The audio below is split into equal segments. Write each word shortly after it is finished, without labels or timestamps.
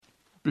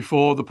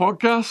Before the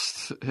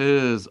podcast,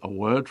 here's a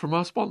word from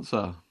our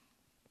sponsor.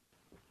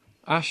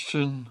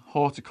 Ashton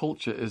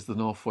Horticulture is the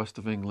northwest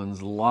of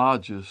England's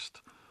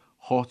largest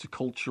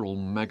horticultural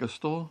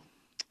megastore.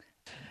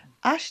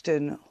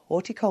 Ashton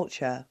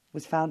Horticulture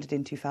was founded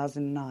in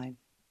 2009,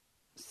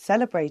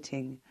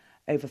 celebrating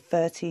over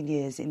 13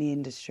 years in the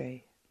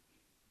industry.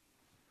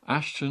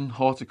 Ashton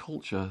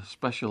Horticulture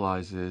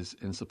specialises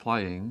in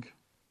supplying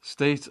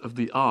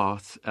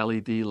state-of-the-art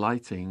LED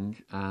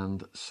lighting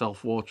and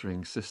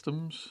self-watering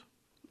systems.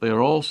 They are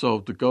also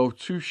the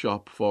go-to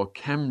shop for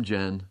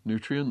ChemGen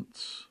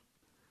nutrients,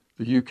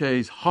 the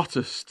UK's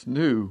hottest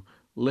new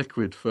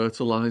liquid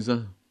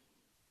fertiliser.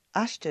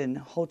 Ashton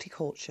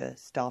Horticulture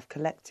staff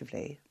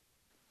collectively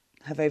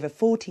have over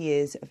 40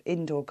 years of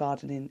indoor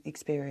gardening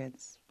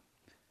experience.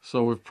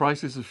 So with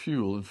prices of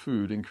fuel and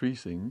food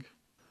increasing,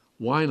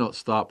 why not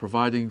start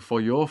providing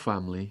for your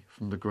family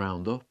from the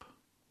ground up?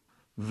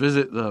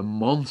 Visit the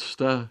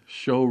Monster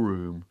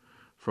Showroom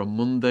from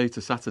Monday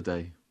to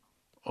Saturday,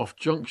 off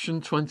Junction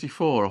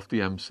 24 off the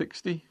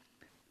M60.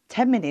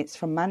 10 minutes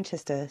from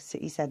Manchester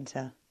city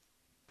centre.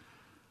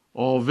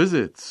 Or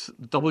visit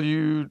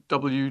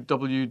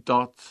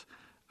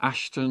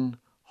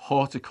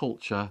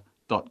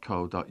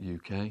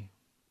www.ashtonhorticulture.co.uk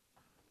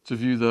to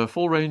view the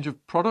full range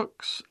of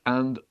products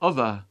and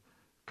other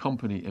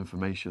company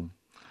information.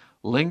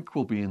 Link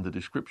will be in the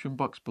description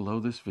box below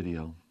this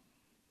video.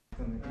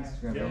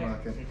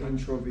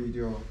 Intro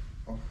video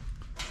of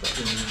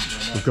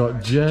We've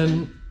got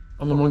Jen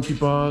on the monkey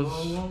bars,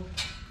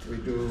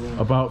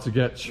 about to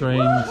get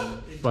trained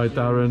by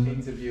Darren.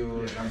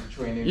 interview and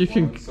training. You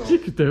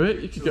could do it.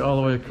 You could get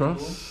all the way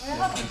across.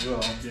 as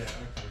well.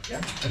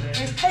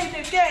 It's paid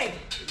the game!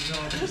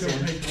 Exercising. So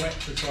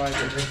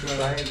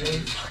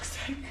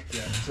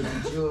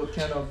did you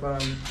kind of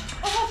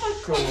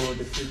show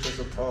the pictures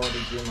of all the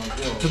gym as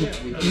well?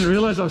 I didn't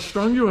realise how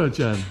strong you were,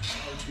 Jen.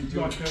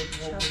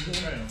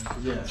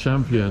 Yes.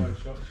 Champion.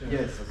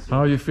 Yes. How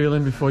are you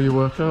feeling before you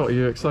work out? Are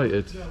you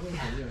excited?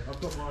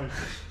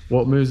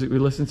 What music we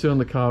listen to on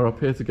the car up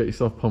here to get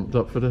yourself pumped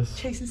up for this?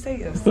 Chasing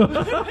status.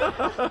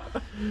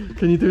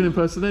 Can you do an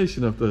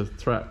impersonation of the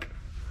track?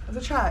 Of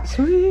the track.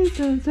 Sweet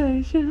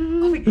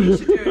sensation. I think you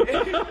should do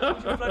it.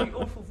 With your bloody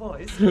awful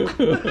voice. You're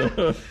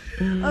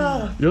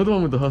the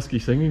one with the husky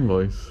singing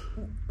voice.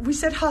 We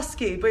said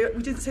husky, but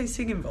we didn't say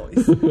singing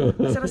voice.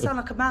 We said I sound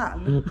like a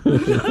man.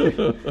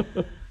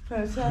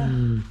 But, yeah,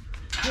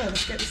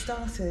 let's get this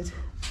started.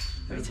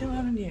 Let me turn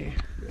around on you.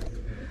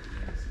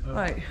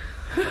 Right.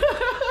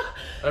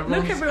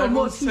 Look, everyone,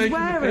 what he's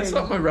wearing. It's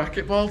like my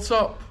racquetball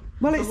top.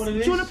 Well, it's, do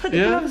you want to put the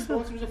gloves on?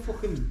 It was a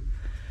fucking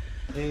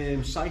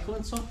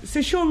cycling top.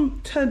 So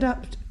Sean turned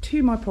up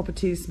to my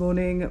property this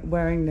morning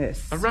wearing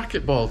this. A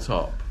racquetball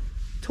top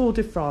Tour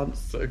de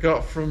France. that I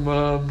got from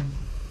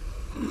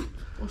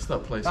what's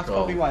that place That's called?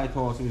 probably why I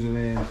thought it was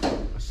a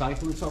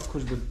cycling top,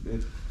 because of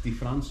the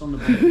France on the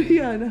back.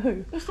 Yeah, I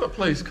know. What's that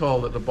place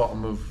called at the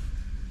bottom of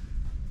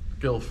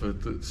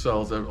Guildford that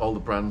sells all the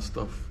brand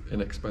stuff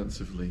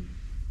inexpensively?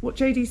 What,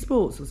 JD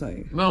Sports or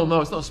something? No,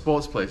 it's not a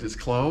sports place. It's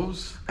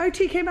clothes. Oh,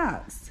 TK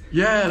Maxx.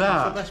 Yeah, That's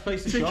that. the best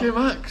place to TK shop.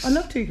 Maxx. I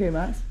love TK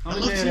Maxx. I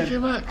love TK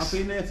Maxx. I've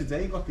been there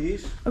today, got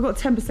these. I've got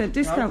a 10%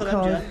 discount Look at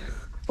them, card. Jen.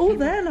 Oh,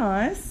 they're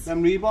nice.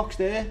 Them Reeboks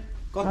there,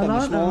 got I them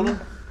like this them. morning.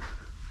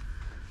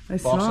 They're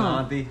Boss and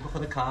smart. Andy, look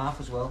at the calf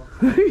as well.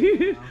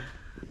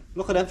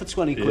 Look at them for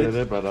 20 quid. Yeah,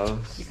 they're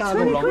badass. You can't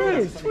 20 go wrong with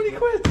quid. them. 20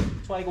 quid.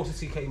 That's why I go to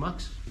TK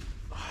Maxx.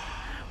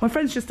 My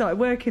friend's just started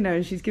working there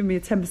and she's given me a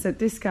 10%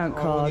 discount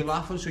Oh, card. you're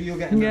laughing, so you're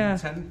getting Yeah. them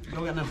for 10.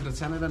 You're getting them for the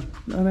tenner then.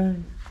 I know.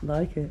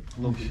 Like it.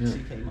 Love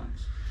TK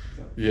Maxx.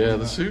 Yeah,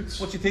 the suits.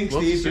 What do you think,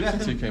 Lots Steve? of Do you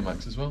suits in reckon? TK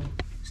Maxx as well.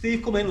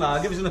 Steve, come in,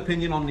 lad. Give us an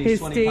opinion on these Here's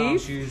 £20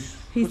 Steve. shoes.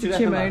 He's What do the you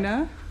gym reckon, lad?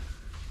 owner.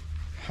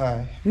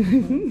 Hi.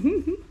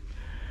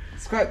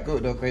 It's quite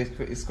good though,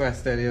 it's quite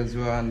steady as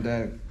well, and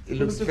it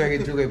looks very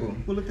durable.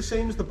 Well, look the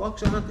same as the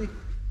box, aren't they?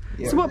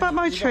 Yeah. So what about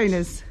my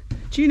trainers?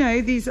 Do you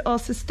know these are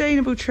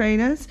sustainable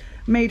trainers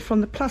made from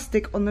the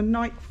plastic on the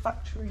Nike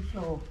factory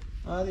floor?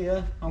 Ah,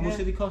 yeah. How much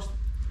did they cost?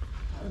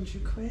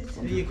 100 quid.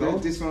 There you go.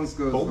 This one's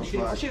good. Bullshit.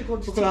 So I far. should have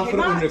gone to Look at that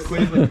TK for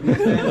 100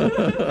 Maxx.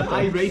 quid.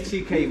 I rate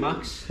TK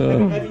Maxx.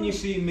 Everything you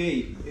see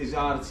me is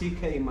either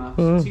TK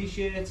Maxx,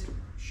 t-shirt,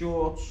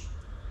 shorts,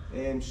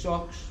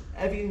 socks,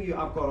 everything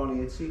I've got on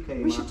here, TK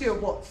Maxx. We should do a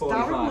what's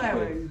Darren 45 quid.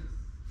 wearing?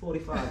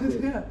 45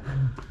 quid. Yeah.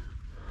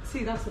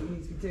 See, that's what we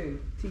need to do.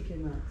 TK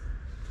Maxx.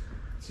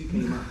 TK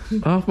Maxx.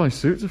 Half my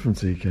suits are from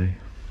TK.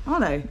 Are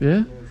they?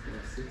 Yeah.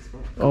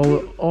 All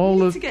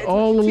need the to get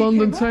all the TK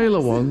London Maxx.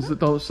 Tailor ones that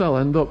don't sell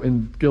end up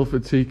in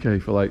Guildford TK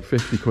for like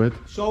 50 quid.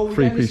 So we're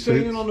Three getting this piece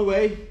training suits. on the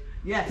way.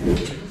 Yes.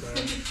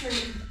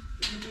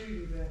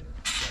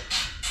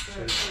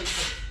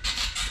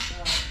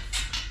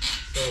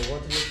 So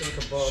what do you think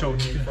about So-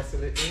 the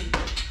facility? I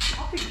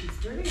think it's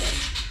brilliant.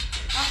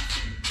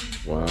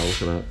 Wow,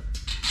 look at that.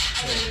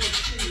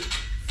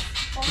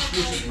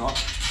 This is not.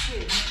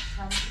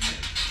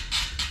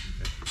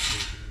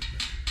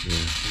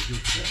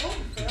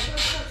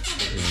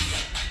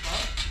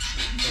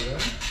 So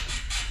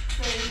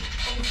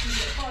obviously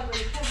you've got 5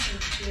 ways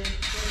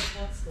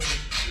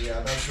Yeah,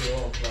 that's the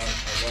whole plan.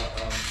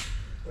 About,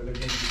 we're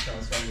looking to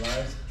transform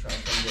lives,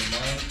 transform their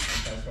mind,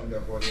 and transform their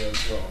body as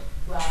well.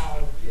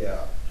 Wow.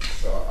 Yeah.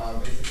 So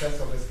it's a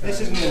test of this kind. This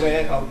isn't a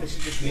workout, this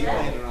is just me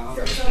playing around.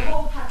 So it's a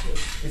whole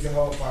package. It's a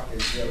whole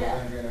package. Yeah, we're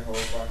going to do a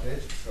whole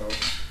package. So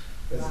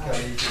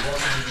basically, if you're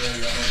walking in here,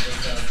 you're not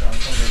just going to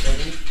transform your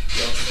body,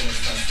 you're also going to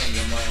transform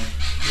your mind.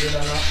 Being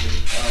an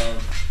athlete,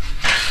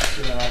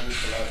 been an athlete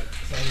for like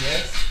 10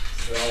 years,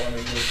 so I want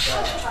to use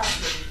that,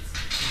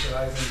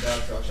 utilizing that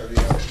to actually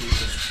help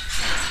people.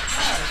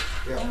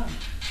 Yeah.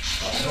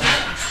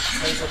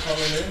 Thanks for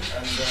coming in,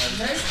 and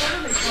No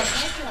problem, it's my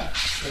pleasure.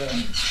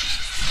 yeah.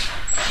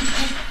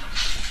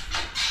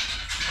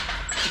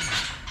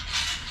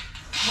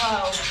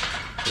 Wow.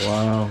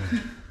 Wow.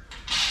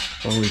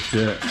 Holy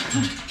shit.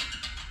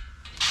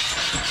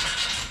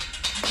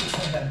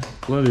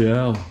 Bloody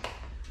hell.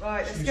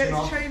 Right, let's get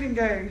this training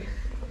going.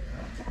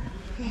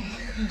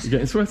 You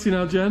getting sweaty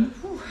now, Jen?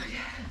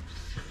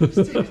 Doing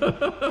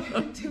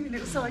a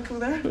little cycle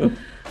there.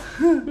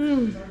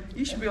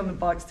 You should be on the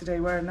bikes today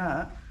wearing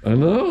that. I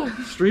know.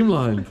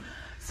 Streamlined.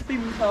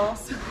 Spin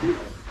class.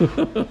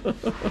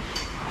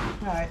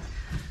 Right.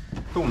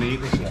 Don't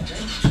need this yet.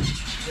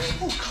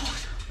 Oh God.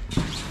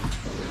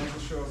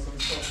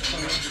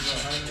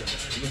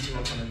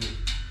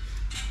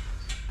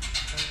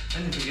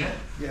 Anything yet?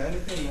 Yeah,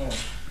 anything more?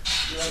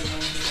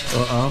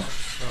 Uh-oh.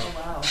 Oh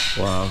wow.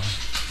 Wow.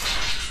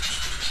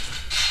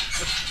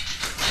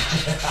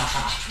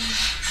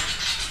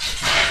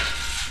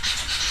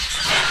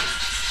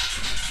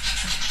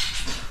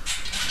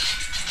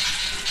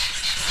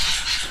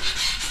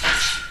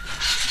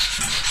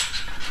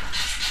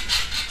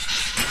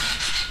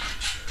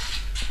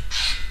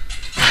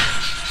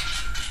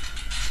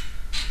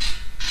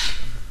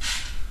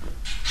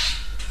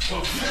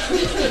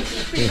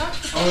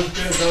 I was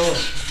going to go.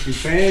 He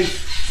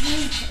finished.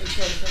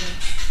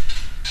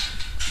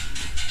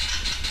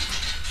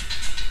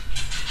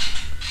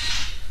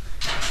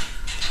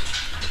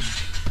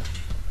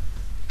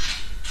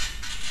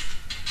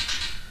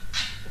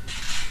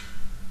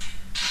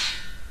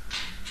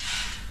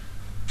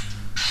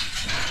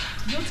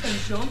 Your turn,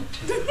 Sean.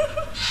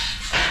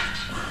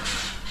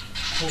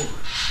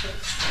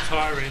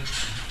 Tiring.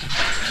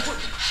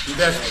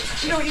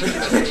 You know what you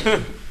can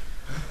do?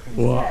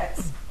 What?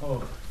 Yes.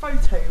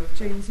 Photo of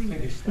James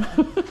English there.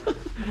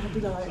 And I'll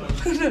be like,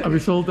 Have you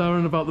told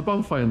Darren about the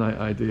bonfire night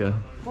idea?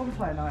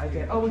 bonfire night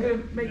idea. Oh, we're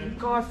going to make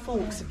Guy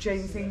Fawkes of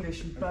James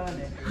English and burn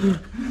it.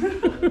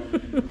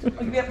 I'm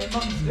going to get my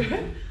mum to do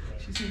it.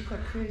 She's really quite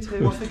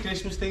creative. What's the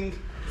Christmas thing?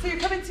 So you're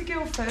coming to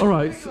Guildford. All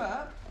right. pick you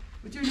up.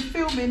 We're doing a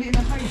filming in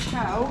a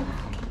hotel.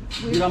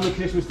 with- You're having the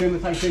Christmas thing, the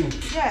type thing?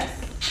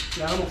 Yes.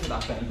 Yeah, I'm up for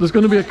that then. There's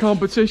going to be a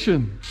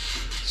competition.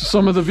 So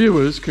some of the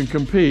viewers can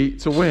compete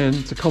to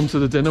win to come to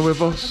the dinner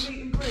with A us.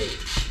 meet and greet.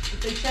 If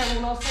they share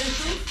all our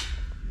socials.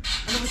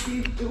 And obviously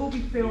it will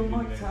be filmed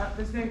like that.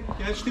 There's no.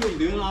 Yeah, just do what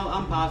you're doing,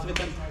 I'm part of it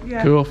then.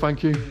 Yeah. Cool,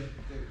 thank you.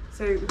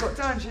 So we've got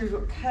Dan Shearer, we've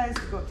got Kez,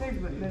 we've got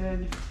David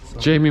McMillan.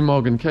 Jamie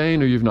Morgan Kane,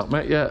 who you've not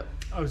met yet.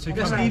 Oh, is he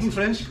Yes, coming? Stephen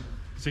French.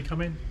 Is he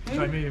coming?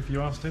 Jamie, if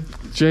you asked him?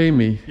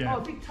 Jamie. Yeah.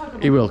 Oh, big tug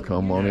of He war. will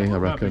come, won't he, I that'd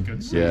be reckon.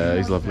 good. Yeah,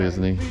 he's lovely,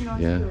 isn't he? Really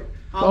nice Yeah. look.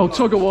 Oh,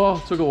 tug of war,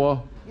 tug of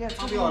war. Yeah,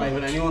 I'll be alright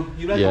with anyone.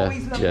 You ready? Yeah.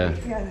 Always lovely. yeah.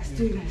 Yeah, let's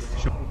do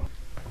this.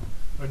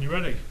 Are you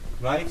ready?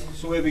 Right,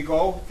 so here we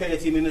go.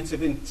 30 minutes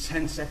of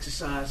intense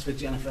exercise for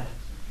Jennifer.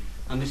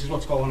 And this is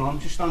what's going on.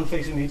 Just stand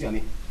facing me,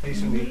 Jenny.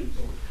 Facing me.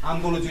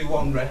 I'm going to do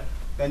 1 rep.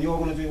 Then you're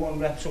going to do 1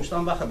 rep. So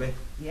stand back a bit.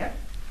 Yeah.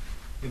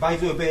 If I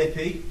do a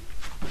burpee,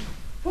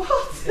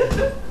 What?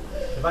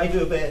 if I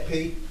do a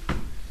burpee,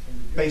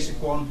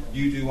 basic 1,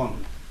 you do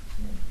 1.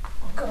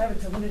 Oh God, I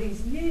haven't done one of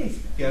these in years.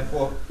 Yeah,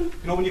 but you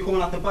know when you're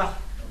coming at the back,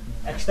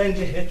 extend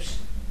your hips.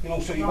 You know,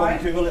 so you're going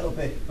Right. through a little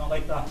bit. Not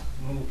like that.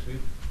 Normal through.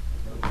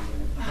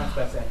 That's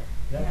better.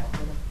 Yeah.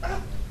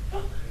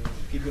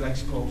 Keep your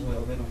legs closed a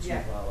little bit. Not too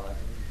Yeah. far wide.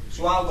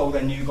 So I'll go,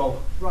 then you go.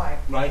 Right.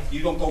 Right?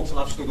 You don't go till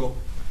I've stood up.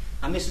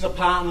 And this is a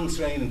partner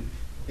training.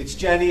 It's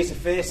Jenny, it's the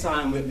first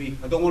time with me.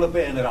 I don't want to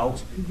burn her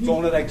out.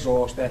 Don't want to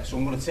exhaust her, so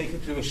I'm going to take her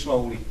through it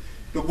slowly.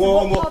 The So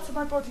warm what up parts of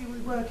my body are we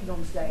working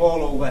on today?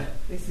 all over.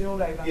 This is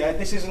all over. Yeah,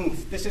 this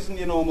isn't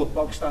your normal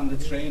bog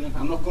standard training.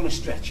 I'm not going to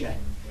stretch you.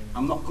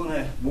 I'm not going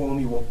to warm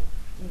you up.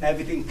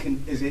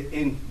 Everything is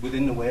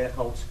within the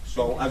workout.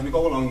 So as we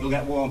go along, you'll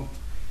get warm.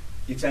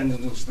 Your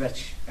tendons will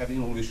stretch.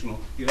 Everything will loosen up.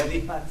 You ready?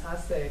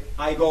 Fantastic.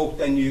 I go,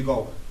 then you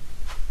go.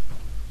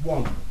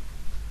 1.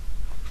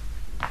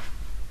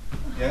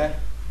 Yeah?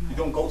 You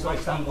don't go till I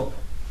stand up.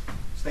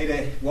 Stay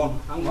there. 1.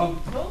 Hang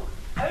on. Oh,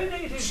 no,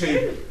 you do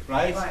 2.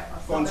 Right? Right,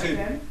 I'll Go on, start 2.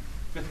 again.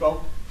 Let's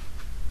go.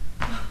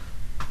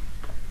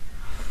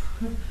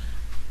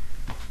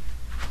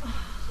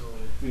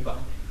 Move back.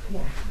 Yeah.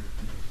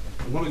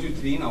 I'm going to do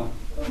 3 now.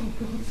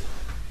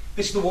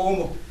 This is the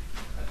warm up.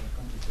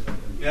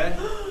 Yeah?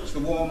 It's the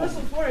warm up. That's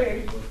not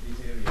worrying.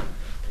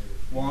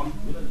 1,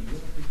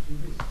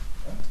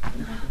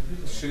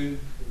 2.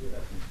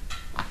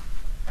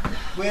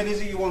 Where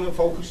is it you want to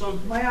focus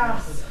on? My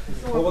ass.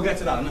 It's all Well, we'll get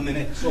to that in a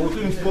minute. So we're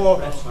doing 4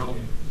 reps now.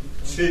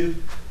 2,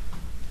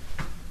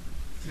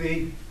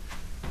 3,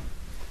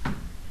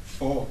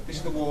 4. This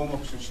is the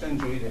warm-up, so just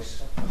enjoy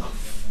this.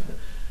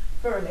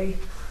 Thoroughly.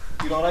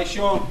 You alright,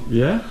 Sean?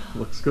 Yeah,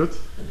 looks good.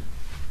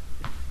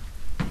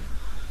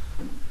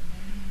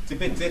 It's a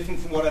bit different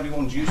from what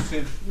everyone's used to.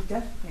 You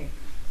definitely.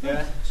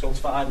 Yeah, so it's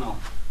 5 now.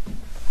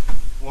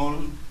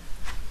 1.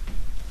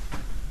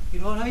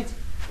 You alright?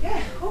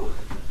 Yeah, cool.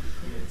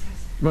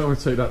 Might want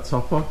to take that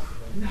top off.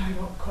 No,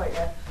 not quite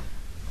yet.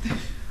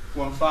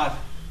 1, 5.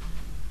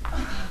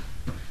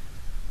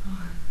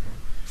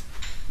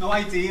 Now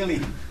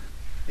ideally,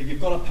 if you've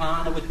got a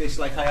partner with this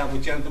like I have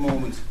with Jen at the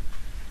moment,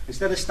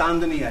 instead of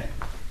standing here,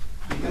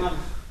 you can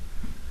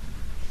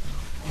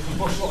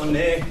push something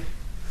there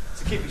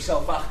to keep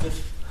yourself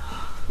active.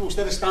 No,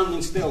 instead of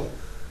standing still.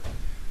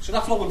 So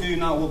that's what we'll do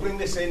now. We'll bring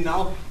this in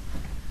now.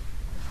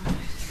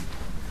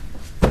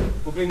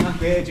 We'll bring that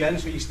there, Jen,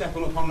 so you're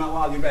stepping up on that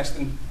while you're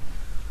resting.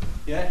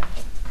 Yeah?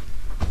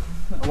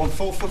 I want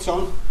full foot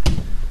on.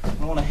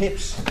 I want a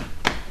hips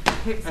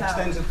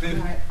extended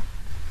through. Right.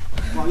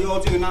 While you're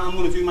doing that, I'm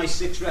going to do my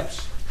 6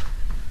 reps.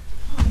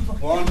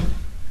 1,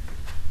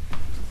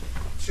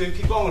 2,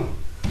 keep going.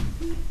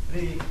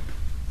 3,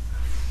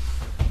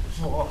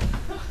 4,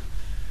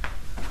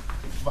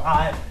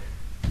 5,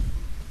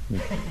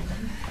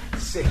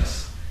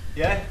 6.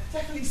 Yeah?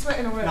 Definitely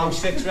sweating already. Now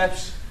 6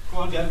 reps. Go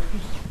on, Jen.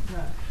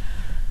 Right.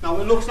 Now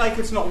it looks like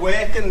it's not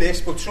working this,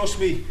 but trust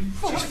me,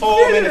 she's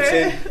 4 minutes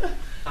in,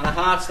 and her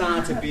heart's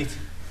starting to beat,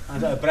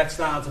 and her breath's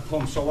starting to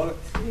pump, so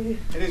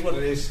it is what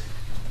it is.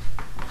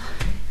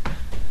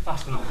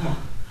 Faster now, come on.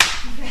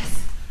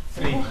 Yes.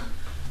 3,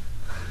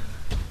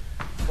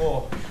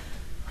 4.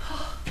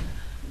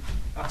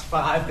 That's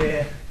 5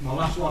 there. Come on,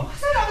 last one. I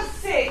said that was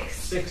 6.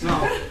 6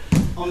 now.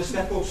 On the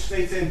step up,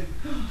 straight in.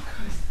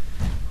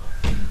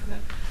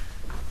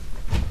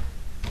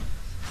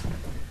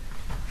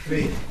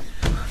 3.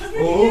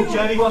 Oh,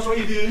 Jenny, watch what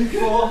you're doing.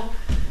 4.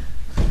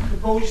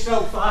 Compose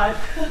yourself. 5.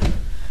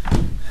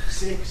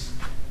 6.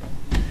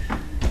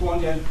 Go on,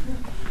 Jen.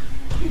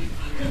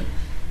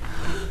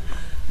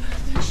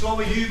 The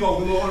slower you go,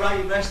 the more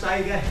right rest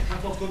I get.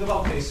 That's what's good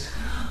about this.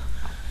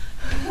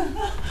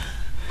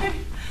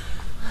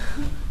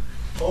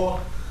 4.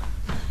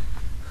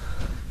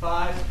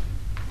 5.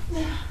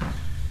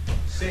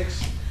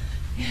 6.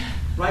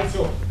 Right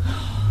up.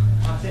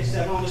 That's it,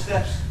 7 on the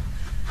steps.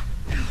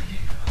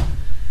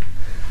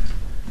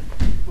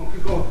 Oh,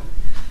 keep going.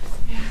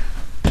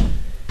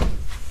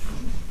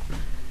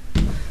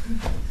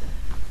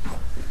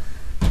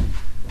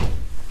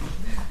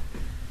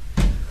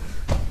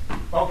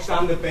 Box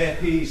standard bare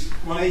peas.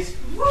 Come on, 8.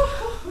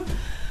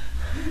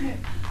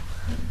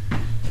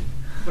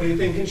 What are you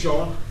thinking,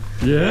 Sean?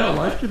 Yeah, I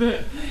liking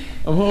it.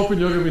 I'm hoping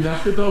you're going to be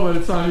knackered though by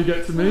the time you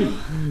get to me.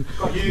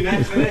 Got you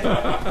next, innit?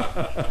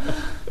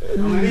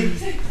 How many?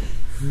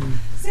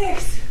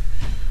 6.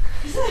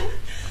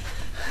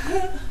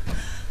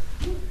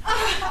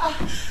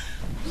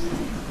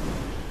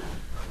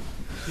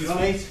 You're on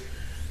 8.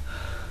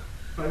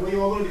 Right, what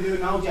you're going to be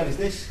doing now, Jen, is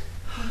this.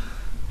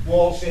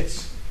 Wall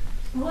sits.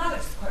 Well, that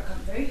looks quite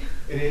comfy.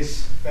 It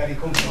is very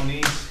comfy on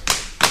these.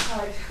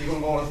 Right. You're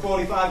going to go on a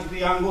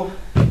 45-degree angle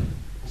and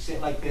sit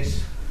like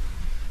this.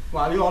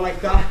 While you're like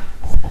that,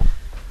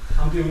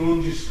 I'm doing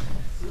lunges.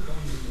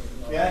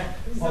 Yeah?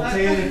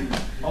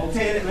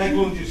 Alternate leg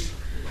lunges.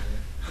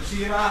 You see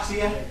your arse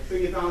here?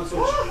 Bring it down a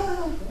touch.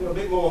 Do a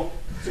bit more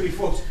to your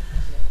foot.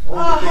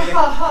 Hold it there.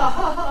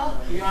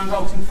 Put your hands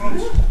out in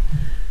front.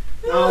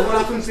 Now what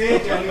happens here,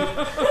 Jenny?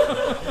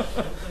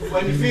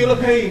 When you feel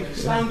the pain,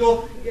 stand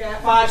up,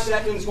 5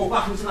 seconds, go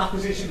back into that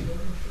position.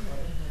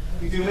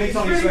 You do an 8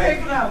 on each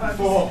leg.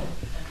 4.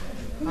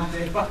 That's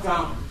it, back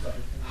down.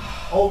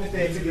 Hold it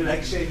there till your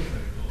legs shake.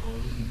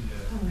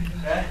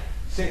 Yeah?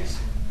 6,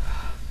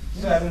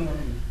 7,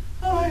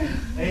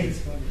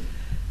 8,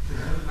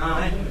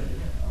 9,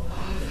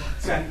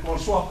 10. Go on,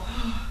 swap.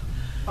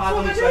 5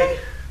 on each leg.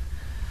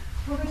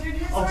 What am I doing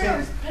here? Okay. Sorry, I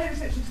was paying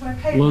attention to my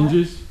pain.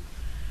 Lunges.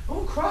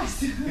 Oh,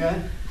 Christ. Yeah.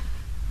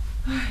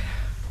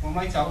 One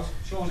right out.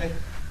 Shows it.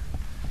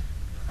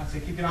 That's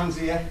it. Keep your hands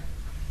here.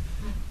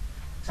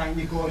 Tighten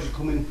your core as you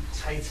come in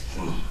tight.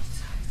 Oh,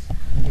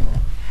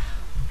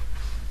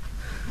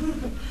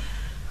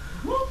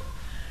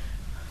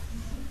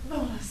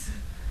 that's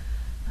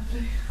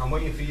lovely. I'm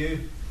waiting for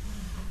you.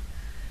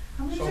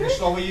 How many So do? the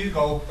slower you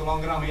go, the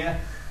longer I'm here.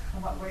 I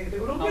might wait a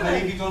little How longer. many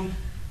have you done?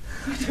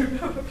 I don't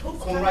know. Full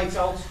Come step. right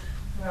out.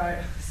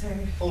 Right, so,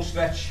 Full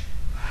stretch.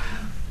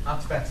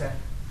 That's better.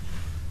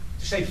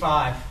 Just say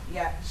 5,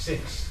 yeah.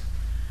 6,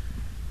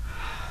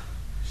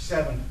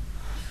 7,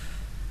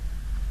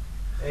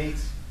 8,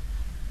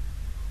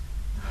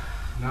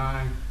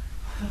 9,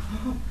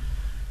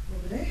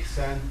 Lovely.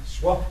 10.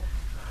 Swap.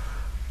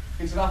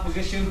 Into that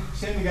position.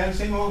 Same again,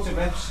 same amount of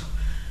reps.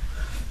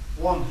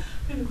 1,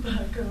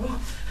 Bad girl.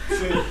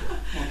 2. Come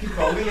on, keep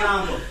going. Get your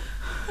arms up.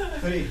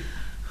 3,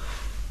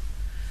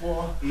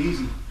 4.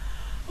 Easy.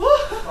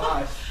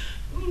 5,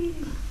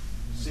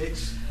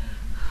 6,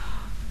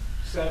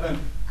 7,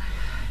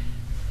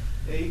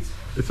 8,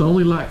 It's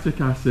only lactic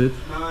acid.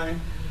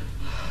 9,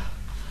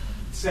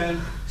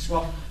 turn,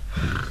 swap.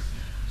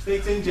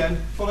 Straight in, Jen,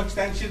 full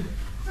extension.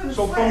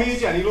 So from here,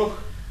 Jenny, look,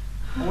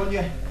 I want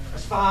you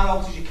as far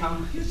out as you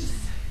can.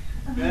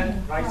 Yeah,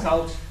 right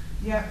out.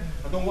 Yeah.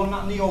 I don't want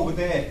that knee over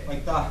there,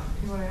 like that.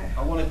 You want it?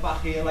 I want it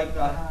back here, like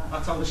that.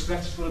 That's how the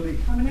stretch is going to be.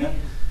 How many? Yeah.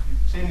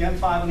 Same again,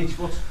 5 on each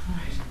foot.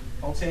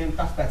 I'll turn,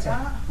 that's better.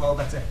 That? Well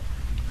better.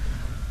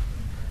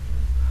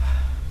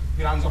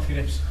 Your hands off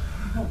your hips.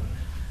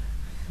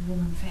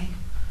 Woman thing.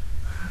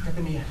 Get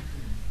them here.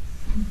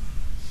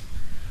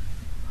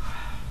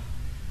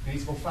 You need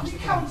to go faster. Can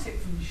you count it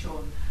from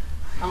Sean?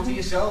 Count it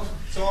yourself.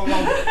 It's all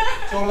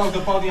about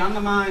the body and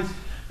the mind.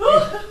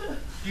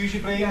 Use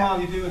your brain while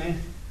you're doing it.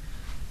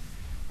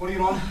 What are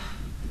you on?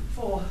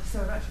 4.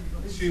 So I've actually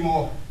got this. 2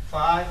 more.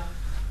 5.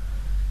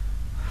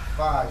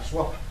 5.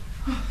 Swap.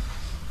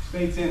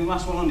 Straight in.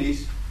 Last one on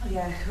these.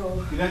 Yeah,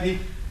 cool. You ready?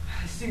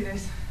 Let's do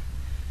this.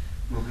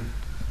 Lovely.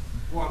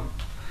 1,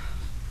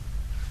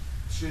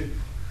 2,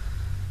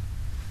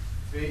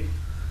 3,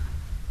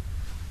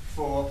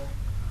 4,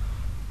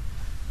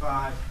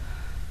 5,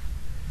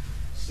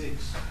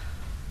 6,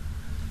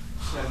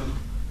 7,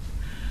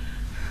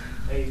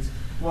 8.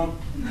 1.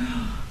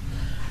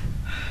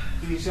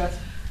 Do you set?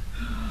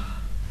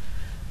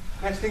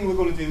 Next thing we're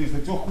going to do is the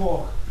duck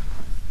walk.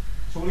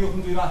 Somebody up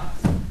and do that.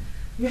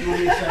 Yeah. You want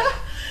me to set?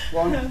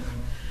 1,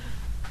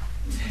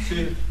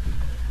 2,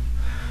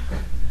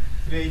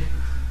 3,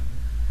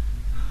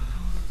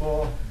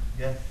 4,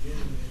 yeah,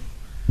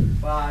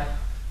 5,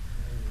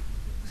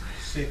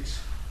 6,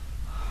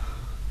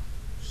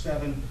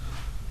 7,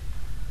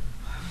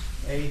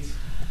 8,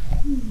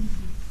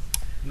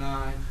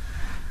 9,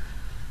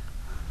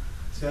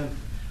 10.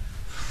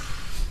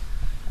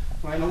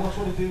 Right, now what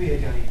you want to do here,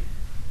 Jenny?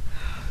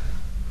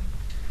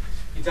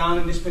 You're down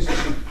in this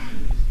position.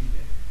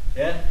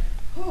 Yeah?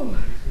 Oh.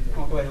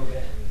 Come on, go ahead over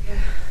there. Yeah.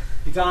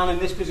 You're down in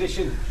this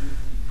position.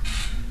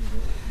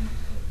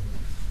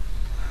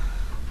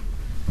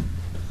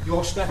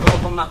 You're stepping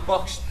up on that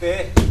box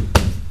there.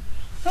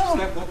 Oh.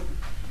 Step up.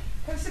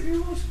 Can I sip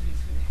your water,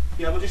 please?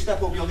 Yeah, we'll just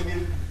step up. You'll give me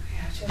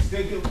Yeah, just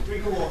drink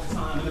of water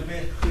time in a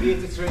bit. You're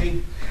here to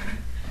train.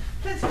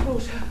 plenty of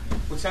water.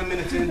 We're 10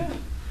 minutes in.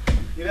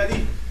 You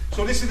ready?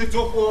 So this is the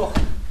duck walk.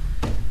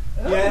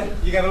 Oh. Yeah,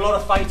 you get a lot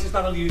of fighters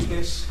that'll use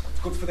this. It's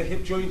good for the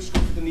hip joints,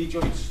 good for the knee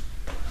joints,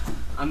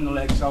 and the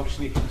legs,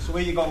 obviously. So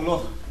where you go,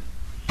 look.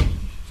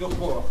 Duck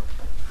walk.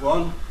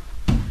 1.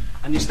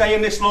 And you're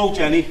staying this low,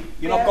 Jenny.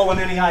 You're not going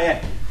any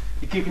higher.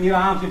 You're keeping your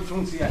arms in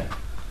front of you.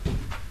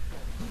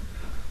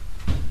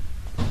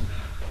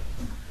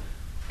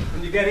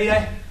 When you get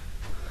here,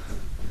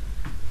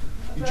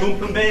 you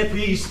jump and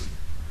burpees.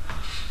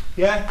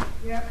 Yeah?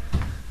 Yeah.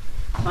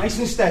 Nice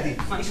and steady,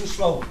 nice and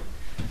slow.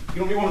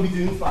 You only want to be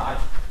doing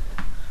 5.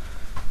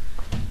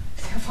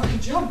 See if I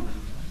can jump.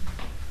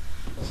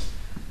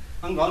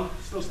 Hang on,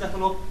 still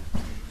stepping up.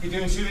 You're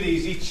doing 2 of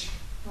these each.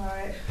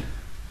 Right.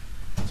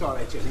 It's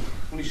alright, Jenny.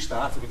 Only just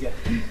started with you.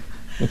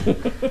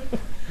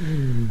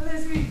 Well,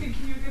 there's me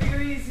thinking you were going to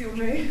go easy on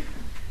me.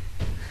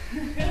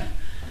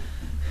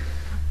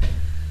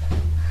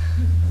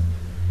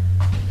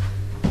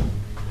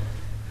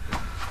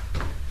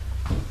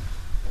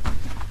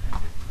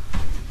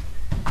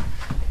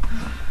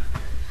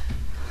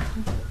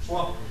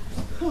 Swap.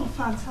 Oh,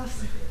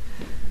 fantastic.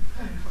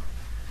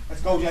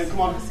 Let's go, Jen, come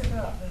on. Let's sit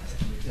up first.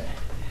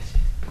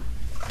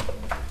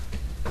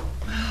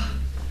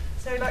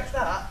 So like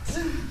that.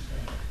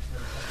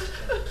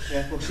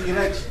 Yeah, look, see your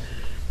legs.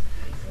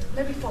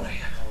 Let me follow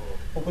you.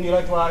 Open your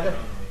legs wider.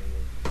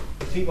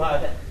 Your feet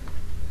wider.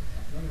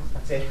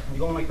 That's it. And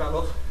you're going like that,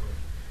 look.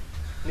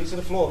 Knee to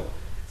the floor.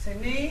 So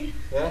knee.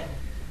 Yeah?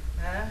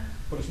 Yeah.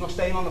 But it's not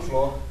staying on the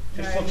floor.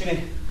 Just No. touching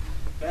it.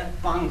 Yeah?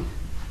 Bang.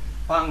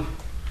 Bang.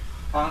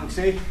 Bang.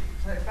 See?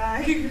 So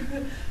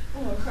bang.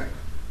 Oh, I can't.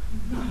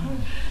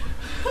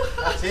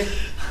 That's it.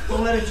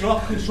 Don't let it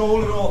drop.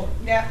 Control it all.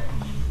 Yeah.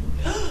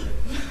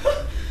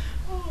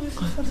 Oh, this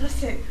is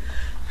fantastic.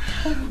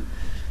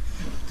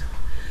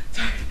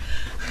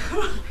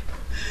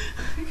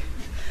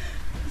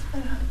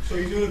 So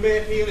you're doing a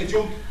burpee and a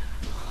jump.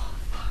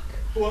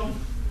 Go on.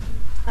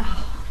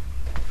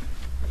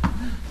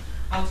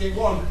 I'll take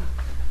 1,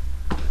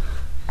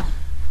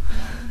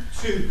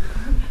 2.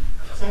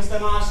 Sense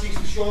them arse cheeks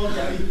for sure,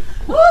 Jerry.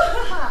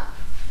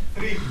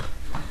 3.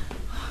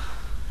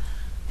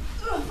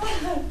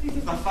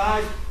 Is that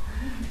 5?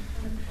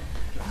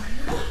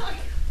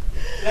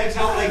 Legs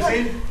out, legs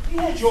in.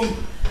 Yes. Jump.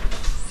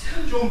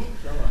 Jump.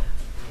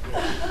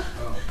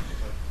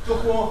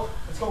 Duck walk.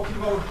 Let's go, keep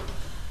going.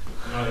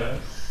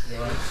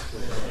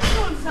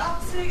 Come on,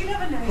 Sap, so you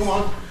never know. Come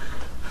on.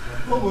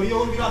 Don't worry, you're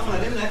going to be laughing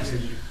at him next.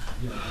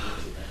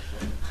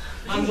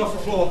 Hands off the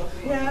floor.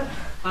 Yeah.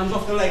 Hands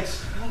off the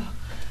legs.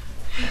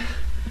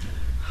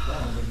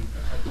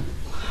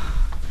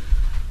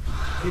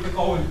 Keep it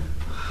going.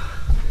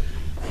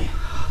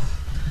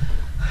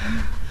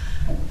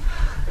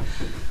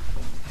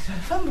 So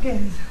fun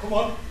begins. Come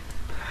on.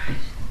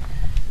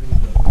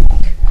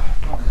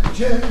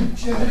 Jenny.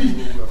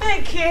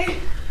 Thank you.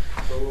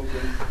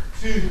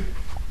 2.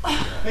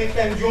 Make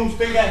them jumps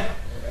bigger.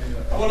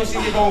 I want to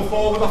see you going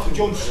forward off the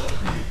jumps.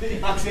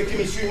 That's it, give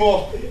me 2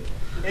 more.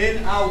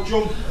 In, out,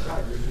 jump.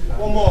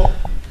 1 more.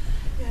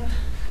 Yeah.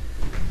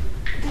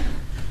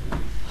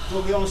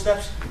 Don't be on the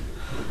steps.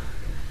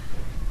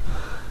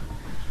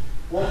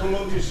 Walking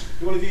lunges.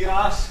 You want to do your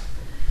ass?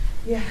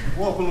 Yeah.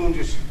 Walking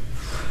lunges.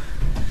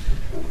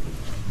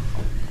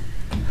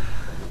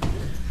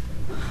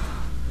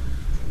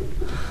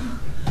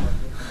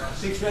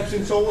 Six reps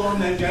in total on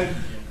them, Jen.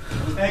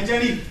 Hey,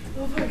 Jenny.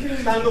 Oh my God.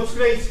 Stand up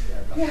straight.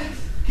 Yes.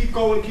 Keep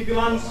going. Keep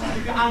your hands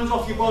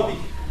off your body.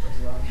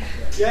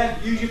 Yeah.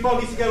 Use your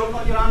body to get up,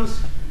 not your hands.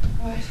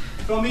 Right.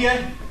 From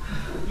here,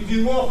 you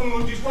do walking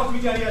lunges. Watch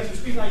me, Jenny, as you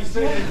speak, like you're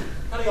straight in.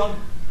 Carry on.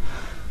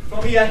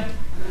 From here,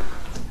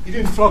 you're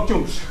doing frog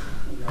jumps.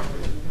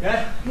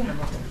 Yeah?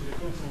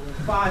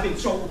 5 in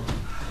total.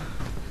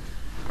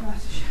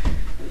 Right.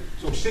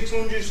 So 6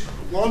 lunges.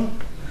 1,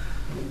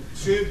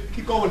 2,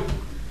 keep going.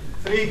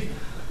 3,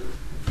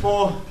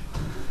 4,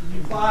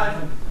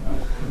 5,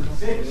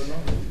 6.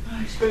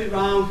 Spin it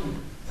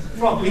round.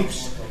 Frog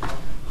leaps.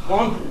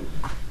 1,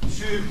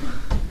 2,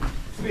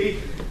 3,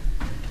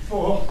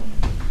 4,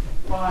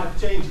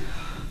 5. Change.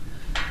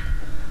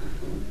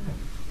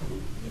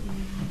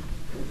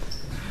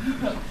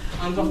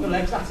 Hands off the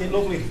legs. That's it.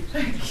 Lovely.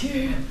 Thank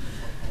you.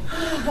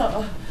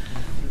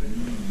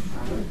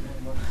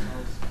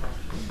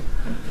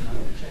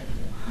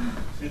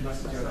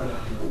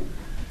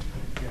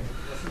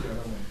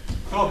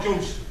 Frog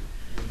jumps.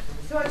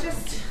 So I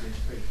just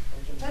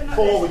don't like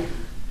Forward.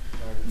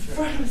 this.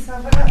 Throw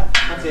myself like that.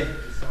 That's it.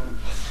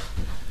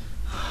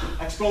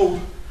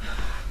 Explode.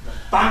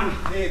 Bang.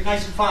 There,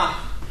 nice and far.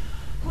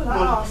 Well, that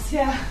arse,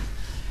 yeah.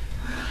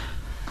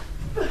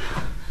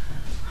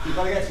 You've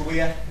got to get to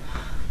here.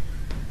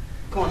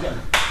 Come on, Jen.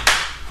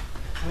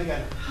 And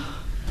again.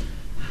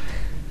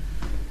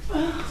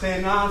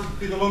 Same now.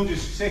 Do the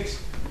lunges. 6.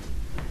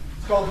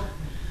 Let's go.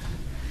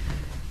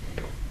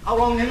 How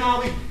long in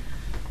are we?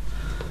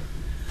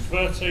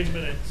 13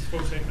 minutes,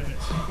 14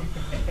 minutes.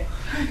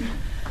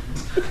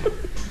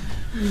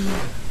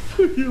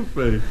 Your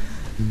face.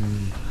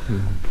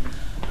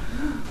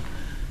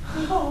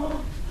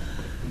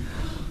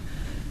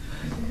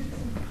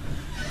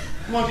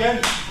 Come on,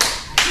 Jen.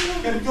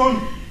 Get it done.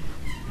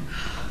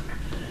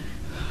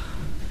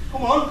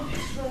 Come on.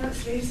 Right,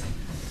 please.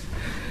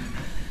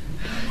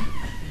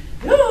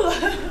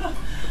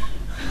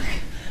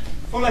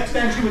 Full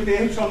extension with the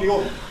hips on the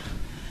up.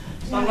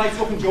 Stand right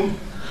up and jump.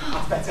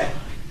 That's better.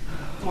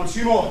 Come on,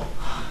 2 more.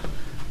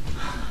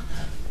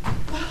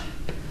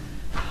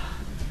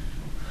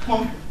 Come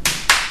on.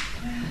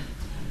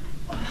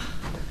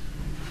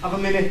 Have a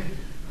minute.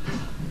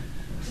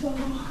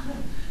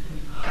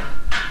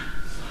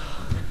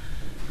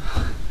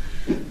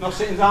 Not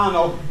sitting down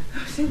though.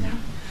 Sit down.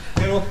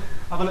 Get up,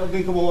 have a little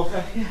drink of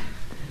water. Yeah.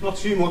 Not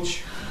too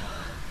much.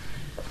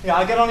 Yeah,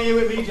 I'll get on here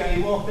with me,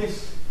 Jenny, walk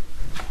this.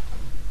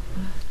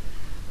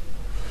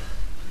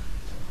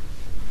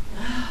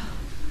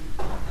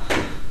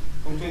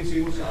 Don't do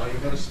too much, oh,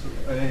 you've got to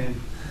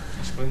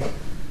sprint.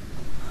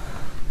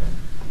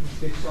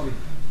 Stick, sorry.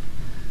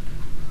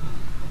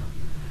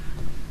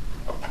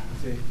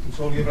 That's it,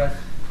 control your breath.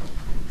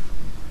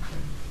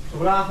 So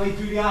we're halfway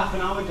through the half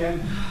an hour,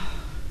 Jen.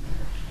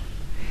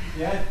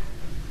 Yeah?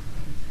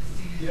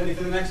 You ready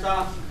for the next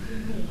half?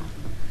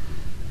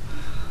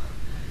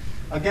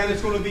 Again,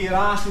 it's going to be your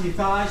arse and your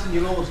thighs and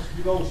your lower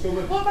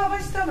stomach. What about my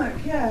stomach?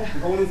 Yeah.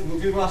 We'll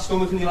do the last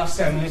stomach in your last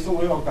 7 minutes, don't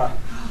worry about that.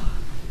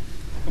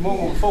 At the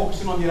moment, we're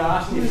focusing on your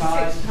arse and your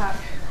thighs. 6-pack.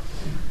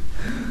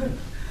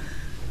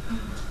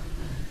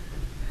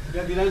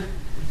 Ready then?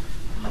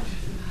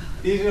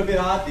 These are a bit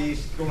hard,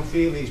 these. You're going to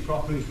feel these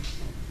properly.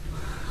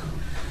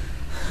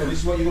 So this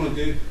is what you're going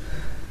to do.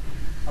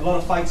 A lot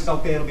of fighters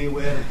out there will be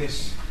aware of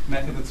this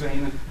method of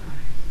training.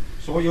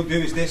 So what you'll do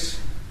is this.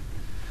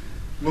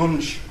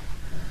 Lunge.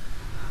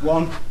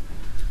 1,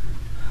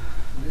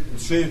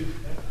 2,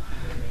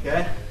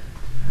 yeah,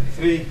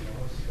 3,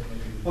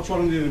 watch what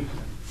I'm doing,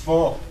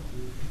 4,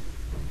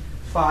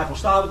 5, we'll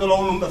start with the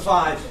low number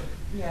 5,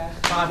 Yeah.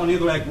 5 on the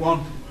other leg,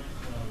 1,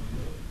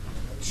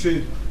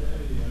 2,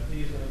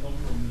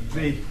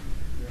 3,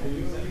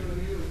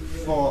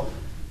 4,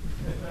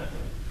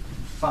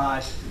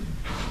 5,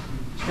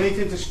 straight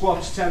into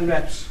squats, 10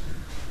 reps,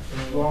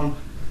 1,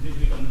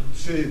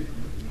 2,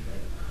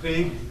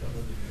 3,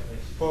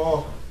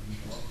 4,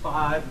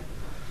 5,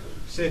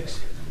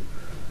 6,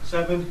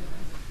 7,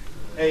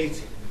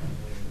 8,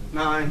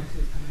 9,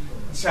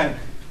 10.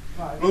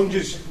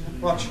 Lunges,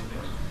 watch.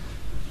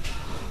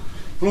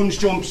 Lunge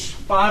jumps,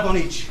 5 on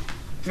each.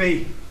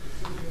 3,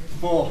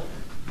 4,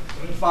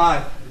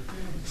 5,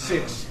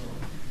 6,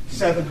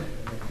 7,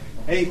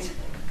 8,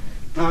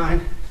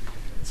 9,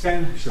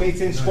 10.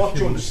 Straight in squat If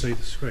you want to jumps, see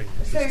the screen.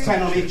 So,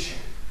 10 on each.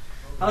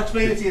 I'll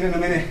explain it to you in a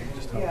minute.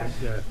 Just hold Yeah. it.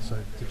 Yeah, so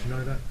did you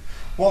know that?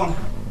 1,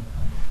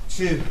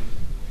 2,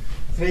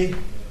 3,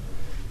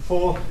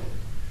 4,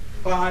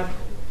 5,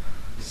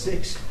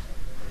 6,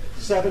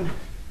 7,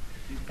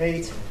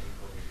 8,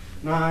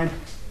 9,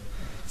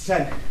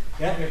 10.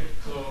 Yeah?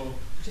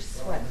 just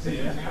sweat.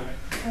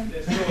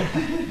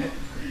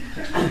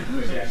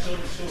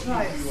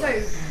 Right,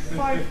 so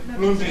 5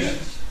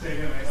 Lunges. So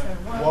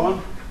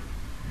 1.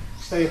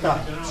 Stay at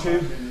that. 2.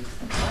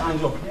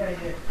 Hands up.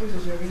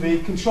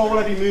 3. Control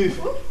every move.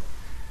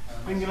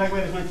 Bring your leg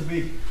where it's meant to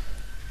be.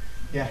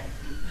 Yeah.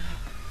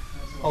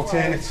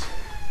 Alternate. So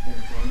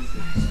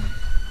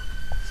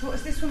what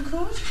is this one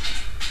called?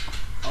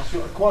 I'll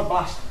show it. Quad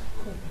blast.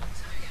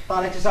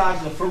 That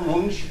exercise is a front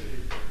lunge.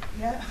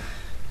 Yeah.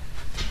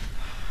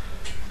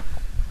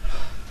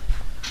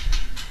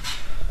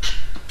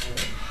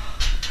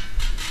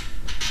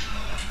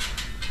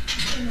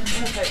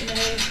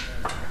 Perfect.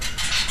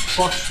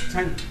 Squats.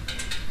 10.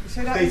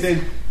 So that Stays is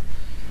in.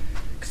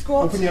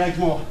 squat. Open your legs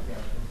more.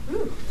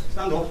 Ooh,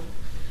 Stand up.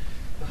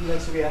 Open your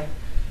legs to the air.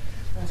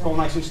 Let's go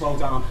nice and slow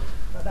down.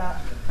 like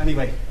that.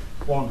 Anyway,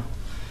 1.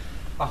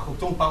 Back up.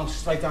 Don't bounce.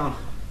 Straight down.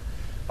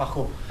 Back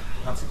up.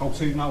 That's go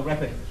 2 now.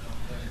 Rep it.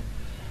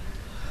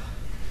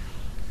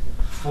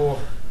 4,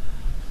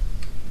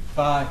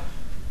 5,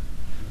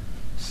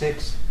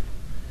 6,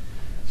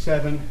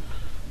 7,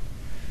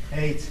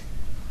 8,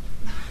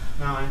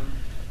 9,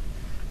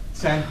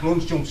 10.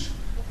 Lunge jumps.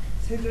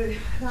 So,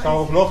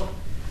 So look.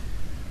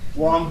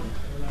 1,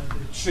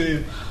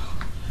 2,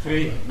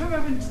 3. remember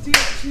having to do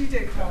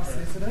judo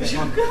classes and This I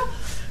one.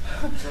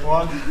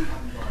 1,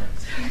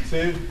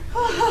 2,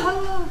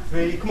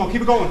 3. Come on,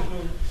 keep it going.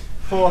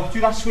 4. Do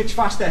that switch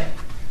faster.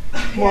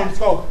 Come on, let's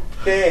go.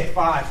 There.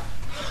 5,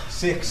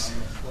 6,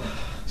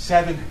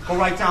 7. Go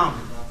right down.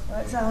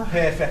 Right down.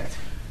 Perfect.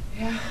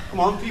 Yeah. Come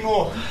on, 3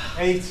 more.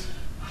 8,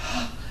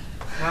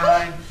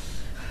 9.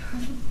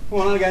 Come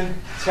on again.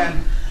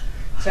 10.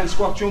 10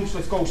 squat jumps.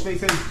 Let's go.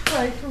 Straight in.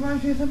 Right,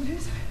 remind me of them,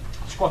 please.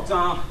 Squat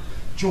down.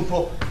 Jump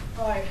up.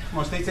 Right, Come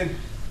on, straight in.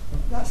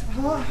 that's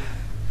apart.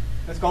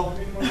 Let's go.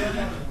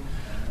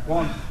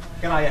 1.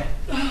 Get out here.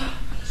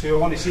 2. I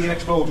want to see you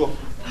explode up.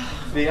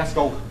 3. Let's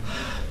go.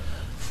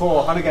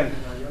 4. And again.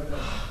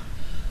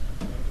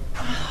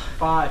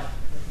 5.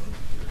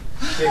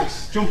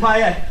 6. Jump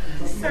higher.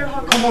 So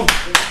hard. Come on.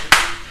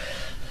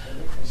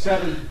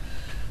 7.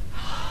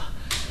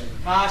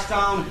 Arse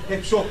down.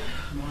 Hips up.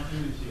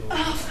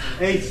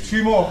 8.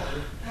 2 more.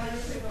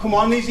 Come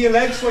on, these are your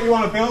legs. What you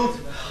want to build.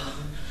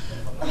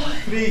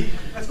 3.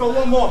 Let's go.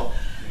 1 more.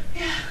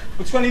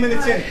 We're 20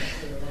 minutes in.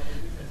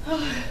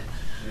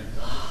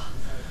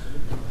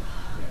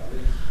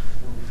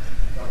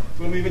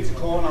 We'll move into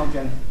core now,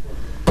 Jen.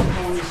 I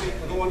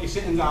don't want you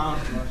sitting down,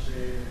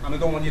 and I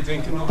don't want you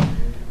drinking nothing.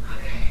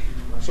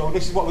 So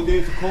this is what we're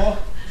doing for core.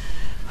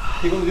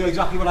 You're going to do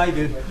exactly what I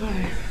do.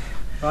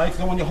 Right? I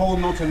don't want you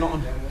holding on to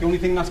nothing. The only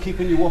thing that's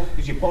keeping you up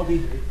is your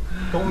body.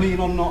 Don't lean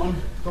on nothing.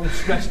 Don't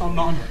stress on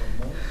nothing.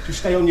 Just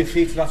stay on your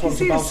feet. That's what You it's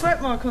see the about.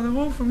 sweat mark on the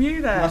wall from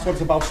you there. That's what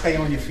it's about,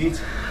 staying on your feet.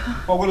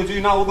 What we're going to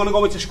do now, we're going to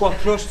go into squat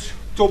thrusts,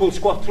 double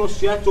squat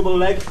thrusts, yeah, double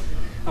leg.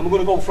 And we're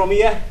going to go from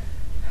here,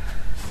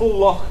 full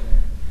lock,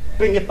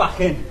 bring it back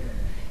in.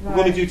 We're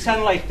going to do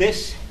 10 like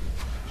this.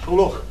 So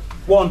look,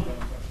 1,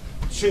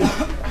 2,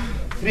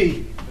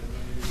 3,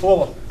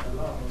 4,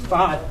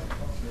 5,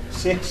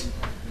 6,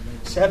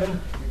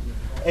 7,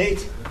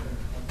 8,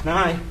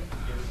 9,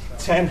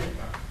 10.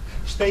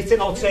 Straight in,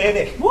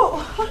 alternate.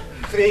 What?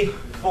 3,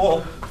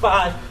 4,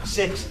 5,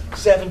 6,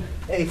 7,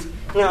 8,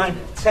 9,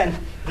 10,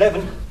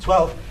 11,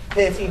 12,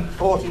 13,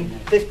 14,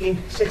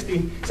 15,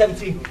 16,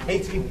 17,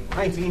 18,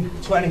 19,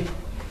 20.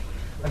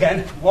 Again,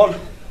 1,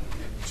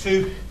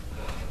 2,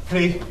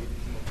 3,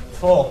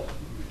 4,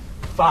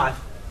 5.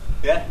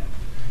 Yeah?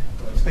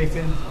 Straight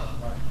in.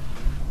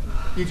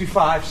 You do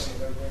 5s.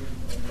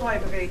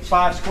 5 of each.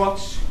 5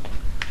 squats.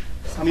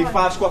 I mean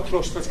 5 squat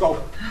thrusts. Let's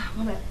go.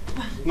 Want it?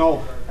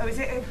 No. Oh, is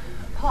it a You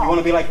part? want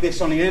to be like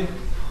this on the in.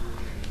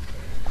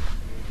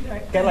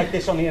 Right. Get like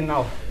this on the in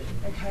now.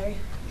 Okay.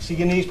 See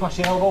your knees past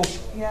your elbows.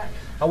 Yeah.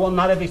 I want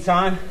that every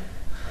time.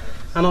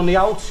 And on the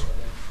out,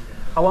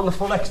 I want the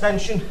full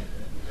extension.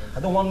 I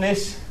don't want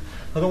this.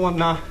 I don't want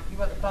that. You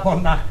want the I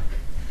bum. want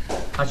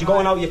that. As you're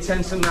going out, you're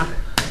tensing that. As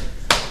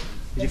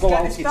you Let's go get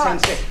out, this you done.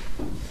 tense it.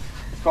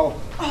 Let's go.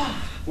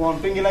 1,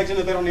 bring your legs in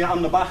a bit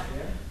on the back.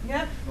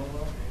 Yeah.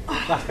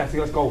 That's better,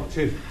 let's go.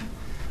 2.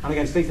 And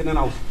again, straight in and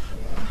out.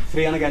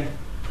 3 and again.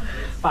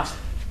 Fast.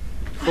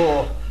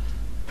 4.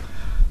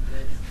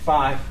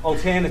 5.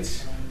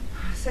 Alternates.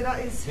 So that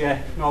is.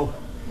 Yeah, no.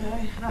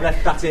 No.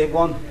 Left, that's it.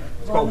 1.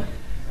 Let's go. 1,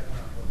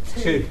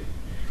 2.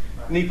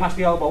 Knee past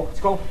the elbow. Let's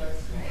go.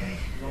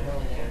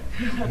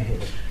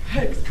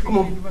 Come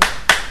on.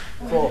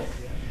 4,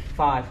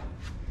 5,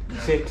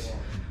 6,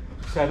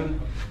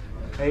 7,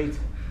 8,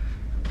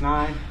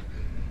 9.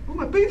 Oh,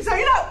 my boobs are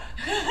up!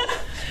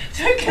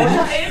 Don't get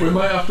that in! We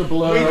might have to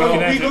blur We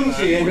out. don't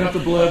see We're going to it. have to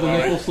blur the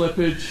nipple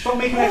slippage. Don't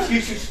make any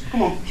excuses.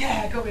 Come on.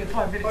 Yeah, got me a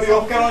 5 minutes. Hurry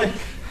up, get on it.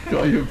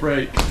 Got you a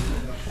break.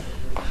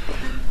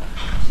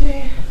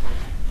 Yeah.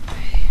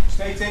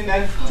 Straight in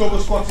then. Double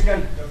squats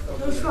again.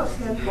 No squats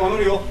again. Go on,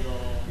 hurry up.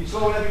 You're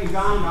slowing everything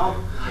down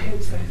now. I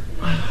hope so.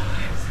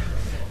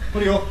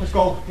 Hurry up, let's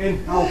go.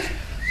 In, out.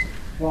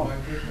 1.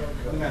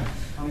 And again,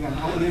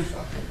 out and in.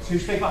 2,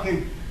 stay back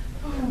in.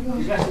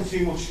 He's resting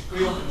too much.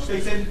 Real,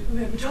 straight in.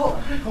 I'm at the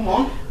top. Come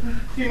on. A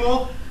few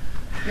more.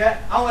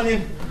 Yeah, out and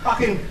in.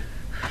 Back in.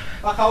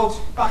 Back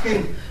out. Back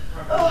in.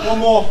 One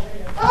more.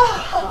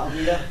 That'll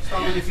be there.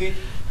 Stand on your feet.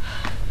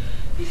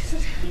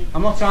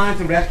 I'm not trying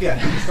to wreck you. I'm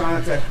just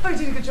trying to... Oh, you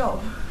did a good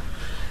job.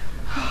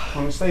 I'm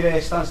going to stay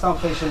there. Stand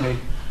facing me.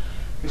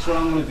 This is what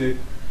I'm going to do.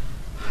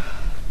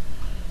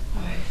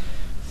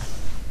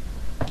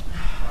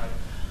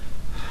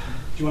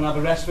 Do you want to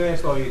have a rest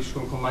first, or are you just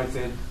going to come right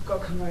in?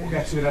 Got to come right in.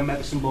 Get to them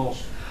medicine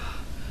balls.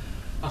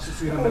 That's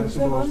the 2 of them Oh,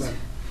 medicine them balls ones? then.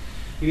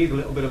 You need a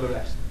little bit of a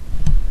rest.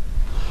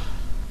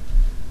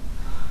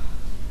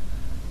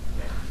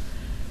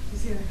 You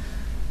see them?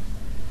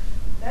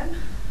 Them?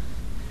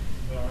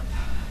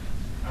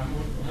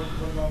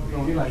 You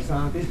know your legs,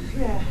 aren't you?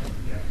 Yeah.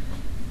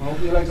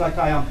 Hold your legs like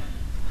I am.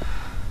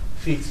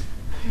 Feet.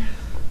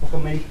 Look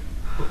at me.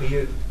 Look at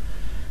you.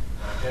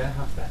 Yeah,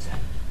 that's better.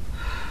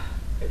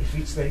 Get your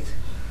feet straight.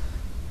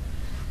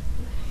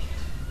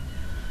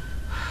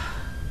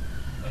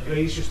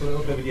 Raise just a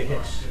little bit with your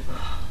hips.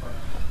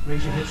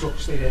 Raise your hips up,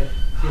 stay there.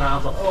 Take your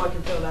arms up. Oh, I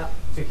can feel that.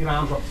 Take your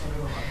arms up.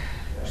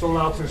 Still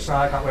out to the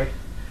side that way.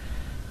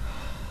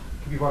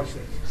 Keep your body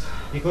straight.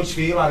 You could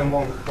feel that in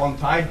one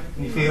time,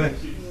 and you feel it.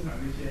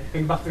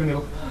 Bring it back to the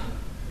middle.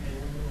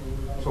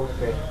 So it's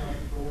there.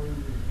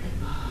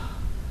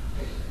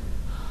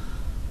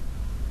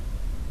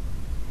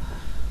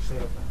 Stay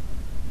up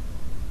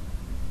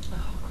there.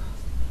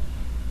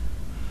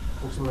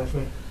 Go to the left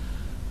way.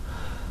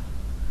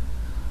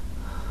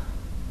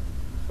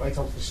 Right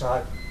out to the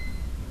side.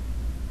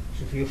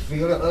 So if you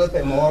feel it a little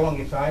bit more along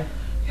your thigh.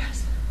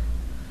 Yes.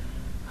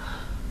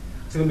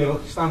 To the middle,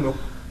 stand up.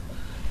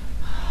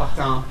 Back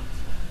down.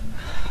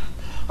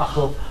 Back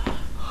up.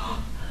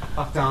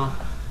 Back down.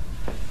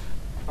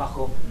 Back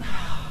up.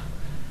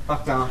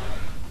 Back down.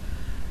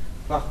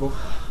 Back up.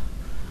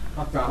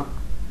 Back down.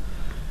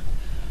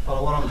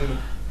 Follow what I'm doing.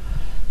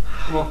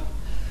 Come on.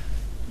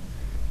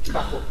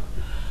 Back up.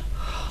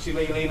 See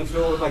where you're leaning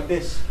forward like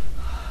this.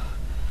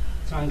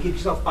 Try and keep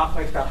yourself back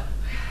like that.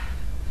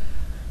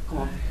 Come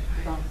on.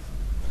 Down.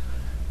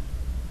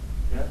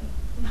 Yeah.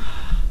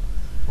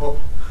 Up.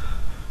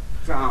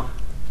 Down.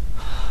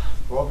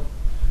 Up.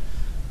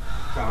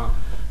 Down.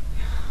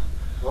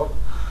 Up.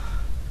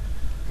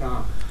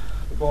 Down.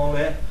 The ball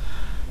there.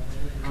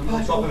 Hands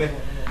on top of it.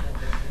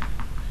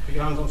 Put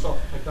your hands on top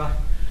like that.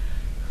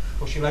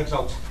 Push your legs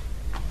out.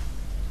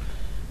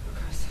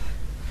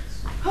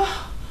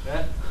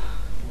 Yeah.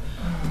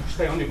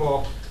 Stay on your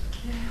ball.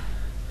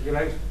 Put your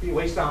legs, put your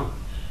waist down.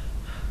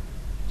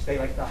 Stay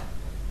like that.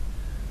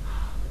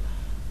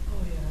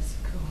 Oh, yeah, that's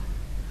cool.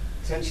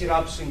 Tense your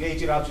abs,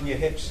 engage your abs and your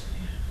hips.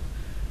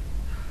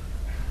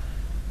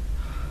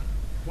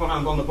 One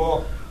hand on the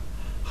ball.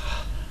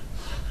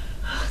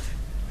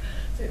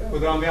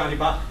 With your arm behind your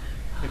back.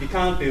 If you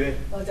can't do it,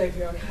 I don't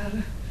feel I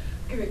can.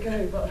 Give it a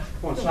go, but...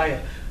 come on, try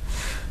it.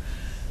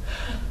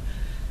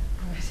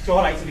 It's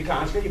alright if you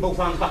can't. Just get your both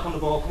hands back on the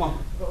ball, come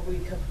on. I've got a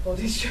weak upper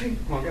body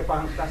strength. Come on, get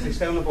back. That's it,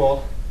 stay on the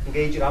ball.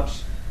 Engage your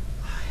abs.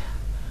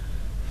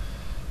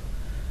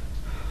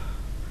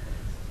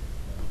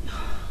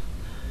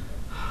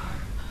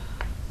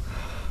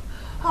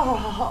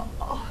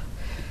 Oh.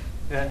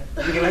 Yeah,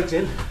 bring your legs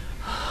in.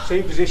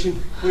 Same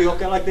position. We all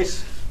get like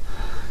this.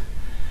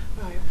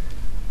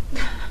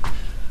 Right.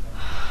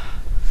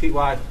 Feet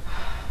wide.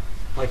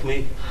 Like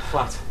me.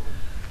 Flat.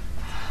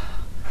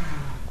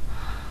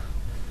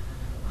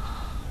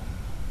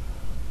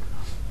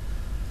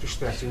 Just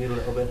stretching it a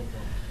little bit.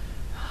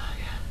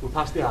 We're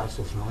past the hard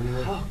stuff now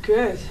anyway. Oh,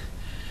 good.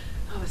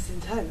 That was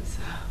intense.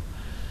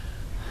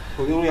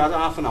 But we only had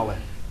half an hour.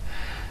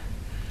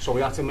 So we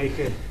had to make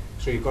it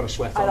so you've got a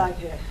sweat on. I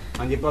like it.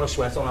 And you've got a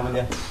sweat on, haven't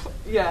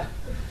you? Yeah.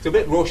 It's a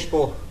bit rushed,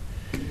 but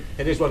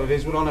it is what it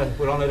is. We're on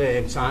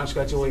a time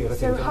schedule here, I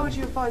So think. how would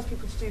you advise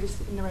people to do this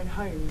in their own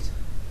homes?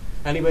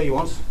 Anywhere you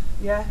want.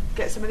 Yeah?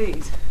 Get some of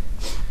these?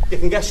 You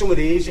can get some of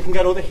these, you can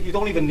get other, you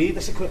don't even need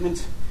this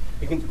equipment.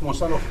 You can, come on,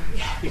 stand up.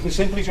 You can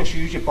simply just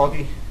use your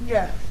body.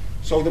 Yeah.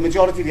 So the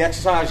majority of the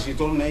exercises you've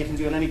done there, you can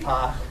do in any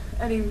park,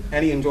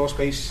 Any indoor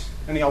space,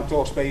 any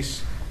outdoor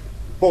space.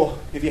 But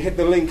if you hit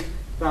the link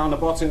down the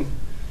bottom,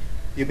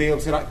 you'll be able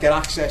to get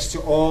access to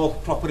all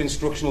proper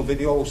instructional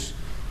videos.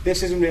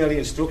 This isn't really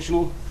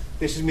instructional.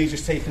 This is me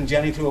just taking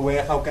Jenny through a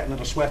workout, getting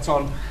her a sweat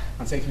on,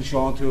 and taking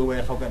Sean through a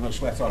workout, getting her a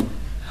sweat on.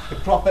 The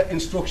proper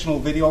instructional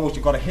videos,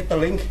 you've got to hit the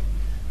link,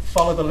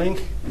 follow the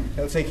link,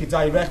 it'll take you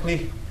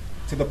directly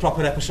to the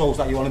proper episodes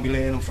that you want to be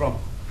learning from.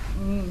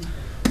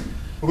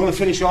 We're going to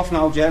finish off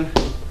now, Jen.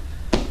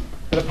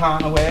 Bit of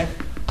partner wear.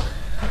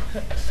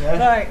 Yeah.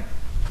 Right.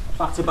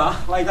 Back to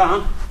back, lie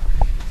down.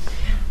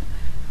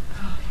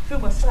 Feel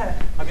my sweat.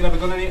 Have you ever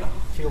done any?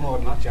 Feel more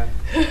than that, Jen.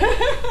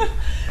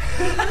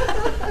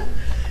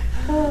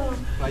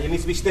 Right, you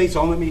need to be straight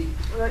on with me.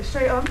 Right,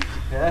 straight on.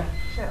 Yeah?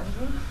 Straight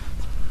on.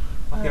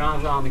 Back your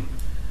arms around me.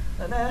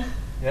 Like there.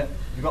 Yeah,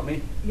 you got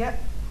me.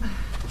 Yep.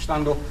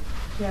 Stand up.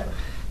 Yep.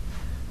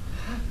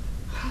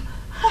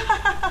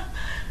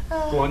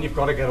 Go on, you've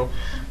got to get up.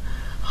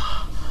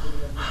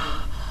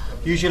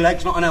 Use your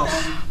legs, nothing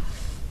else.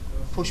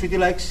 Push with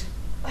your legs.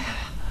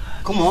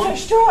 Come So on.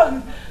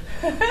 strong.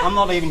 I'm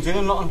not even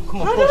doing nothing.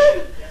 Come on,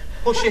 push.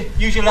 Push it.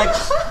 Use your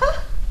legs.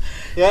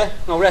 Yeah?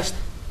 Now rest.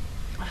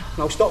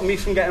 Now stop me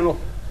from getting up.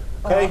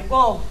 Okay?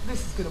 Well,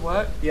 this is going to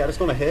work. Yeah, it's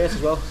going to hurt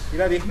as well. You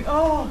ready?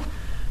 Oh.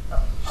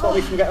 Stop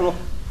me from getting up.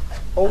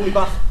 Hold me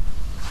back.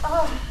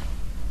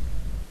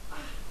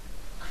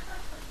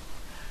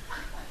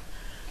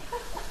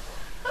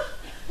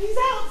 He's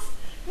out.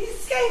 He's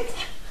escaped.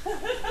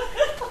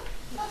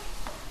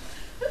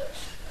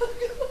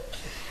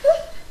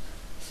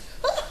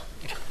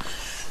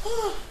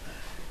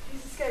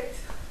 He's escaped.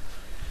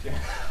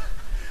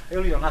 You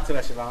only don't have to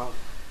mess around.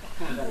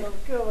 Oh,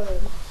 God.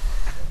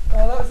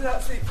 Oh, that was an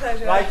absolute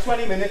pleasure. Right,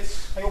 20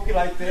 minutes. I hope you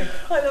liked it.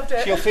 I loved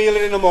it. She'll feel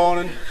it in the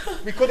morning.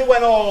 We could have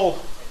went all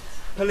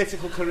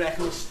political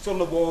correctness, done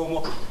the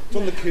warm-up,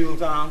 done the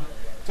cool-down,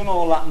 done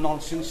all that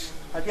nonsense.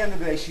 At the end of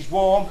the day, she's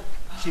warm,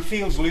 she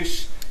feels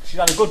loose, she's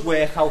had a good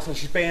workout and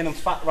she's burning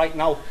fat right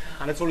now,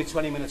 and it's only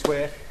 20 minutes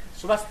work.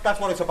 So that's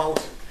what it's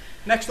about.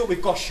 Next up,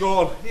 we've got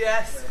Sean.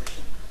 Yes.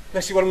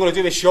 Let's see what I'm going to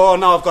do with Sean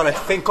now. I've got to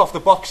think off the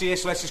box here,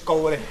 so let's just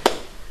go with it.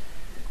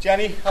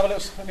 Jenny, let me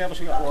have a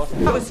swig of water.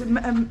 That was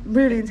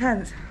really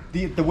intense.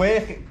 The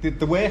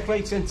work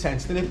rate's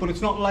intense, isn't it? But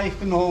it's not like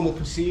the normal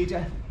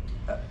procedure.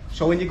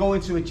 So when you go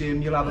into a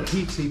gym, you'll have a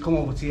PT come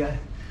over to you,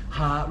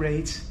 heart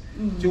rate,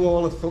 do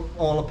all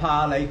the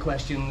parlay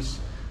questions,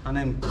 and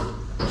then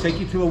take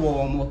you through a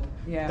warm up,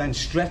 then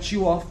stretch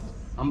you off,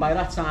 and by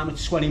that time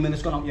it's 20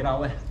 minutes gone out your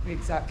hour.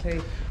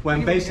 Exactly.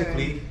 When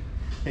basically,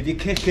 if you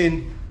kick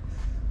in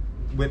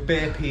with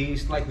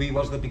burpees like we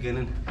was at the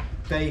beginning,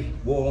 they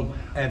warm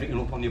everything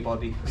up on your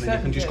body, and then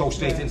you can just go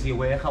straight into your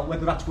workout,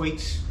 whether that's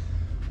weights,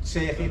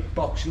 circuit,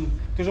 boxing,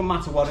 doesn't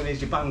matter what it is.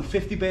 You bang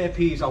 50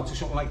 burpees out or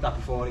something like that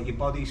before it, your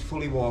body's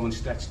fully warm and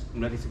stretched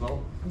and ready to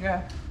go.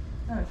 Yeah.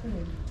 No, it's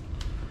brilliant.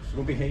 So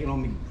don't be hating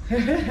on me.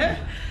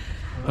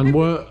 And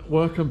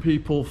where can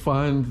people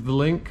find the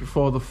link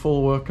for the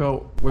full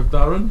workout with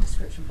Darren?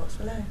 Description box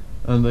below.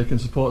 And they can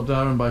support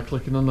Darren by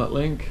clicking on that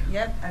link.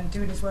 Yep, and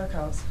doing his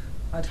workouts.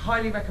 I'd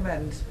highly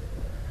recommend.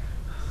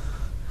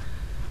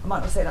 I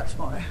might not say that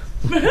tomorrow.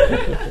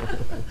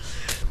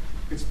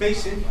 It's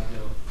basic.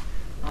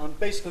 And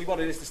basically what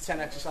it is, there's 10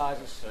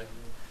 exercises.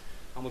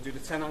 And we'll do the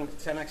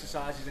 10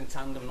 exercises in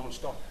tandem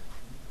non-stop.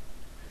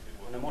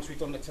 And then once we've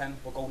done the 10,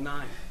 we'll go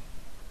 9,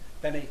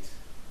 then 8,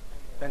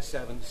 then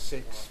 7,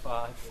 6,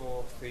 5,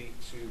 4, 3,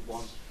 2,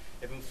 1.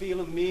 If I'm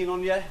feeling mean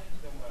on you,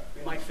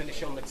 we might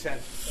finish on the 10.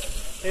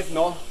 If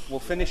not, we'll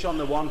finish on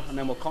the 1 and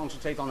then we'll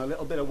concentrate on a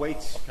little bit of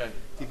weight. Okay.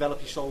 Develop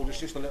your shoulders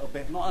just a little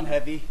bit, not on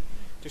heavy,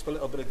 just a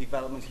little bit of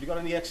development. If you've got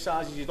any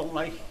exercises you don't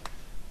like,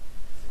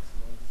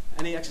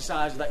 any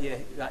exercise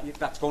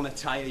that's going to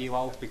tire you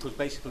out, because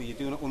basically you're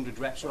doing 100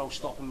 reps without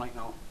stopping right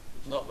now.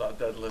 Not that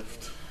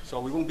deadlift. So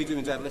we won't be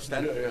doing deadlifts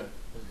then. Yeah.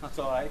 That's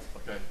all right.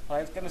 Okay. All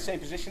right, get in the same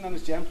position on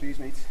this, Jen, please,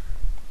 mate.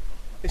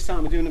 This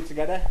time we're doing them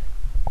together.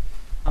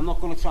 I'm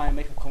not going to try and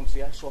make a cunt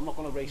here, so I'm not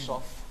going to race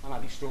off and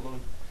I'll be struggling.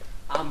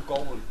 I'm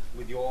going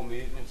with your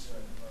movements.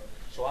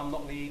 So I'm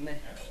not leading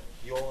it,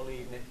 you're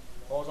leading it.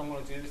 All I'm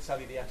going to do is tell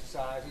you the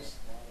exercises.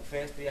 The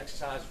first 3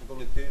 exercises we're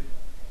going to do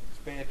is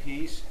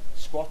burpees,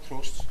 squat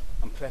thrusts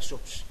and press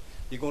ups.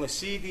 You're going to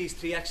see these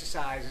 3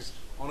 exercises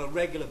on a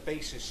regular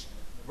basis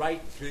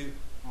right through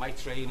my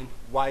training.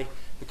 Why?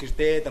 Because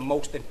they're the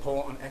most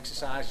important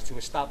exercises to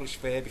establish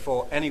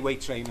before any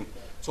weight training.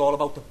 It's all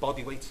about the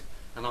body weight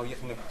and how you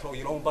can throw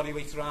your own body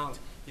weight around,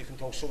 you can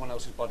throw someone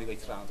else's body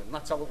weight around, and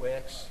that's how it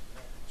works.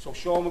 So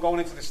Sean, we're going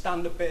into the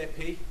standard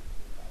burpee.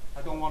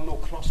 I don't want no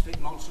CrossFit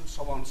nonsense,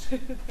 I want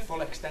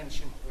full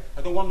extension.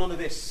 I don't want none of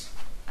this.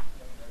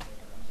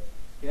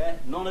 Yeah,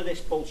 none of this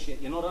bullshit.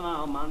 You're not an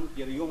old man,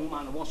 you're a young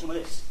man, I want some of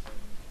this.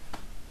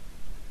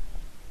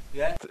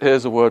 Yeah?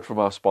 Here's a word from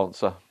our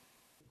sponsor.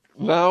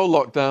 Now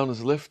lockdown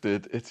is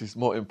lifted, it is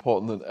more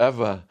important than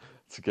ever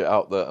to get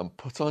out there and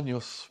put on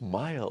your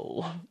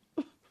smile.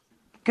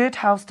 Good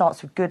health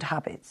starts with good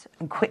habits,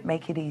 and Quip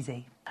make it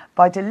easy.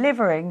 By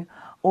delivering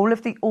all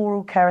of the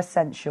oral care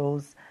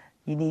essentials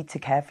you need to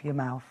care for your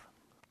mouth.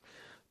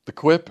 The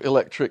Quip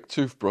electric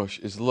toothbrush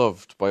is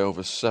loved by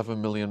over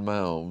 7 million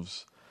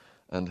mouths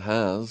and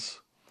has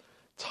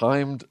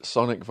timed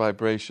sonic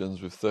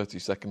vibrations with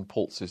 30-second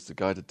pulses to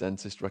guide a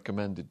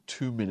dentist-recommended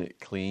 2-minute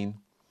clean.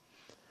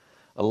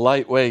 A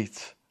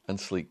lightweight and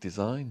sleek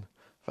design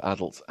for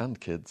adults and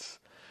kids,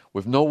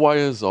 with no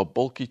wires or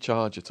bulky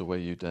charger to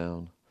weigh you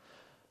down.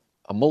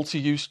 A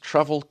multi-use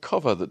travel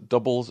cover that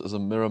doubles as a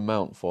mirror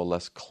mount for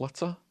less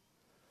clutter.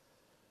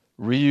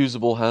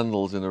 Reusable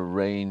handles in a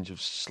range of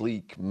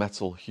sleek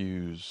metal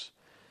hues,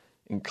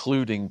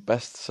 including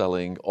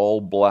best-selling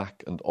all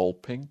black and all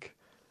pink,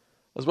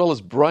 as well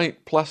as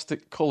bright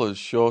plastic colours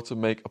sure to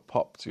make a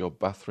pop to your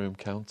bathroom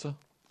counter.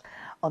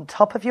 On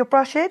top of your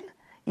brushing,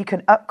 you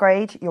can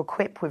upgrade your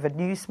Quip with a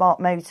new smart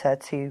motor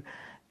to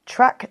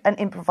track and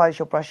improvise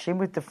your brushing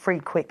with the free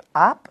Quip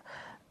app,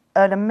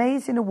 earn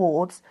amazing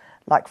awards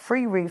like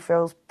free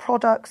refills,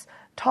 products,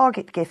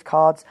 Target gift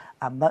cards,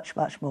 and much,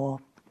 much more.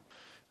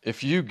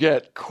 If you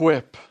get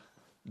Quip,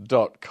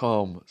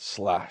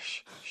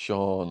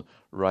 getquip.com/Sean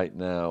right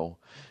now.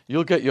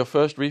 You'll get your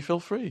first refill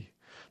free.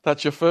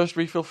 That's your first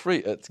refill free.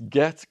 It's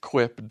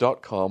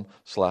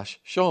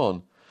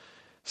getquip.com/Sean.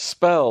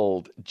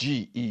 Spelled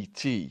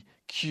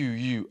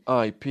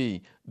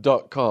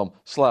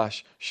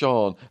GETQUIP.com/Sean.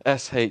 SHAUN.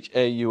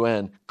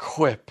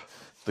 Quip,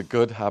 the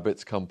Good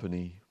Habits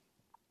Company.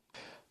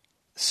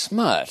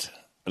 Smart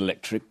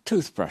electric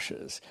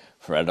toothbrushes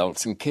for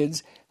adults and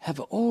kids have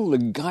all the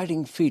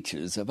guiding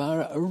features of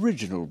our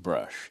original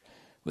brush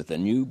with a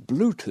new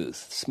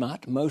Bluetooth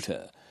smart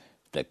motor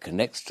that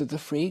connects to the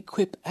free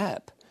Quip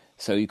app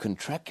so you can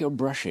track your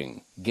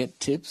brushing, get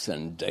tips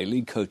and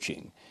daily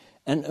coaching,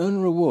 and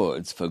earn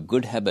rewards for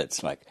good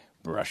habits like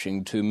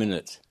brushing 2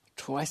 minutes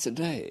twice a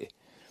day.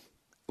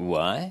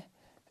 Why?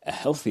 A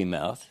healthy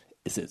mouth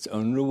is its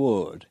own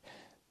reward.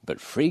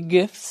 But free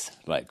gifts,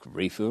 like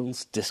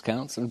refills,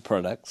 discounts and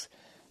products,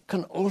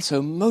 can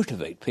also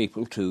motivate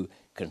people to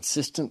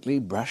consistently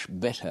brush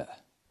better.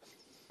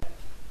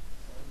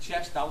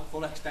 Chest out,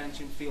 full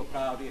extension, feel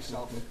proud of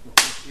yourself.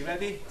 You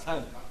ready?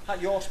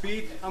 At your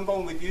speed, I'm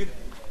going with you.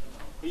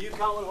 Are you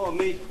counting or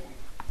me?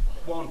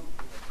 1,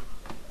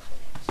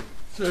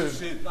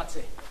 2, that's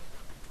it.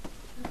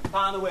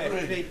 Pound away,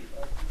 3.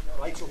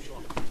 Right up,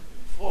 Sean.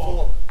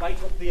 4,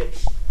 right up the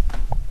hips.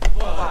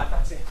 5,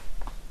 that's it.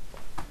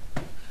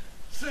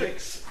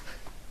 6,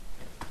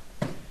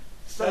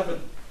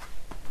 7,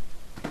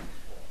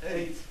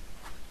 8,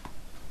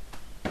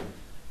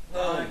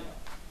 9.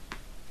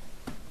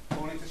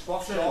 Going into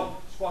squats, Sean.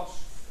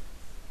 Squats.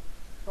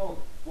 Go.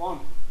 1.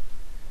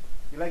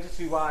 Your legs are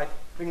too wide.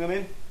 Bring them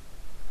in.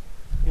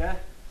 Yeah?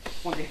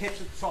 Want your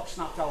hips at the top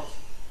snapped out.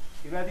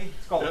 You ready?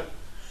 Let's go. Yep.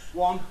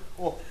 1,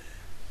 up.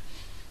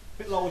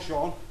 Bit lower,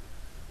 Sean.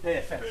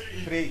 Perfect.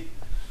 3,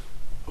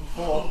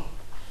 4,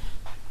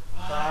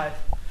 5,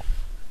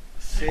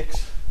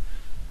 6,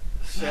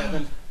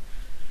 7,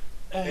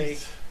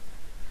 8,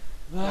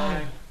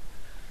 9,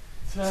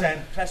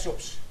 10. Press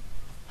ups.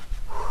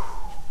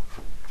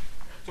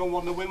 Don't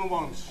want the women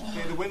ones.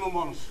 They're the women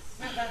ones.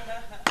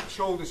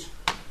 Shoulders.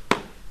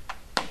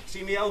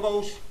 See my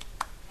elbows?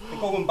 They're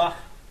going back.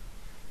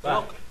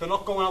 They're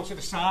not going out to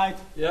the side.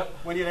 Yep.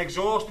 When you're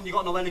exhausted and you've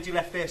got no energy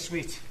left there,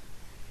 sweet.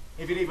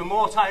 If you're even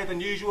more tired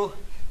than usual,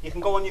 you can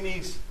go on your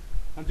knees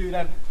and do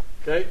them.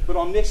 Okay. But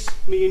on this,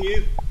 me and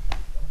you,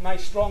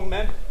 nice strong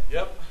men,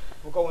 Yep.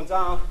 we're going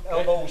down,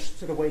 elbows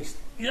to the waist.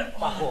 Yep.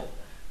 Back up.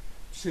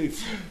 2.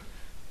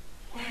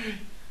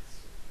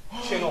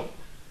 Chin up.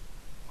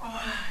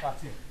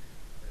 That's it.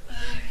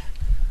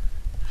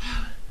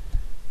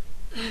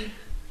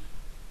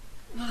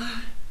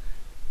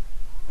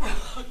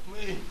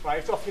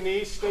 Right, off your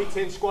knees, straight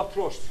in, squat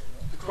thrust.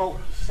 Let's go.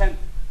 10.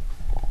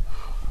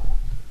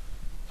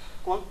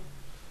 Go on.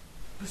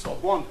 This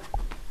one. 1.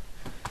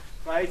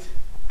 Right.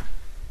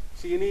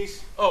 See your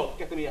knees? Oh,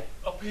 Get them here.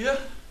 up here.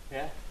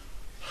 Yeah.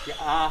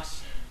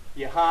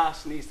 Your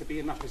arse needs to be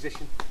in that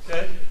position.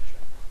 Okay.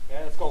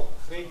 Yeah, let's go.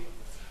 3.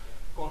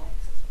 Go on.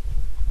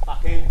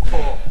 Back in.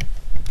 4,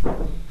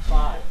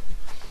 5,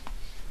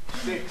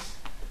 6,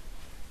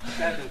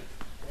 7,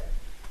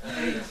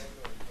 8,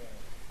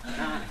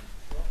 9,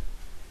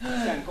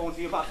 10. Go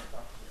onto your back.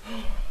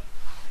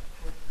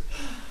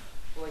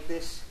 Go like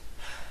this.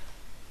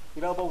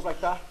 Your elbows like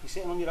that. You're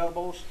sitting on your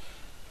elbows.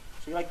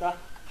 So you like that.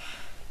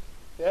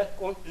 Yeah,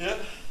 go on. Yeah.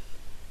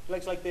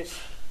 Legs like this.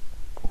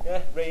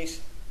 Yeah,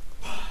 raise.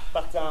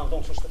 Back down,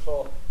 don't touch the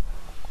floor.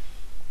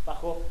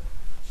 Back up.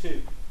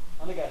 2.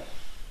 And again.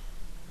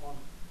 1,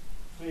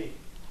 3.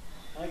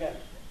 And again.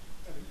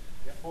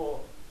 4.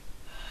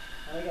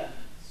 And again.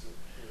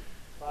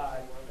 5.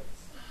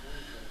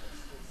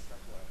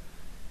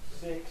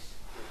 6.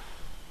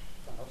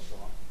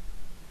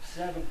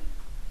 7.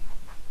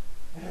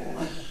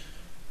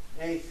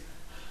 8.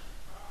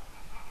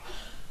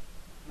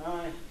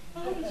 9.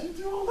 How did you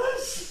do all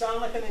this? You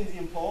sound like an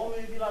Indian porn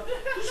movie, like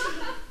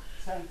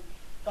 10.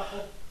 Back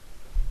up.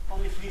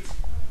 On your feet.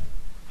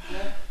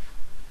 Yeah.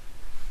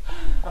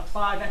 Got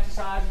 5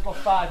 exercises, got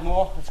 5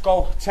 more. Let's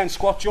go. 10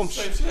 squat jumps.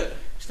 Straight in.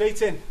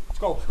 Straight in. Let's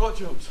go. Squat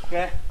jumps.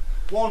 Yeah.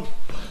 1,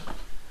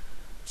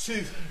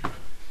 2,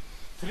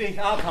 3.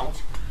 I'll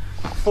count.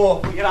 4.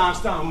 Put your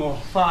arms down more.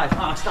 5.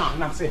 Arms down.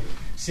 That's it.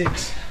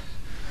 6,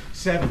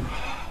 7,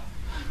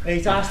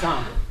 8. Arms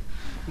down.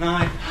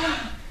 9,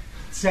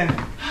 10.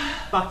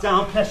 Back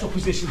down. Press up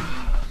position.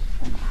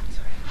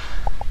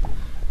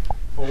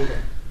 Hold it.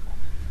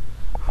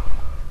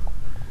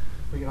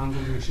 Put your hands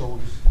under your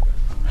shoulders.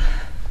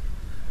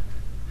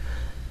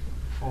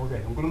 Hold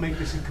it. I'm going to make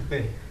this a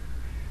bit.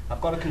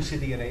 I've got to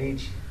consider your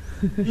age.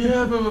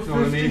 Yeah, but we're You know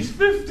what I mean?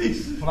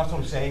 50s. Well, that's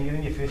what I'm saying. You're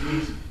in your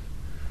 50s.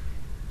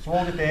 So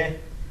hold it there.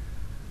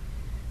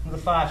 Another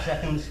 5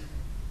 seconds.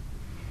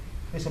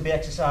 This will be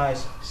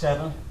exercise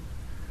 7.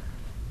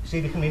 See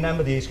if you can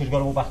remember these because we've got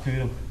to go back through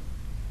them.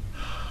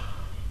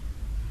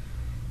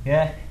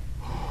 Yeah?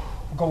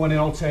 We're going in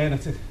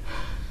alternative.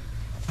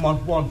 Come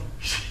on, 1.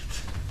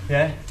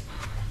 Yeah?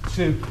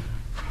 2,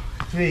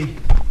 3,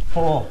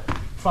 4,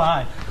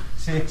 5,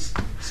 6,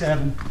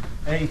 7,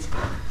 8,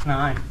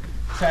 9,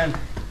 10,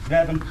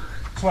 11,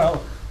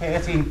 12,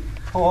 13,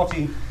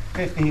 14,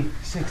 15,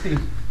 16,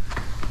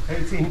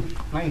 18,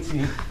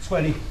 19,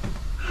 20.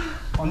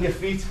 On your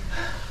feet.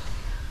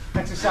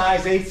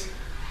 Exercise 8.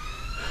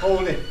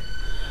 Hold it.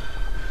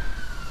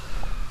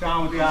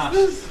 Down with the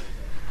arse.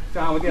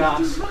 Down with the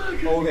arse.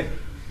 Hold it.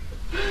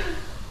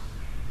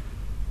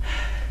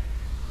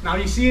 Now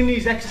you're seeing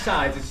these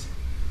exercises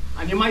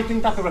and you might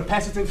think that they're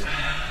repetitive,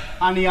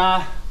 and they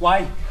are.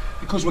 Why?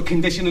 Because we're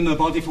conditioning the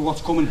body for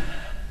what's coming.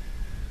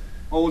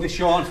 Hold it,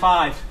 Sean.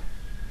 5,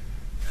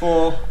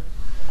 4,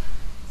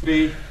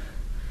 3,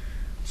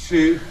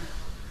 2,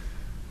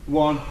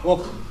 1. Up.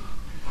 We're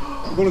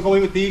going to go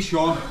in with these,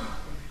 Sean.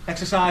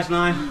 Exercise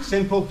 9.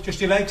 Simple,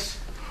 just your legs.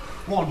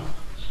 1.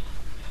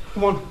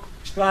 Come on,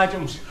 stride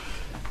jumps.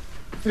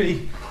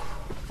 3,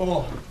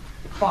 4,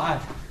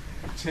 5,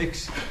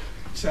 6,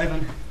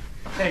 7,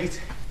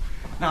 8,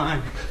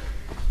 9,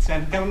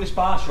 10. Get on this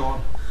bar,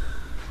 Sean.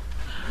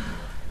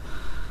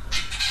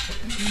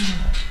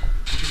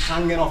 Just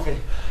hanging off it.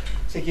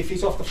 Take your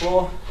feet off the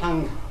floor,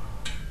 hang.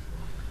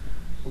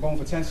 We're going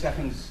for 10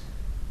 seconds.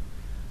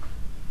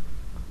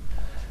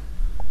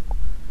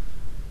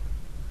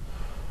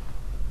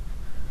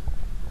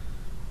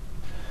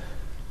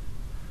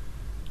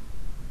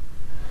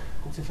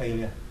 Go to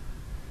failure.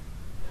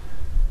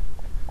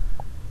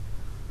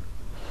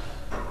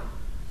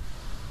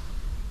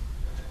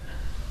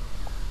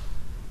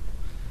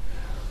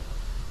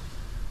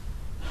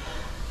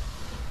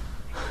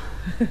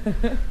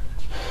 This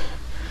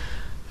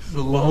is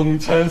a long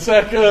 10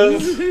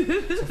 seconds.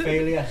 It's a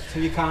failure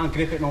till you can't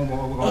grip it no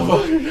more. We're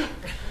going.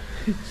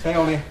 Stay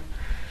on it.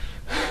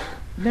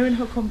 Knowing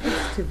how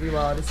competitive you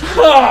are, this is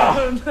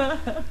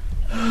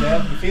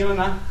Yeah, you feeling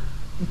that?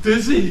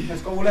 Dizzy.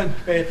 Let's go then.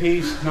 Bare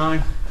peas,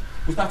 9.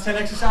 Was that 10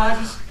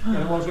 exercises?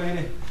 Yeah, it was, wasn't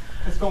it?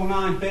 Let's go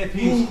 9, bare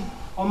peas.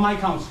 On my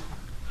count.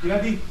 You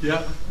ready?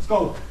 Yeah. Let's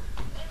go.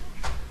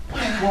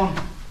 1.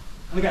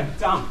 And again,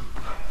 down.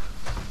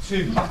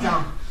 2, back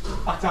down.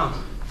 Back down.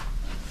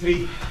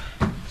 3,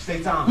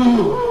 stay down.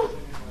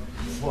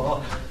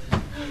 4.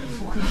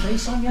 Fucking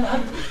face on your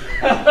head.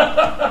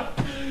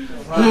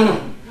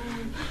 Right.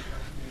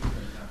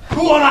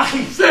 Go on,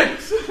 Aki.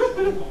 6.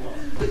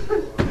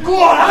 Go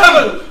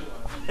on,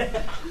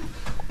 7.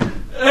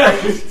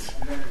 8.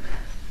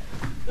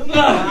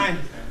 9.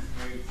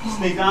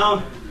 Stay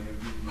down.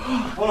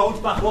 One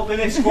out, back up in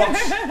it.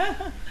 Squats.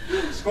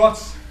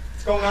 Squats.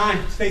 Let's go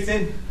 9. Straight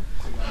in.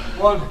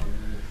 1,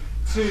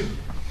 2,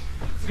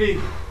 3,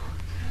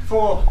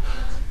 4,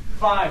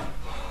 5,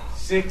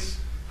 6,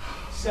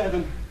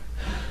 7,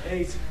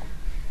 8,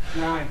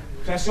 9.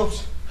 Press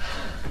ups.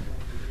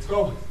 Let's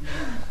go.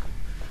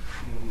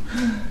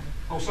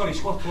 Oh, sorry,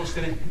 squat thrust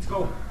in it. Let's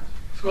go.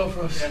 Squat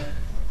thrust. Yeah.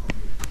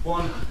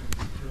 1.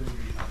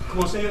 Come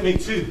on, stay with me.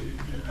 2,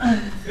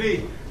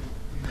 3,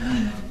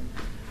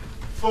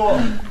 4,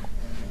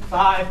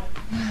 5,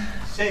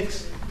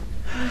 6,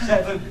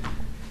 7,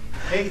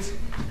 8,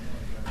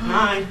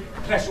 9.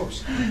 Press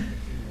ups.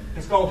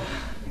 Let's go.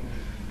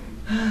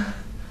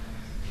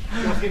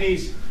 Get off your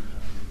knees.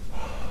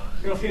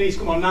 Get off your knees.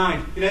 Come on,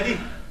 9. You ready?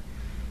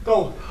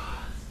 Go.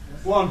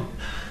 1,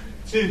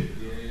 2,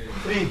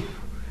 3,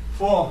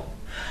 4,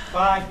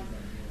 5,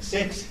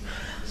 6,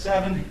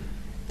 7,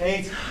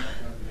 8,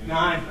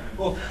 9.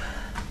 Up.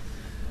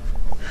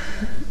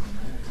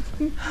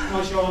 Come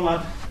on, Sean,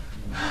 lad.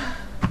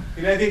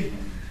 You ready?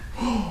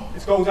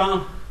 Let's go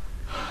down.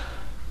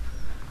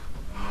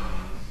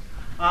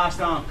 Arse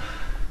down.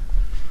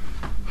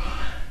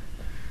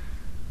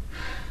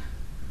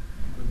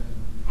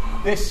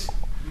 This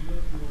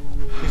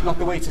is not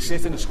the way to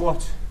sit in a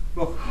squat.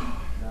 Look,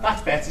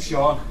 that's better,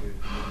 Sean.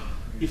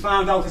 You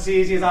found out it's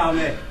easier down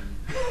there.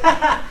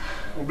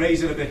 We'll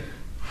raise it a bit.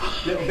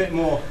 A little bit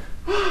more.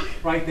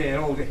 Right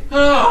there, hold it.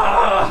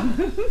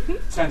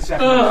 10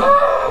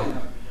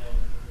 seconds.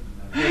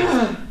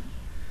 8,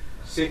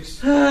 6,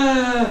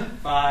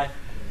 5.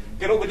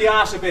 Get up with the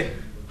arse a bit.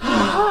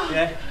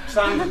 Yeah,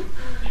 stand.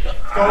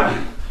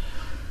 Go.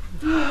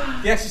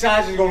 The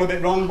exercises are going a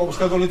bit wrong, but we're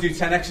still going to do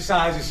 10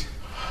 exercises.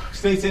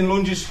 Straight in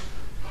lunges.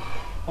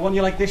 I want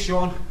you like this,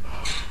 Sean.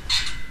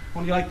 I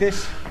want you like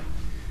this.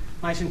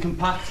 Nice and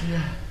compact.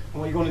 Yeah.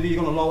 And what you're going to do,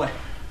 you're going to lower.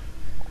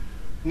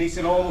 Knees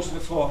in almost to the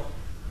floor.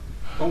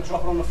 Don't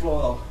drop it on the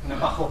floor though, and then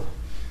back up.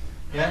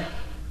 Yeah?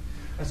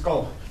 Let's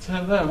go.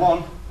 10 them.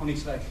 1 on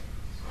each leg.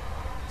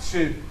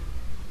 2,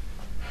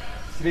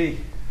 3,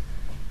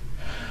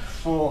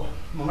 4.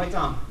 Come on, right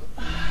down.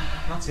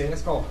 That's it,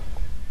 let's go.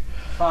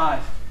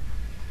 5,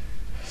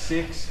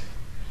 6,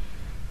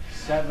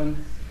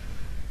 7,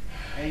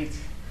 8,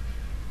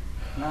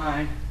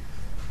 9,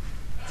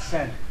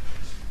 10.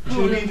 You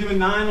should have been doing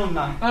 9 on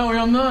that. Are we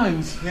on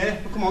 9s? Yeah,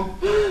 but come on.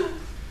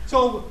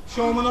 So,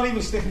 Sean, we're not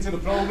even sticking to the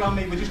programme,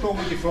 mate. We're just going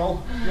with your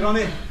flow. You're on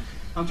it.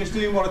 I'm just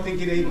doing what I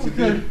think you're able to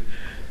do.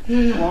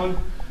 Yeah. 1,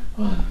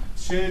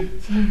 2.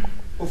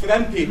 But for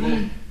them people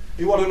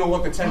who want to know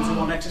what the 10 to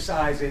 1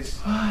 exercise is,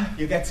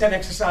 you get 10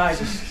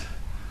 exercises.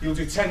 You'll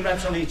do 10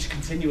 reps on each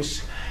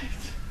continuous.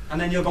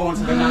 And then you'll go on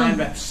to the 9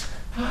 reps.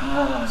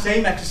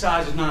 Same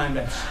exercise as 9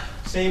 reps.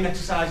 Same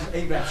exercise as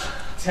 8 reps.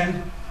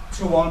 10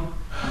 to 1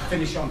 and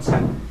finish on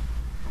 10.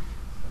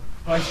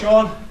 Right,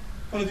 Sean, I'm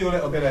going to do a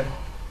little bit of...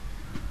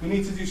 We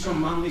need to do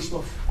some manly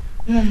stuff.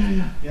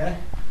 Yeah?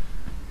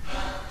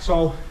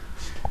 So,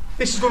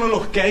 this is going to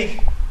look gay.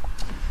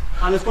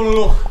 And it's going to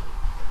look...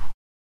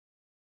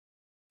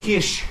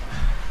 ish.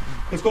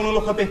 It's going to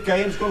look a bit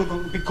gay, it's going to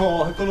look a bit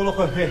core, it's going to look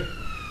a bit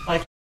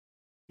like...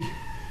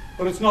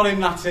 But it's not in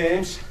that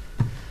terms.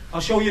 I'll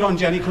show you on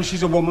Jenny because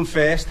she's a woman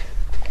first.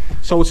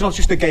 So it's not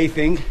just a gay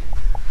thing.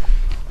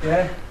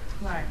 Yeah?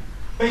 Right.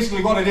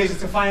 Basically what it is,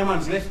 it's a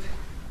fireman's lift.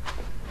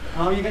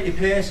 Now you get your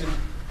piercing,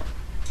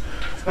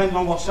 depending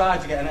on what side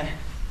you're getting it.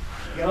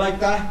 You get it like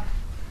that.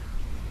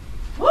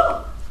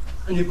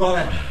 And you've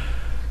got it.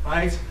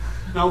 Right?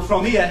 Now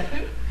from here,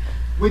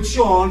 with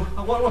Sean,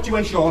 what do you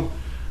weigh, Sean?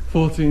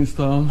 14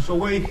 stone. So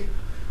we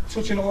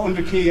touching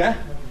 100 kg, yeah?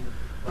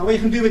 Now what you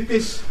can do with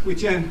this, with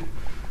Jen,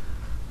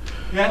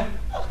 yeah?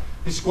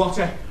 The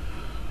squatter.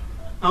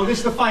 Now this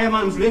is the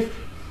fireman's lift.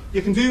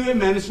 You can do it,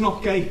 men, it's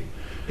not gay.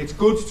 It's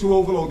good to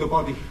overload the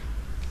body.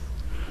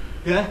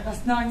 Yeah?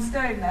 That's 9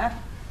 stone there.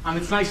 And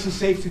it's nice and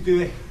safe to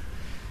do it.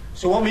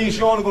 So what me and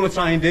Sean are going to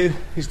try and do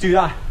is do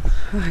that.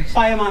 Right.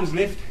 Fireman's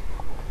lift.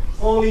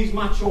 All these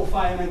macho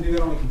firemen do it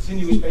on a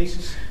continuous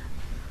basis.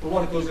 But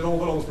what it does, it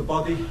overloads the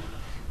body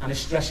and it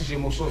stresses your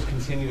muscles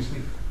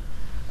continuously.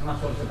 And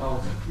that's what it's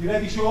about. You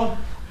ready, Sean?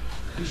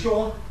 You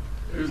sure?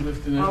 Who's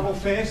lifting I'll it? go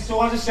first.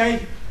 So as I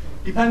say,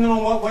 depending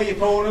on what way you're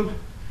throwing them,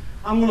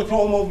 I'm going to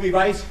throw them over my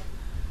right. So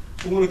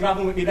I'm going to grab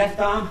them with my left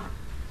arm.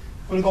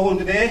 I'm going to go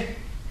under there.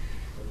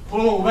 Pull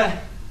them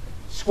over.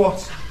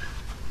 Squat.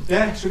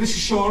 Yeah, so this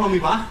is Sean on my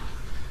back.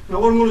 Now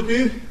what I'm going to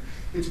do,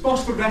 it's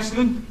boss for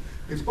wrestling,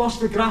 it's boss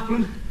for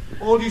grappling.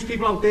 All these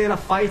people out there that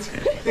fight,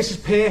 this is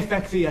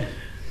perfect for you.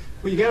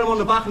 But you get them on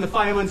the back in the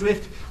fireman's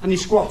lift and you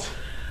squat.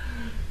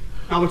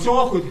 Now it's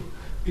awkward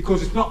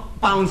because it's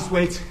not balanced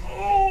weight,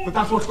 but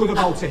that's what's good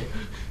about it.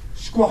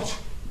 Squat.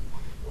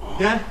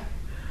 Yeah?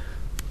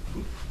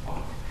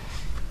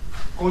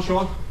 Go on,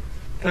 Sean.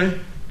 Okay.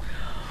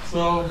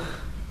 So,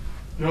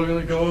 you're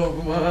going to go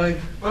over my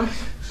back.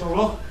 So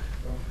look,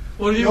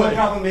 What do you you're weigh?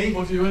 grabbing me.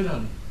 What do you weigh,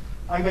 Dan?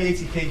 I weigh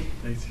 80 kg.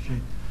 80 kg.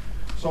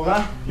 So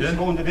that, Yeah. just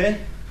go under there.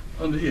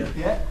 Under here?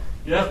 Yeah.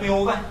 Yeah. Lift me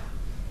over.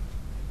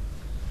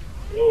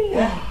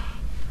 Yeah.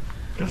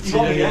 Gotcha, You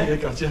got me, yeah, yeah?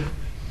 gotcha.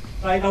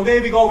 Right, now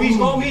there we go. He's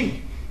got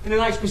me in a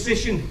nice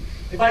position.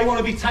 If I want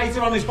to be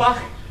tighter on his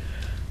back,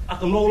 I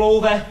can roll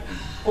over,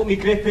 put my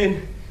grip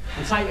in,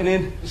 and tighten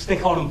in, and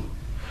stick on him.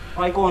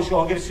 Right, go on,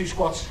 Sean, give us 2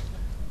 squats.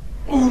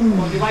 Go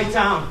on, right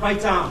down, right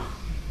down.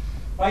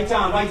 Right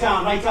down, right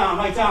down, right down,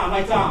 right down,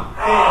 right down.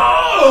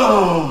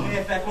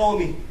 There. Perfect, roll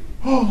me.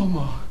 Oh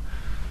my.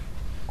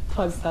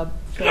 Time stab.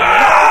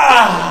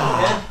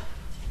 Yeah?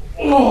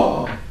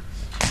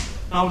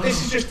 Now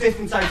this is just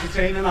different types of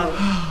training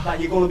that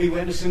you're going to be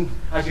witnessing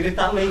as you hit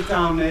that link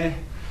down there.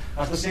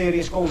 As the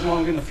series goes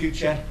along in the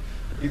future,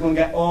 you're going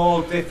to get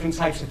all different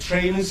types of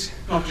trainers,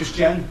 not just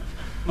Jen,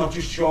 not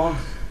just Sean,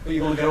 but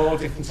you're going to get all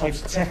different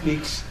types of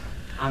techniques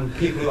and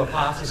people who are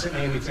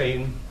participating in the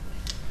training.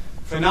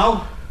 For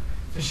now,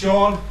 for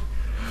Sean,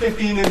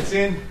 15 minutes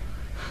in,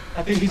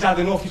 I think he's had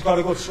enough, he's got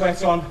a good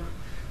sweat on.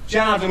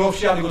 Jen had enough,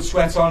 she had a good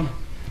sweat on.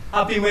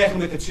 I've been working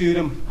with the two of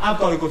them, I've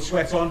got a good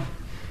sweat on.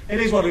 It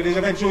is what it is,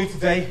 I've enjoyed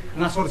today,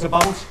 and that's what it's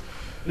about.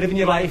 Living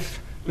your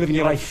life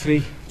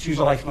free. Choose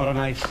a life, not a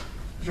knife.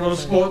 If you want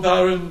to support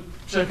Darren,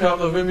 check out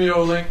the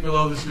Vimeo link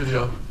below this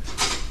video.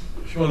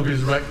 If you want to be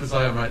as wrecked as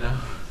I am right now.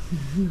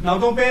 Now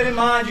don't bear in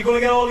mind, you're going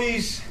to get all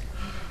these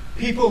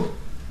people,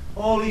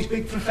 all these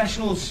big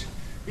professionals,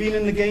 being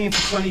in the game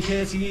for 20,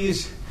 30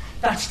 years.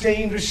 That's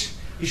dangerous.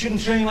 You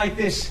shouldn't train like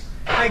this.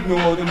 I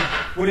ignore them.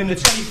 We're in the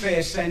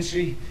 21st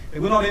century.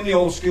 We're not in the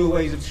old school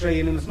ways of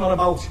training. It's not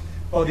about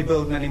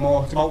bodybuilding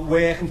anymore. It's about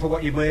working for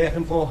what you're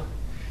working for.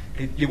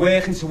 You're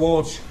working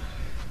towards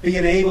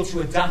being able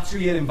to adapt to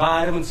your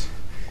environment,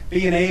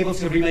 being able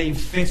to remain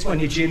fit when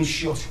your gym's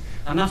shut.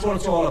 And that's what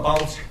it's all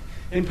about.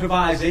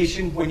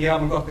 Improvisation when you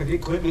haven't got the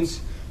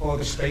equipment or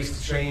the space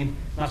to train.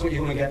 That's what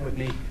you're going to get with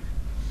me.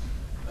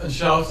 And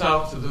shout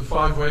out to the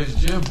 5 Ways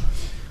Gym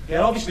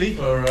Yeah, obviously.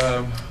 for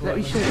Let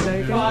me show you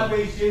there you go. 5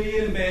 Ways Gym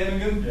here in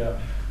Birmingham. Yeah.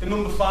 The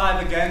number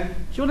 5 again. Do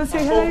you want to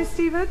say I hello, spoke-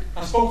 Stephen?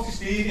 I spoke to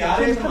Steve, yeah, I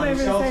Do you didn't want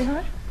to come know over and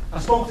myself. say hi? I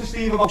spoke to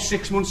Steve about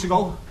 6 months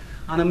ago,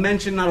 and I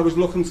mentioned that I was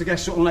looking to get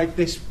something like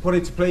this put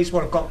into place,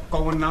 what I've got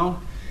going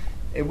now.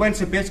 It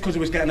went a bit because it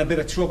was getting a bit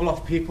of trouble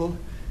off people.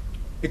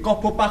 It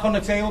got put back on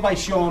the table by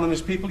Sean and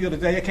his people the other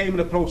day. I came and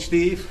approached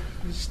Steve.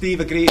 Steve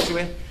agreed to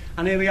it.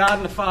 And here we are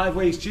in the 5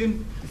 Ways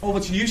Gym. Over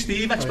to you,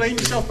 Steve. Explain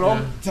yourself, bro.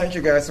 Yeah. Thank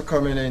you guys for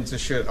coming in to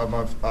shoot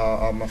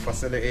my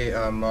facility.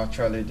 I'm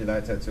actually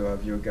delighted to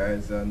have you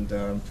guys, and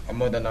I'm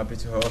more than happy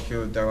to help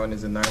you. Darren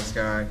is a nice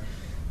guy.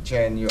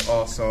 Jen, you're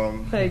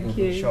awesome. Thank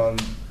you. Sean,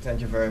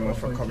 thank you very much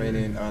for Thank coming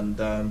you. in.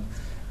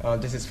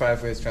 And this is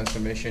 5 Ways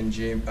Transformation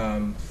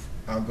Gym.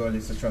 our goal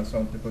is to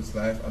transform people's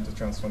life and to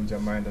transform their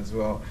mind as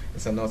well.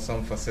 It's an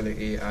awesome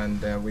facility,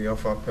 and we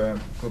offer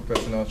good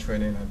personal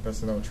training and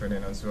personal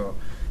training as well.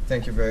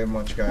 Thank you very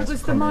much, guys. What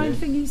was the mind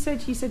thing you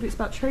said? You said it's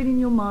about training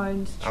your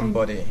mind. And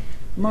body.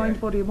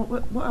 Mind, body, and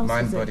what else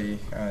mind, is body,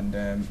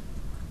 and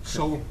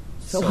soul.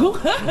 Soul.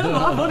 That's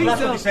what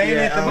you're saying,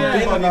 Yeah, the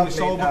mind, body and the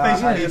soul, but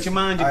basically I it's your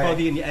mind, your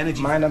body and your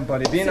energy. Mind and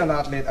body. Being an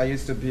athlete, I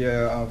used to be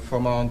a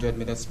former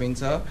 100-meter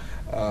sprinter.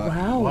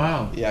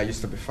 Wow. Yeah, I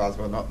used to be fast,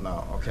 but not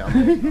now. Okay,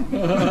 I'm old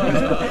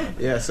now.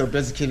 Yeah, so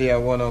basically I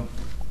want to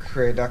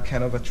create that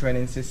kind of a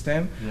training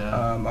system. Yeah.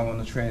 I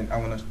want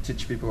to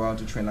teach people how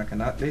to train like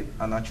an athlete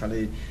and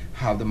actually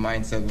have the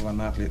mindset of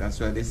an athlete as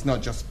well. It's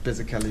not just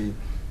basically,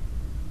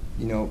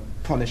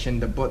 punishing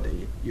the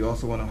body. You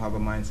also want to have a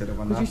mindset of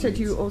an athlete. Because you said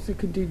you also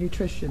could do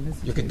nutrition.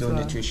 You can do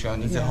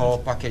nutrition. It's a whole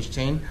package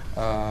thing.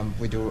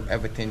 We do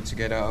everything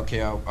together.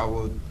 Okay, I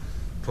will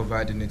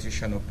provide the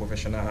nutrition of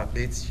professional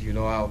athletes. You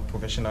know how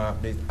professional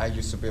athletes, I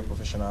used to be a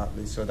professional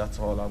athlete, so that's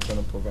all I'm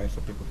going to provide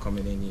for people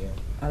coming in here.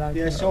 I like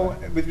Yeah, that. so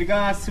with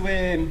regards to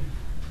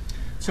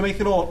make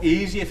it all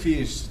easier for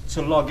you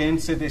to log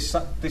into this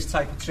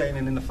type of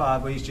training in the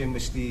 5 Ways Gym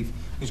with Steve,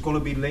 there's going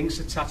to be links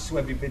attached to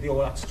every video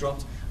that's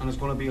dropped, and there's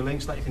going to be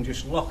links that you can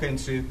just lock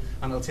into,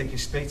 and it'll take you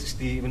straight to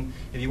Steve. And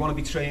if you want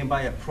to be trained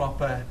by a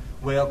proper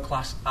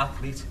world-class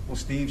athlete, well,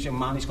 Steve's your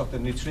man. He's got the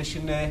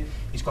nutrition there,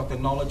 he's got the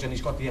knowledge, and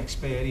he's got the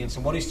experience.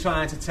 And what he's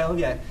trying to tell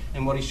you,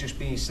 and what he's just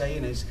been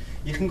saying, is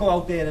you can go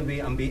out there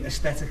and be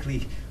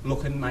aesthetically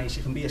looking nice,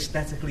 you can be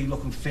aesthetically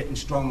looking fit and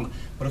strong,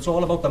 but it's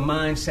all about the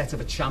mindset of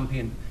a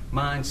champion,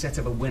 mindset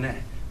of a winner,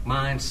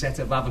 mindset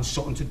of having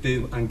something to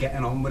do and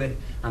getting on with it.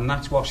 And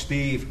that's what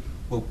Steve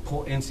will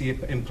put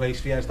in place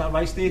for you. Is that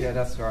right, Steve? Yeah,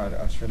 that's right,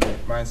 actually.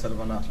 Mindset of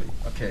an athlete.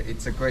 Okay,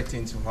 it's a great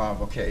thing to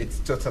have. Okay, it's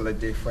totally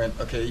different.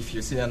 Okay, if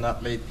you see an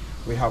athlete,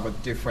 we have a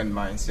different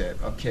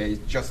mindset. Okay,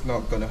 it's just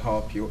not going to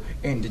help you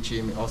in the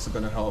gym, it's also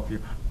going to help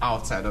you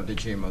outside of the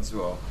gym as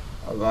well.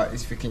 Alright,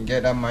 if you can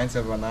get that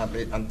mindset of an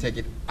athlete and take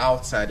it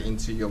outside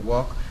into your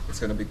work, it's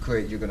going to be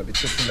great. You're going to be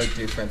totally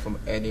different from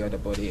any other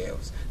body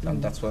else.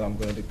 And that's what I'm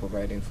going to be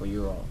providing for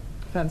you all.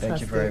 Fantastic.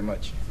 Thank you very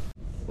much.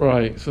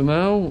 Right, so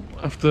now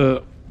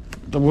after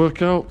the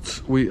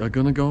workout, we are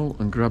going to go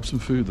and grab some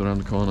food around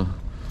the corner.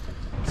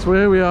 So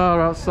here we are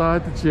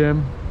outside the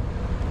gym.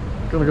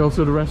 Going to go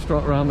to the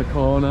restaurant around the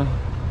corner.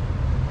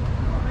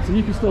 So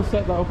you can still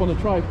set that up on a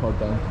tripod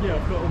then? Yeah,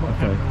 I've got all my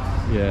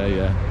cameras.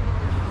 Yeah.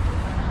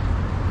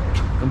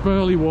 And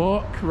barely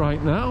walk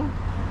right now.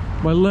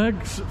 My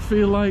legs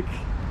feel like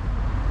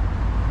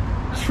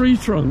tree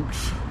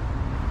trunks.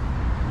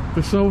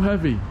 They're so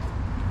heavy.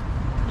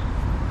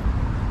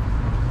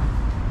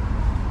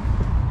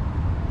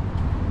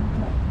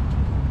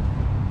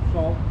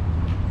 So,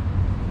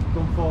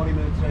 done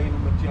 40-minute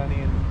training with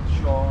Jenny and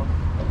Sean.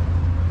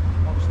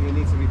 Obviously, you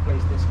need to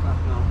replace this crap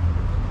now.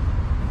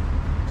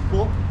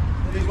 But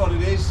it is what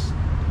it is.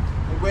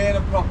 We're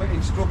a proper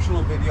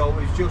instructional video.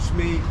 It's just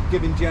me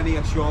giving Jenny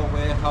a short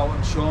workout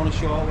and Sean a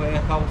short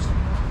workout.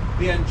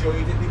 They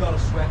enjoyed it. They got a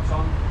sweat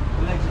on.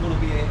 The legs are going to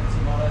be here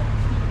tomorrow.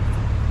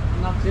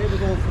 And that's it. We're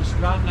going for a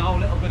scrap now. A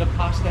little bit of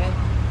pasta.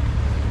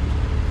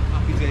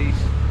 Happy days.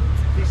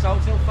 Peace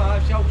out till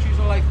 5. Shout, choose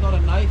a life, not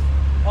a knife.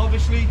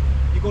 Obviously,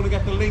 you're going to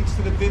get the links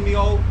to the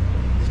Vimeo.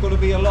 There's going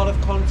to be a lot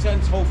of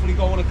content, hopefully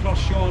going across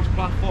Sean's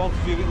platform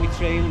to do with my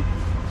training.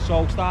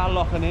 So start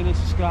locking in and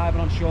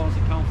subscribing on Sean's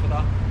account for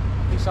that.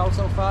 Peace out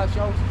till 5,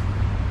 shout.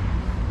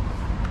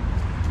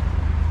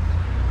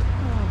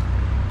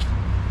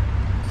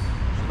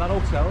 So that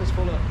hotel is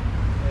full of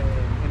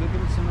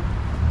immigrants in it.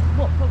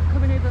 What,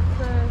 coming over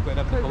for Where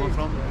they're coming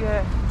from?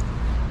 Yeah.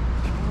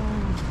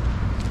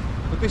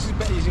 But this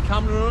is your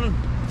camera running.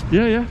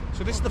 Yeah.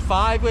 So this is the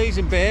 5 Ways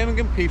in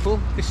Birmingham, people.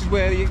 This is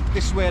where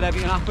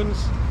everything happens.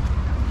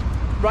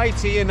 Right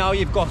here now,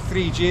 you've got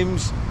 3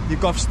 gyms. You've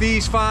got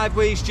Steve's 5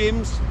 Ways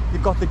gyms.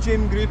 You've got the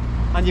gym group,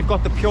 and you've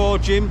got the Pure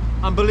Gym.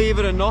 And believe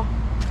it or not,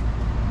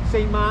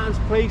 St Martin's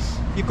Place,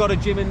 you've got a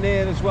gym in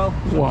there as well.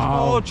 So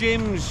Wow. 4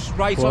 gyms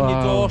right on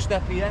your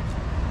doorstep here.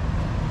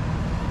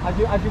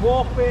 As you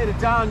walk further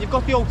down, you've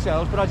got the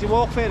hotels, but as you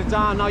walk further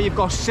down now, you've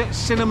got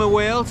Cinema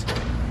World,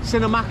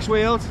 Cinemax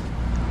World.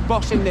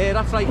 Boss in there,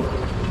 that's like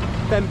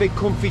them big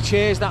comfy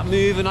chairs that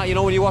move and that, you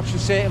know, when you're watching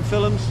certain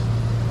films.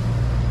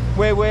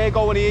 Where we're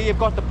going here, you've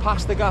got the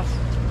Pasta Gaff.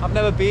 I've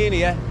never been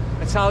here.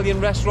 Italian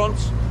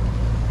restaurants.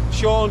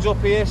 Sean's up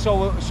here,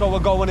 so we're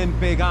going in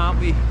big, aren't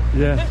we?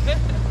 Yeah.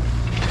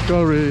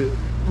 Gotta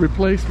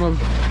replace my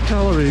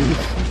calories.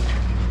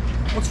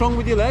 What's wrong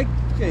with your leg,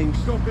 James?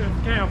 Got a bit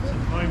of gout at the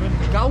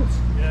moment. Gout?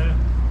 Yeah.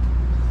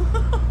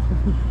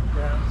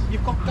 Gout.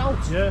 You've got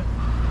gout? Yeah.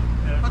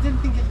 I didn't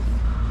think it...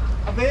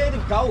 I've heard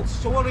of gout.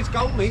 So what is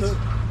gout, mate? So,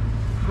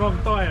 wrong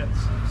diet.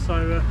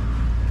 So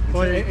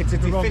it's a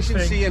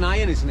deficiency in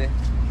iron, isn't it?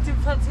 You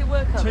didn't fancy a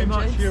workout Too then,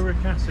 much James?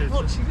 uric acid.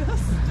 What you got?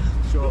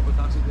 Sure, but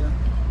that's it, yeah.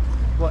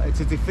 What, it's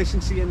a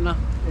deficiency in that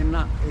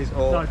is,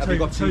 or No, have you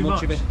got too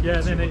much of it?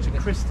 Yeah, Too then much it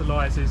of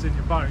crystallises in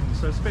your bones.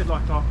 So it's a bit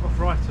like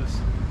arthritis.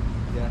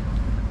 Yeah.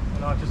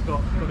 And I just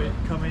got it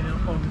coming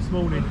on this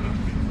morning.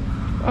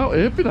 Out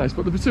here would be nice,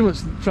 but there'd be too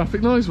much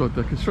traffic noise, would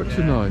there?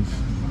 Construction noise.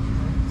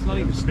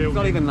 It's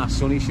not even that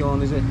sunny,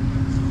 Sean, is it?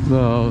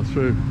 No,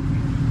 true.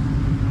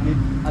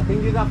 I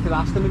think you'd have to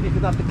ask them if you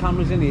could have the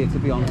cameras in here, to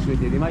be honest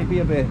with you. They might be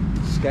a bit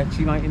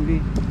sketchy, mightn't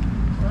they?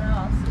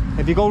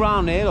 If you go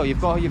round there, though, you've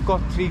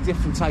got 3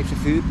 different types of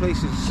food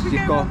places. Should we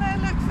go around there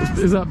and look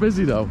first? Is that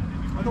busy though?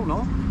 I don't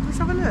know. Let's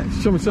have a look.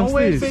 Show me some Oh,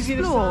 where's these. busy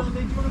this Explore.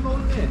 Saturday? Do you want to go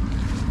in there?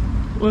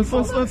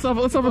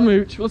 Let's have a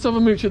mooch. Let's have a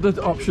mooch at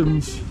the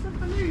options.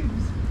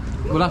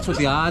 Well, that's what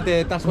they are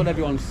there. That's what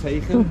everyone's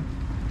taking.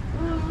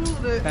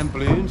 Them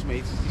balloons,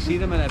 mate. You see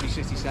them in every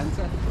city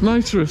centre.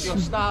 Nitrous. Your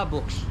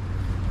Starbucks.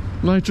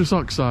 Nitrous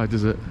oxide,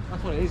 is it?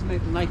 That's what it is, isn't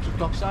it?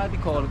 Nitrous oxide, they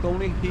call it, don't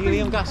they?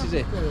 Helium gas, is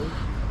it?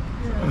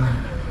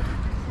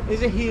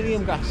 Is it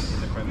helium gas?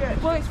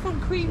 Well, it's from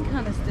cream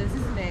canisters,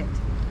 isn't it?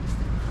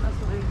 That's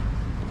what they...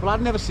 Well,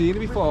 I'd never seen it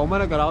before.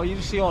 When I got out, you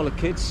just see all the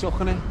kids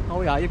sucking it.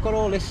 Oh yeah, you've got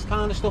all this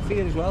kind of stuff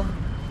here as well.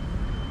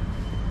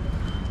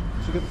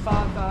 So you've got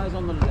 5 guys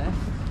on the left.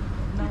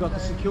 You've got the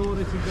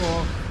security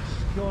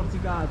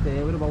guard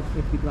there with about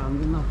 50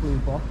 grand in that blue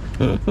box.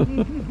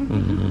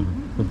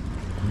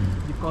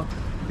 You've got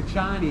the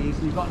Chinese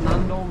and you've got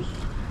Nando's.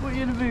 What are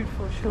you in the mood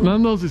for, Sean?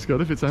 Nando's is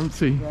good if it's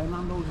empty. Yeah,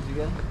 Nando's is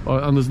again. Oh,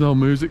 and there's no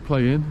music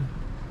playing.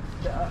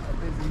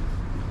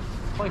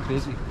 Quite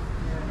busy.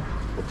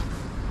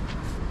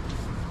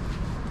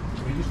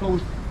 We just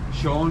always,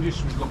 Sean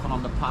just was looking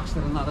on the pasta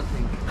and that, I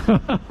think.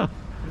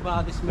 We've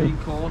had this main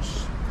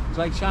course. It's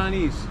like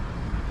Chinese.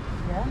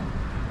 Yeah.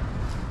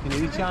 Can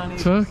you eat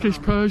Chinese? Turkish,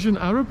 Persian,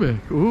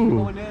 Arabic. Go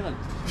Ooh. in there then.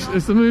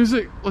 Is the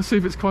music? Let's see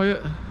if it's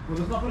quiet. Well,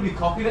 there's not going to be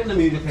copyright in the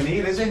music in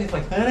here, is it? It's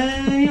like...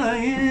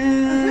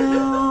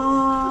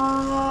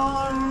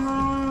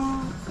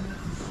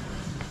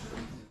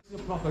 It's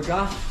a proper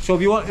guy. So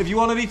if you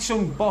want to eat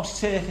some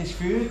boss Turkish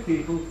food,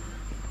 people,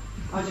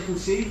 as you can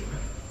see,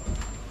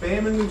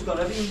 Birmingham's got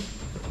everything.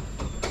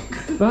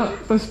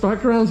 This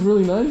background's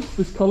really nice.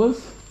 This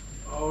colours.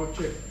 Oh,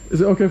 okay.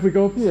 Is it okay if we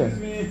go up here?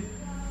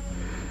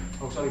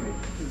 Oh, sorry, mate.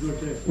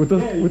 With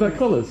that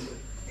colours?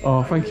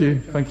 Oh, thank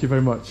you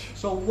very much.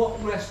 So what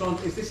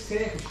restaurant is this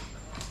Turkish?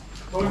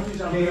 Turkish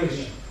and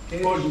Persian.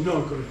 Persian,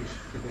 no Turkish.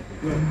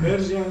 Yeah,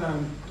 Persian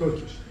and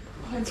Turkish.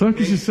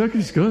 Turkish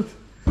is good.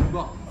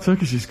 What?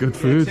 Turkish is good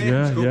food. Turkish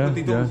Yeah, good,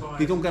 yeah, but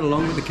they don't get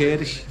along with the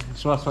Kurdish.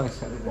 So that's why I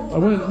said it. I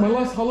went my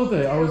last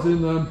holiday. I was in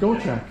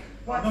Gochak.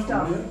 White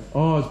stuff.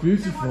 Oh, it's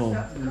beautiful.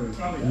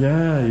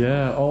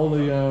 Yeah. All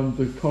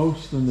the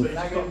coast and the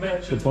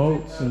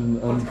boats and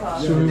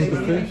swimming with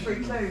the fish.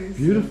 Free clothes.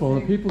 Beautiful.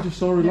 And the people just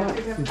so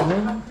relaxed as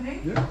well.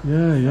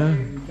 Yeah.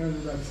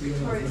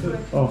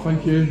 Oh,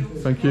 thank you.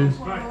 So,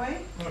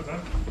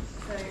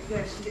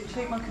 yeah,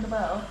 shake Mike and the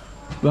bell.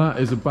 That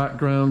is a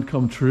background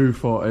come true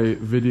for a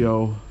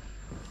video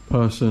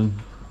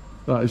person.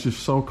 That is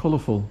just so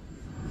colourful.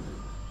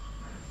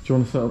 Do you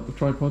want to set up the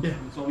tripod? Yeah.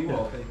 It's only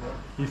wallpaper.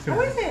 Oh,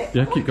 is it?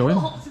 Yeah, keep going.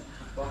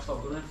 Boxed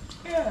up, doesn't it?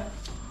 Yeah.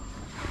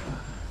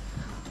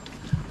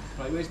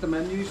 Right, where's the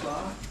menus,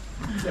 Lara?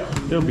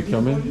 He'll be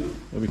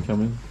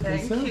coming.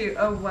 Thank you.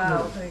 Oh,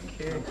 wow. Thank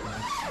you.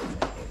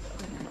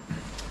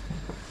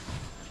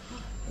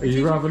 Are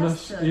you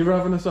ravenous? Are you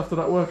ravenous after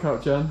that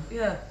workout, Jen?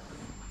 Yeah.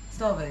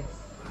 Starving.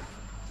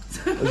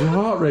 Has your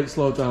heart rate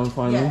slowed down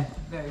finally? Yeah.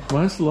 No.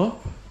 Mine's still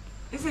up.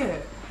 Is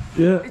it?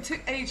 Yeah. It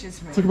took ages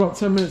for me. It took about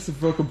 10 minutes to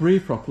vocal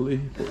breathe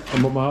properly.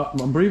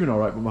 I'm breathing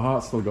alright, but my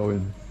heart's still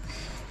going.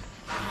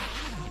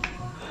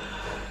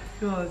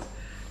 God,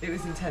 it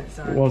was intense.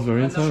 It was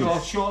very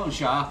intense. Short and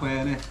sharp,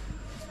 weren't it?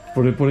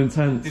 But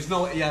intense.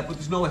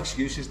 There's no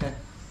excuses there.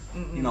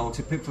 You know,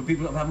 for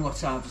people that haven't got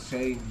time to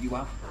train, you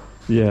have.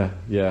 Yeah.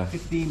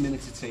 15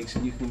 minutes it takes,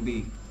 and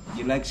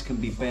your legs can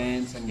be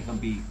burnt, and you can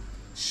be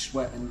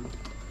sweating,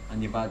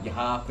 and you've had your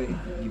heartbeat,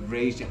 you've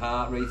raised your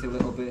heart rate a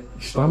little bit.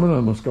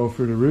 Stamina must go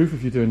through the roof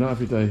if you're doing that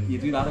every day. You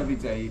do that every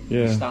day,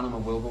 your stamina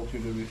will go through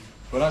the roof.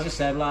 But as I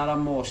said, lad,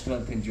 I'm more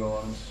strength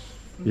endurance.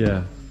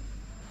 Yeah.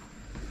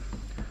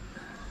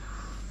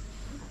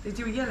 They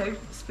do a yellow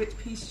split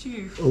pea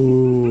stew.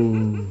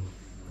 Ooh.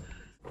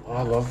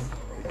 I love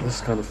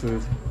this kind of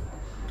food. Do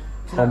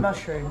you like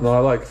mushrooms? No, I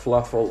like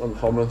falafel and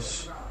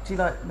hummus Do you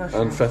like and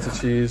mushrooms? feta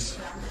cheese.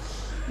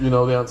 You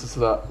know the answer to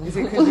that. Is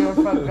it because you're a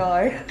front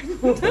guy?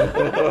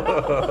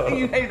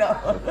 You hate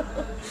that one.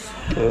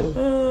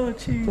 Oh,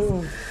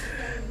 jeez.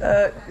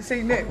 So,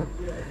 Nick,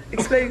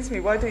 explain to me,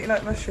 why don't you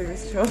like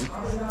mushrooms, John?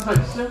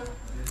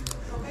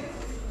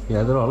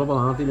 Yeah, they're horrible,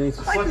 aren't they, mate?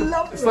 I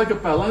love It's like a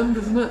bell end,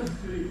 isn't it?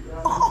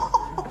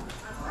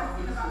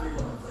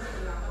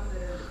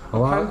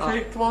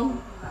 Pancaked one?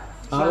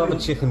 I'll have a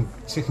chicken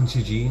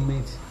tagine,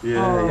 mate.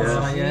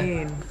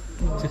 Yeah.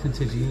 Chicken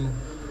tagine.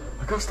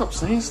 I gotta stop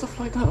saying stuff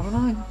like that, haven't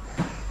I?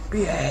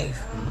 Behave.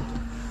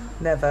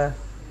 Never.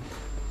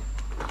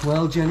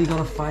 Well, Jenny got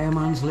a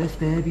fireman's lift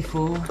there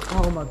before.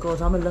 Oh my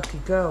God, I'm a lucky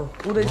girl.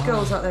 All those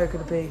girls out there are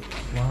going to be.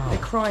 Wow. They're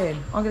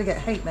crying. I'm going to get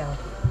hate mail.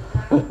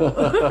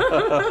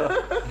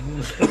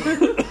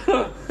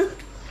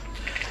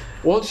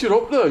 Once you're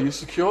up there, you're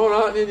secure,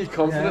 aren't you? And you're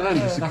confident, and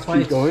you just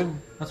keep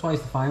going. That's why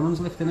it's the fireman's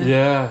lift, isn't it?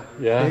 Yeah,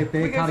 yeah.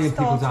 They're carrying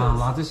people down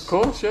ladders. Of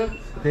course, yeah.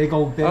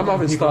 I'm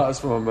having starters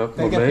from my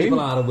They get main. people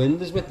out of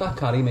windows with that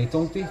carry, mate,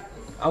 don't they?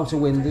 Out of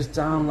windows,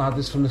 down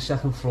ladders from the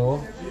second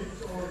floor.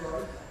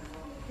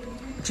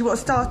 Do you want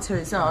a starter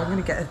as well? I'm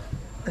going to get a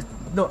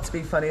not to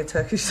be funny, a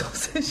Turkish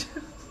sausage.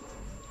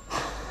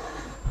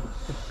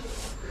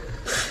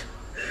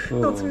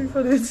 Not to be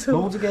funny at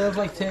all. Loads of girls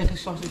like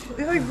Turkish sausage.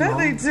 Yeah, I bet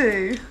they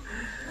do.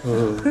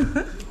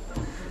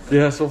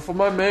 Yeah, so for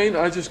my main,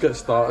 I just get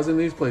starters in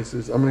these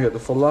places. I'm going to get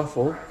the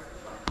falafel,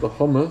 the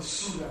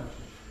hummus,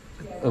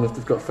 and if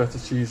they've got feta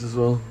cheese as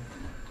well,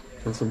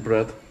 and some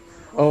bread.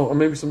 Oh, and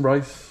maybe some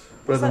rice.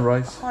 Bread and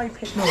rice. High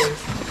pitched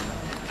noise.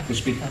 The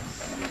speaker.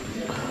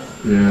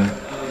 Yeah.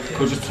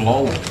 Because it's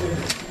low,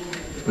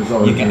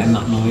 you're getting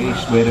that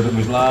noise. Where if it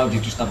was loud, you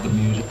just have the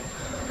music.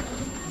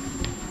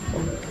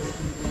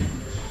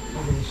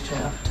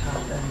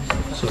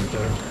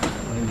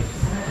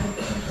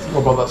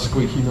 What about that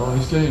squeaky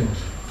noise, James?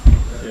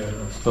 Yeah,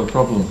 No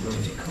problem.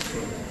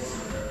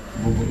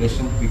 But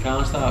listen, we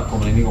can't start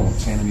coming in, you're going to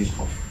turn the music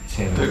off.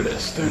 Do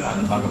this, do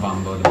that. Bag of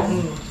band or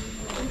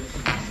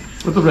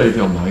With the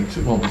radio mics,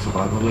 it won't be so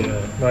bad, will it?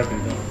 yeah, maybe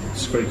that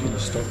squeaking the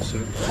stops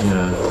it.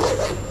 Yeah.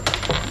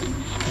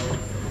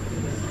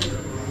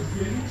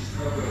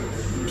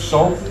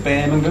 So,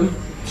 Birmingham,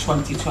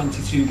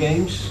 2022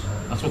 games.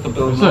 That's what they're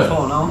building Is up it?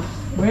 for now.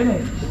 Really?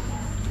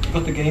 You've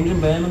got the games in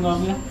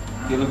Birmingham, haven't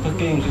you? The Olympic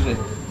Games, is it?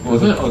 Or,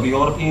 Is the, it? or the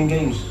European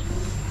Games.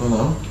 I don't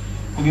know.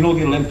 Well, you know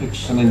the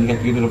Olympics and then you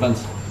get the other event.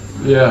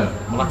 Yeah,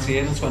 Well, that's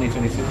here in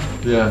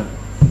 2022. yeah.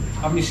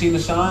 Haven't you seen the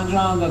signs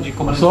around as you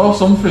come I in? saw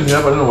something,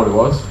 yeah, but I don't know what it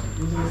was.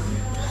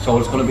 So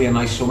it's going to be a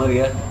nice summer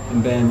here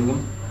in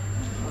Birmingham.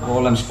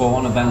 All them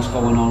sporting events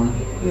going on.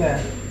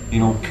 Yeah. You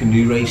know,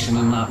 canoe racing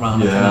and that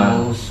round the Yeah.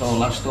 canals, all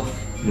that stuff.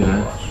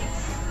 Yeah.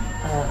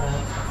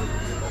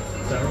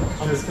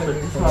 I'm just going to be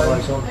Put the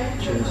lights on.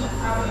 Cheers.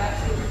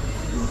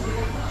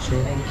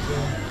 Sure.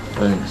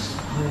 Thanks.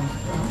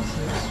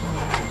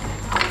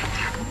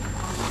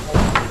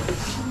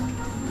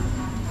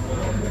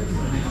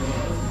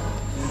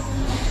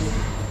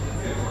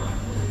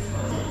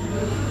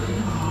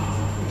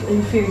 Are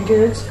you feeling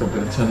good? Got a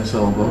bit of tennis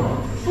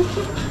elbow.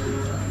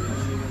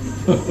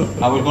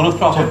 I was going to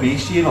proper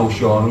beast, you know,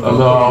 Sean. I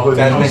know, but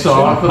Deadlifts I'm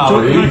sorry, I and couldn't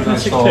power breathe. lifting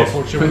and stuff.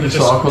 Or should Put we your just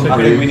sock on take the I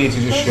it? think we need to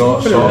just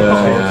short. Yeah,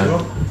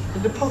 yeah.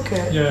 In the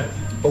pocket? Yeah.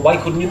 But why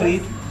couldn't you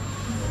breathe?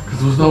 Because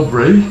there was no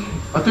break.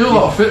 I do a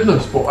lot of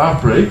fitness, but I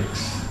have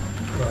breaks.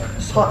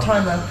 It's part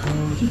time though.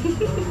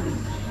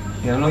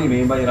 Yeah, I know what you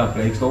mean by you have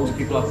breaks. Loads of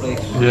people have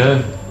breaks.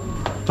 Yeah.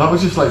 That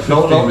was just like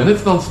 15 No.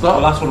 minutes Well,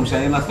 non-stop. that's what I'm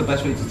saying. That's the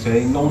best way to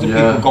train. Loads of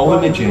Yeah. people go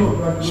in the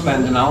gym,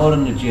 spend an hour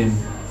in the gym,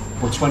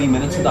 but 20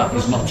 minutes of that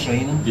is not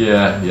training.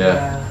 Yeah,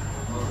 yeah.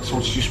 So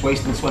it's just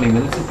wasting 20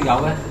 minutes of the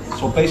hour.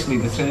 So basically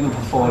they're training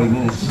for 40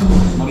 minutes.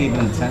 Not even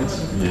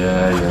intense.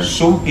 Yeah, yeah.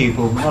 Some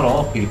people, not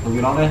all people,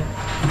 you know what I mean?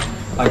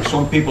 Like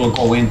some people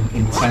go in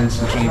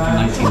intense and train for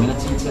 90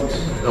 minutes intense.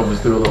 They always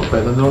do a little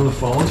bit, and they're on the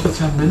phones for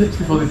 10 minutes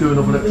before they do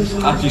another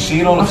exercise. Have you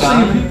seen all the I've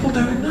time? seen people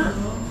doing that.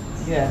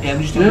 Yeah. Yeah,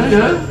 I'm just doing Yeah,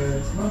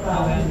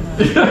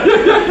 this.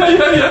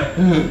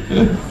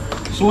 yeah.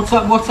 So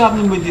what's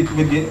happening with you?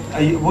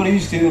 What are you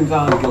doing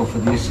down in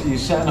Guildford? You're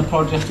setting a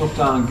project up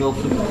down in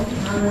Guildford.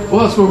 Well,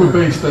 that's where we're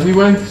based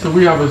anyway. So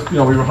we have we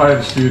hired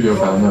a studio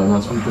down there, and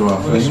that's where we do our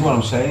Well, this is thing. what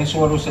I'm saying. So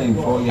what I was saying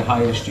before, you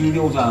hire a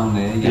studio down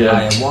there, you Yeah.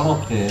 hire one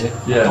up there.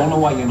 Yeah. I don't know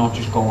why you're not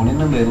just going in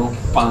the middle,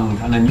 bang,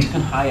 and then you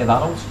can hire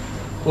that out.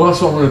 Well, that's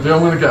what I'm going to do.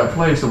 I'm going to get a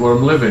place where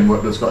I'm living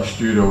that's got a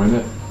studio in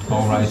it.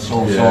 All right,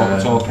 so Yeah.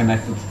 it's all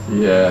connected.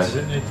 Yeah. Does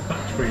it need the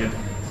battery in?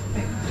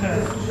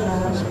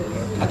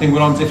 I think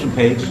we're on different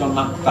pages on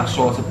that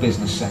sort of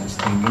business sense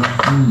thing, you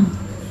know?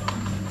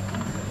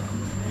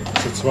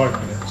 So to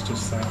open it, it's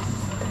just that.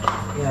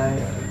 Yeah.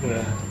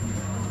 Yeah.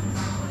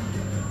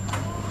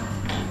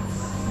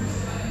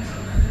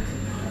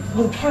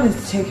 Well, the plan is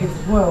to take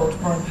over the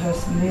world, mine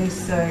personally,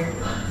 so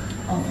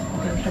I'm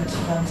going plenty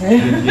around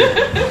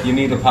here. You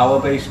need a power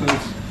base, mate.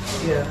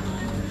 Yeah.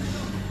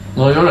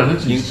 Well, your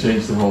energy's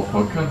changed the whole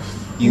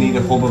podcast. You need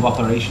a hub of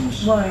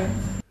operations. Right.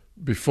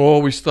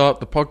 Before we start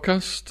the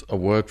podcast, a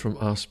word from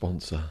our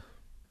sponsor.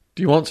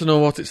 Do you want to know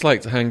what it's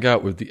like to hang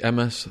out with the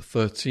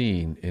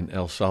MS-13 in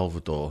El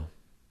Salvador?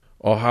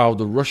 Or how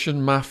the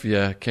Russian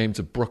mafia came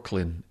to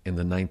Brooklyn in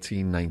the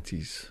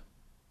 1990s?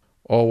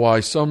 Or why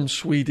some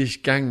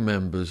Swedish gang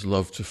members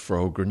love to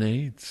throw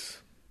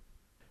grenades?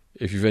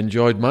 If you've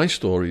enjoyed my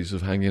stories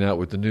of hanging out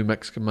with the New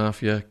Mexican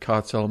Mafia,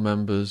 cartel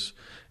members,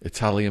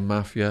 Italian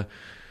Mafia,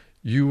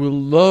 you will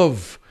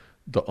love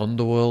the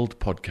Underworld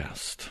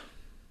podcast.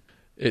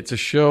 It's a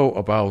show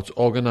about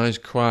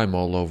organised crime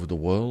all over the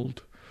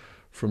world,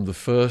 from the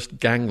first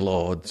gang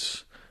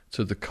lords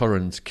to the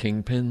current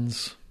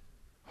kingpins.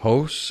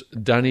 Hosts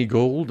Danny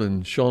Gold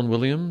and Sean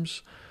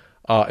Williams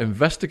are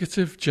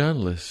investigative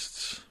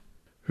journalists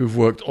who've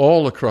worked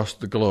all across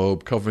the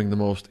globe covering the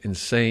most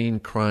insane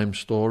crime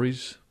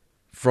stories,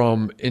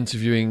 from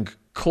interviewing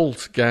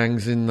cult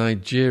gangs in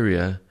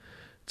Nigeria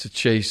to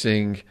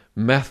chasing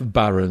meth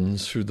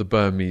barons through the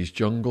Burmese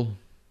jungle.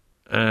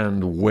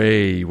 and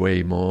way,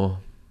 way more.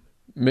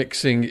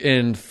 Mixing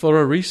in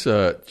thorough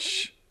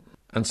research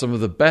and some of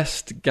the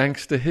best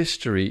gangster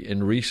history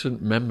in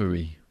recent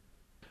memory.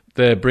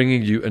 They're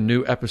bringing you a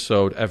new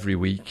episode every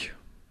week.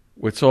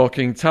 We're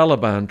talking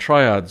Taliban,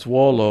 triads,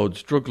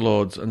 warlords, drug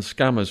lords and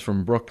scammers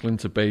from Brooklyn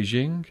to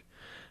Beijing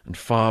and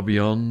far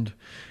beyond.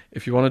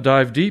 If you want to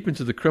dive deep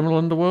into the criminal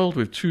underworld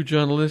with two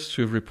journalists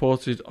who have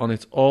reported on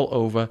it all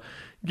over,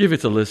 give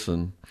it a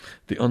listen.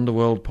 The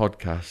Underworld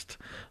Podcast.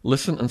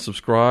 Listen and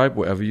subscribe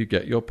wherever you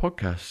get your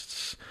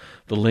podcasts.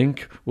 The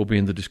link will be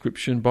in the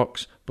description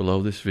box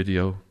below this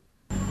video.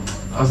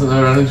 Hasn't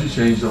their energy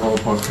changed the whole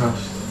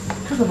podcast?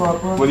 Because of our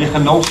broadcast. Well, you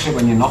can notice it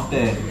when you're not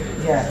there.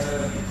 Yeah.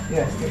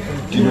 Yes,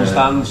 different. Do you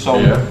understand? So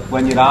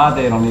when you are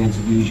there on the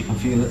interviews, you can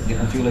feel it. You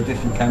can feel a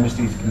different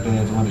chemistry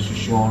compared to when it's just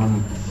Sean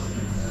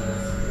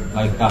and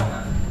like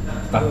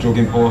that drug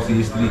import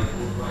used to be.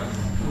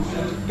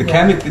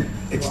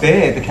 It's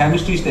there. The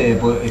chemistry's there,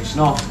 but it's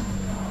not.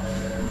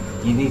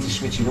 You need to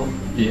switch it up.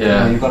 Yeah. You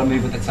know, you've got to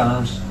move with the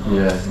times.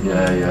 Yeah,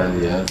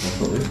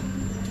 definitely.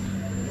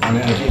 And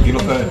if you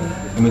look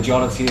at the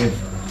majority of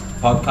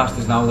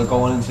podcasters now, they're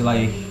going into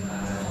like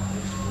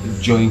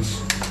joints.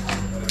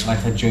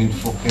 Like a joint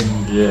fucking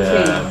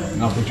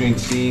not a joint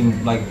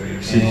team, like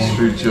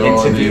through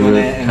interviewing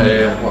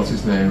it. What's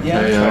his name?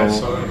 Yeah.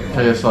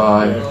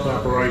 KSI.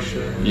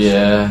 Collaboration.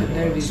 Yeah.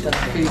 Nobody's done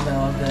female,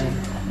 are they?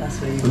 That's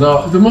where you.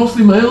 No, they're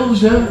mostly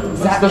males. Yeah,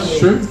 that's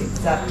true.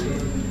 Exactly.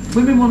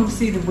 Women want to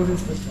see the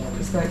women's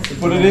perspective.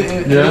 But it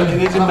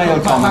is a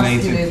male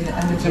dominated.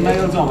 It's a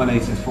male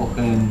dominated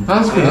fucking.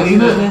 That's good,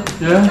 isn't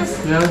it?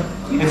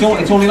 Yeah.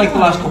 It's only like the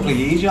last couple of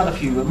years you had a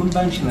few women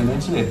mentioning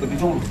into it, but they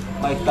don't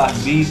like that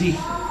ZZ.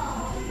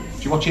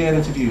 Do you watch her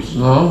interviews?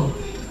 No.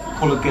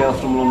 Coloured girl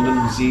from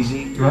London,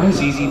 ZZ. Right.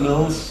 ZZ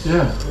Mills.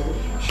 Yeah.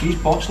 She's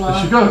boss like.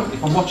 Is she good? You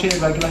can watch her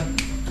regularly.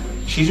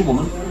 She's a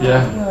woman.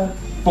 Yeah.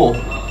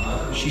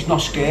 But she's not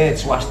scared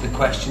to ask the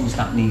questions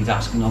that need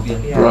asking of you.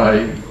 Yeah.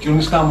 Right. Do you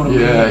understand what I mean?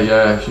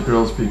 Yeah. She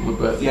grills people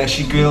a bit. Yeah,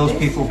 she grills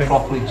people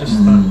properly. Just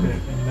that bit,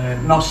 and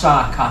then Not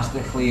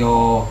sarcastically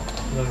or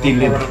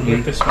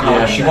deliberately.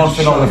 Yeah, she wants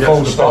it on the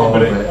full stop. on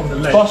the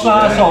left. Boss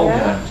arsehole.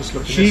 Yeah. Just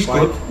looking She's this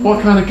way. good.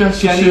 What kind of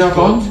guests does she Jenny's have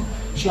on?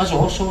 She has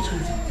all sorts of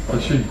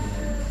Does she?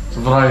 It's a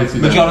variety.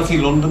 then. majority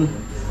London.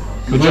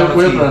 We're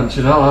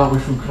branching out, aren't we,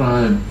 from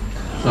crime?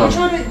 So, I'm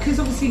trying to, because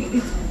obviously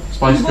it's,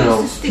 Spice he wants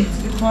Girls. to stick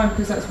to the crime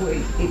because that's what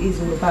it is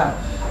all about.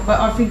 But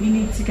I think you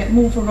need to get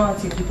more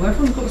variety of people.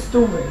 Everyone's got a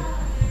story,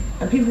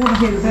 and people want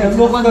to hear the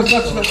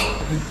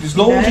There's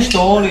loads of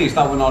stories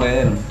that we're not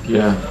hearing.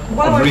 Yeah.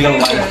 One of Of my real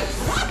favourites.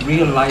 life.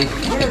 Real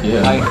life.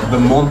 Yeah. Like the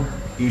mum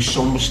whose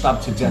son was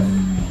stabbed to death.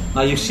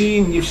 Now you've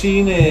seen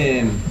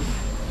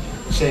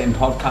certain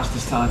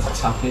podcasters trying to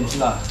tap into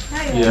that.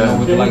 Yeah. You know,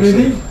 with the likes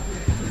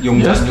of young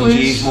Yes, Daniel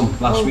please. G's mum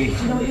last week.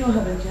 Do you know what you're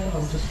having,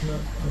 James?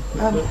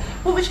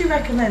 What would you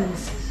recommend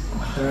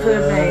for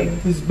a main?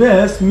 It's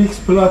best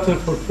mixed platter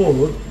for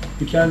four.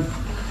 You can.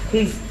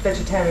 He's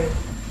vegetarian,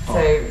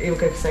 so he'll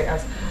go for say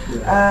as.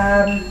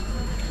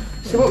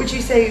 So what would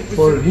you say?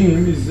 For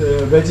him is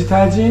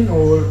vegetarian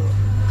or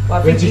Well,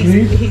 I think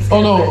veggie he's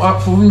Oh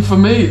no, for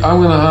me,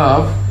 I'm going to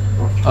have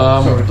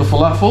the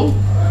falafel,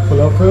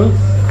 falafel,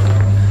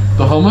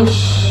 the hummus,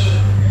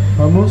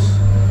 hummus,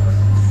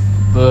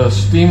 the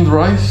steamed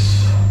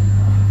rice,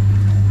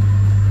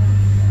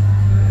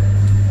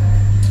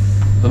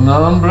 the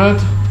naan bread,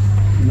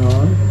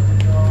 naan.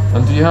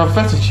 and do you have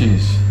feta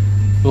cheese?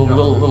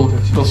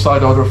 Little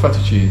side order of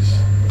feta cheese.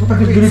 The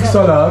Greek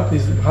salad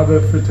is have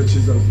a feta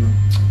cheese as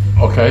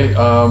well. Okay,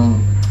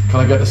 can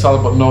I get the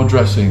salad but no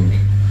dressing?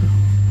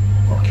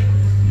 Okay.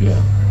 Yeah.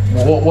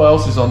 What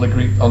else is on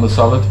the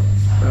salad?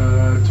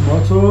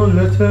 Tomato,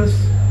 lettuce,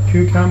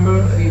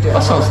 cucumber,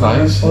 That sounds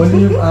nice.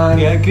 olive, and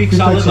Yeah, Greek feta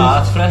salad, cheese.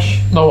 that's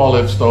fresh. No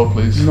olives though,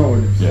 please. No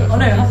olives. Yeah. Oh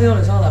no, have the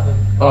olives, I'll have them.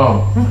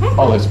 Oh,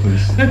 olives,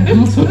 please.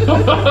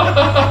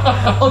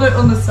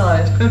 On the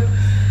side.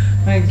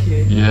 Thank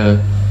you. Yeah.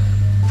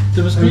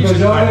 There was And music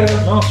Bajaria,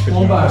 playing last video,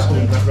 one back. wasn't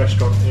there, that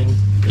restaurant in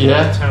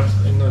Yeah. town,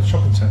 in the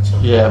shopping centre.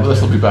 Yeah, but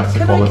this will be better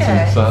Can quality I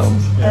get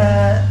sound.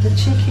 the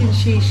chicken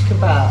shish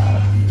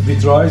kebab,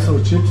 With rice or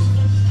chips.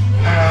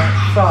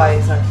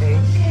 fries, I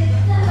think,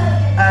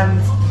 and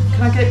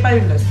can I get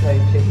boneless though,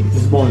 It's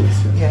please? boneless.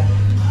 Yeah. Yeah.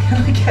 Can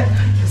I get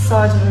the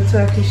side of a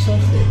Turkish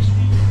sausage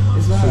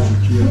as well?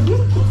 Sausage, yeah.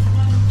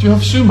 Do you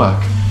have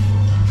sumac?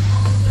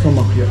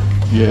 Stomach, yeah.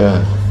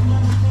 Yeah.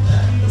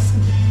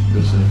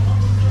 Good see.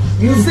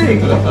 You see?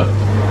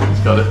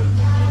 He's got it.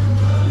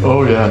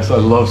 Oh yes, I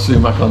love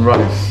sumac on rice.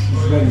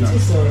 It's very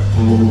nice.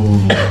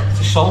 Ooh.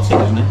 It's salty,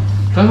 isn't it?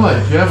 Kind of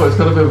like, yeah, but it's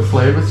got a bit of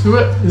flavour to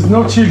it. It's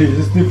not chili,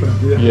 it's different.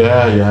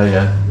 Yeah.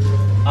 Yeah.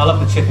 I'll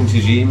have the chicken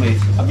tagine, mate.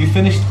 Have you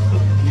finished,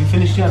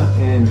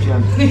 Jen?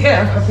 Jen?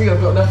 Yeah, I think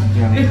I've got enough.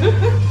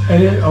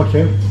 Jen.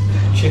 Okay.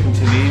 Chicken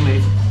tagine,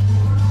 mate.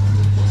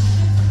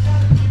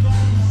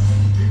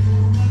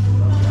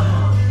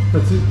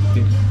 That's it.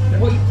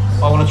 What?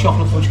 I want a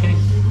chocolate fudge cake.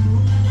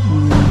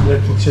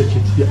 Let me check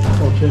it. Yeah.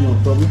 Okay, no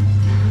problem.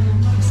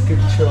 That's a good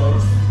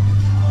choice.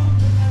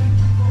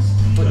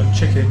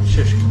 Chicken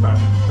shish kebab,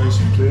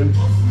 basically.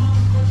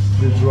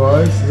 With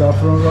rice,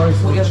 saffron rice.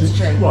 What you have to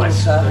drink?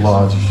 Rice.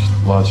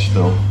 Large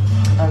still.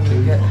 And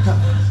you get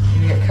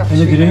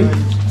Any drink? cappuccino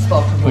and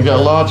sparkling We water. get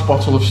a large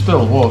bottle of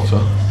still water.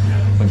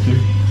 Thank you.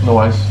 No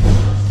ice.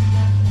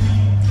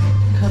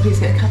 Can I please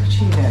get a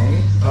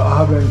cappuccino? I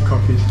haven't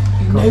coffee.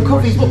 No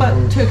coffee. What about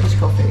machine. Turkish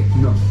coffee?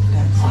 No.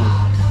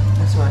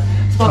 That's all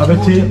right. Sparkling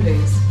Have a tea? water,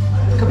 please.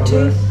 Cup of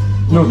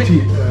tea? No Mi-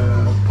 tea.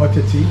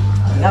 Potato tea,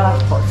 No, I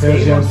have pot tea.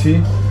 Persian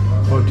tea,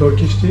 or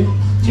Turkish tea.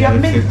 Do you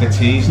have mint? The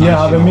tea's Yeah, nice,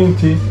 I have you a know. mint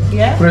tea,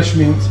 Yeah? fresh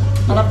mint.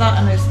 I'll have that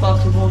and a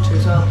sparkling water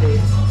as well,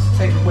 please.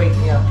 So you can wake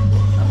me up.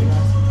 That'd be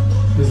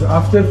nice. Is it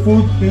after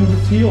food in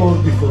the tea or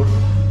before?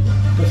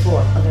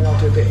 Before, and then I'll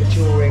do a bit of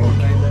during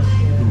moment.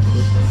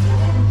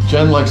 Yeah.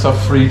 Jen likes to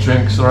have free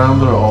drinks around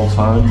her at all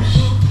times.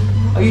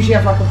 I usually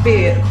have like a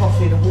beer, a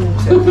coffee, and a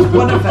water.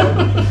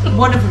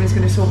 One of them is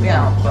going to sort me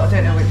out, but I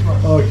don't know which one.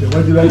 Okay,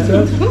 what do you like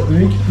that?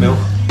 Drink? Milk.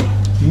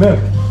 Milk.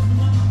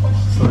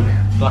 Sorry,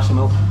 Glass of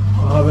milk.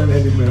 I haven't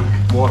any milk.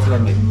 Water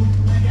then, mate.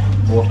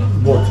 Water.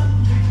 Water.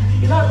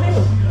 You like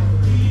milk?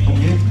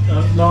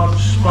 Large I don't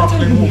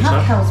sparkling really have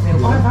water. cow's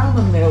milk. I have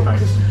almond milk Okay.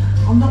 because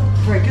I'm not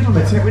very good on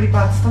it. I get really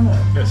bad stomach.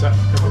 Is that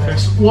okay?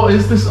 What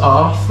is this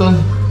art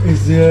then?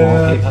 It's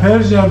a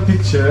Persian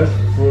picture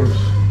for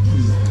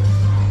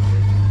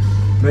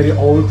very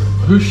old.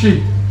 Who's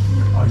she?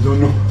 I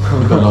don't know.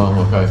 I don't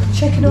know, okay.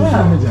 Checking her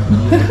out.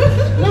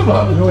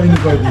 Never. No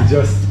anybody,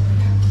 just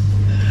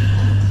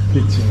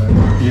picture.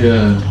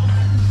 Yeah.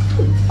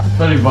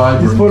 Very It's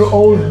vibrant. for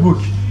old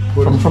book.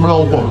 From an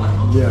old book.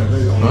 Yeah,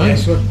 very old. Right?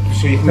 So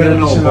you can get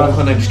an old book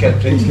and then just get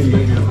it printed.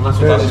 And that's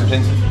what that is,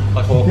 printed.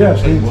 Like all Yeah,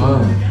 books, printed.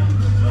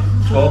 Wow.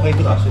 It's all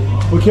paper, that's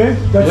it. Okay,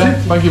 that's Yeah,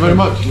 it. thank you very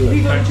much. Have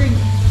you got a drink,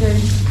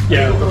 James?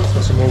 Yeah, I've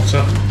got some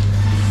water.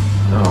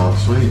 Oh,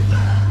 sweet.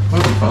 Where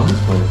have we found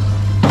this place?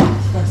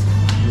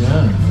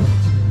 Yeah.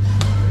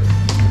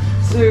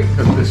 So, Get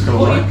the disco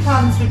what are light. your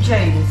plans with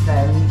James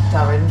then,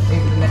 Darren,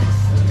 over the next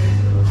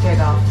day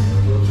and a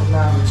half from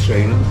now?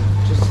 Training.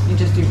 You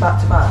just do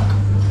back to back?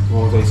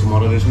 All day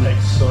tomorrow, isn't it?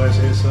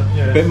 Exercises,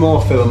 yeah. A bit more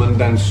filming,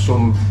 then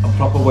a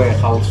proper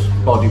workout,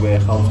 body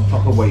workout,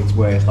 proper weight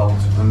workout,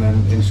 and then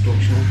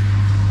instructional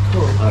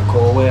Cool. and a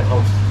core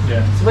workout.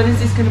 Yeah. So when is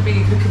this going to be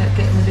looking at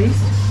getting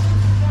released?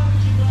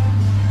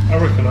 I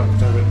reckon I can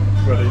have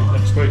it ready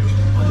next week.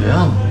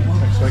 Yeah.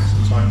 Next week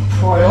sometime.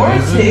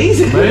 Priorities?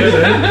 Yeah,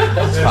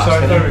 so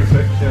fast, isn't it? very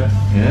quick, yeah.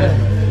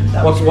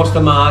 Yeah. What's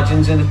the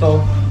margins in it though?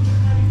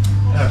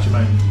 How do you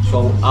mean?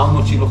 So how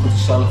much are you looking to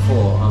sell it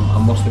for,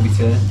 and what's the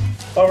return?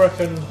 I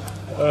reckon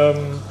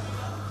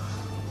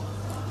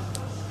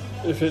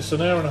if it's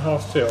an hour and a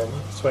half film,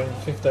 between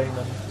 £15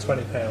 and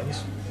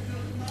 £20,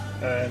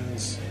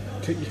 and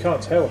you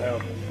can't tell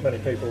how many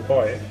people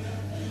buy it,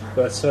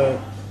 but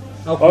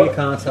How come you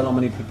can't tell how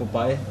many people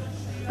buy it?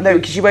 No,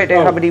 because you won't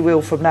know how many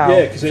will from now.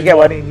 yeah, because you get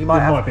what I mean. You might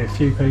there have. might be a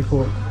few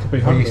people, it could be But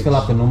you hundreds. still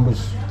have the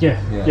numbers. Yeah,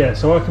 Yeah. yeah.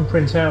 So I can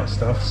print out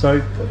stuff. So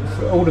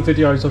for all the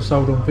videos I've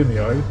sold on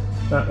Vimeo,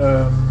 that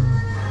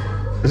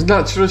Isn't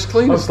Naturist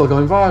Cleaner still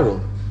going viral?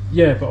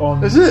 yeah, but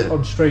on Is it?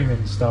 on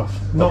streaming stuff,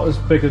 not as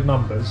big as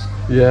numbers.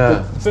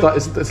 Yeah. But-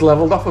 It's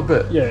leveled up a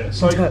bit. Yeah.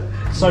 So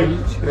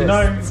you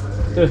know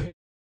the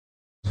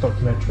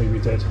documentary we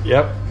did.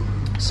 Yep.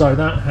 So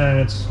that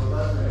had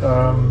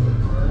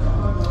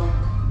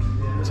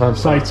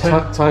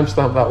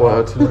Timestamp that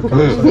word.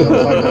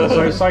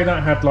 so say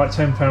that had like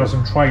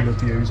 10,000 trailer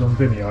views on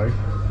Vimeo.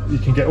 You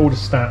can get all the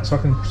stats. I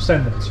can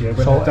send them to you when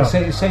they're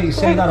So done.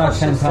 say that had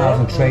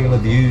 10,000 trailer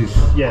views.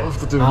 Yeah.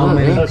 How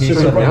many That's people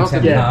just have a-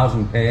 been yeah.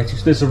 10,000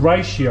 purchased? There's a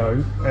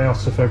ratio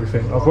out of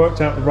everything. I've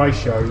worked out the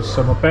ratios.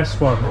 So my best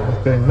one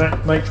has been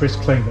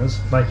Naturist Cleaners,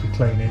 Naked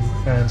Cleaning,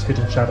 and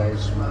Hidden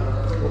Shadows.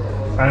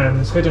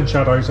 And Hidden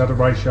Shadows had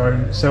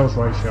a sales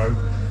ratio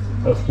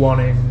of 1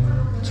 in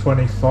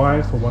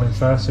 25 or 1 in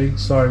 30.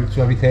 So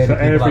every 30 for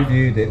people that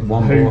viewed it,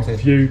 one who bought it.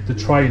 viewed the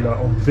trailer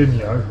on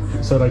Vimeo,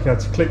 so they had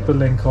to click the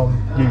link on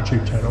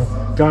YouTube channel,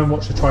 go and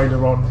watch the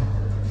trailer on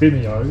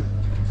Vimeo.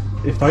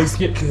 If they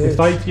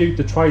viewed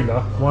the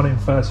trailer, 1 in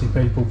 30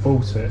 people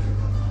bought it,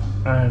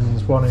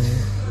 and 1 in.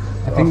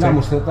 I think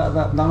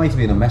that might have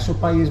been a mess up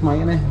by you,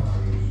 mightn't it?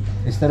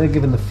 Instead of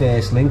giving the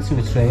first link to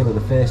a trailer,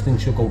 the first link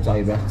should go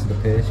direct to the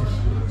purchase.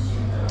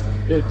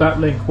 That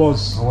link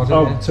was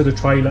to the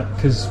trailer,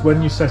 because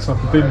when you set up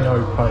a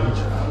Vimeo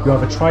page, you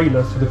have a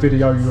trailer for the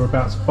video you're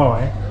about to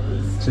buy,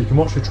 so you can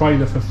watch the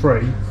trailer for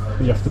free,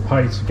 but you have to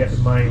pay to get the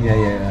main. Yeah.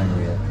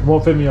 And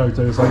what Vimeo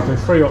do is they do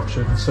 3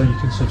 options, so you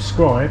can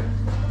subscribe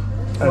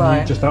and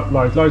Right. you just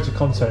upload loads of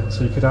content,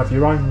 so you could have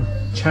your own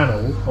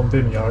channel on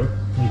Vimeo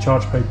and you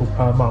charge people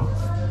per month,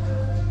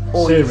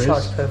 Or series, you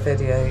charge per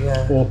video,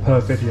 yeah. or per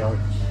video.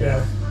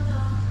 Yeah.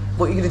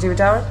 What are you going to do with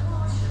Darren?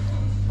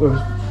 Well, we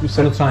We're going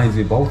said, to try and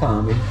do both,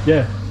 aren't we?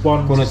 yeah,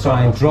 one. Going to start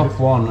try and off drop with.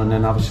 one and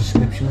then have a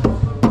subscription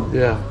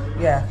Yeah.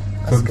 Yeah.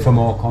 That's good. for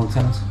more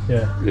content.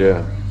 Yeah.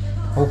 Yeah.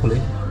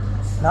 Hopefully.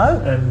 No.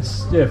 And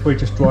yeah, if we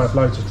just drive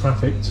loads of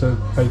traffic to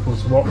people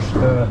to watch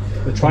the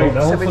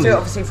trailer. So we do it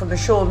obviously from the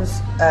Sean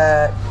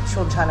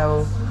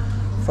channel,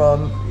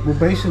 from. Well,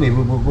 basically,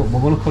 we're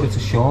going to put it to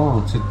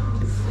Sean to So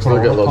put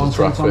they'll get all the loads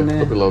of content traffic. on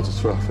There'll be there. loads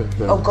of traffic.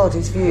 Yeah. Oh God,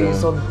 his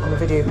views Yeah. on the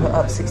video put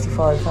up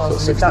 65,000.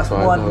 So If that's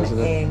 65 one now, isn't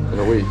it? in In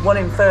a week. 1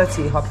 in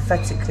 30,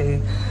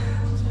 hypothetically,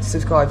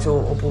 subscribed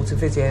or bought a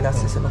video,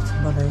 that's just a lot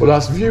of money. Well,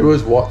 that's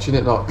viewers watching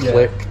it, not Yeah.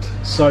 clicked.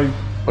 So,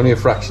 Only a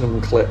fraction of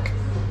them click.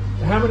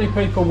 how many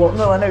people watch?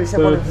 No, I know it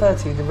said 1 in the-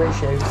 30 the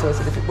ratio, so I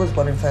said if it was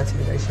 1 in 30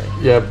 the ratio,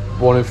 Yeah,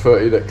 1 in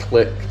 30 that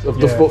clicked. Of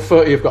the Yeah.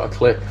 30 have got to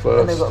click and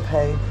first. they've got to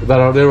pay.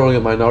 They're only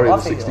a minority I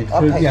of the think 60.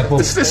 I'll pay Yeah, for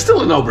but- it. It's still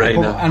a But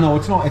no-brainer. I know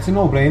it's not. It's a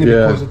no-brainer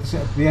Yeah. because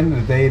at the end of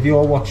the day, if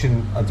you're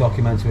watching a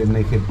documentary of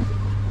naked,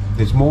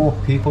 there's more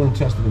people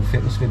interested in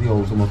fitness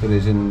videos than what there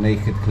is in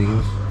naked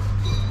cleans.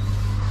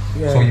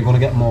 Yeah. So you're going to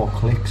get more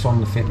clicks on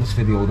the fitness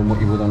video than what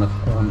you would on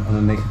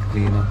a naked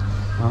cleaner,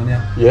 aren't you?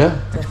 Yeah.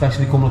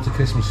 Especially coming up to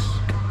Christmas.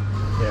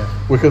 Yeah.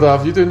 We could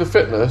have you doing the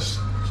fitness.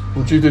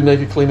 Would you do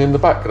naked cleaning in the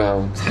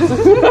background?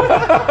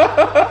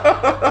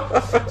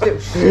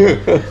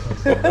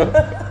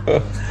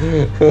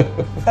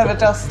 Have a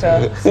duster.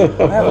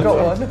 I haven't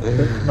got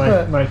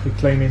one. Make it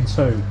cleaning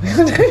too.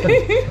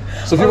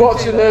 So if you're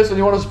watching this and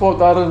you want to support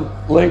Darren,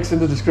 links in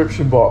the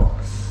description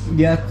box.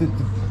 Yeah,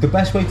 the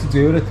best way to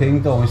do it, I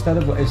think, though, instead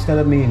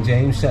of me and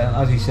James setting,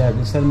 as he said,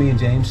 instead of me and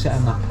James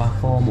setting that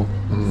platform up,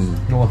 you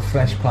know, a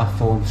fresh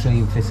platform,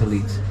 Train Fit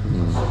Elite,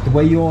 the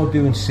way you're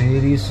doing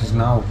series is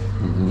now.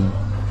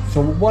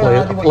 So what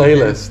are they?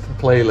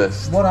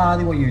 Playlist. What are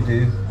they? What you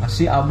do?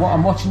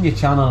 I'm watching your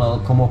channel.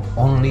 It'll come up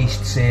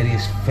Unleashed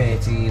Series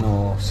 13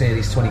 or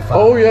Series 25.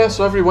 Oh yeah,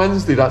 so every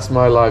Wednesday that's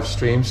my live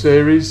stream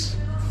series,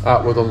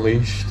 Outward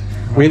Unleashed.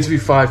 We interview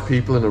 5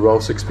 people in a row,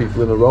 6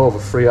 people in a row over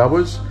 3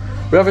 hours.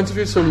 We have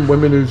interviewed some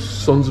women whose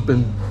sons have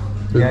been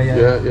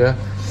Yeah.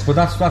 But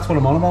that's what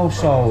I'm on about.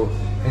 So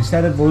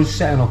instead of us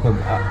setting up a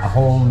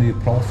whole new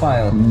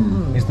profile,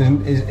 is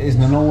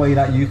there no way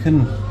that you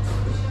can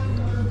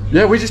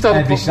Yeah, we just had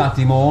every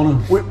Saturday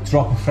morning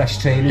drop a fresh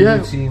training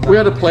routine? we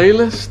had a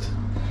playlist.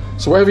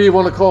 So whatever you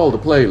want to call the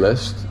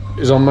playlist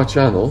is on my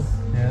channel.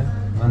 Yeah.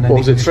 And then What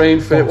was you it? can Train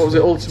just Fit. go What was to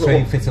it? Ultimate.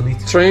 Train Fit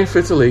Elite. Train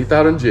Fit Elite.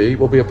 Darren G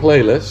will be a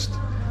playlist.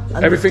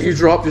 Everything you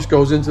drop just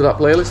goes into that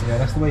playlist. Yeah,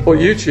 that's the way But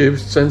forward. YouTube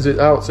sends it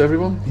out to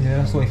everyone. Yeah,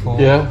 that's the way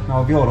forward. Yeah. No,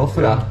 I'll be all up for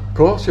that. Of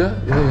course,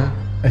 yeah.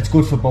 It's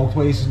good for both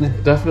ways, isn't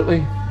it?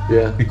 Definitely.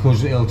 Yeah.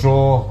 Because it'll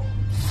draw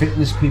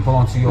fitness people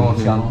onto your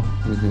channel,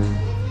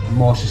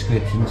 more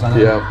subscriptions, and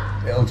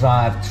it'll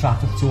drive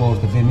traffic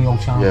towards the Vimeo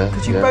channel. Yeah.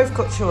 Because you've both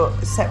got your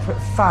separate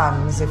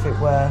fans, if it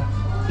were.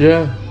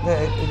 Yeah.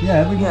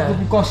 Yeah,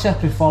 we've got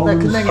separate followers.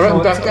 They can I reckon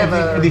work that-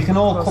 together. They can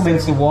all come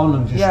into one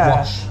and just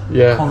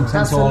watch content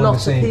That's a all in lot the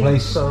of same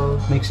place.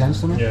 people. Makes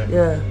sense, doesn't it?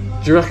 Yeah. Yeah.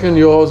 Do you reckon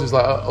yours is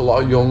like a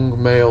lot of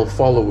young male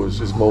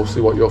followers is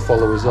mostly what your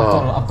followers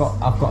are? I've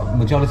got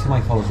majority of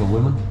my followers are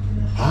women.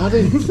 Are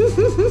they?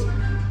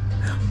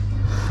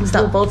 It's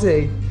that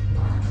body.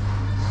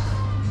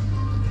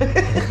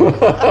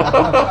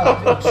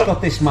 I've just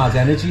got this mad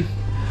energy.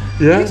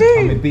 Yeah.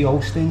 And my BO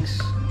stinks.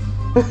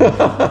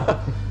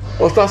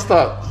 Well, that's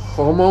that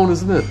hormone,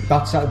 isn't it?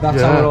 That's how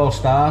it all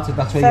started.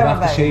 That's where your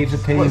aftershaves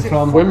are came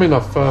from. Women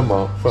have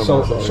pheromone.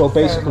 So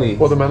basically,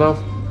 what do men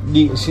have?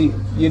 You see,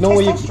 you know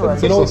where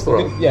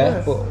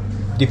Testosterone.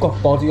 but you've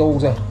got body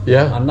odor.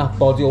 Yeah. And that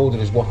body odor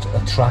is what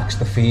attracts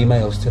the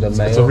females to the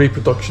male. It's a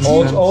reproduction.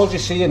 All you're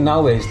seeing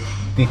now is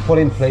they put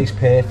in place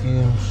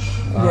perfumes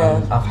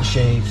and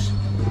aftershaves.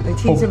 They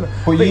tease him.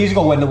 But years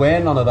ago when they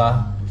weren't none of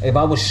that, if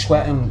I was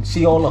sweating,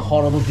 see all the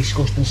horrible,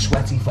 disgusting,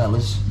 sweaty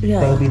fellas,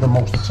 they'll be the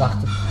most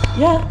attractive.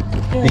 Yeah.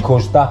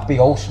 Because that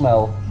BO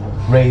smell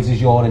raises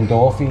your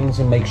endorphins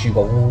and makes you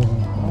go, ooh.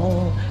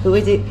 Who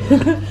is it?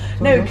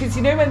 No, because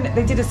you know when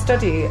they did a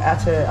study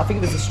at I think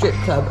it was a strip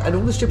club, and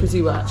all the strippers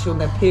who were actually on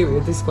their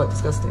period, this is quite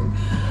disgusting,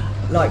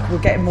 like were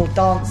getting more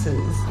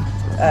dancers,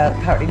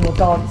 apparently more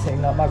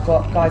dancing, like my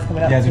guys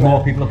coming up to there's her,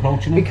 more people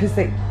approaching them. because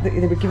they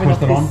were giving off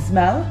they're this on.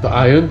 smell. The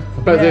iron.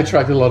 I bet they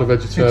attracted a lot of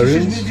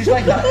vegetarians. It's just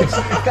like that.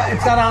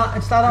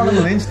 It's that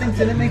animal instinct,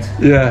 isn't it, mate?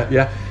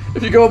 Yeah.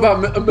 If you go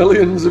back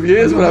millions of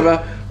years,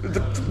 whatever,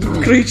 the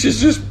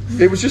creatures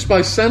it was just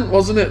by scent,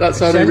 wasn't it? That's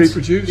how they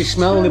reproduce. They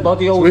smell the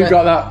body So odor. we've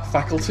got that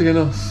faculty in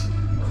us.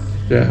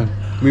 Yeah.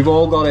 We've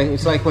all got it.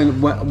 It's like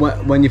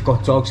when you've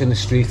got dogs in the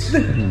street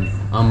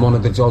and one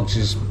of the dogs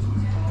is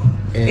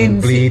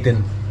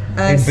bleeding.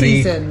 In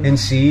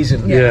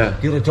season. Yeah.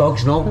 The other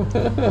dogs know.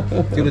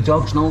 The other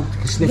dogs know. They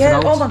can sniff it Yeah,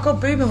 out. oh my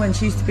god, Boomer, when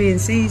she used to be in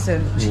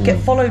season, she'd get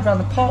followed around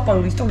the park by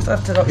all these dogs.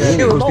 Have to like shoo them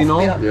Because off. they know.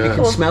 be like, They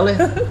can smell it.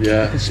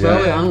 Yeah. They can smell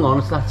it. Hang on,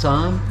 it's that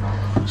time.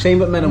 Same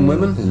with men and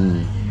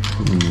women.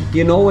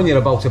 You know when you're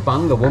about to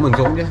bang a woman,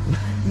 don't you?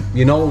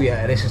 You know,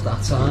 this is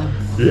that time.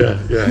 Yeah.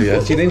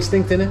 It's your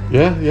instinct, innit?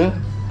 Yeah.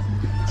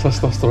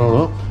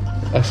 Testosterone up,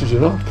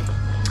 estrogen up.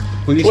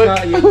 Well, you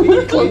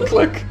Click. start.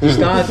 Click.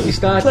 You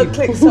start.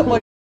 click, stop my.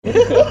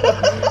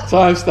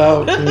 Time's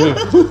down.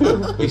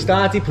 You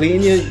start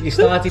depleting your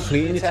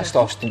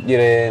testosterone.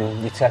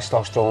 Your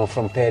testosterone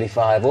from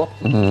 35 up.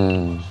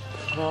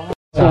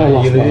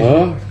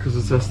 Because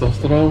of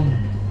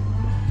testosterone.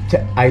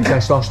 high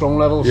testosterone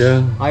levels.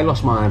 Yeah. I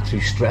lost mine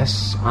through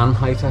stress and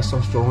high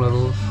testosterone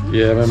levels.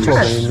 Yeah, I remember you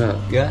Stress. saying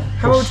that. Yeah.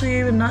 How old were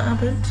you when that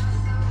happened?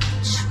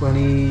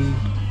 24.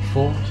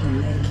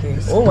 Thank you.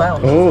 Oh wow.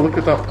 Oh, look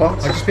at that pot.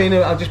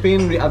 I've just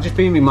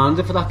been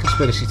remanded for that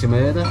conspiracy to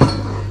murder.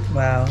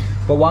 Wow.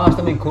 But whilst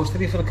I'm in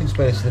custody for the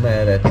conspiracy to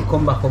murder, they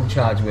come back up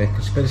charged with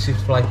conspiracy to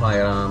fly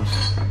firearms,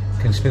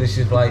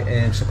 conspiracy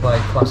to supply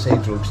Class A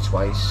drugs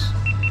twice,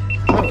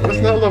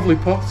 Isn't that a lovely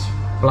pot?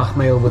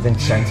 blackmail with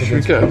intent Should we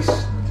against go?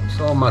 police. It's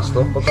all mad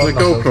stuff. But Can I God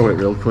knows GoPro it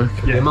real quick?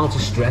 the amount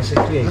of stress it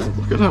created.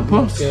 Look at that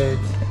pot. Good.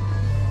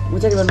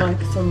 Would anyone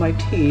like some of my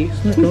tea?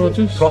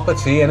 Gorgeous. Proper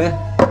tea, innit?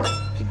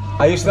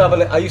 I used to have a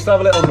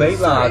little mate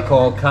lad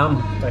called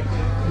Cam.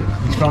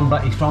 He's from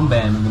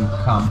Birmingham,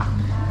 Cam.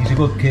 He's a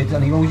good kid,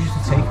 and he always used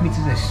to take me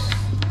to this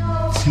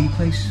tea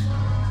place.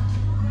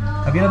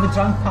 Have you ever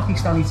drank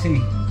Pakistani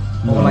tea?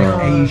 Or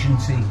like Asian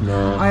tea?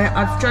 No.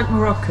 I've drank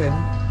Moroccan.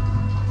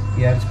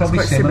 Yeah, it's probably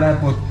quite similar,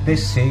 but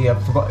this tea, I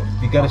forgot,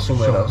 you get it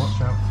somewhere So, else.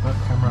 watch out, that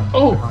camera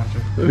Oh. behind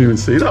you. Didn't even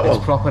see that It's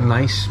one. proper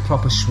nice,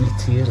 proper sweet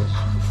tea it is.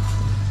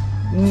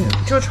 Do you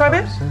want to try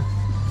it?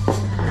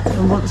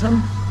 And want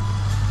some?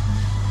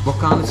 What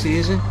kind of tea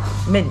is it?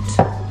 Mint.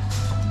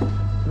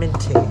 Mint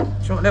tea. Do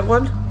you want that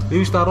one?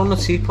 Who's that on the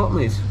teapot,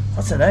 mate?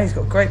 I don't know, he's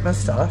got a great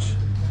moustache.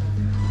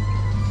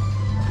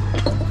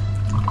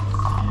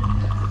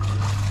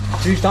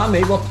 Who's that,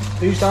 mate?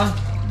 Who's that?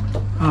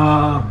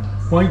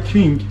 My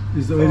king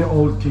is a very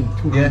old king,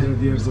 200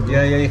 years ago.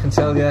 Yeah, you can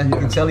tell, You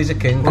can tell he's a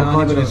king, can't you?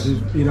 With Maharaj his...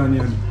 is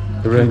Iranian.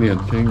 Iranian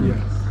king. Yeah.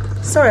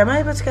 Sorry, am I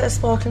able to get a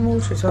sparkling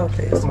water as well,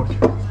 please?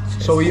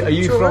 So are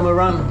you Sure. from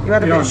Iran? You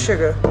had a bit Iran. of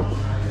sugar.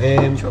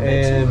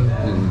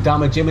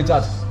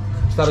 Damajimajad.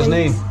 Is that his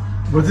name?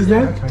 What's his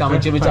name?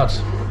 Damajimajad.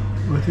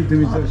 What is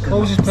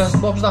the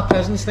What was that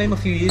president's name a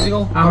few years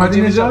ago?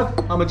 Ahmadinejad?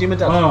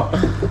 Ahmadinejad. Oh,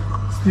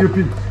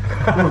 stupid.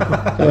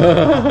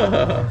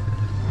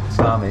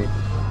 Sorry, mate.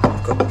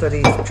 I've got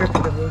bloody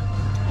dripping of a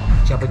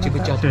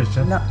Jabba Cheers,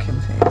 Jen. napkin,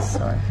 please.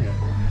 Sorry.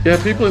 Yeah,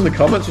 people in the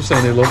comments were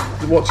saying they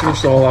love watching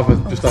us all have a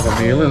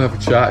meal and have a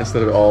chat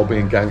instead of it all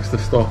being gangster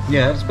stuff.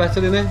 Yeah, it's better,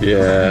 isn't it?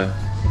 Yeah.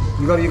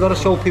 You got to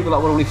show people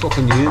that we're only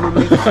fucking human,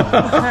 mate.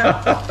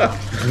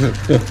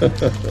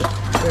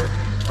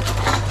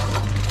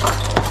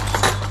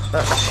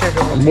 That's sugar.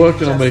 I'm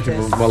working on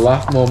making my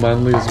laugh more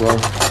manly as well.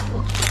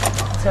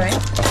 Sorry?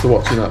 After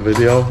watching that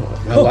video,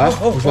 my laugh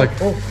was like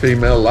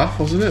female laugh,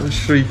 wasn't it? It was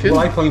shrieking. Well,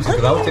 I pointed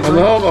it out, I didn't I?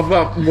 know, I'm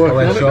working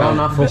on it Sure, I'm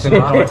now. not fucking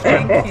mad.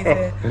 Thank you,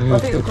 dear. I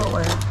think we've got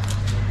one.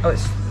 Oh,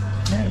 it's...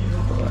 No,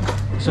 we've got one.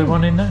 Is there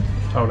one in there?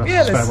 Oh, that's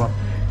Yeah, a spare there's- one.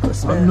 Got a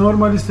spare.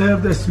 Normally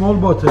serve the small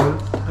bottle,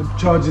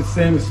 charge the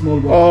same small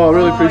bottle. Oh, I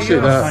really appreciate you're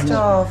a that.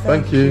 star,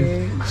 Thank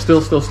you. Still.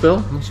 I'm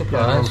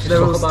surprised.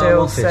 They're all Took about still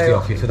 150 so-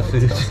 off you for the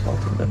food.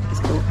 It's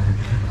cool.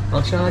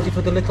 I'll charge you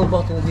for the little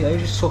bottle. Yeah, you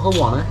just took a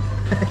one, I'm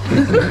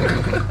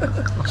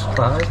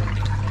surprised.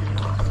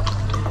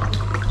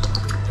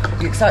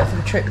 You excited for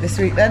the trip this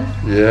week then?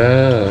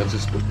 Yeah,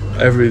 just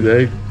every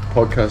day,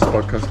 podcast.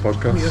 You're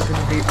going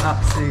to be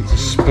absolutely...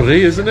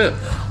 Spree, isn't it?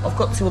 I've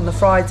got to on the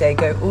Friday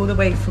go all the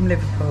way from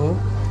Liverpool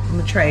on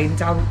the train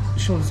down.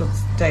 Sean's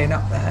staying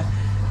up there.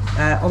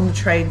 On the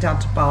train down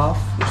to Bath,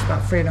 which is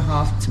about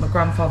 3.5 to my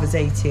grandfather's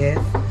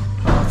 80th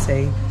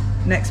party.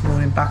 Next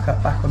morning, back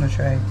on a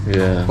train.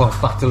 Yeah. Well,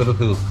 back to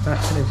Liverpool.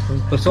 Back to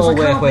Liverpool. But it's all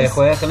work,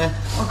 isn't it?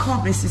 I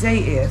can't miss his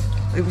 80th.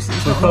 It's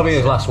It's probably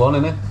his last one,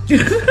 isn't it?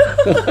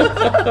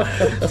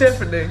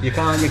 Definitely. You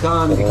can't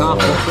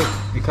fuck with,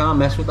 you can't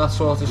mess with that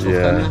sort of stuff,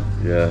 can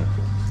you? Yeah.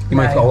 You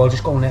might No. go, I'll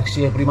just go next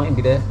year, but he mightn't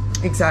be there.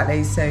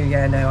 Exactly. So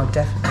yeah, no, I'm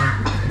definitely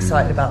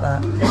excited about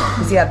that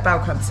because he had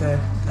bowel cancer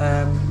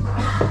a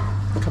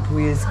couple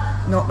of years,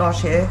 not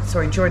last year.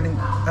 Sorry, during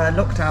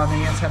lockdown, and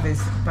he had to have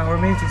his bowel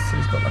removed. So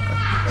he's got like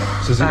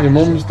a. So is it your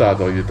mum's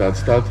dad or your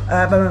dad's dad?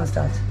 My mum's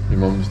dad. Your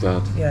mum's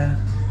dad. Yeah.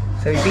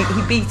 So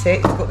he beat it.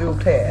 He's got the all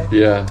clear.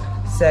 Yeah.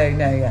 So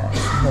no, yeah,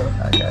 it's more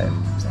about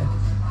going.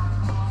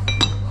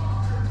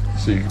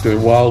 So you're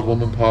doing Wild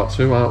Woman Part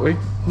 2, aren't we?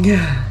 Yeah.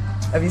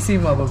 Have you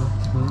seen my woman?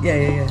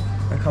 Yeah.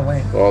 I can't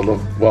wait. Oh, I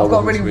love Wild I've got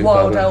a Woman really to be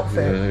wild better.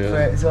 outfit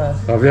for it as well.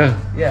 Have you?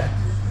 Yeah.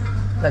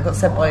 That got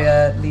sent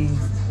by Lee's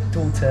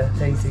daughter,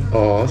 Daisy.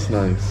 Oh, that's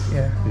nice.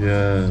 Yeah.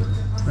 Yeah.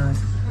 It's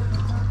nice.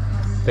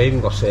 They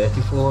even got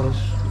 30 for us.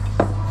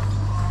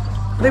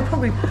 They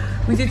probably...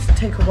 We did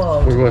take a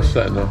while. We were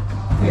setting up.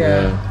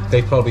 Yeah.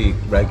 They probably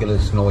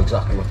regulars know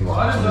exactly what they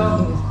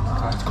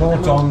want. It's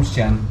called DOMS,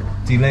 Jen.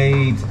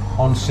 Delayed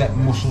onset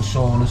muscle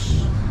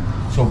soreness.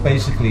 So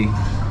basically,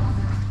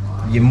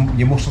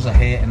 your muscles are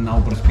hurting now,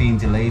 but it's being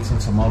delayed till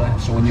tomorrow.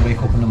 So when you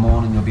wake up in the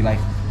morning, you'll be like...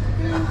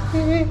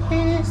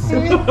 So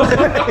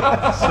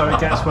it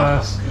gets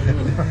worse.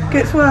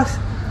 Gets worse.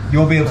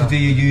 You'll be able to do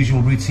your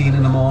usual routine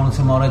in the morning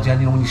tomorrow, Jen.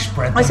 You know, when you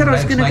spread I them said I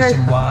was legs gonna nice go-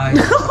 and wide.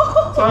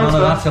 None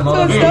of that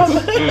tomorrow, mate.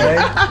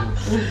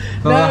 None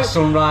of that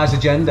sunrise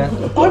agenda.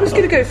 I was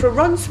going to go for a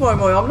run tomorrow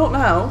morning. I'm not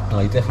now. No,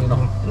 you're definitely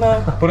not.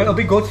 No. But it'll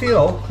be good for you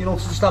though. You know,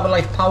 to just have a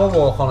like power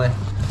walk on it.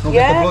 You know,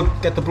 Yeah.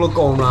 get the blood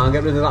going round,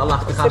 get rid of that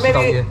lactic So acid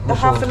out maybe your a muscles.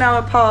 half an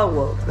hour power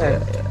walk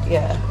then.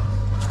 Yeah.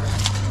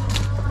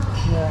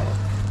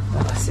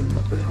 That's in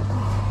my book.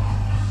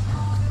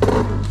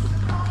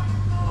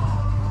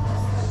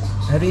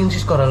 Everything's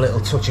just got a little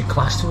touch of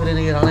class to it in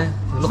here, hasn't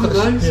it? Look at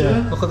the,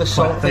 Yeah. look at the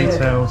salt there.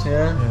 Details.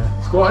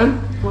 Yeah.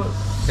 Squatting?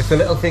 It's the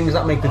little things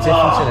that make the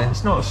difference in it.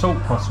 It's not a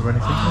salt pot or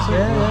anything, is it?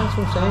 Yeah, that's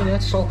what I'm saying. Yeah,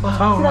 it's salt pot.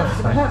 Oh, right. That's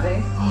Okay. heavy.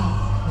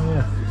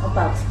 Yeah. Oh,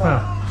 bad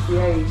spot.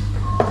 The age.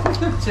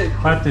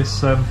 I had this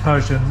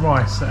Persian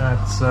rice that had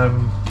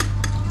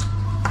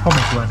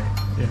pomegranate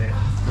in it.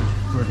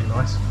 It was really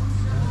nice.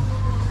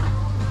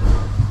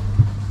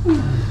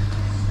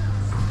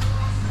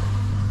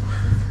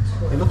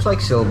 It looks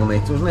like silver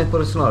meat, doesn't it?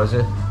 But it's not, is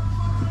it?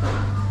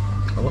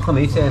 Oh, look at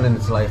me turning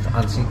into like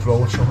antique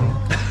roadshow.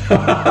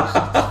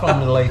 It's from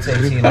the late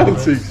 1800s.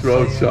 Antiques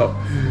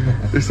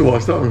Roadshow. Used to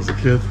watch that when I was a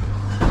kid.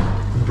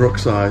 In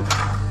Brookside.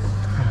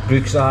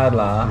 Brookside,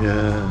 lad.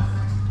 Yeah.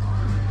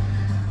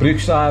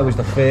 Brookside was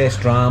the first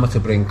drama to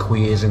bring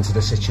queers into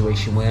the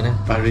situation, weren't it?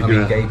 Very I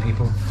mean, good. gay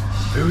people.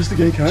 Who was the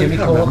gay character? Jimmy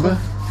I can't remember.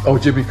 Corkill. Oh,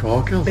 Jimmy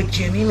Corkill. Big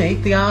Jimmy,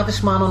 mate, the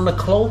hardest man on the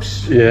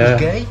close. Yeah.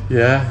 Was gay.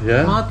 Yeah.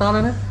 Mad, that,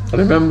 innit? I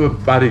remember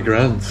Barry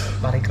Grant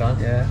Barry Grant,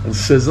 yeah. and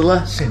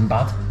Sizzler.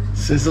 Sinbad.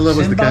 Sizzler was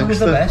the Sinbad gangster. was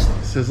the best.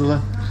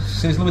 Sizzler.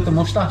 Sizzler with the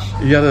moustache.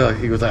 He had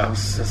he was like,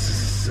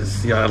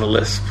 he had a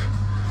lisp,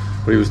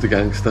 but he was the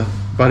gangster.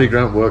 Barry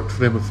Grant worked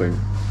for him, I think.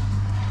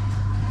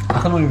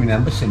 I can only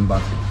remember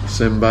Sinbad.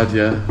 Sinbad,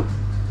 yeah.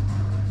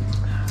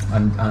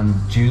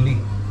 And Julie.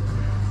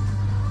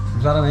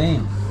 Was that her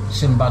name?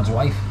 Sinbad's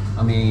wife.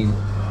 I mean,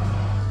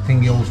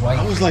 Thingy's wife.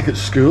 I was like at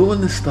school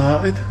when this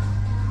started.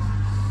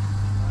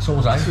 So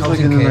was I. This I was was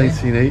like in the Care.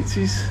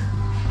 1980s.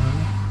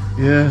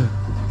 Yeah,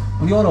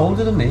 Well, you're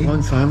older than me. a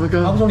long time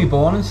ago. I was only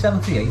born in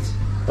 78.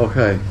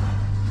 Okay.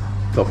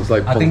 That was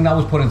like I think that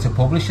was put into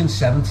publishing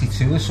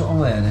 72 or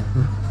something there.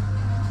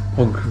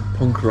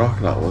 punk rock,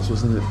 that was,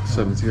 wasn't it?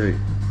 78.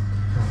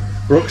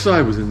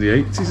 Brookside was in the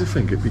 80s, I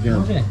think it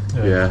began. Was it?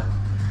 Yeah.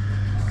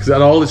 Because it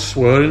had all this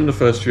swearing in the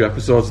first few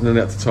episodes and then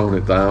they had to tone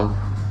it down.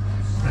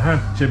 It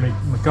had Jimmy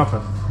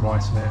McGovern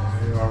writing it,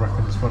 who I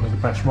reckon is one of the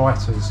best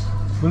writers.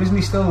 Well, isn't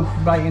he still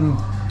writing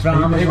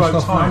dramas He and wrote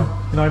stuff Time,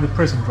 now? you know, the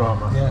prison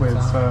drama Yeah, with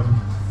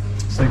Time.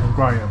 Stephen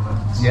Graham.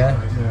 And,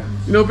 Yeah. yeah.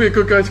 You know, it'd be a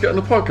good guy to get on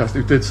the podcast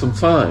who did some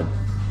time.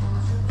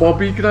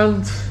 Bobby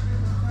Grant.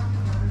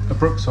 The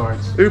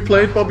Brooksides. Who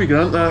played Bobby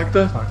Grant, the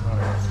actor? I don't know.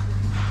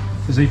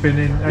 Has he been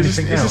in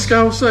anything He's a else?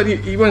 Scouser.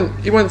 He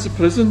went to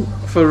prison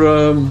for.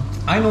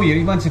 I know you.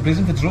 He went to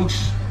prison for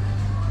drugs.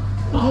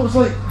 Oh, it was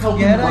like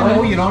helping. Yeah, I know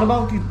what you're on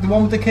about. The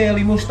one with the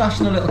curly moustache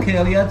and a little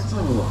curly head. Let's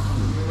have a look.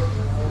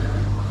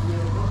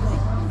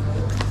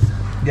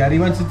 Yeah, he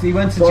went to jail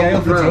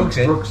Bobby for Grant, drugs.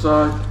 Eh?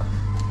 Brookside.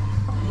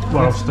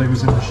 Well, obviously he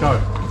was in the show.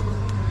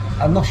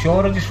 I'm not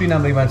sure. I just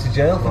remember he went to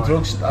jail for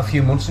drugs a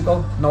few months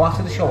ago. No,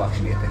 after the show,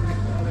 actually, I think.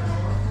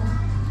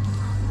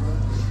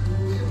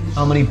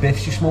 How many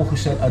biffs you smoke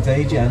a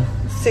day, Jen?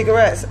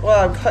 Cigarettes,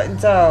 well, I'm cutting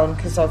down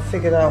because I've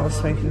figured out I was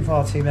smoking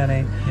far too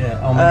many. Yeah,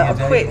 how many I a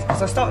day? quit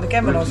because I started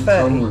again when I was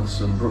Richard 30.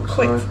 Tomlinson, Brookside.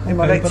 Quit in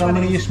my Okay, late but how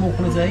many are you 20s.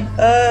 smoking a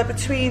day?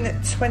 Between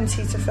 20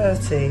 to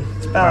 30.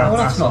 It's bad. Well,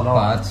 that's not a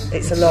lot. bad.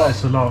 It's a lot.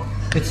 It's a lot.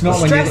 It's not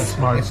Stress.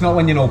 it's not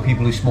when you know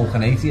people who smoke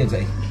an 80 a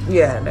day.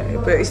 Yeah,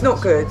 no, but it's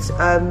not good. So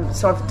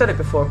I've done it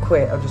before, I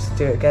quit, I'll just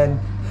do it again.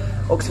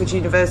 Oxford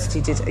University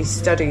did a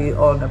study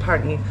on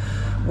apparently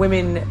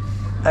women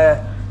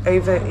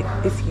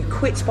if you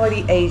quit by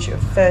the age of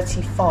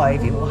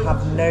 35, it will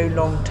have no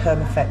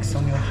long-term effects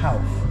on your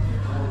health.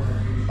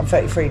 I'm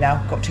 33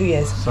 now, got 2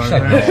 years. So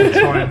now's the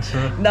time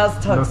to Now's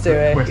the time look to do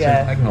at it, quitting.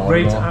 yeah. Ignore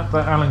Read it all. the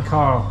Alan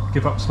Carr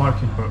Give Up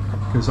Smoking book,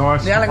 because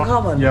The Alan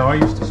Carr one? Yeah, I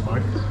used to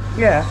smoke.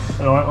 Yeah.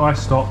 And I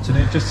stopped, and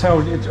it just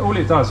tells you. All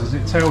it does is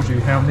it tells you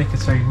how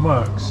nicotine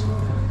works,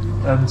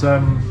 and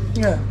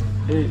Yeah.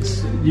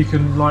 you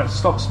can like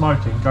stop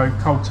smoking, go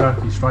cold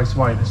turkey straight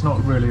away, and it's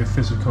not really a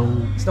physical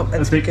It's not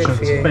meant to be good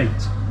addiction for you. to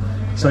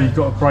beat. So you've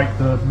got to break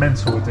the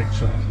mental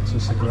addiction to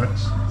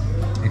cigarettes.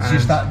 It's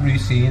just that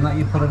routine that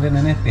you put it in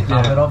it, the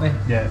habit of it.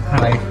 Yeah,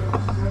 Like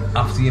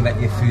after you've had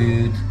your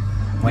food,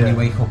 when Yeah. you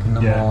wake up in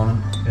the Yeah.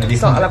 morning. Yeah. If you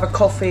So I'll can- have a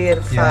coffee and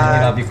a Yeah, you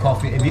fag. have your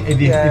coffee. If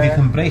you Yeah.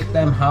 can break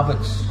them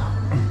habits,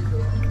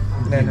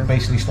 you no.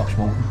 basically stop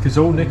smoking. Because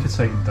all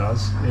nicotine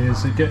does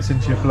is it gets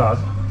into your blood,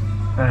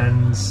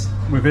 and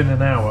within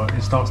an hour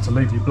it starts to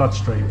leave your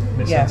bloodstream,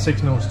 and it Yeah. sends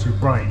signals to your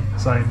brain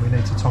saying we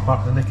need to top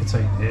up the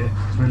nicotine here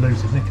because we're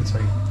losing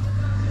nicotine.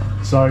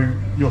 So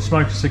you'll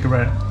smoke a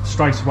cigarette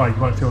straight away,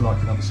 you won't feel like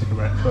another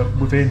cigarette, but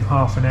within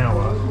half an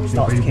hour you'll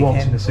Starts to be kick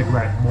wanting in. a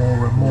cigarette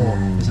more and more.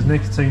 As the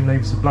nicotine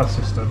leaves the blood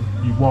system,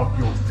 you're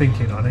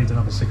thinking I need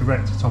another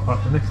cigarette to top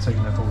up the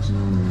nicotine levels.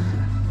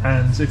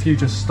 And if you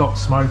just stop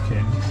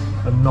smoking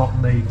and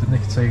not need the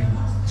nicotine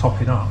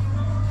topping up,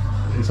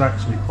 it's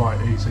actually quite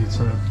easy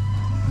to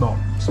not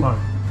smoke.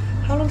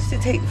 How long does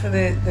it take for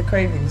the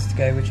cravings to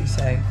go, would you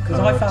say? Because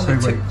I found 2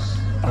 it took, weeks.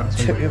 About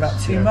 2 took me weeks, about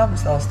 2 yeah.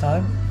 months last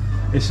time.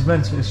 It's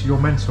your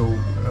mental.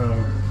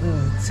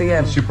 So yeah,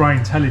 It's your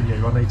brain telling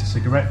you I need a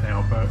cigarette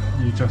now, but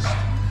you just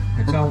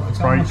It's how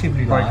break much you've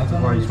relied the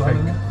on way it you as well, think.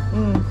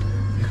 isn't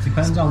it? It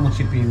depends how much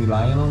you've been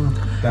relying on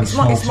them It's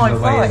my smokes in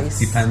the way of vice.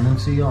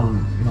 dependency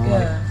on, you know, yeah.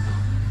 like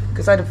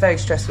because I had a very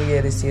stressful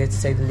year this year, to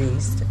say the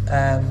least.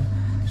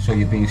 So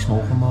you've been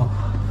smoking more.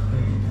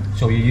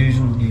 So you're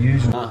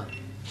using that.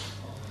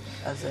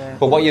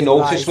 But what you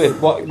notice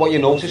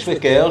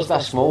with girls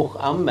that smoke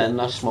and men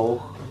that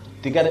smoke,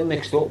 they get it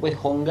mixed up with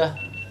hunger.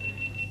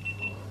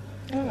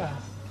 Yeah.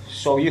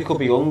 So you could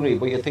be hungry,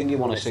 but you think you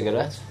want a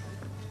cigarette,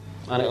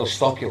 and it'll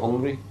stop you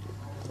hungry.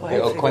 Well,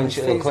 It'll quench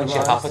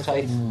your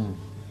appetite. Mm.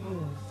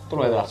 Don't know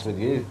whether that's with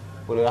you,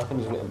 but it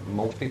happens with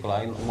most people.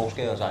 Most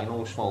girls I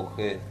know smoke.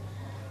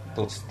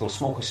 They'll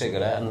smoke a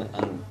cigarette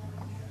and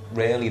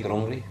rarely they're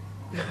hungry.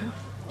 Do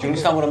you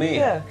understand what I mean?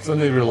 Yeah. So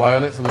they rely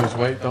on it to lose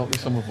weight, don't they?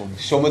 Some of them.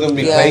 Some of them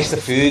replace the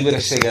food with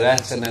a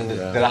cigarette, and then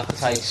their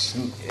appetites.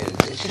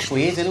 It's just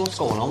weird, isn't it? What's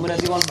going on with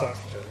everyone?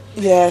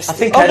 Yes. I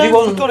think no,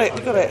 everyone. you got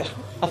it.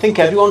 I think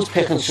everyone's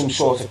picking some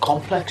sort of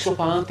complex up,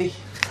 aren't they? Do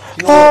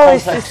you know Oh,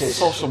 what complex is?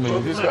 Social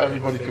media's got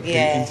everybody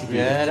competing to be.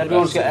 Yeah,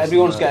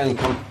 everyone's getting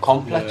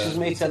complexes,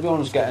 mate.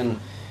 Everyone's getting.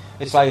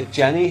 It's like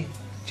Jenny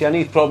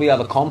probably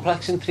have a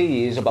complex in 3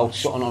 years about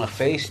something on her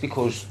face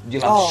because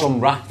you'll have some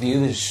rat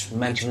viewers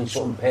mentioning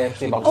something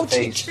personally about her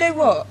face. Do you know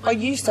what? I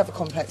used to have a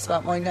complex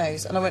about my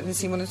nose, and I went and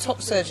seen one of the top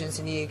surgeons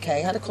in the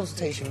UK, had a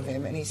consultation with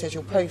him, and he said,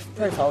 your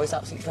profile is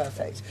absolutely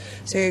perfect.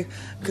 So,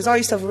 because I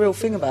used to have a real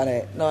thing about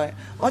it, like,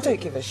 I don't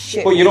give a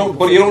shit. But you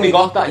only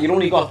got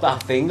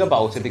that thing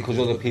about it because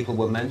other people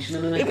were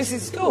mentioning it. It was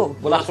in school.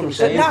 Well, that's what I'm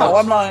saying. But now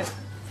I'm like...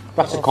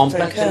 That's a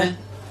complex, isn't it?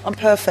 I'm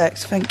perfect,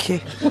 thank you.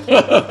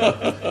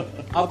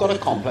 I've got a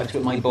complex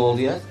with my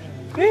baldy head.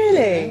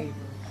 Really?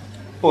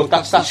 But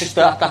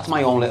that's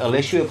my own little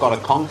issue. I've got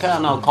to conquer,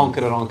 and I'll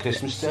conquer it on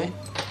Christmas Day.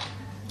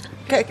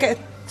 Get a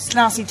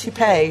snazzy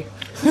toupee.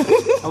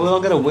 I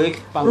will get a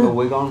wig, bang a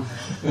wig on.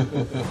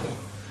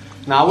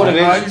 Now what it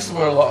is? I used to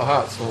wear a lot of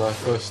hats when I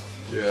first.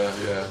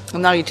 Yeah.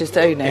 And now you just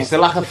own it. It's the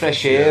lack of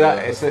fresh air.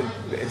 It's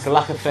the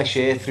lack of fresh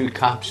air through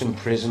caps and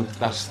prison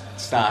that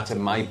started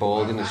my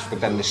baldness. But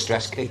then the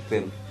stress kicked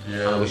in.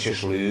 Yeah. And I was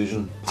just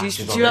losing. Do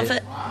you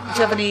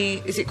have any?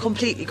 Is it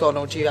completely gone,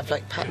 or do you have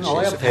like patches? No,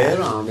 I have hair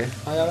around me.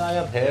 I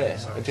have hair.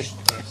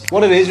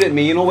 What it is with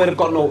me, you know where I've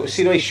got no.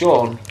 See the way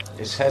Sean,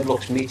 his head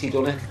looks meaty,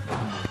 doesn't it?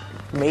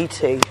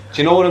 Meaty. Do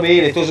you know what I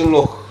mean? It doesn't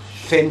look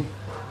thin.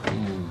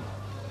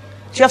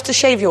 Do you have to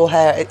shave your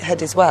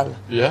head as well?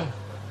 Yeah.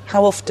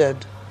 How often?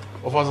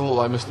 Otherwise I look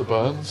like Mr.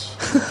 Burns.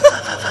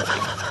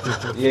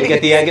 You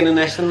get the egg in the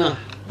nest and that.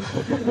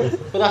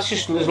 But that's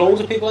just, there's loads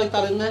of people like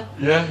that, isn't there?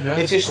 Yeah.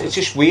 It's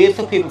just weird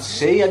for people to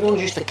see.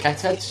 Everyone's used to cat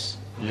heads.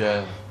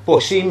 Yeah.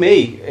 But see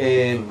me,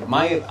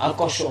 I've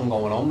got something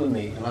going on with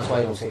me, and that's why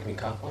I don't take my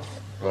cap off.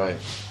 Right.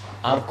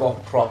 I've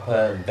got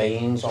proper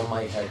veins on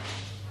my head.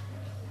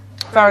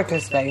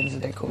 Varicose veins, are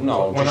they called?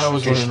 No, when I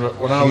was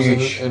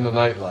in the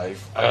nightlife,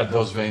 I had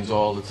those veins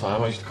all the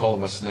time. I used to call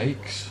them my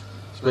snakes.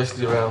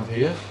 Especially around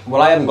here.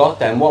 Well, I haven't got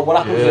them. What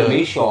happens with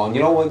me, Sean? You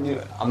know when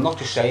I'm not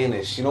just saying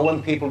this. You know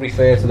when people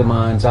refer to the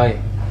mind's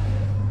eye.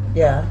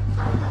 Yeah.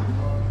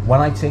 When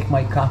I take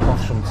my cap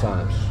off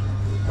sometimes,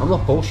 I'm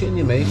not bullshitting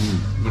you, mate.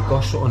 You've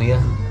got something here,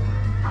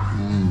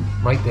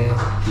 right there.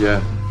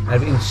 Yeah.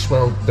 Everything's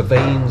swelled. The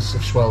veins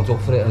have swelled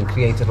up for it and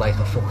created like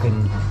a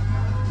fucking,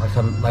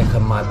 like a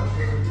mad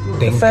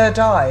thing. The third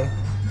eye.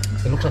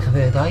 It looks like a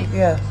third eye.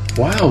 Yeah.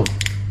 Wow.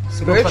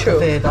 It looks like a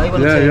third eye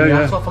when I take my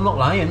hat off. I'm not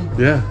lying.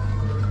 Yeah.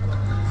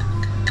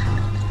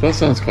 That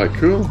sounds quite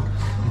cool.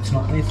 It's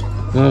not, mate.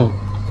 No.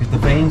 Because the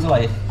veins are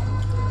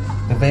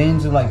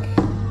like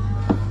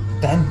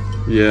them.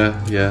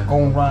 Yeah.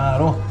 Going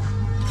right up.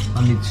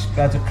 And it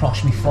spreads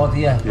across my body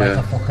here, like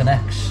a fucking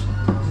X.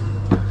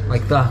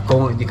 Like that,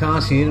 going, you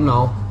can't see it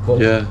now,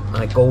 but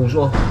and it goes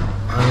up,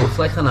 and it's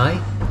like an eye.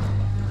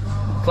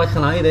 It's like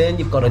an eye there, and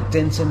you've got a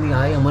dent in the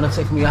eye, and when I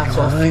take my hat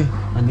off,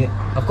 and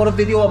I've got a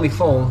video on my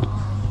phone,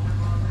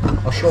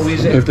 I'll show you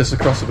it. Move this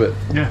across a bit.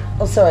 Yeah.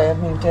 Oh, sorry, I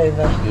moved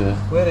over. Yeah.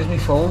 Where is my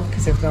phone?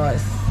 Because if not,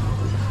 it's...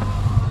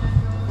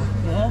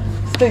 Yeah?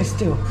 Stay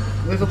still.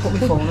 Where have I put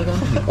my phone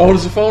again? Oh,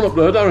 there's a phone up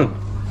there, Darren.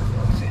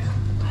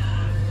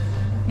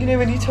 You know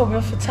when you told me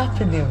off for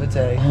tapping the other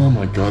day? Oh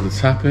my god, the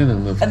tapping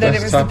and the and then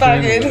it was tapping,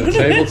 the banging. and the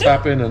table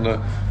tapping and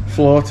the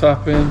floor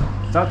tapping.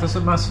 That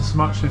doesn't matter so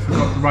much if we've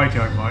got the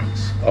radio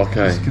mics.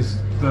 Okay. Because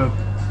the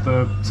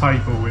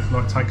table it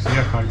like takes the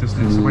echo,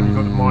 doesn't it? So when you've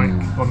got the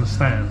mic on the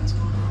stand,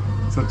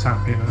 the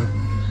tapping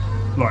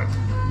like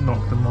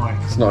knock the mic.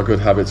 It's not a good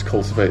habit to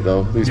cultivate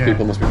though. These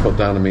people must be put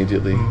down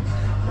immediately.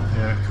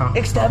 Yeah, can't.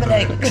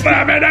 Exterminate!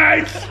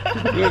 Exterminate!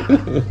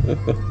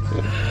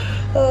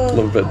 Love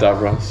a bit of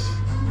Davros.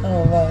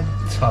 Oh man.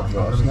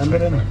 Davros, remember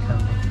him?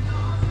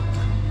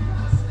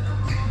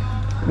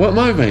 What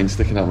my veins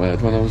sticking out my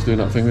head when I was doing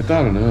that thing with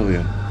Darren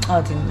earlier?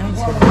 I didn't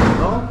notice.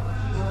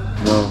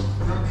 No.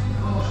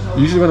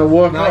 Usually when I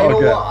walk out,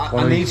 you know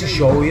I need to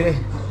show you it.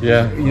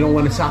 Yeah. You know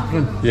when it's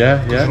happening.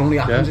 Yeah. It only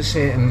happens at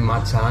certain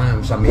mad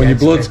times. I mean, when your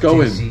blood's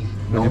going. Dizzy.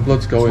 When your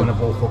blood's going. When I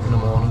woke up in the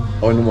morning.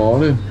 Oh, in the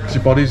morning. Because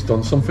your body's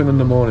done something in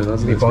the morning,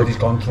 hasn't it? Your body's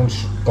going through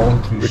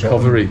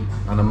recovery.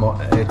 And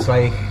it's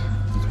like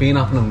it's been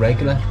happening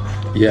regular.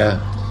 Yeah.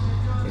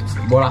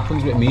 What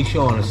happens with me,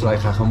 Sean, is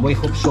like I can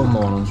wake up some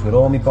mornings with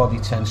all my body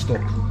tensed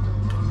up,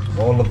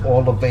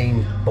 all the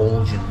vein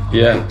bulging,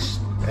 Yeah. legs,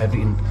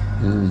 everything,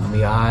 and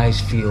my eyes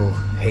feel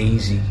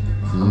hazy,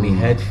 and my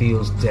head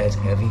feels dead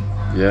heavy,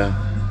 Yeah.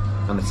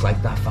 and it's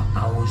like that for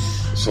hours.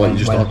 So like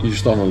you're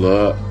just on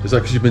alert. Is that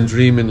because you've been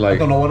dreaming like I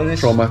don't know what it is.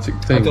 traumatic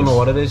things? I don't know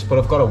what it is, but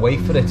I've got to wait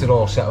for it to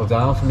all settle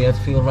down for my head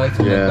to feel right,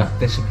 and Yeah. then that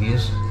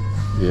disappears.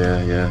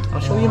 Yeah. I'll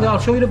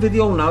show you the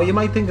video now. You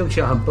might think I'm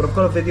chatting, but I've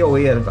got a video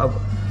here.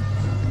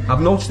 I've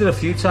noticed it a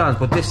few times,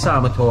 but this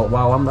time I thought,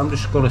 wow, I'm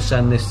just going to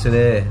send this to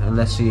her and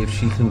let's see if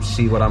she can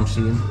see what I'm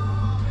seeing.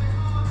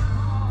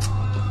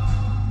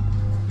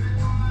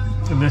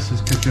 And this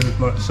is because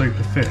you're like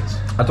super fit.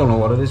 I don't know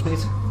what it is, mate.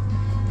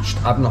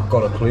 I've not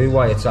got a clue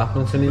why it's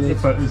happening to me, mate.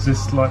 But is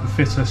this like the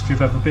fittest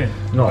you've ever been?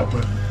 No. Like,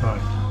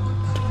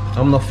 right.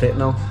 I'm not fit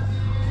now.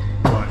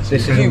 Right. So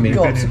This you've is been- me. You've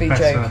you've got been to be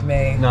better. joking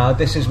me. Nah,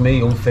 this is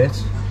me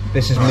unfit.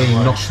 This is me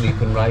right. not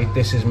sleeping right.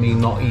 This is me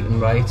not eating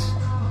right.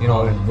 You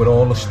know, with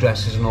all the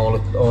stresses and all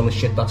the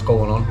shit that's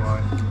going on.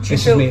 Right.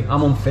 This feel- is me.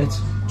 I'm unfit.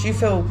 Do you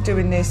feel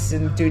doing this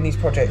and doing these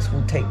projects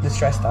will take the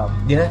stress down?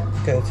 Yeah.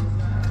 Good.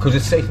 Because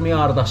it's taken me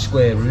out of that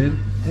square room.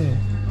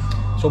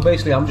 So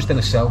basically, I'm just in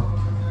a cell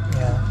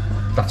Yeah.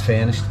 that's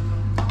furnished,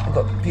 I've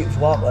got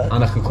beautiful artwork.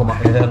 and I can come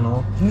out. Yeah,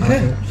 no.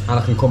 And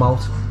I can come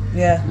out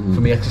Yeah.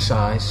 for my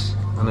exercise,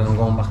 and then I'm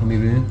going back in my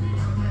room.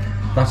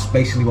 That's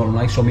basically what I'm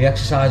like. So my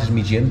exercise is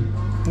my gym,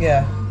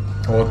 Yeah.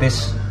 or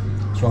this.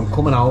 So I'm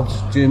coming out,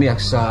 doing my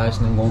exercise,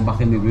 and then going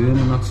back in my room,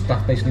 and that's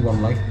basically what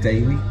I'm like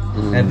daily,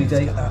 every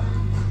day. Yeah.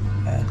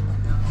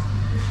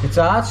 It's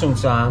hard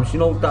sometimes, you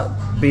know, that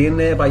being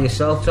there by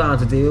yourself, trying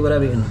to deal with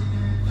everything.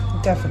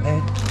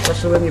 Definitely.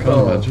 Especially when you've Can't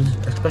got, imagine.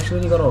 especially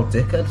when you've got all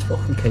dickheads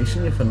fucking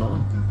casing you for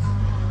nothing.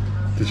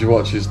 Did you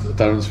watch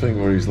Darren's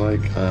thing where he's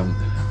like,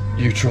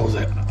 you trolls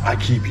it, I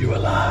keep you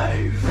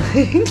alive.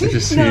 Did you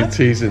see him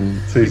teasing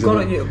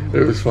gotta- him?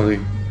 It was funny.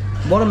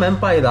 What I meant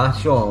by that,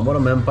 Sean, what I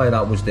meant by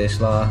that was this,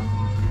 like,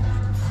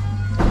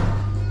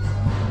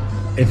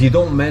 if you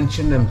don't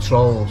mention them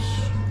trolls,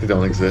 They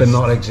don't exist. they're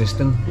not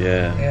existing.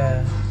 Yeah.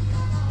 Yeah.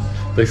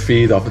 They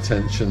feed off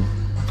attention.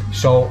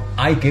 So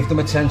I give them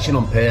attention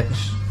on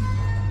purpose.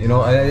 You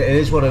know, it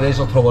is what it is.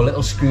 I'll throw a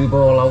little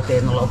screwball out there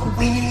and they'll go,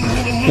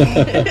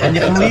 and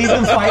you can leave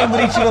them fighting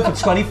with each other for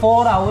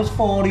 24 hours,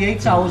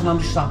 48 hours, and I'm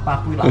just sat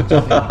back with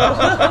laptop.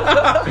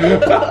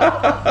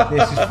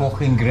 This is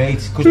fucking great.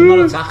 Because they're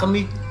not attacking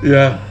me.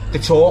 Yeah.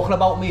 They're talking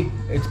about me.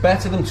 It's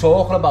better them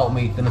talking about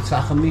me than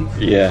attacking me.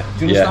 Yeah.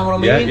 Do you understand what I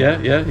mean?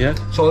 Yeah.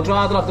 So I'd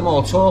rather have them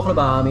all talking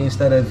about me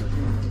instead of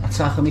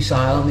attacking me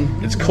silently.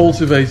 It's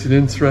cultivating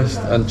interest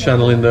and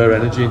channeling their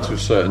energy into a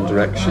certain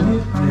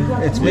direction.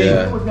 It's me.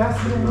 Yeah.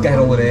 Get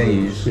over there,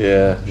 yous.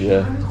 Yeah.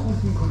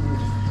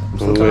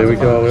 Oh,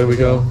 here we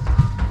go.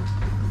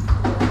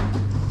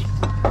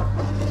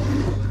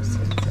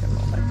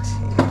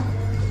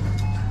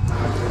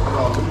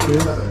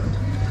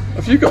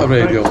 Have you got a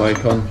radio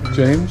mic on,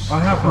 James? I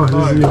have one.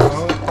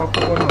 I'll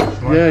put one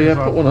on. Right? Yeah,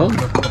 put one on.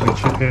 Probably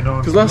chip in on.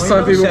 Because last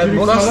time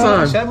people, last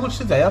time. said much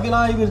today. Have you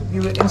like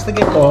you were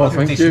instigating Oh, a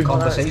thank decent you.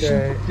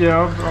 conversation?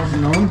 Yeah,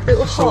 I'm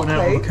Little sorting out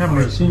all the hot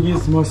cameras. Thing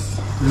is most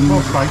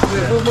More fake.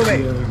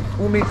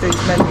 We'll move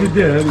these menus.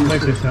 there.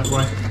 Make it that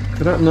way.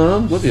 Could that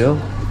no? Bloody hell.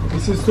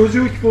 This is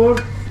sujuk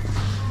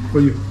for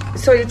you.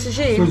 Sorry,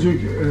 tagine.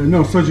 Sujuk,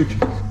 no sujuk,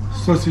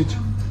 sausage.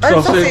 Oh,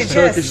 Sausage, sausage,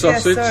 Turkish yes,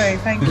 sausage. yes, sorry,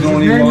 thank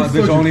you.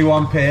 There's only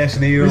one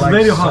person here who It's likes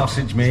very hot.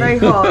 sausage meat. Very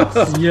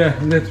hot. Yeah,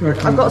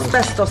 network. I've got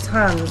asbestos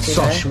hands, you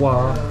know,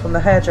 Sauchoir. from the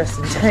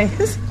hairdressing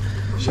days.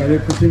 Shall I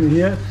put him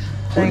here?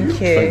 Thank you.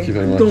 Thank you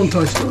very much. Don't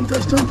touch.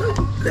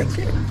 Thank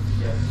you.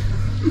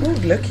 Oh,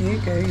 look, you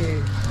go, you. Do you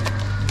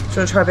want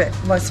to try a bit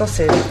of my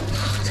sausage?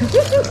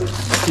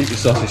 Keep your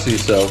sausage to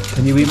yourself.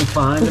 Can you even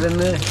find it in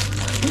there?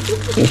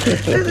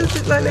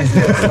 Like this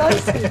little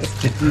slices.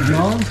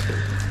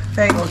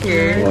 Thank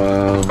you.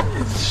 Wow.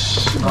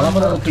 I'll have a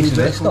little piece of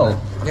this though.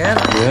 Yeah.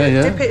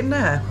 Yeah. Dip it in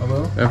there. I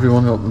will.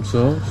 Everyone help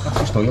themselves. That's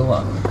just oil,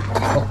 that.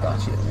 Fuck that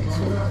shit,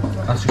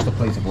 mate. That's just a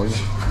plate of oil.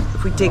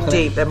 If we dig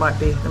deep, there might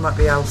be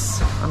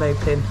else. I'm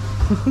hoping.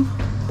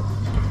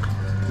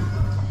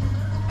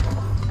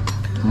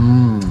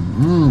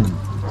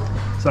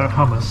 Is that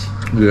hummus?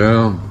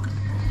 Yeah.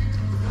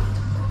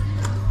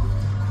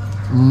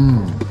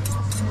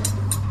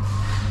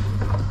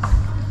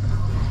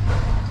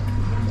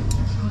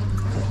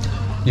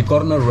 You've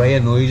got an array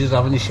of noises,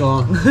 haven't you,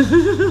 Sean?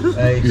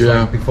 It's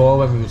Yeah. like before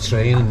when we were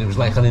training, it was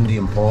like an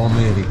Indian porn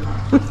movie.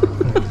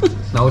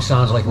 Now it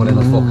sounds like we're in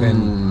a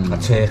fucking a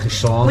Turkish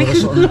song or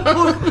something.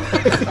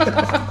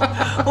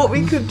 What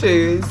we could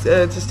do is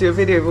just do a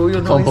video of all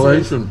your noises.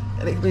 Compilation.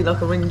 And it could be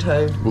like a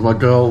ringtone. But my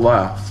girl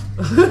laughed.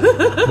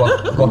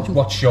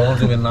 What's Sean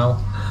doing now?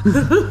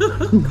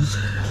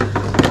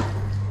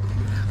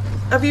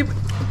 Have you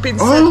been sent?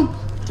 Oh,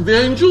 the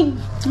angel.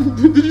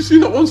 Did you see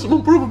that one?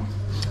 Someone put up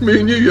me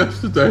and you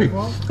yesterday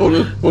on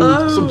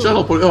some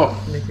channel. Put it up.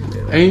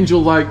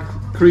 Angel-like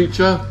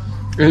creature,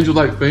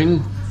 angel-like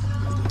thing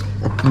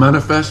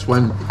manifests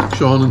when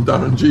Sean and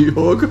Darren G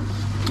hug.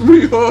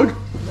 We hug.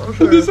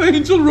 And this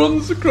angel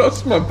runs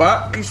across my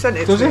back. You sent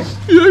it Does to it?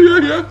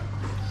 me. Yeah.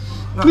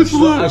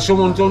 Has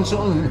someone done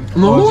something?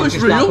 No, Or has it it's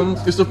just real. happened?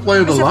 It's the play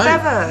of the It's a light.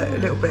 feather, a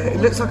little bit. It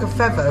looks like a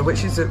feather,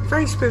 which is a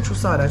very spiritual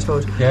sign, I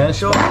told. Yes,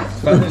 Sure.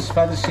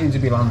 feathers seem to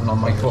be landing on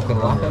my fucking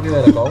lap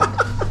everywhere I go.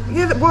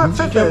 Yeah, what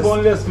Chicken feathers?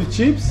 boneless with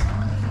chips,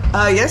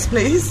 Yes,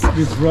 please.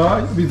 with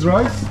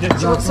rice. Do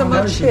you want some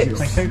of my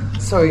chips?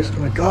 Sorry. Oh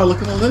my God,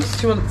 look at all this.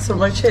 Do you want some of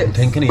my chips?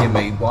 Thinking here,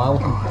 mate. Wow,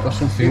 got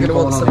some food You're going to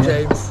going want on some,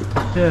 here. James.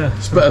 Yeah.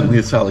 It's better than the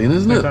Italian,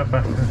 isn't Take it? that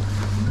back a little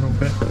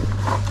bit.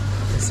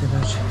 Thanks so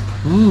much.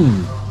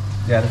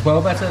 Yeah, it's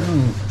well better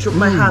than. Do you want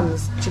my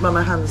hands? Do you mind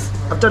my hands?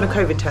 I've done a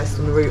COVID test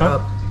on the route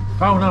up.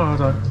 Oh no, I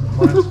don't.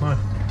 Mine's no.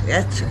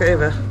 Yeah, took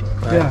over.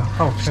 Yeah.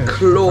 Oh, cheers.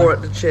 Claw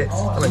at the chips.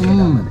 I'm gonna take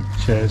that, buddy.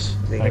 Cheers.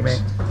 Thank you,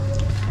 Thanks. mate.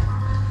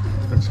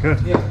 That's good.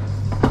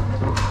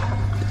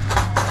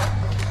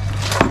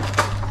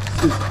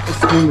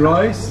 Steamed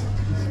rice.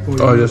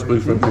 Oh, yes,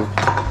 please, thank you.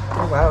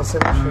 Oh, wow, so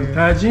much food.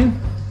 Tajin.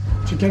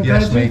 Chicken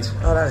Yes, tajin. mate.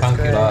 Oh, that's Thank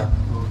great. you, lad.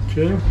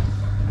 Okay.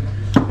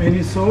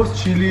 Any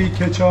sauce? Chili,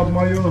 ketchup,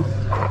 mayo.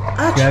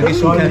 Ah, Yeah, get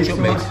some chilli. ketchup,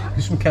 mate.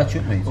 Get some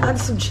ketchup, mate. Add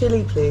some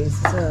chilli,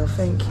 please, as well.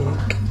 Thank you.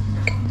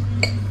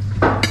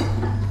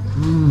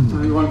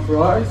 You want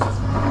fries?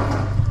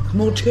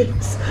 More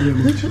chips. Yeah,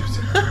 more chips.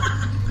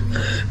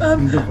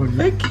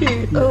 Thank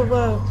you. Oh,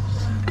 wow.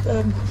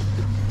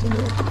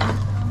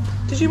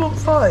 Did you want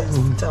fries,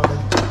 darling?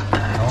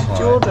 Did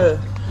you order?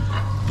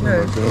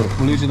 No.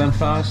 We'll lose them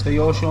fries. They're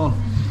yours, Sean.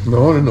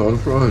 No, I didn't know the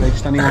They fries.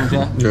 just anyone's,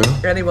 yeah.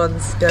 Yeah.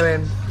 Anyone's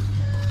going.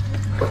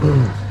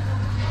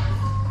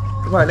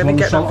 Right, let me Want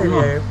get that salt or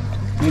not? video.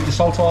 You need the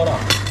salt order.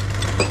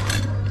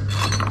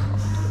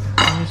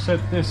 And you said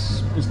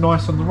this is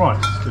nice on the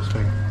rice, this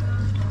thing.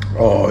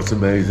 Oh, it's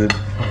amazing.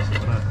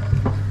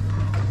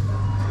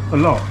 A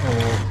lot,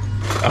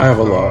 or I have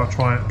a I'll lot.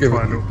 try it. Give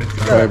Try it a little bit.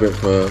 try a bit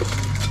first.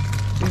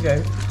 Here you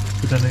go.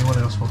 Did anyone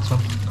else want some?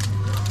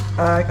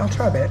 I'll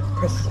try a bit.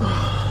 Press.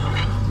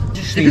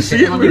 You can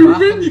see it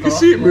moving. You can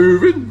see it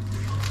moving.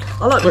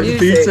 I like the Like the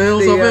music.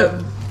 details of it.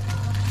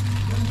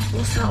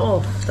 What's that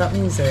off? That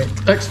music?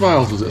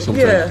 X-Files, was it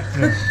something? Yeah.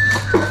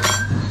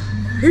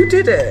 Who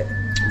did it?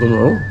 Don't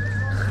know.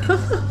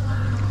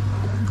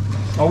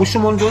 Oh, was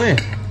someone done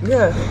it?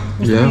 Yeah.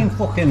 It's Yeah. been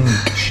fucking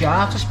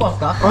sharp to spot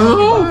that. I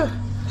know.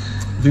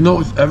 They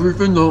notice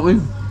everything, don't they?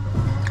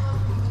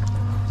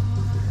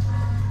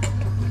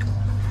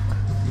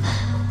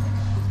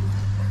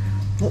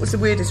 What was the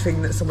weirdest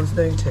thing that someone's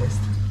noticed?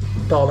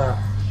 Bar that.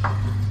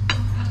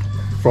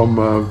 From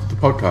the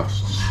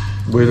podcasts.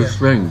 Weirdest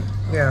thing.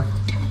 Yeah.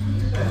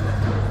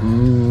 I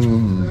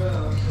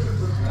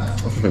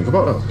have to think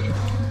about that.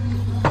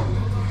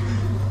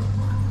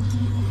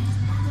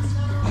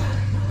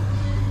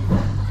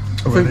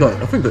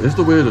 I think that is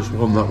the weirdest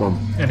one. That one.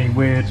 Any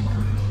weird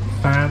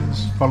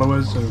fans,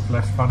 followers who've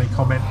left funny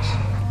comments?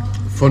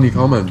 Funny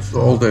comments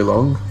all day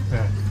long.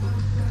 Yeah.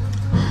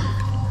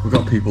 We've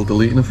got people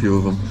deleting a few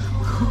of them.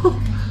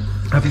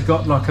 Have you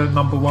got like a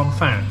number one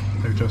fan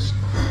who just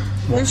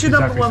Who's your watches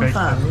number one everything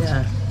fan? and-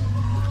 Yeah.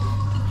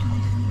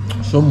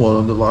 Someone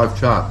on the live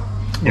chat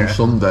Yeah. on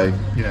Sunday,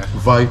 Yeah.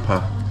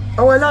 Viper,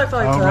 Oh, I like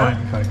Viper. Oh right,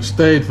 okay.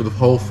 stayed for the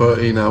whole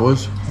 13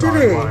 hours. Did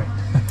Right, he? right.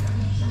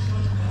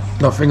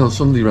 That thing on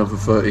Sunday ran for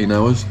 13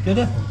 hours. Did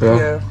it? Yeah.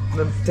 Yeah.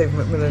 The David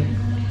McMillan.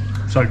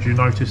 So do you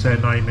notice their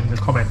name in the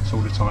comments all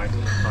the time?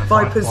 Like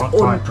Viper's Vi- on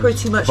Vipers.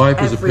 pretty much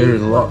Vipers every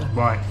appearing a lot.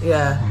 Right,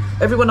 Yeah.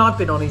 Everyone I've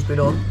been on, he's been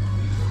on.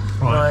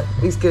 right. Right.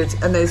 He's good.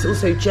 And there's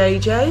also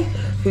JJ,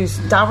 who's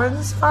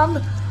Darren's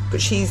fan,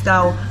 but she's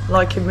now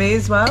liking me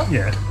as well.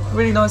 Yeah.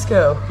 Really nice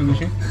girl. Who was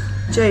she?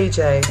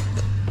 JJ.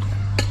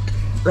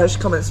 She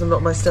comments on a lot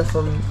of my stuff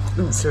on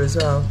Insta as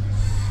well.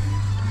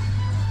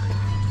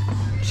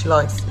 She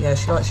likes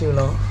you a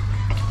lot.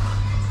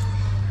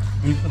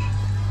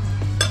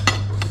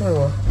 Oh,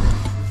 well.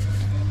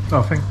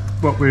 I think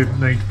what we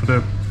need for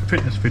the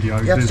fitness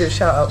videos You have to do a is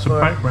shout out some for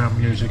it. background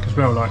music as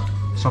well, like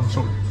some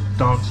sort of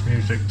dance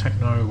music,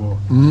 techno or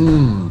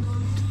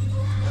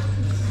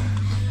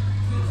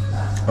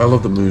I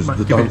love the music, Might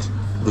the give dance,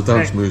 it- the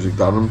dance Hey. music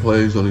Darren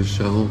plays on his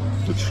channel,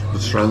 the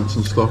trance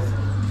and stuff.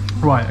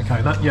 right.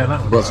 Okay, that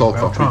would That's be all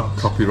well,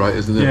 trance. copyright,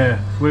 isn't it? Yeah,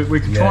 we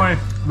could Yeah.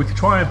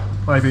 try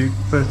maybe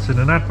putting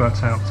an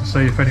advert out to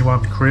see if anyone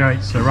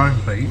creates their own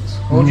beats.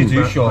 What you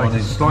do, But Sean, they can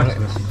is supply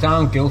to us.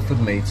 down Guildford,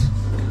 mate.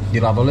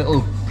 You'll have a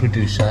little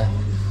producer,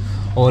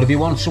 or if you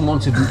want someone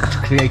to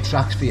create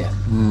tracks for you,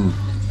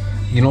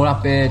 you know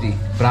that Birdie,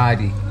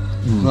 Bridie,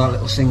 you know that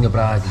little singer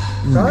Bridie,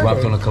 who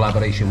I've done a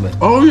collaboration with.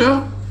 Oh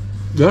yeah,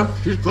 yeah,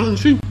 she's brilliant.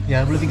 She.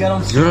 Yeah, well, if you get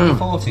on to Yeah.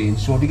 14,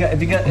 so if you get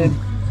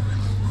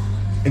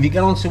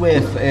onto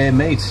her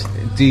mate,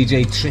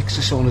 DJ Tricks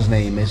or so his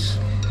name is,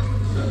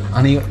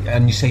 and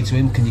you say to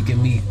him, can you give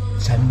me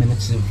 10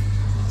 minutes of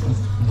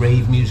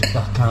rave music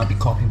that can't be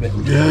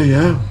copywritten?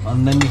 Yeah.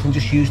 And then you can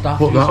just use that.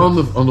 Put for that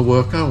yourself. on the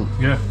workout.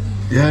 Yeah,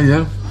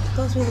 Yeah.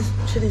 Pass me this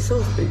chili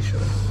sauce, please,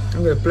 Sean.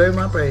 I'm going to blow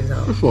my brains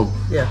out. This one,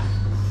 Yeah.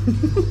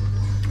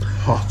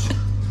 hot.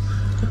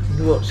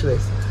 You watch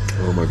this.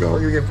 Oh my I'm god,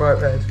 going to get bright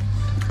red.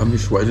 I'm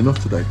just sweating enough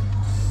today.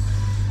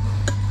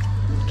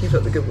 Keep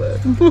up the good work.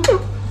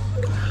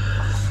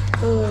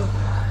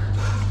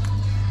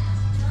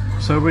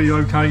 So were you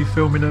okay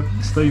filming at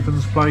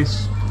Stephen's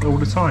place all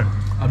the time?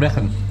 I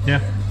reckon. Yeah.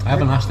 I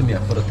haven't asked him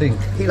yet, but I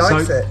think. He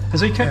likes So it.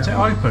 has he kept it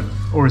open,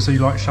 or has he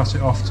like shut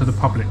it off to the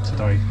public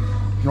today?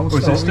 No, Or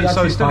is it still,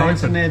 so it's still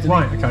pints in open? there, didn't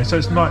Right. Okay. So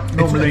it's not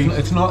normally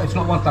It's not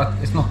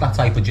that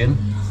type of gym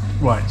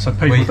right. So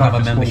people where you can don't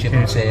have a just membership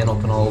walk and in. turn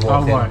up and all Oh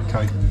walk in. right.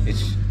 Okay.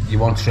 It's you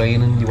want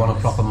training, you want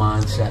a proper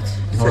mindset,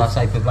 you know that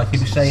type of like you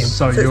were saying. So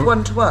So it's you're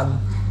 1-to-1.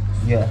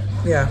 Yeah.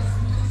 Yeah.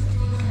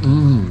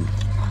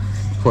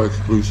 Quite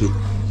exclusive.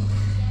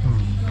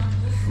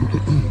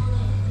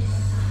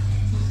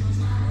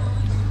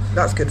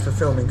 That's good for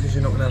filming because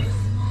you're not going to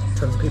have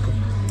tons of people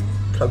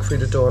plug through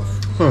the door.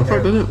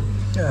 Perfect, isn't it?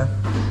 Yeah.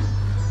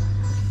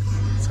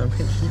 So I'm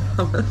pinching your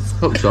mamas.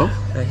 Help yourself.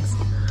 Thanks.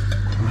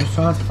 I'm just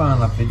trying to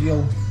find that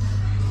video.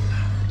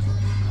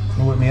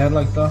 With my head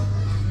like that.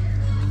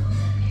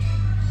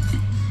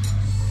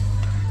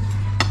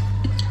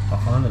 I'll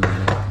find it in a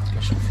minute.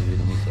 Get some food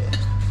in me first.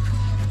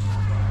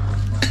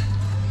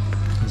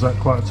 is that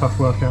quite a tough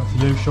workout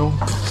for you, Sean?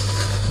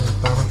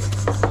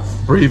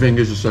 Balance? Breathing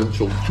is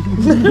essential.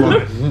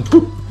 Right.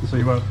 So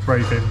you weren't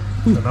breathing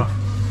enough.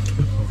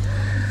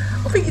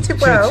 I think you did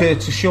well. To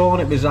Sean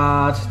it was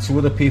hard, to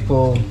other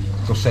people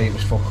they'll say it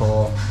was fuck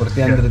all, but at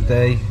the end of the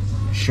day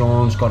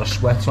Sean's got a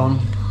sweat on,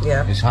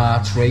 Yeah. his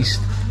heart's raced,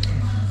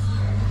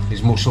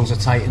 his muscles are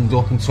tightened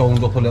up and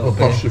toned up a little bit.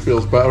 Posture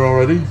feels better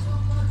already.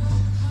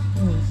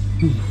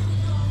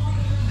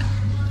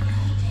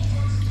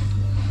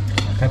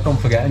 I kept on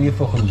forgetting you're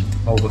fucking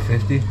over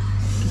 50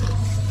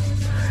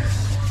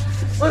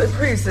 Well, it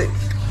proves that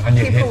and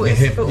your people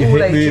hip, is for your all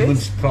hip ages.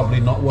 movement's probably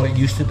not what it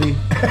used to be.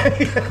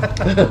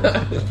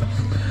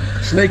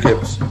 Snake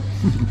hips.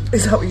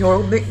 Is that your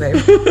old nickname?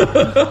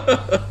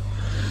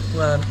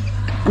 Man.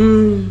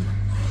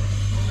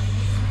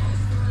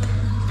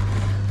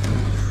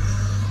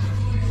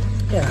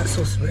 Yeah, that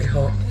sauce is really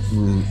hot.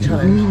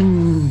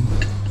 Challenge.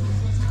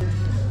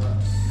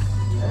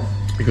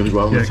 You're going to go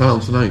out in Yeah. the town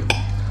tonight.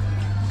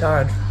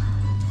 Darren.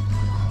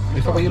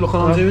 Is that what you're looking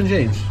on doing,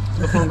 James?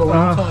 Looking on going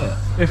on fire?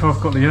 If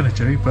I've got the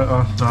energy, but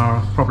no,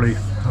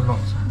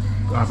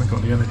 I haven't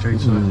got the energy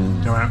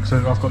to go out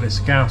because I've got this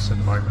gouse at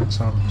the moment,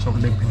 so I'm sort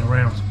of limping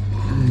around.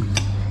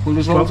 Well,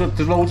 there's loads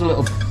of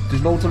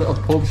little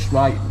pubs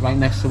right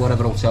next to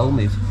whatever hotel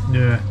we need.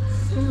 Yeah.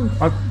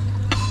 I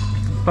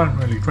don't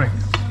really drink.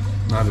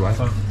 Neither do I.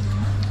 So,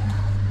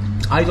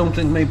 I don't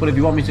drink, mate, but if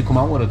you want me to come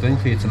out with a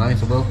drink for you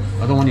tonight, I will.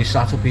 I don't want you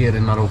sat up here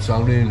in that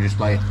hotel room just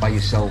by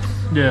yourself.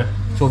 yeah.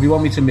 So if you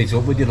want me to meet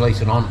up with you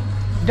later on,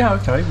 Yeah,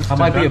 okay. I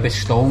might be a bit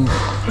stoned,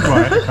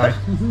 Right, okay.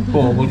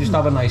 but we'll just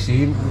have a nice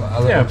evening, a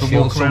little Yeah, but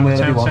chill walk around somewhere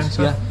the if you town want.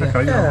 centre.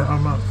 Okay, Yeah.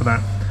 I'm up for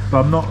that. But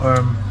I'm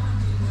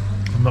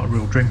not a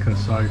real drinker,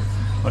 so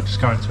like just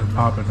going to a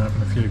pub and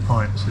having a few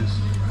pints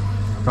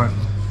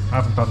I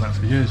haven't done that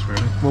for years,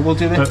 really. Well, we'll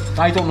do it. But-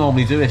 I don't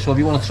normally do it, so if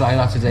you want to try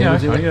that today, Yeah, we'll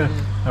do okay, it. yeah.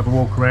 Have a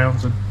walk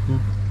around and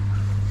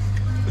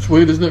It's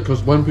weird, isn't it?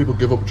 Because when people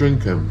give up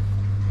drinking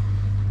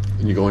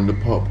and you go in the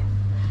pub,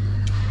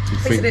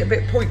 Isn't it a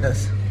bit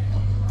pointless?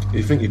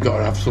 you think you've got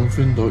to have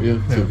something, don't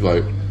you? To,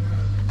 like,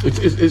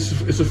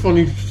 it's a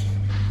funny.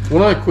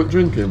 When I quit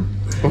drinking,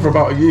 but for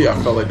about a year, I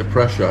felt like the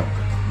pressure.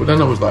 But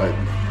then I was like,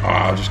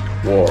 just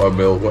water,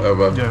 milk,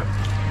 whatever. yeah,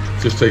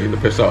 Just taking the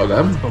piss out of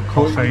them. got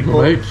coffee.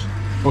 My mates.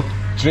 But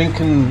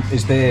drinking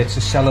is there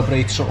to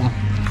celebrate something,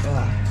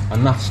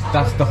 and that's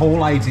the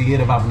whole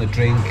idea of having a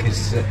drink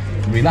is to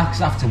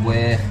relax after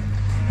work.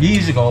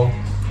 Years ago,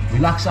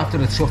 relax after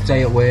a tough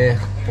day at work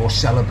or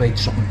celebrate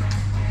something.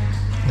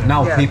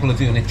 Now Yeah. people are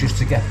doing it just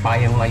to get by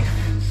in life.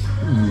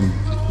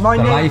 My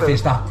The life neighbour,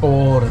 is that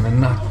boring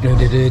and that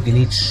you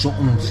need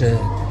something to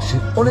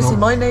honestly, you know.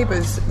 my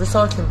neighbour's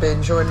recycling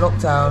bin during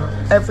lockdown,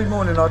 every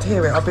morning I'd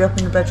hear it. I'd be up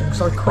in the bedroom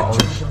because I quit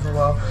drinking for a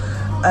while.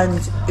 And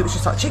it was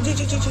just like, ching, ching,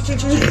 ching, ching, ching,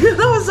 ching.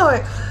 And I was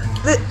like,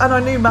 and I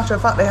knew, matter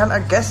of fact, they hadn't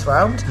had guests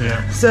round.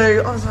 Yeah.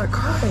 So I was like,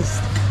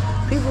 Christ,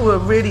 people were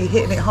really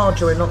hitting it hard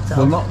during lockdown.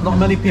 Well, not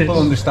many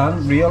people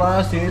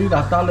realise, do you,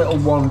 that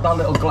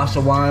little glass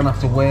of wine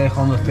after work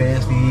on the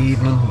Thursday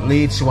evening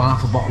leads to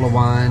half a bottle of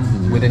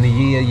wine. Within a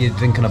year, you're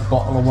drinking a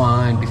bottle of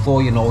wine.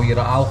 Before you know, you're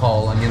at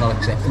alcohol and you're not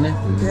accepting it.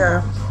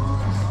 Yeah.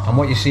 And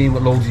what you're seeing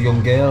with loads of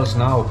young girls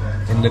now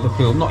in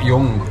Liverpool, not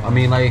young, I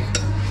mean like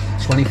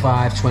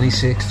 25,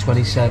 26,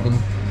 27,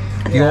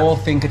 they Yeah. all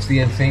think it's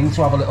the end thing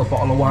to have a little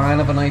bottle of wine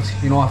of a night,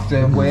 you know,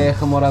 after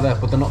work and whatever,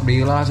 but they're not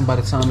realising by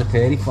the time they're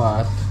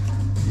 35,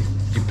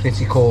 you're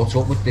pretty caught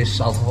up with this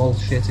alcohol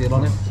shit here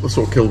on it. That's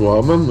what killed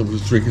Wildman. I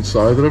was drinking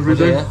cider every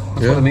day. Yeah,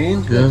 that's what I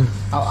mean. Yeah.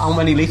 How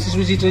many litres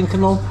was he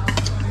drinking though?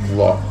 A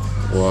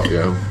lot,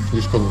 yeah. He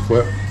just couldn't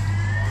quit.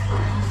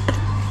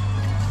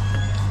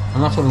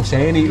 And that's what I'm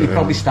saying, he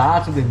probably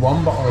started with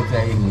one bottle a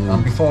day,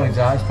 and before he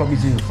died, he's probably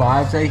doing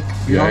 5 a day.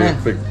 You know Yeah,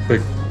 what?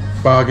 big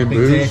bargain Big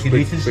booze. dirty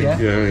litres, yeah.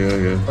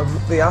 Yeah.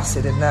 The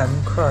acid in them,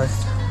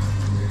 Christ.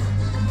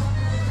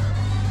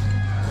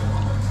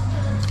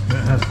 It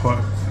has quite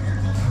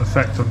an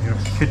effect on your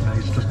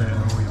kidneys, doesn't it,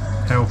 and all your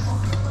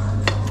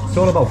health. It's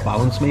all about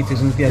balance, mate,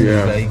 isn't it, at the end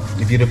of the Yeah.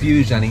 day? If you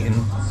abuse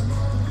anything,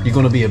 you're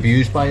going to be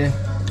abused by it.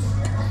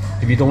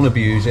 if you don't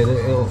abuse it,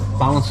 it'll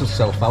balance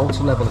itself out,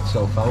 to level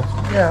itself out.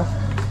 Yeah.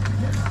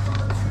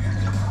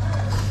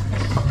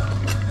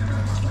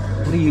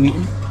 What are you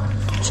eating?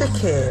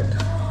 Chicken.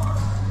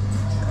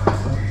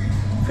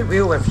 I think we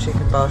all went for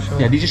chicken, Marshall.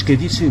 Yeah, they just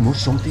give you too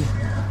much, don't they?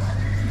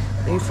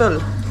 Are you full?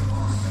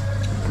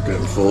 I'm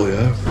getting full,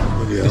 yeah.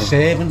 The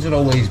servings are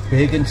always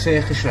big in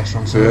Turkish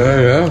restaurants. aren't Yeah,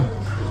 they? yeah.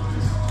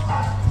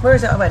 Where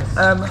is it I went?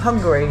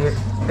 Hungary in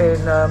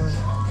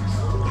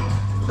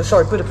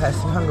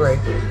Budapest in Hungary.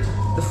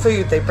 The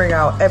food they bring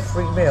out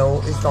every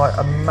meal is like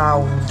a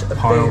mound of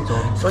Piled food.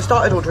 on. So I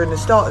started ordering the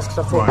starters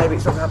because I thought Right. maybe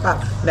it's not that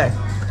bad. No,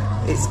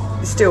 it's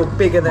still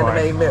bigger than Right.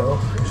 the main meal.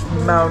 Just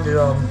mounded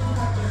on.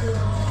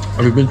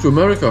 Have you been to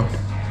America?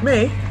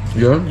 Me?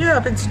 Yeah? Yeah,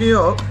 I've been to New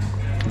York.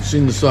 You've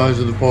seen the size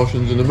of the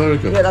portions in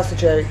America? Yeah, that's a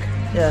joke.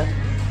 Yeah,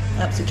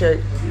 that's a joke.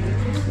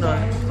 No.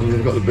 And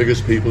they've got the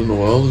biggest people in the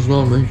world as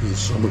well, mate, because there's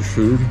so much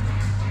food.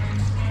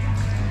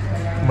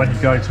 When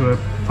you go to a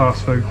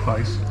fast food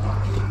place,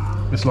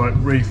 it's like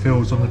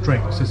refills on the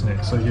drinks, isn't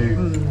it? So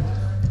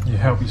you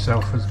help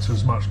yourself to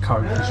as much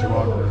Coke as you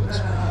want,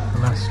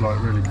 and that's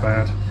like really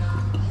bad.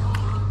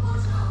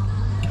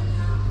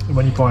 And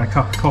when you buy a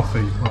cup of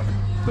coffee, like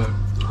the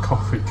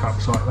coffee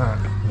cups like that,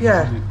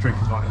 Yeah. you're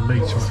drinking like a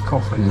litre of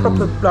coffee.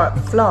 Proper like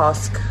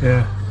flask.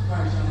 Yeah.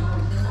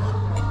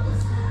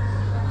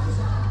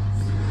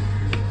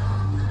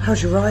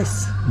 How's your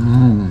rice?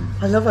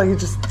 I love how you're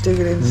just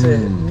digging into it.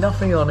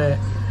 Nothing on it.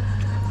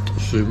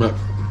 Sumac.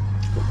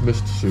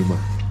 Mr. Sumac.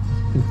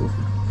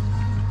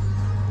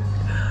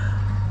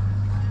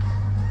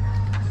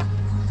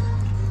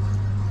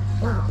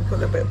 Oh, you've got a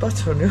little bit of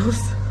butter on yours.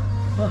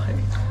 Why?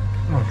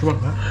 Oh, do you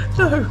want that?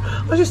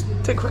 No, I just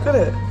took a quick at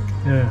it.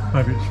 Yeah,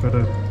 maybe it's for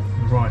the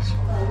rice.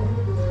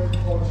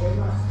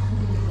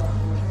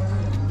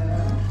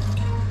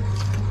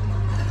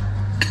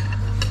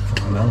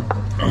 No.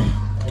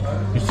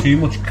 There's too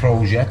much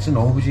courgettes and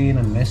aubergine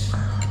in this.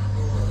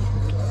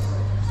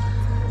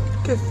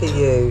 Good for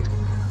you.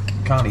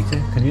 Can't eat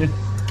it, can you?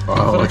 I don't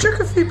I like, took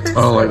a few bits.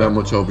 I don't like that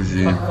much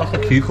aubergine. Like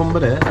a cucumber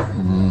there.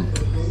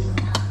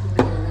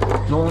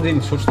 No one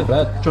didn't touch the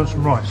bread. Do you want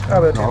some rice? I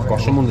will No, I've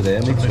got some under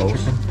there, mate. Some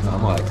Toast. chicken.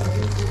 I'm like,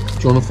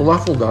 Do you want a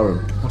falafel,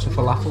 Darren? what's a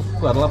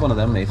falafel? Well, I'll have one of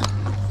them, mate.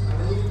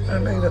 Oh,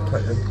 no, you don't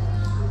like them.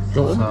 Do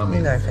you want one? I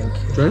mean, No, thank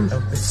you. James? Oh,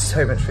 this is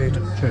so much food.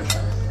 Cheers.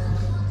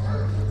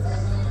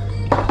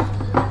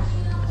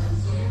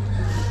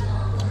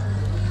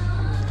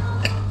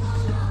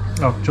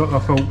 I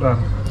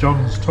thought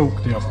John's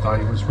talk the other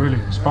day was really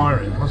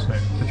inspiring, wasn't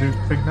it? Did you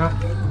think that?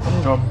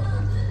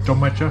 John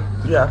Wedger?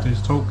 Yeah.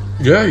 His talk?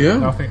 Yeah, I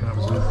yeah. think that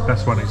was the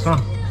best one he's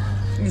done.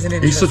 He's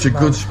an He's such a interesting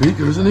good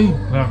speaker, isn't he?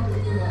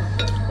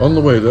 No. On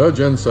the way there,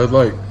 Jen said,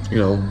 like, you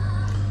know,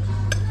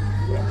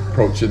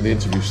 approaching the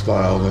interview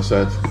style, and I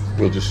said,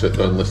 we'll just sit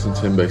there and listen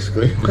to him,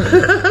 basically.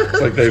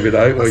 It's like David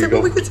Icke, where I you said,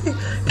 go, what we could do.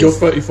 go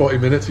 30, 40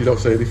 minutes, you don't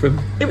say anything.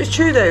 It was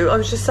true though. I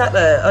was just sat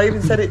there. I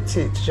even said it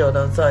to John.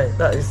 I was like,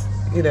 that is,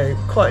 you know,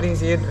 quite an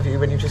easy interview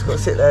when you've just got to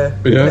sit there.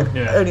 Yeah. and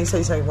Yeah. only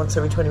say something once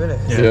every 20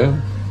 minutes. Yeah. Yeah,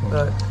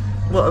 Like,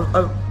 what?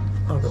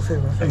 I've got food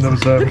in my face. And there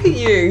was Look at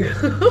you.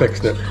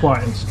 fixed it.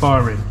 quite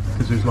inspiring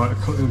because it was like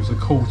it was a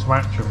call to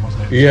action,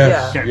 wasn't it?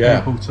 Yes, Get yeah.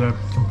 people to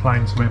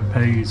complain to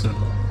MPs and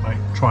like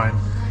try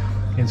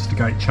and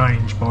instigate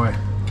change by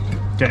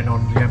getting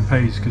on the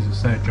MPs because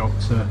it's their job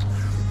to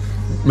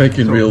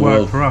Making sort of real work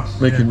world, for us,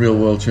 making yeah. real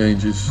world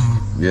changes.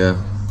 Yeah.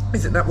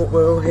 Isn't that what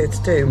we're all here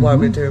to do? Why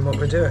we're doing what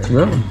we're doing?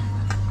 Yeah.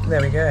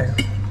 There we go.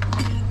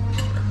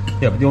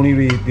 yeah, but the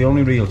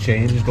only real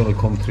change is going to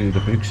come through the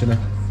books, innit?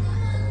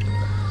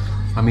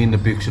 I mean the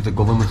books of the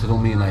government. I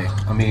don't mean like.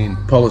 I mean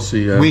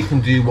Policy, yeah. we can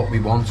do what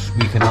we want.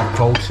 We can have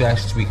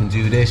protests. We can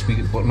do this.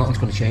 But nothing's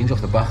going to change off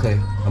the back.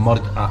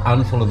 A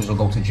handful of us will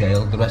go to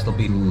jail. The rest will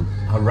be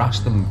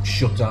harassed and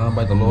shut down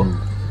by the law.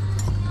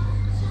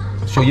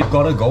 So you've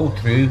got to go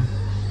through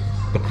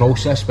the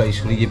process.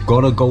 Basically, you've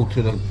got to go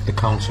to the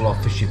council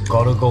office. You've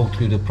got to go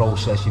through the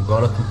process. You've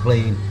got to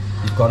complain.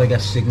 You've got to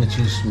get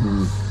signatures.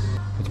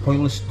 It's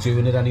pointless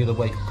doing it any other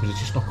way because it's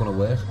just not going to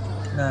work.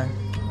 No.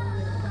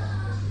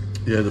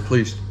 Yeah, the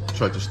police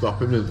tried to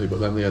stop him, didn't they? But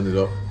then they ended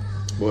up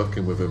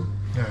working with him.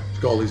 Yeah. He's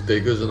got all these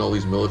diggers and all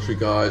these military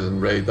guys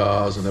and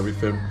radars and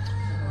everything,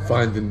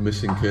 finding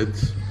missing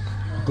kids.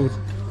 Good.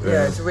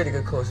 Yeah, it's a really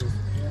good course.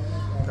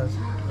 He does.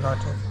 I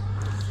liked it.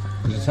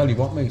 Because I tell you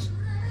what, mate,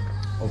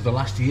 over the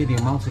last year, the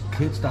amount of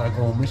kids that are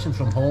going missing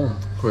from home,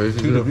 Crazy,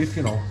 through the isn't it? roof,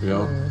 you know,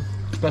 Yeah,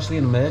 especially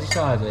in the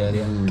Merseyside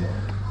area.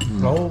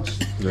 Loads.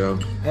 yeah.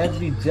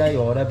 Every day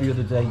or every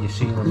other day, you're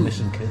seeing a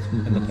missing kid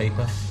in the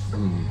paper.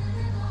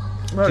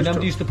 Do you remember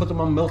they used to put them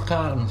on milk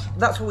cartons?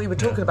 That's what we were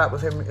talking about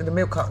with him, the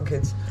milk carton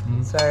kids.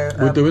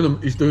 So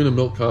He's doing a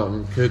milk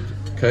carton kid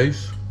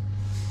case.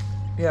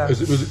 yeah,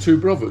 Was it two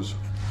brothers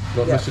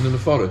not Yeah. missing in the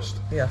forest?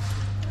 yeah.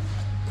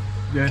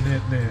 Yeah,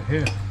 near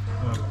here.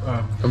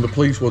 And the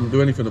police wouldn't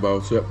do anything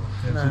about it. Yeah,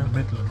 it's No. in the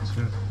Midlands.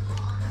 Yeah.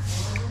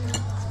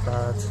 It's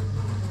bad.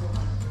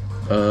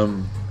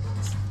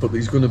 But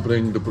he's going to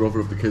bring the brother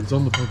of the kids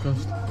on the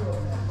podcast.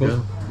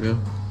 Good. Yeah, yeah.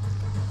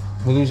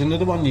 Well, there was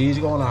another one years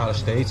ago on our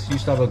estate.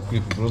 Used to have a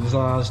group of brothers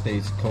on our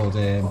estate called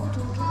the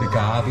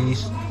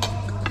Garveys.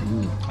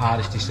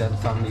 Irish descent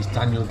families,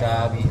 Daniel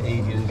Garvey,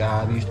 Adrian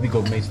Garvey, used to be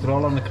good mates. They're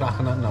all on the crack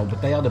and that now,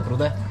 but they had a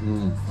brother.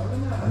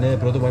 And their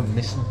brother went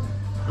missing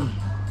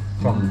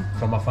from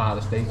my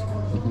father's estate.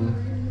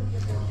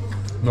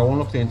 No one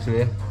looked into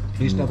it.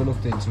 Police never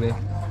looked into it.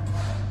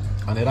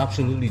 And it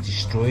absolutely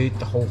destroyed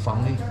the whole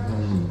family.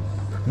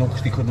 No,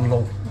 because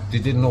they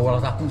didn't know what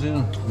had happened to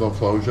them. No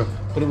closure.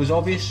 But it was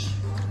obvious.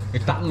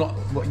 If that not,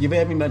 you've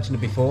heard me mention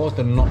it before,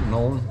 they're not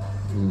known.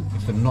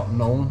 If they're not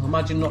known,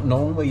 imagine not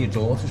knowing where your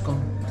daughter's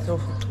gone.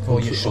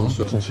 Or your son.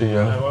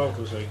 How old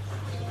was he?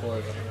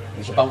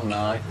 He's about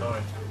 9.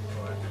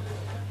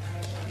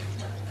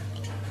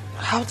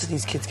 How do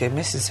these kids go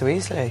missing so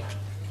easily?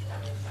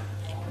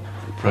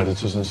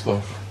 Predators and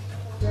stuff.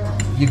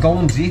 You're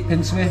going deep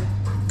into it.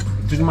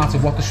 It doesn't matter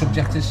what the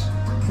subject is.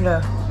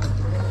 Yeah.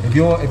 If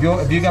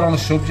you get on a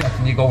subject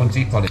and you're going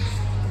deep on it,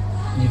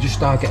 you just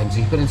start getting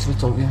deeper into it,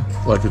 don't you?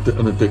 Like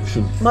an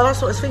addiction. Well, that's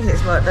what I was thinking.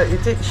 It's like the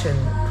addiction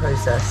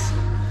process.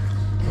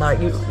 Like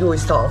you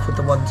always start off with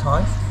the one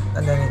time,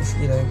 and then it's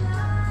the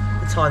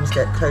times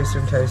get closer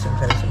and closer and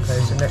closer and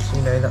closer. And next thing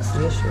you know, that's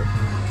the issue.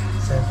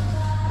 So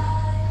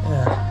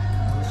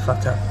yeah, it's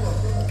fucked up.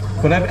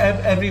 But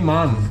every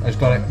man has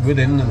got it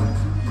within them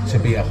to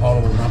be a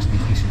horrible, nasty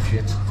piece of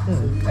shit.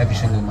 Every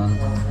single man.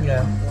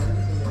 Yeah.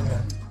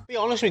 Be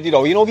honest with you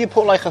though, if you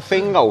put like a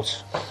thing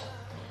out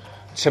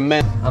to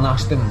men and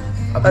ask them,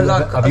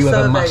 have you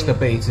ever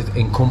masturbated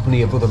in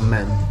company of other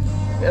men?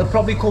 It'll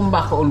probably come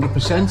back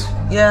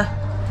 100%. Yeah.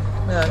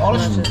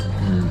 Honestly.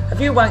 Have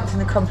you wanked in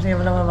the company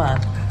of another man?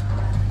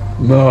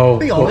 No.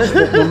 Be honest.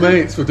 My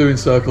mates were doing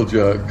circle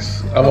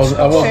jerks. I wasn't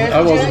into it.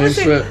 I wasn't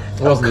into it.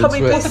 What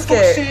the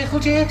fuck's circle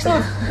jerks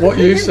then? What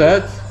you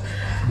said.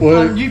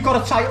 And you've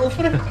got a title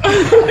for it.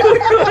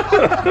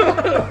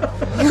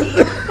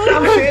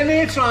 I'm sitting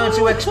here trying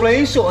to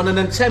explain something, and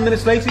then 10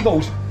 minutes later he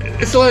goes,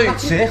 it's like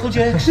that's circle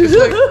jerks. It's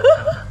like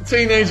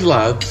teenage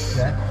lads.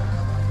 Yeah.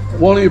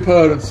 One of your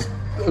parents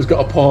has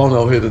got a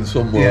porno hidden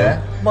somewhere.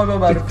 Yeah. My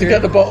mum had To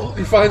get the bottle,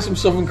 you find some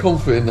Southern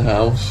Comfort in the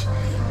house,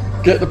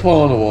 get the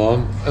porno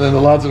on, and then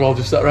the lads are all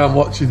just sat around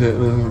watching it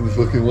and then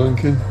fucking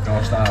wanking.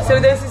 So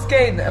there's this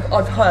game that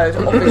I've heard,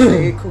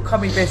 obviously, called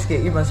Cummy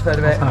Biscuit. You must have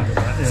heard of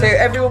it. So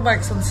everyone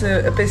makes onto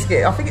a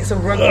biscuit. I think it's a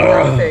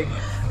rugby thing.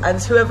 And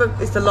whoever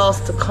is the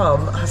last to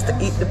come has to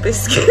eat the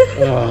biscuit.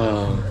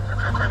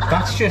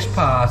 That's just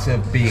part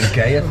of being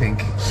gay, I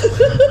think.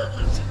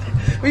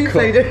 Will you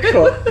played it?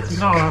 No,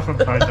 I haven't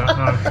played that,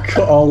 no.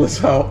 Cut all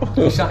this out.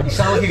 You sound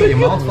like you got your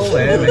mouth full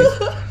there, mate.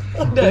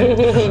 No,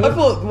 I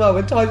thought, well,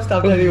 we're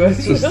timestamped anyway.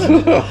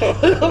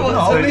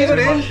 No, leave it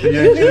in.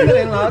 Leave it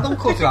in, lad. Don't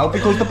cut it out,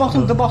 because the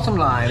bottom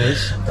line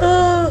is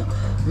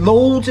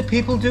loads of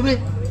people do it.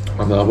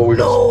 I know, but we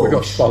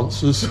got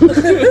sponsors. We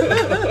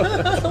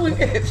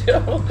get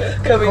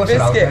Cummy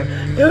Biscuit.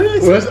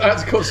 We had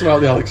to cut some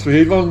out the Alex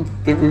Reid one.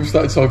 We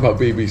started talking about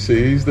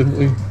BBCs, didn't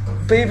we?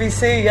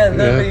 BBC,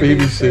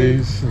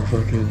 BBCs and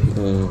fucking.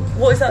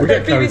 What is that? We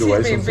get carried away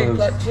BBC's being big sometimes.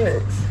 black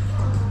chicks.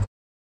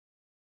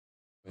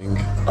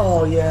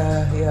 Oh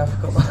yeah, I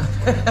forgot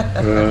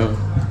that.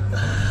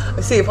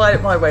 Yeah. See, if I had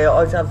it my way,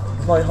 I'd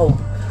have my whole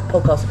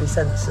podcast would be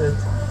censored.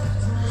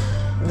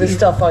 The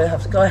stuff I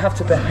have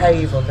to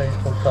behave on those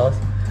podcasts.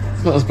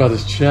 It's not as bad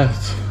as Chet.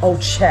 Oh,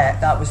 Chet,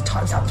 that was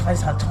times up.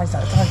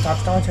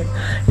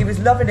 He was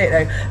loving it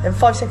though. Then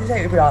 5 seconds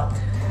later, he'd be like,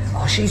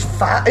 "Oh, she's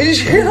fat,"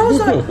 and I was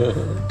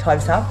like,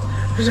 "Times up."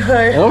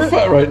 I'm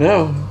fat right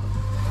now.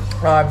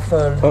 I'm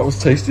full. That was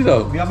tasty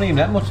though. We haven't even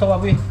had much though,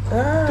 have we?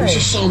 There's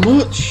just so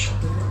much.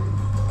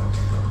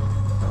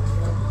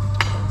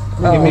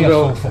 Give me a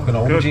full fucking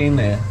aubergine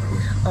there.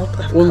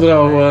 Wonder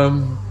how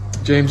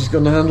James is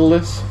going to handle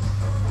this.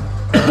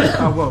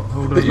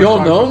 But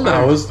you're known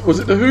now as, was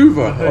it the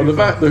Hoover?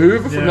 The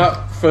Hoover from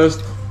that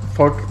first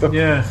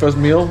first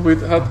meal we'd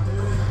had?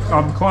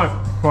 I'm quite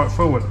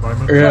full at the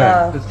moment.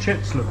 Yeah. The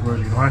chips look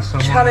really nice. So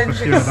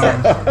Challenge I might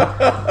have a few of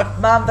yourself.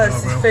 Man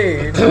versus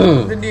food.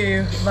 The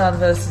new Man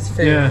versus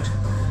food. Yeah.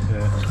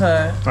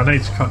 I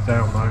need to cut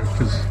down though,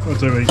 because I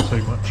do eat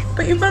too much.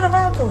 But you run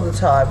around all the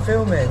time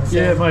filming. So.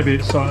 Yeah, maybe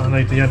it's like I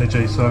need the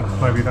energy, so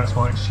maybe that's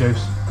my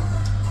excuse.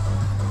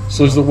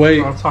 So is the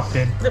weight? I'll tuck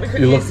in.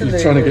 You're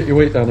trying to get your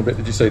weight down a bit,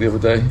 did you say the other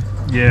day?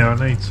 Yeah, I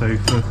need to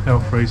for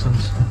health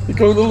reasons. You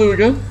going to the loo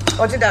again?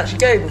 I didn't actually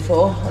go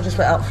before. I just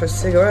went out for a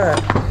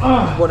cigarette.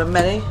 One of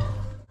many.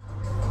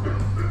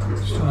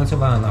 Just trying to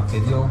find that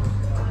video.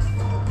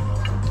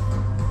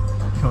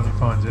 Can't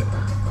find it.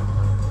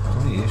 It's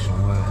only here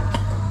somewhere.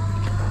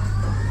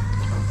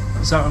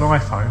 Is that an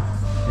iPhone?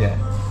 Yeah.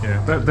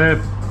 Yeah, they're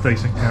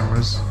decent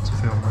cameras to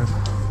film with.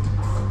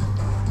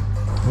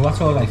 Well, that's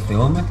all I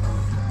film with.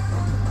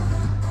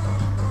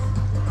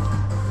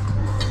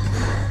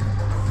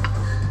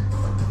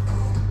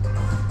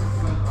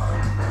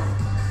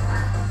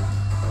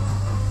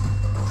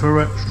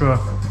 For extra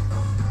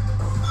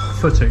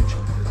footage,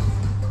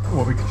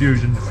 what we could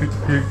use in the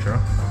future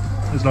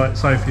is like,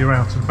 say if you're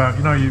out and about,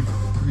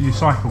 you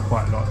cycle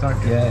quite a lot,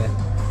 don't you? Yeah.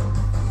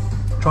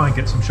 try and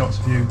get some shots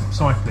of you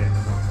cycling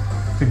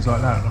and things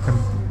like that, and I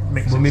can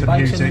mix Well, in my some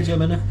bike's in the music. gym,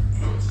 innit?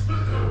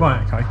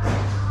 Right, okay.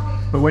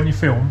 But when you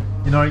film,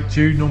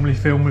 do you normally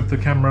film with the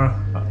camera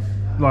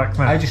like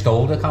that? I just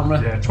hold the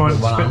camera. Yeah, try and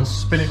with one hand.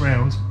 spin it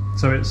round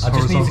so it's I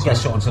just need to horizontal. get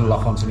something to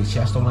lock onto my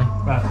chest, don't I?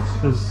 Right,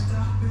 there's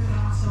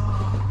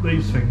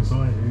these things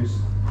I use.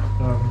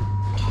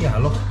 Yeah,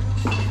 look.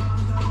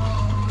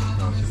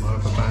 That's in my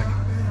other bag.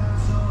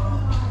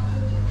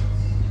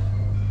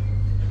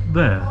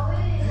 There.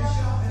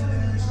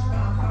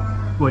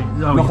 Wait,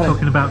 you're Nothing.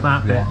 talking about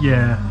that bit?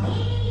 Yeah.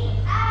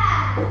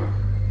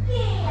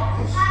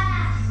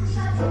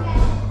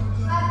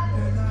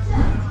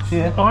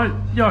 Yeah.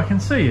 I can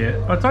see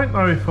it. I don't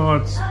know if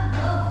I'd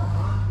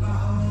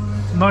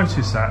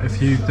notice that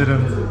if you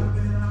didn't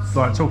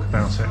like talk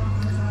about it.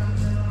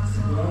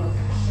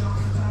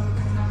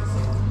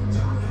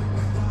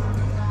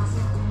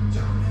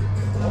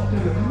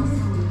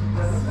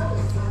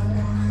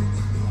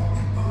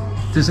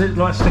 Does it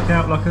like stick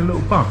out like a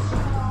little bump?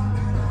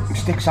 It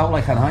sticks out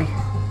like an eye.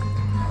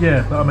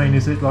 Yeah, but I mean,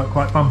 is it like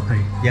quite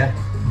bumpy? Yeah.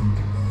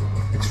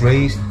 It's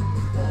raised.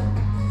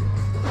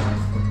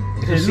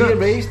 You can see it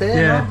raised there.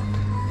 Yeah.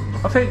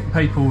 No? I think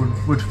people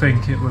would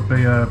think it would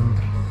be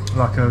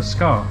like a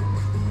scar.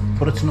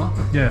 But it's not.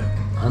 Yeah.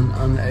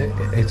 And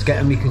it's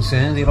getting me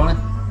concerned, you know?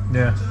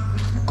 Yeah.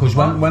 Because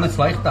when it's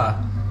like that,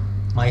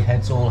 my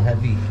head's all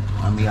heavy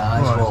and the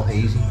eyes are all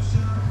hazy.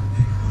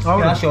 Oh,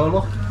 Yeah, sure,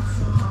 look.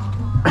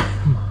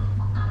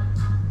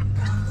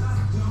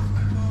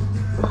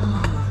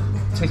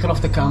 Take it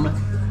off the camera.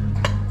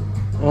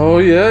 Oh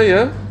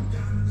yeah.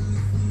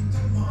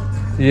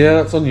 Yeah,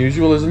 that's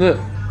unusual, isn't it?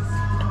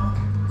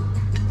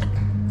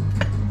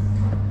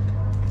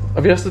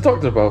 Have you asked the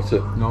doctor about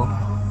it? No.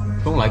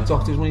 Don't like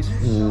doctors, mate.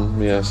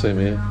 Yeah, same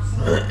here.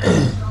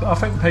 But I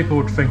think people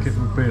would think it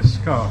would be a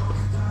scar,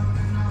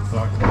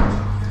 like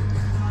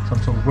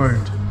some sort of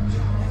wound.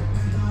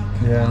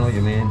 Yeah, I know what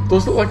you mean.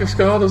 Does look like a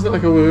scar, doesn't it?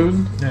 Like a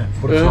wound. Yeah.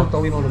 But it's not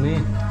though, you know what I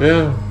mean?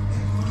 Yeah.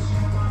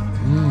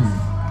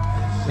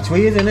 It's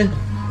weird, isn't it?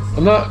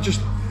 And that just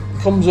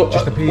comes up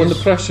Just when appears. the blood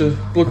I pressure.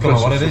 don't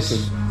know what it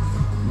is.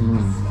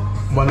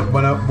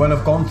 When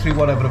I've gone through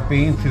whatever I've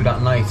been through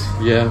that night,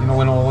 Yeah. you know,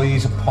 when all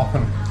these are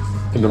popping.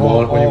 In the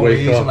morning when you all wake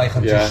these up. Are like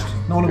I'm yeah. just,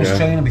 when I was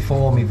training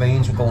before, my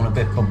veins were going a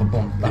bit bum bum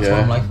bum. That's what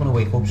Yeah. I'm like when I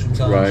wake up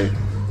sometimes. Right.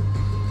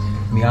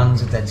 My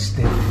hands are dead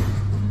stiff.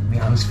 My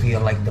hands feel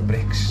like the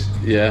bricks.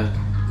 Yeah.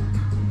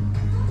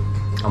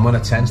 And when I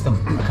tense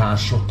them, I can't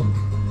shut them.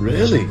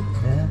 Really?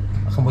 Yeah.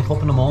 I can wake up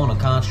in the morning, I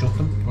can't shut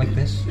them like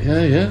this.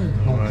 Yeah.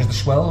 Because they're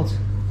swelled.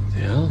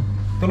 Yeah.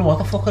 Don't know what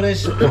the fuck it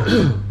is. But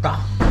that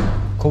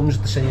comes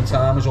at the same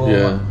time as all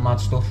that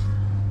mad stuff.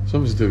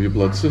 Something to do with your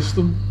blood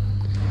system.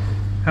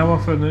 How long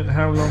are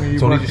you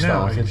It's only working just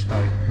out started. each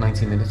day?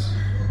 90 minutes.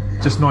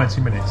 Just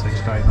 90 minutes each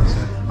day, that's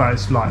it. But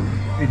it's like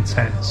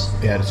intense.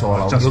 Yeah, that's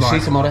all. Just You'll like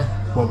see tomorrow.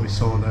 what we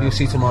saw there. You'll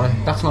see tomorrow.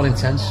 That's not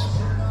intense.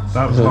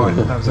 That was light.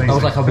 That was easy. That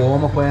was like a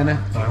warm up, wasn't it?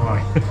 Don't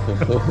worry.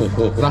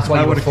 That's why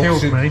That you were would have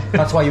killed fucked. me.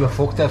 That's why you were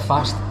fucked there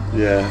fast.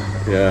 Yeah.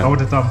 I would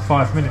have done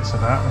 5 minutes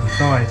of that and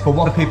died. But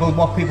what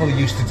people are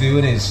used to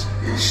doing is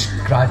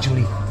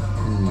gradually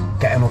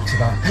getting up to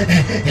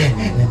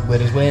that.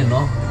 Whereas we're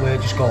not. We're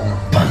just going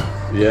bang.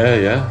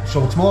 Yeah.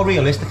 So it's more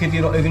realistic if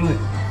you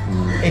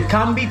it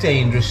can be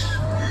dangerous.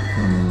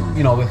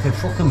 You know, it could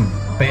fucking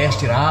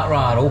burst your heart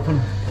right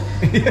open.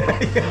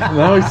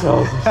 Now he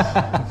tells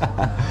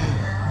us.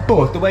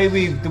 But the way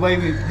we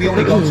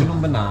only got to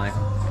number 9.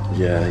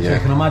 Yeah. So you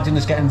can imagine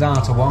us getting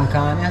down to 1,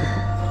 can't you?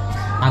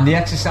 And the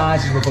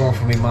exercises were going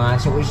from my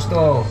mind, so it was just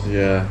all.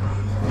 Yeah.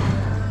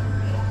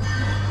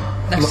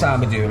 Next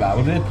time we do that,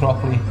 we'll do it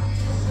properly.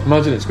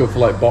 Imagine it's good for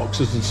like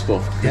boxers and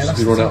stuff because that's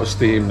they run the out of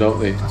steam, don't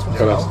they? That's what,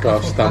 Gotta it's have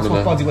about. That's what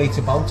stamina. body weight's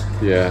about.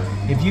 Yeah.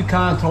 If you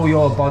can't throw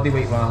your body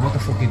weight around, what the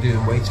fuck are you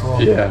doing weights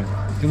for? Yeah.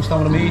 Do you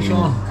understand what I mean,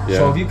 Sean? Yeah.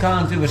 So if you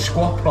can't do a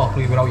squat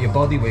properly without your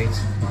body weight,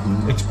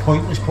 it's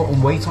pointless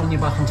putting weight on your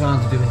back and trying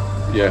to do it.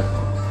 Yeah.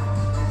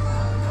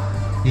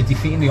 You're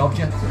defeating the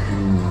object.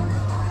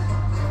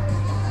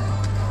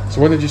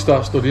 So when did you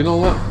start studying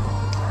all that?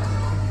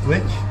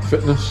 Which?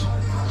 Fitness?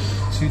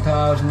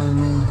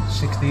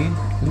 2016?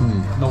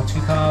 No,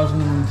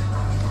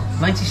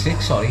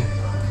 96, sorry.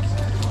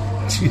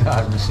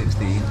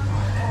 2016.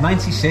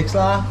 96,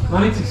 lad.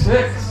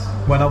 96?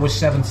 When I was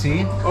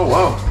 17. Oh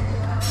wow.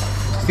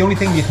 It's the only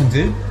thing you can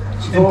do.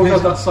 You've always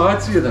had that side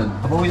to you then?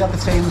 I've always had the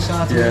training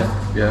side to me.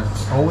 Yeah.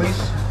 Always.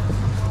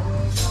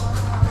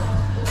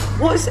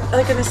 What was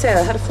I going to say?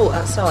 I had a thought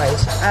outside.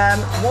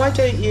 Why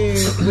don't you,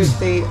 with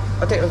the,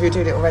 I don't know if you're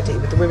doing it already,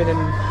 with the women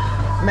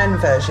and men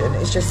version,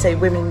 it's just say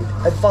women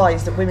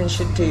advise that women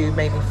should do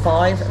maybe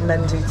 5 and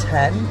men do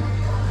 10.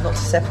 Not to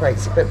separate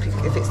it, but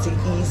if it's the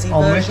easy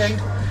On version.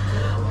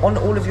 On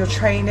all of your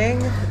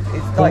training.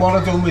 It's But like, what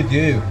I've done with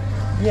you,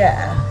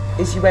 yeah,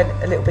 is you went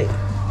a little bit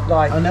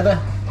like... I never.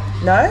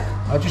 No?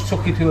 I just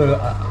took you through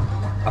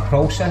a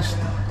process.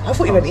 I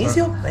thought you went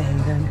easy on me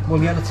then.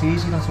 Well, yeah, it's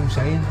easy, that's what I'm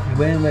saying. You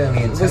weren't really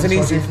intense. It wasn't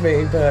easy was for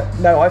me, but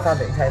no, I found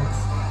it intense.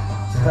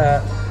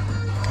 But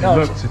It no,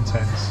 looked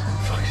intense.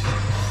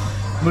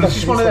 But it's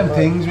just one of them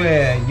things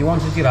where you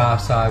wanted your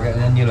arse target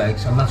and then your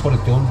legs, and that's what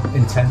it done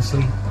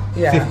intensely.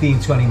 Yeah.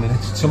 15-20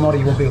 minutes. Tomorrow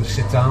you won't be able to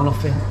sit down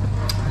off it.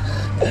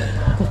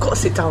 I've got to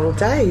sit down all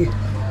day.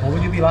 Or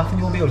will you be laughing?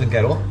 You won't be able to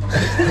get up.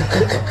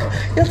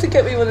 You have to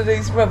get me one of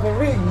these rubber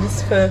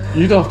rings for...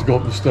 You'd have to go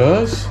up the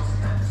stairs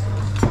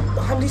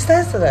How many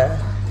stairs are there?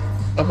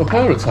 at my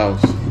parents'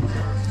 house.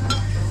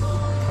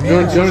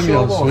 You're in the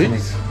ensuite.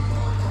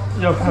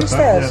 Yeah, I've had that.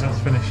 Upstairs? Yeah,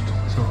 that's finished.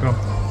 It's all gone.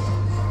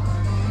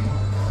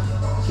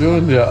 You're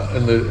in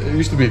the. It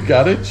used to be a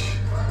garage.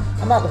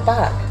 I'm out the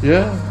back.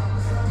 Yeah.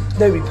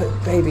 No, we put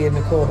baby in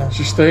the corner.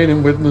 She's staying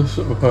in Widnes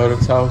at my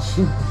parents' house.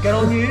 Get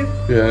on you.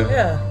 Yeah.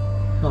 Yeah.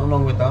 Nothing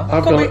wrong with that.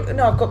 I've got.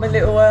 I've got my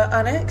little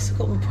annex. I've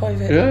got my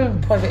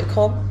private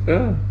com.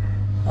 Yeah.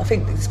 I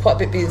think there's quite a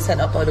bit being sent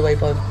up, by the way,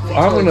 by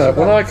I'm gonna.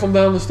 When I come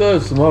down the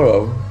stairs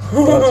tomorrow, that's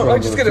when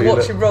I'm just gonna feel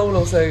watch it. you roll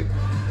or so.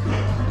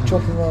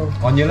 Drop and roll.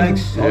 On your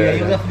legs? Oh yeah,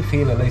 you'll Yeah. definitely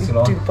feel it later Do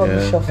on. the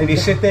body shuffle. If you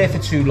sit there for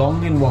too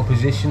long in one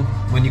position,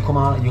 when you come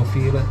out, you'll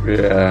feel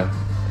it. Yeah.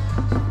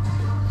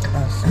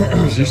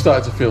 Because you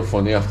started to feel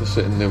funny after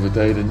sitting the other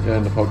day, didn't you,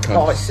 in the podcast?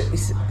 Oh,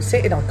 it's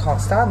sitting I can't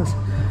stand.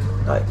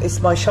 Like, it's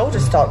my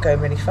shoulders start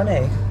going really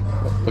funny.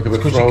 Look a bit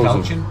Because you're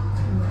frozen.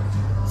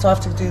 couching. So I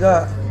have to do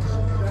that.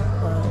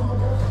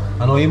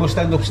 I know you must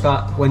end up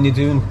when you're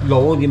doing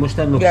low, you must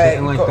end up Yeah,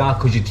 sitting you've like got- that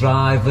because you're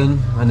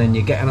driving and then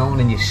you're getting out and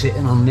then you're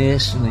sitting on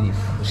this and then you're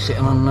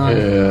sitting on that.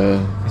 Yeah.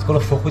 It's got to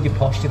fuck with your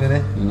posture,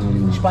 innit?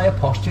 Just buy a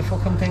posture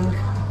fucking thing.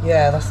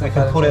 Yeah, that's the You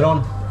can put it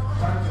on,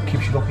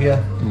 keeps you up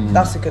here,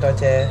 That's a good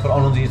idea. put it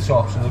on under your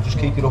tops and it'll just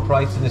keep you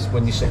upright and it's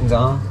when you're sitting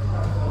down.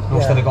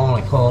 Instead of going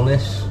like all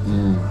this.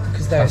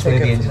 Because That's where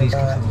the injuries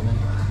come back. from,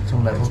 innit? It's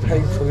unlevel.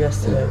 Painful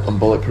yesterday. And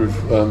bulletproof,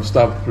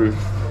 stab-proof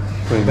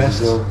things as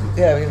Vests. well.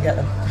 Yeah, we're gonna get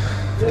them.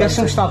 Get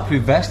some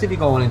stab-proof vest if you're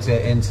going into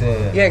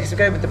Yeah, because we're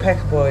going with the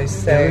Pecker Boys.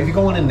 So if you're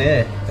going in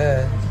there,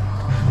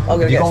 I'm gonna if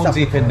you're get going stuff.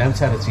 deep in them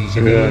territories,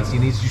 you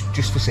need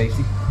just for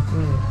safety.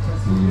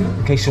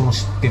 In case someone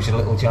gives you a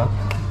little jab.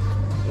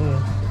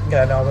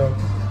 Yeah, no, I will.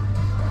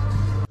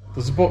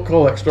 There's a book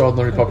called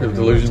Extraordinary Popular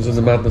Delusions and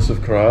the Madness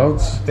of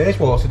Crowds. There's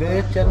water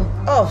there, Jen.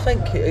 Oh,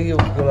 thank you. You'll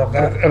have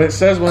that. And it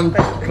says when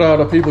a crowd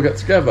of people get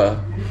together,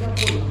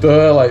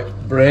 their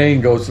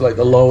brain goes to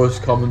the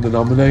lowest common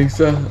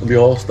denominator and they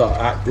all start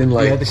acting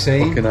like the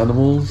same. fucking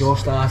animals. You're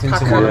starting to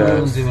Pack run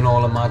animals. and doing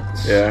all the mad.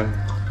 Yeah.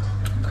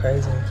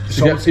 Crazy.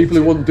 To get people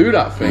who wouldn't do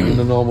that thing in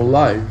their normal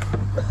life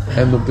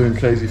end up doing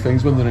crazy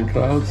things when they're in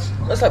crowds.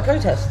 It's like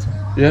protest.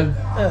 Yeah.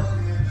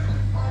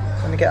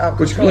 When they get out of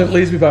Which control.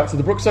 leads me back to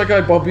the Brookside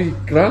guy, Bobby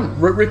Grant,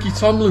 Ricky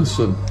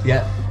Tomlinson.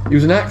 Yeah. He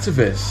was an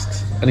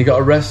activist and he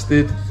got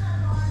arrested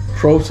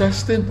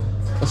protesting.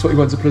 That's what he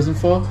went to prison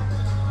for.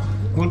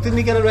 Well, didn't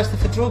he get arrested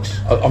for drugs?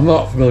 I'm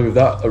not familiar with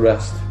that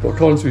arrest, but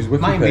according to his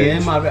wiki Might be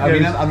page, him. I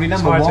remember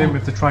tied in one.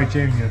 with the trade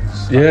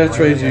unions. Yeah,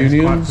 trade It's quite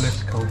unions.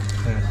 political.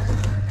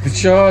 Yeah. they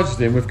charged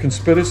him with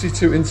conspiracy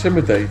to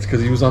intimidate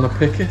because he was on a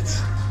picket.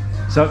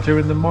 Is that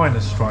during the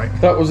miners' strike?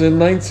 That was in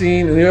the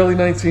early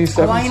 1970s.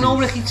 Oh, I know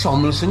Ricky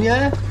Tomlinson,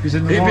 yeah. He's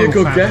in the He'd be a royal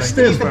good family. guest,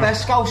 He's him. the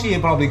best scouser you're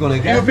probably going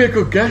to get. He would be a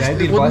good guest, Yeah, he'd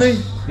be the wouldn't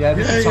best. he? Yeah,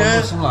 Ricky Yeah, yeah.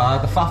 Tomlinson,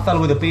 lad. The fat fella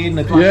with the beard and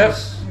the Yeah,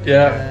 glasses.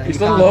 yeah. He's you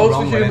done can't go loads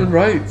for wrong with human him.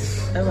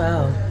 rights. Oh,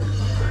 wow.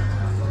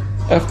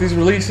 After his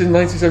release in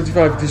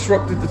 1975, he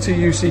disrupted the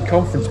TUC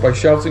conference by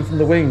shouting from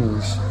the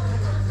wings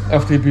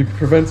after he'd been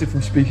prevented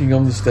from speaking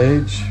on the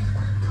stage.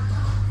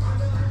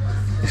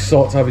 He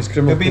sought to have his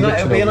criminal It'd be a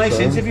conviction nice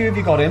overturned. interview if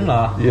you got him,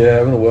 lad. Yeah,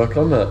 I'm going to work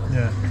on that.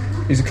 Yeah.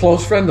 He's a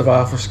close friend of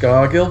Arthur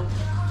Scargill.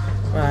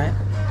 Right.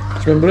 Do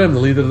you remember him, the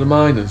leader of the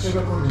miners?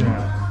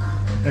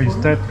 Yeah. He's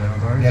dead now,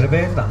 though. Yeah, the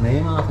bit of that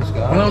name, Arthur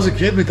Scar. When I was a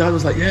kid, my dad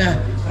was like,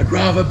 yeah, I'd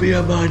rather be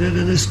a miner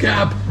than a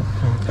scab.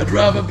 I'd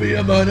rather be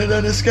a miner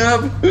than a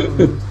scab.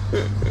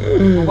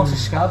 What's a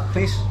scab,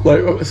 please?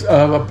 Like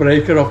a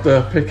breaker of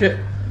the picket.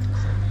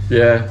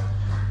 Yeah.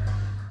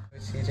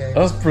 CJ.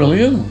 That's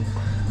brilliant.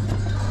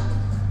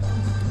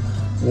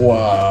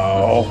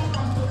 Wow.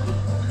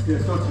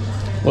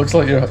 Looks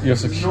like you've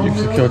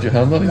secured your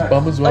hand on his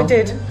bum as well. I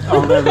did.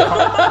 Oh,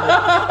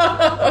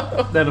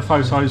 they're the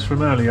photos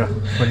from earlier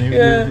when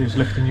he was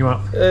lifting you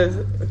up.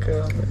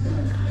 Okay.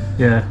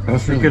 Yeah,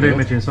 That's they're really good good.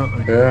 images,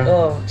 aren't they? Yeah.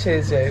 Oh,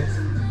 cheers, James.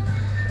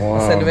 Wow.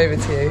 I'll send them over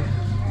to you.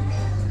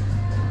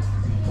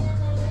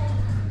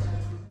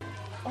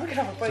 I'm gonna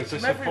have a break Is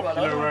this from a everyone. I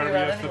popular don't want to be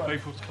area around for anyone.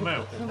 people to come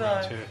out?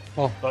 No.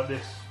 Oh. Like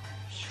this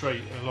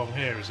street along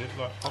here, is it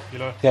like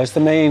popular? Yeah,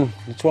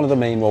 it's one of the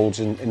main roads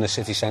in the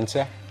city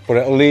centre. But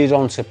it'll lead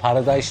on to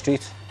Paradise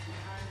Street.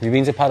 Have you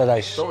been to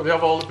Paradise? So they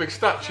have all the big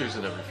statues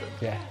and everything.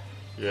 Yeah.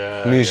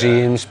 Yeah.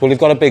 Museums. Well, they've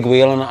got a big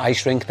wheel and an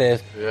ice rink there,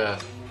 Yeah.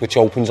 which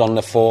opens on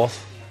the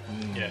 4th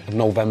Yeah. of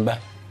November.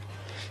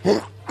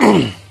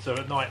 So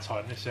at night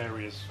time, this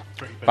area's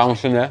pretty busy.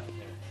 Bouncing there.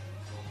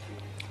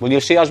 Well,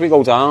 you'll see as we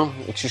go down,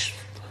 it's just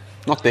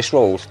not this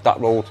road, that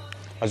road.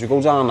 As we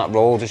go down that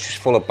road, it's just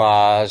full of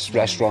bars,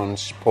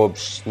 restaurants,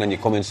 pubs, and then you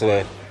come into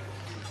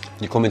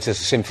the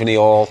Symphony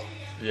Hall.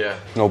 Yeah.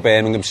 You know,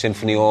 Birmingham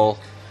Symphony Hall,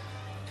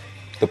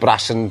 the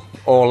Brass and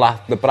all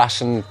that, the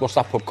Brass and, what's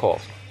that pub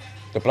called?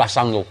 The Brass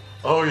Angle.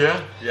 Oh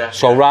yeah, yeah.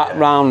 So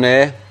round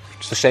there,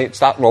 it's the same. It's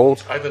that road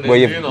where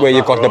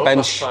you've got the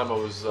bench.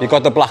 You've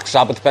got the Black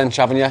Sabbath bench,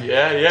 haven't you?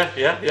 Yeah.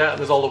 And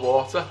there's all the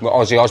water. With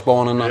Ozzy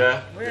Osbourne and that.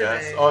 Yeah.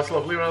 Yes. Oh, it's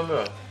lovely around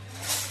there.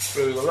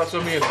 Really lovely. That's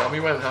where me and Hammy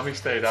went. Hammy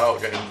stayed out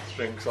getting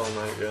drinks all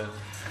night. Yeah.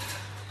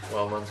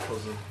 Wildman's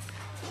cousin.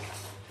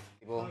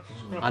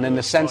 And in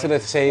the centre of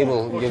the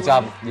table, you'd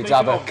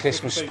have a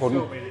Christmas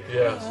pudding.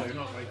 Yeah.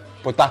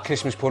 But that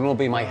Christmas pudding will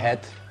be my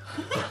head.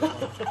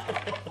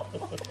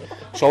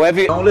 So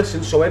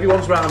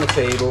everyone's round the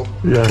table.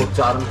 Yeah. But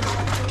Darren,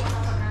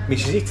 my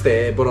seat's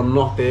there, but I'm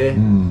not there.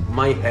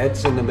 My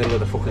head's in the middle of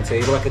the fucking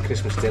table like a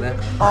Christmas dinner.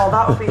 Oh,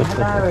 that would be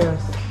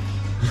hilarious.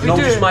 No,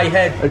 just my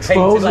head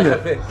exposing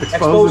painted it. like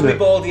exposing my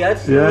baldy head.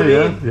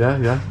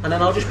 Yeah. And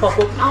then I'll just pop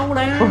up.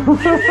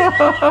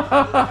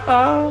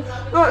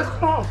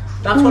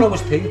 That's what I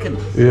was thinking.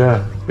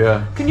 Yeah.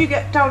 Can you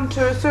get down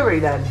to Surrey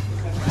then?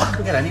 I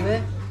can get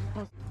anywhere.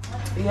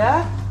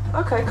 Yeah?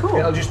 Okay, cool.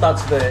 It'll just add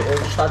to the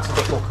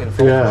fucking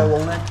photo,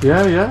 won't it?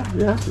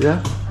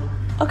 Yeah.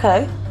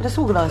 Okay, let's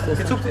organise this.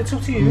 It's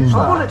up to you.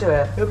 I want to do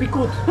it. It'll be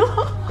good.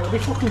 It'll be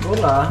fucking good,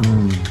 that.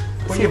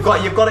 But you've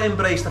got to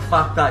embrace the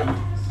fact that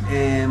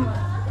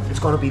it's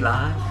got to be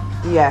live.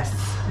 Yes.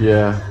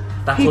 Yeah.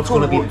 That's what's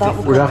going to be.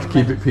 We have to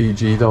keep it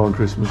PG though on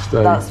Christmas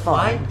Day. That's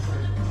fine.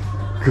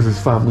 Because it's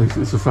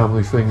a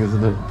family thing,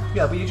 isn't it?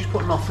 Yeah, but you're just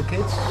putting off the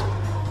kids.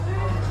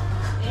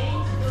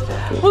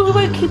 Well, we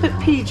won't keep it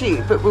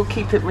PG, but we'll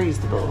keep it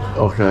reasonable.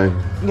 Okay.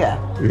 Yeah.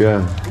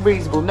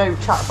 Reasonable. No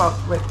chat about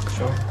Rick.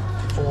 Sure.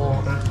 We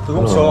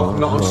won't talk,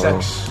 not on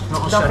sex,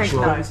 not on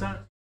sexual. No.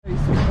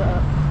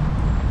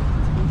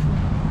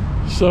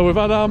 So we've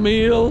had our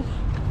meal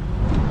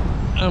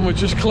and we've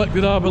just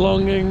collected our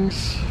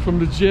belongings from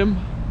the gym.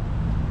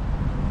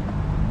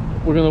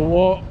 We're going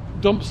to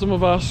dump some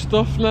of our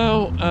stuff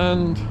now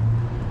and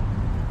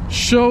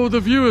show the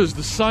viewers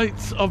the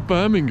sights of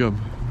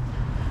Birmingham.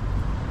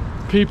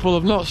 People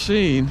have not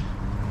seen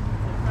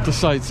the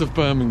sights of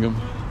Birmingham.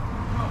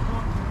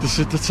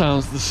 The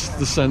towns,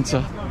 the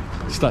centre,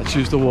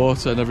 statues, the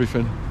water and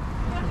everything.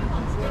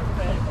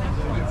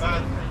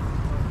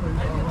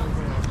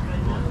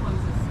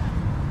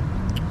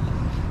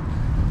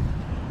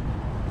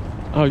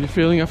 How are you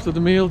feeling after the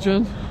meal,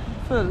 Jen?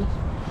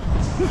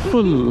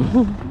 Full.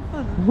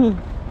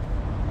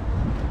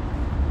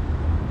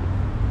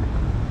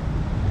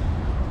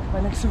 My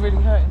legs are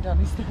really hurting down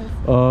these stairs.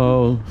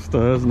 Oh,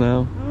 stairs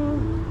now.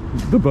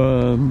 The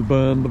burn.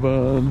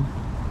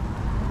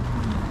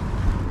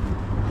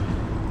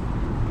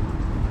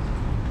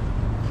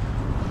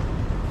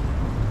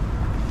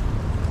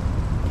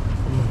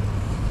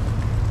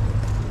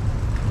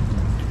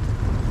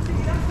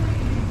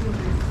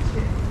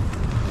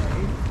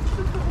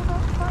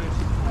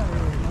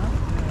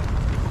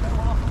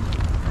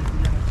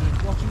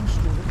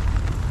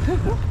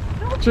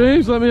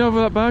 James, let me have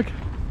that bag.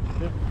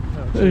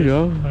 There you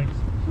go. Thanks.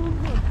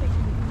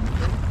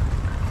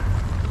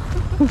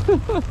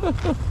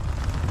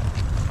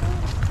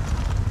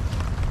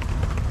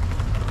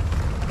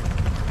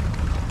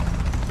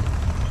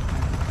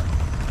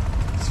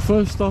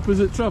 First stop is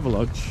at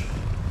Travelodge?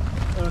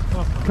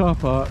 Car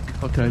park.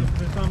 Okay.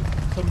 There's some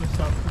of the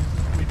stuff,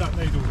 we don't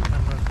need all the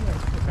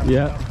cameras.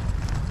 Yeah.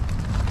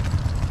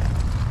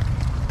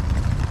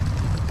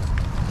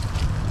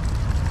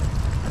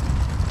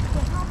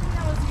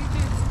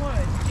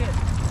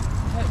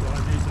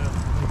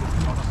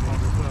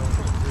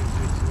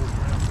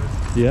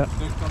 Yeah.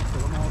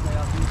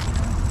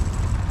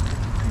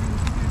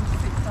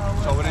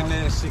 So we're in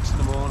there at 6 in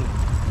the morning,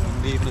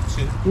 and leaving at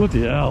 2.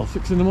 Bloody hell,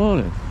 6 in the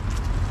morning.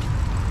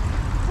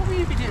 What will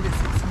you be doing at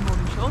 6 in the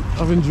morning, Sean?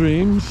 Having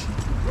dreams.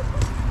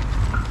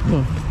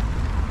 Oh.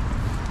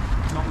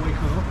 Not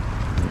waking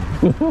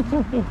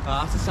up.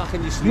 Heart attack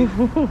in your sleep.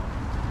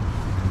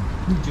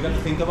 Do you ever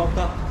think about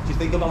that? Do you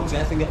think about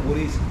death and get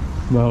worried?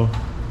 No.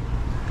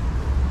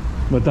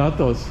 My dad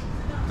does.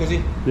 Does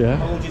he? Yeah.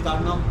 How old's your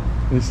dad now?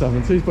 In his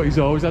 70s, but he's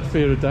always had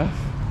fear of death.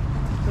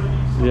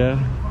 Yeah.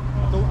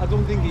 I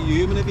don't think you're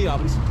human if he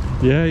happens.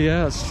 Yeah,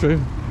 that's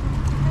true.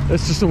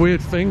 It's just a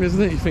weird thing,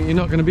 isn't it? You think you're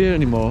not going to be here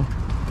anymore,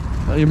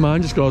 and your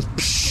mind just goes,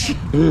 psh.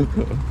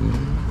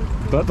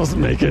 That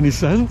doesn't make any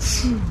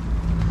sense.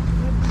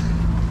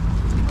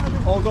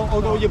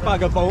 Although your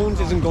bag of bones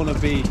isn't going to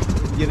be,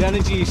 your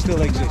energy is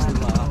still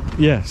existing like that.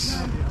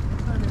 Yes.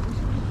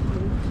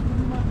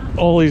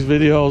 All these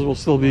videos will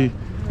still be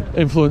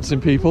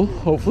influencing people,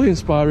 hopefully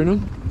inspiring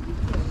them.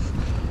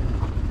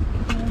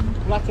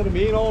 That's what I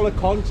mean, all the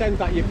content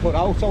that you put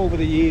out over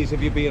the years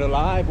of you being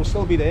alive will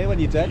still be there when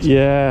you're dead.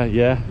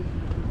 Yeah.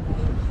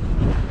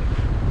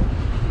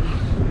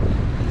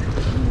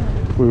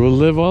 We will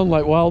live on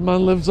like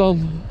Wildman lives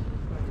on.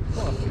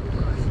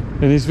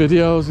 In his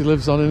videos, he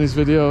lives on in his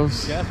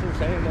videos. Yeah, that's what I'm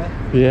saying,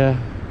 yeah. Yeah.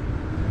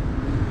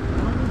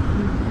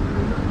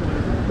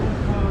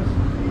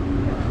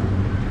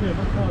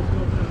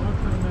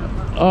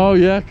 Oh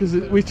yeah, because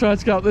we tried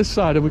to get out this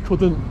side and we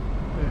couldn't.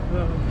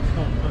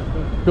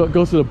 Got to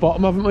go to the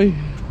bottom, haven't we?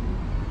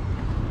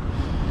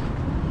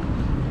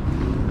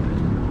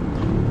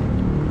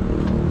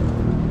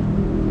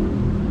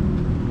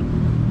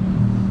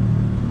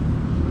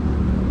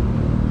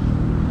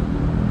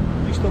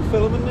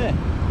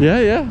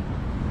 Yeah.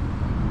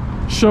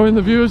 Showing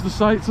the viewers the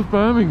sights of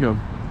Birmingham.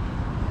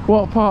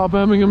 What part of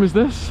Birmingham is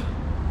this?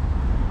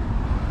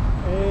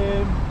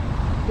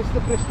 This is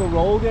the Bristol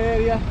Road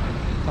area,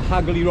 the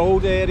Hagley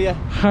Road area.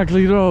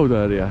 Hagley Road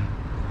area.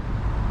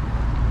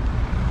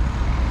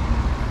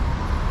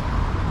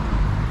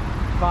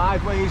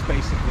 5 ways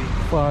basically.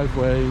 5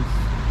 ways.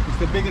 It's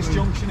the biggest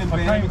junction in I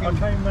Birmingham.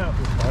 came out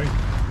this way.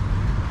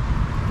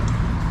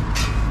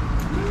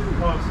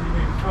 Right, so you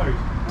need a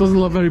code. Doesn't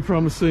look very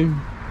promising.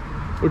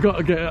 We've got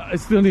to get.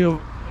 It's the only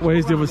way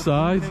is the other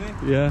side.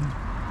 Yeah.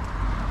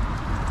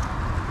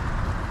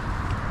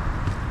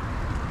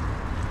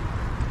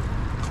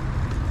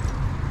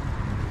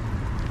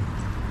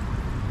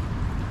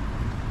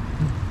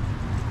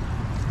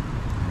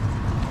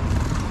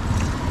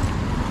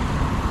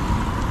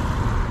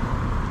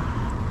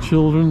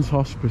 Children's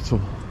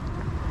Hospital.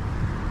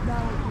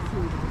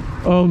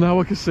 Oh, now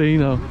a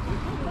casino.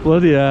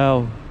 Bloody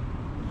hell.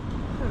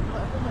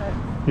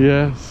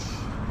 Yes.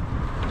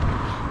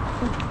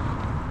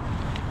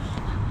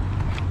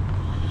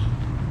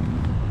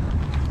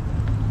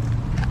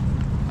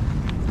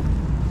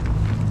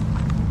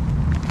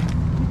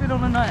 You've been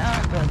on a night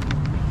out then?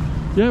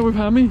 Yeah, with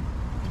Hammy.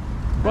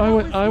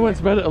 But I went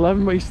to bed at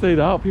 11, but he stayed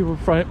out. People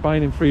were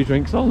buying him free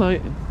drinks all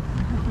night.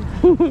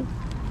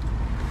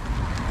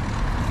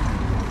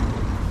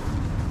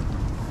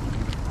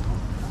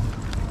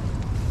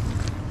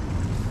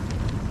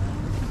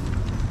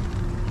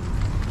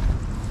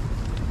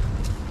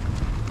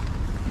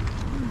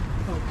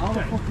 How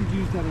the fuck did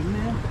you get in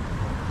there?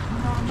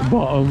 The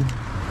bottom.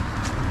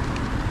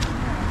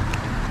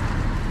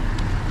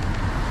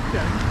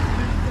 Yeah,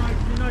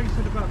 you know you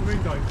said about the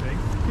window thing.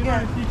 You know,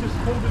 if you just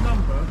hold a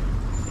number,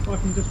 I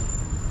can just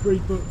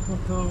rebook my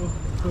car.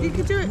 For You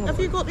could do it. tomorrow. Have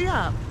you got the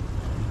app?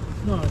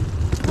 No.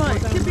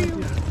 Right, give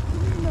me.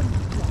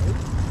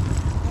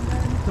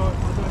 So I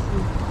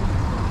don't.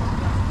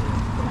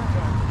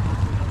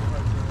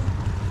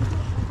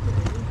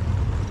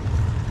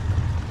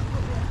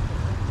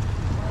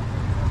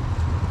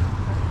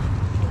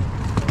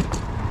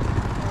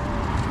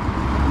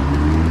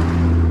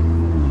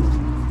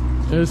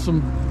 Here's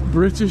some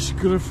British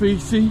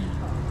graffiti.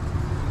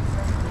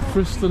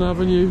 Friston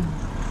Avenue.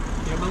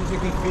 The amount of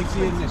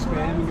graffiti in this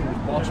Birmingham is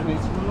boss,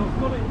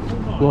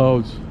 mate.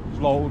 Loads. There's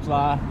loads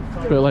there.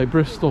 A bit like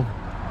Bristol.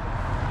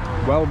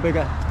 Well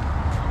bigger.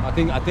 I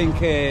think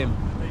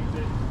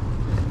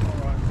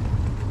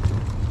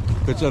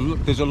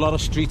there's a lot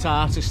of street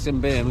artists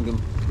in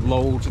Birmingham,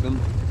 loads of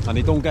them, and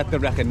they don't get the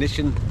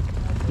recognition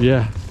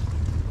Yeah.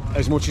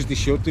 as much as they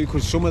should do,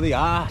 because some of the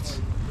art,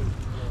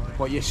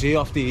 what you see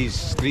off these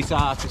street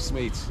artists,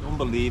 mate,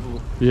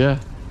 unbelievable. Yeah.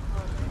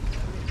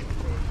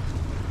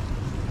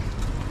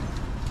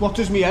 What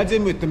does me head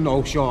in with them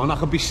though, Sean? I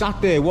could be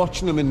sat there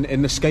watching them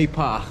in the skate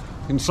park,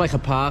 and it's like a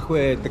park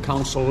where the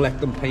council let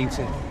them paint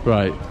it,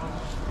 Right.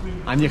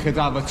 and you could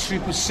have a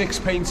troop of 6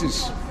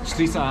 painters,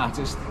 street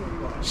artists,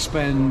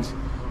 spend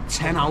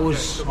 10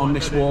 hours on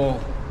this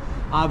wall,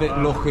 have it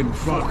looking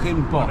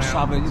fucking boss,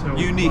 have it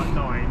unique,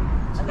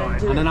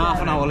 and then half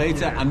an hour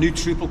later a new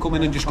troop will come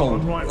in and just go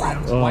wipe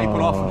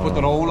it off and put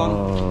their own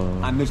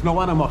on, and there's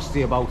no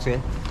animosity about it.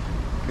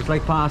 It's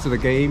like part of the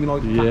game, you know,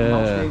 the cat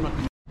and mouse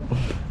game.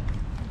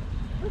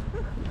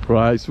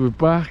 Right, so we're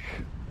back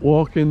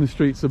walking the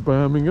streets of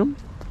Birmingham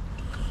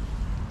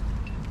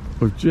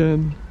with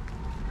Jen,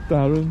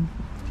 Darren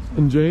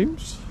and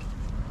James.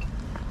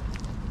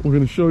 We're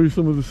going to show you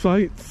some of the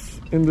sights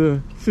in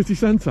the city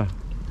centre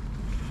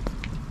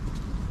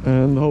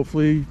and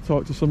hopefully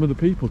talk to some of the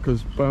people,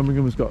 because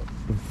Birmingham has got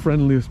the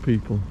friendliest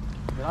people.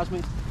 It has,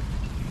 mate.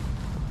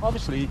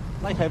 Obviously,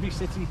 like every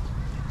city,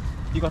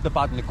 you got the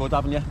bad and the good,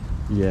 haven't you?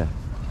 Yeah.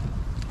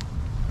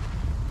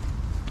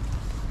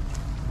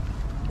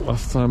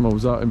 Last time I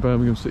was out in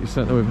Birmingham city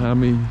centre with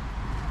Hammy,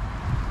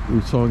 we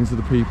were talking to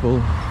the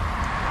people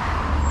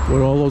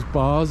where all those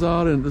bars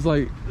are, and there's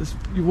like,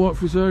 you walk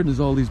through there and there's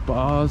all these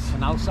bars.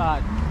 And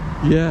outside.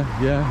 Yeah.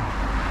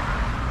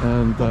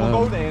 And we'll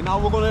go there now.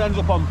 We're going to end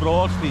up on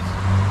Broad Street.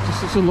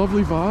 Just such a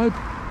lovely vibe.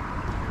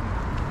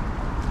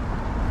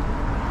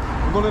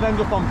 We're going to end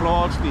up on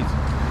Broad Street,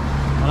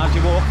 and as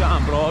you walk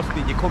down Broad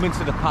Street, you come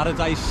into the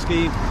Paradise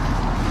scheme.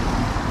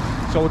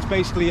 So it's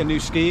basically a new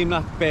scheme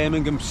that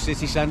Birmingham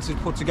city centre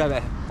put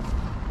together.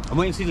 I'm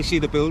waiting till you see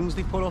the buildings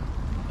they put up.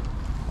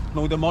 You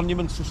know, the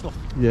monuments and stuff.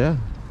 Yeah,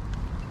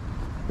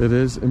 it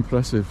is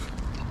impressive.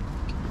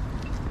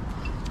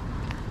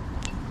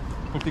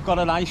 But they've got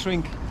an ice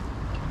rink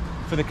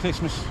for the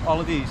Christmas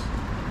holidays,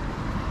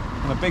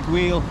 and a big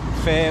wheel,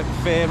 fair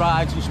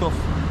rides and stuff.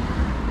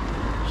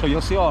 So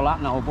you'll see all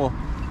that now, but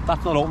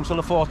that's not open till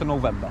the 4th of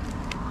November.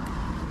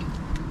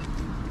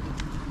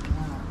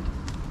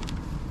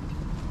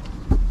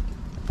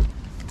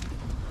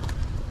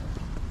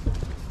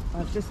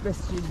 I've just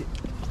messaged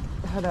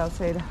Hannah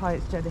saying, hi,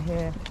 it's Jenna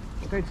here.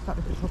 We're going to start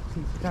looking at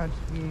properties, down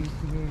to views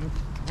for you.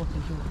 What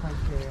is your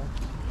criteria?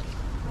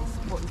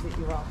 What is it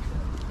you're after?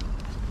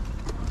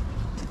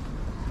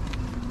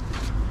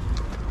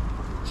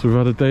 So we've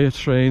had a day of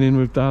training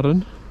with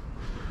Darren.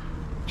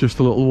 Just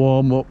a little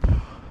warm up.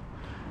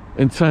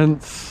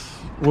 Intense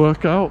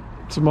workout.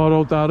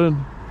 Tomorrow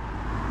Darren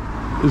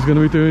is going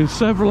to be doing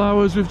several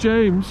hours with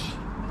James.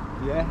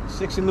 Yeah,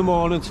 6 in the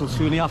morning till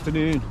 2 in the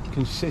afternoon.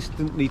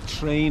 Consistently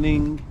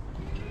training,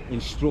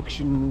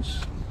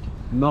 instructions,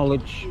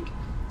 knowledge,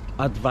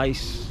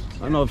 advice,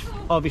 and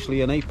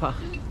obviously an APAC.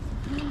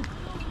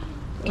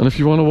 And if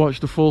you want to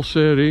watch the full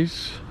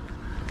series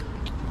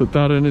that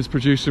Darren is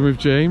producing with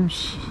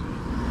James,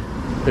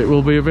 it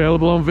will be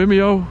available on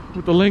Vimeo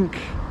with the link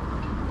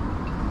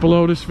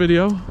below this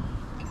video.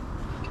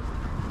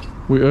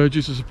 We urge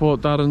you to support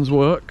Darren's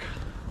work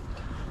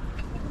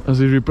as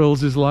he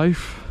rebuilds his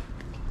life.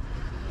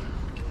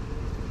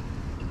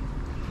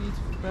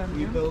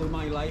 Rebuilding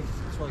my life,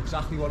 that's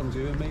exactly what I'm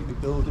doing, mate,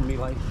 rebuilding my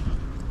life.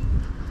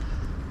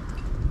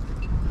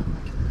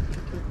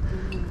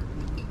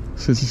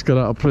 Since he's got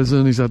out of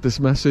prison, he's had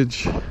this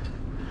message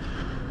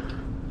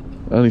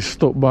and he's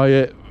stuck by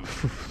it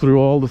through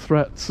all the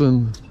threats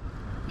and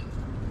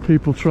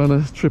people trying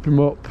to trip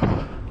him up,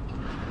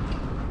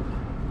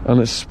 and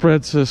it's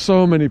spread to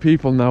so many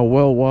people now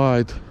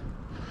worldwide.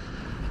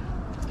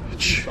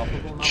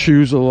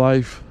 Choose a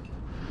life,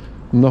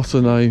 not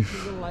a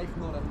knife.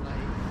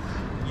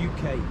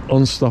 UK.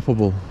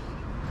 Unstoppable.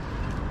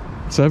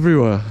 It's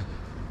everywhere.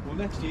 Well,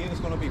 next year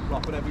it's going to be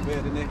proper everywhere,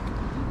 isn't it?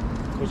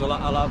 Because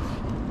I'll have...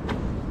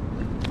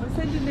 I'm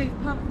sending these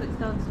pamphlets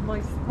down to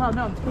my... Well,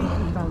 no, I'm taking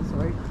them down,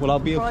 sorry. Well,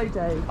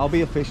 Friday. I'll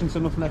be efficient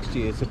enough next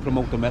year to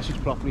promote the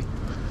message properly.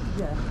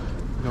 Yeah.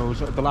 You know,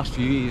 so the last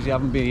few years you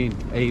haven't been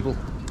able.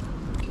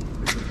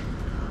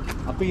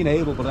 I've been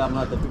able, but I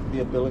haven't had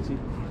the ability.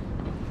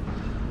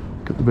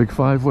 Got the big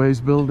Five Ways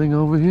building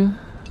over here.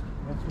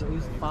 That's what it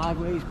is, 5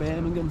 Ways,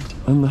 Birmingham.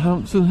 And the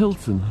Hampton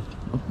Hilton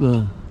up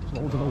there. There's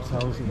loads of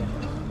hotels here.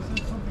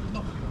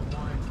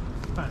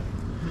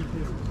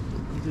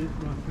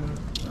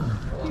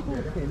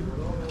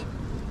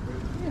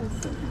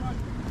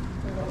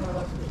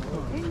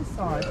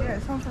 Inside, yeah,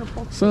 it sounds like a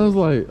box. Sounds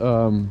like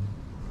a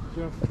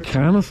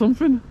can or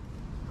something.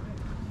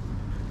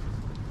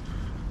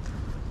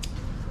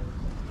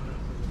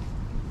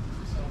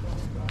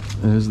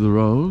 There's the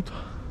road.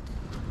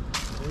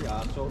 There you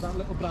are, so that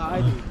little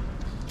bride.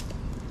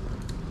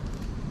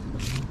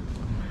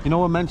 You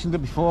know I mentioned it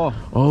before.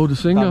 Oh, the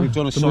singer. That we've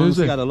done a the song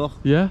music. together, look.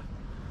 Yeah.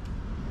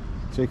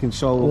 So you can I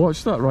show.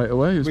 watched that right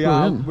away. It's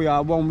brilliant. We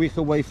are 1 week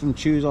away from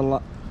Choose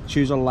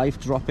a Life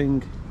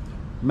dropping.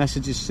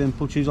 Message is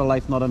simple: choose a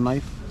life, not a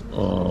knife.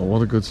 Oh,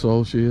 what a good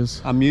soul she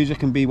is. And music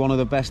can be one of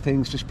the best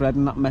things for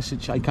spreading that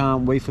message. I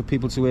can't wait for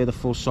people to hear the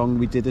full song.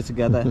 We did it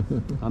together.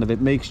 And if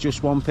it makes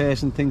just one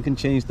person think and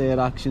change their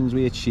actions,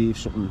 we achieve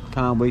something.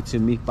 Can't wait to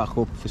meet back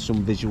up for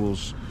some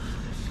visuals.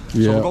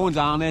 Yeah. So we're going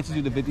down there to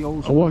do the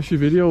videos. I watched your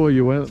video where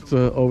you went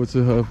over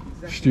to her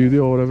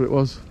studio or whatever it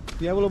was.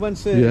 Yeah, well I went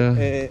to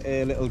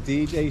a little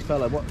DJ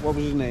fella. What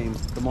was his name?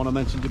 The one I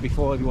mentioned to you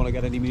before, if you want to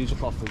get any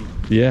music off him.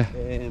 Yeah.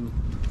 Her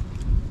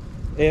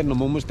and the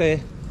mum was there.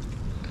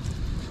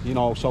 You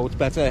know, so it's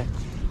better.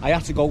 I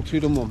had to go to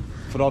the mum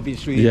for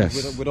obvious reasons.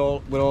 Yes. With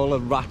all the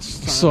rats.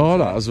 Saw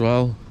that as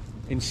well.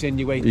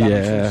 Insinuate that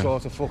I'm some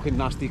sort of fucking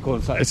nasty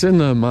cunt. It's in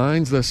their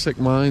minds, their sick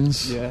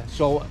minds. Yeah.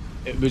 So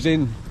it was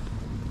in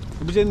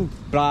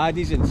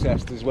Bridie's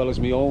interest as well as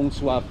my own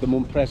to have the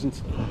mum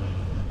present.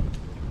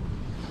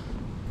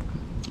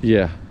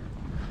 Yeah.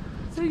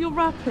 So you're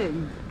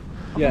rapping?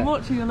 I've Yeah. been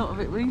watching a lot of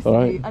it recently,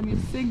 Right. and you're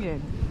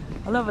singing.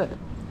 I love it.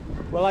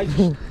 Well, I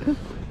just,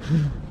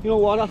 you know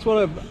what?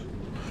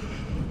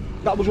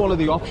 That was one of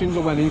the options I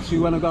went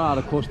into when I got out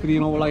of custody. You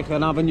know, like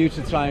an avenue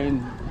to try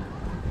and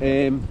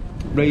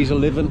raise a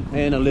living,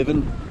 earn a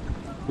living,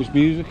 was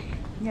music.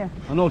 Yeah.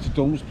 I know it's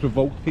done was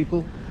provoke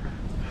people.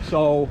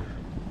 So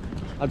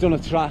I done a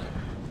track.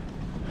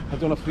 I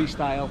done a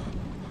freestyle.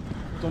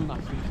 Done that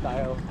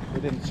freestyle.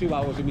 Within 2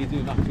 hours of me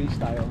doing that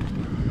freestyle,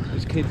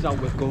 there's kids out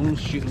with guns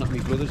shooting at me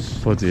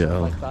brothers. Bloody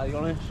hell. Like that, you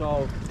know?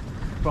 So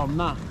from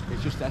that,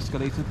 it's just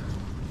escalated.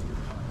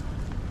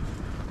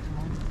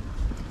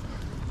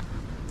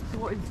 So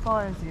what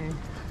inspires you?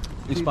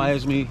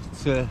 Inspires me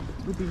to.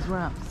 With these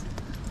raps?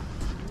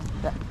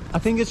 I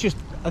think it's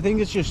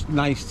just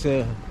nice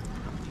to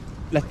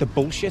let the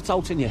bullshit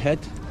out in your head.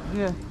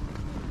 Yeah.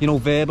 You know,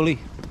 verbally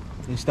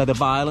instead of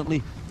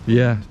violently.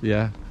 Yeah,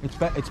 yeah.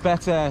 It's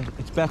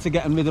better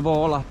getting rid of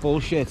all that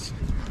bullshit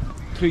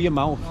through your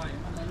mouth.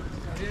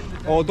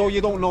 Although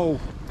you don't know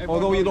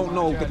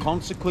the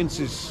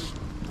consequences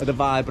of the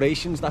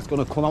vibrations that's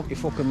going to come out your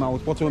fucking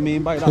mouth. What do I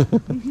mean by that?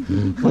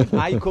 Like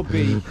I could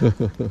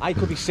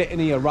be sitting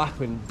here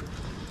rapping.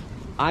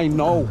 I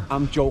know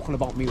I'm joking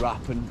about me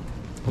rapping,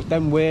 but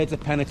them words are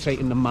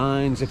penetrating the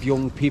minds of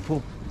young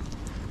people,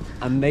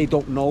 and they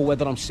don't know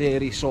whether I'm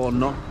serious or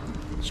not.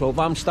 So if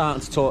I'm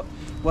starting to talk,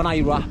 when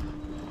I rap,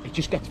 it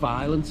just gets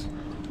violent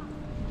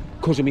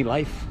because of my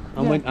life.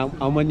 And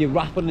when you're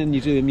rapping and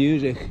you're doing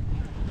music,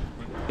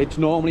 it's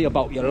normally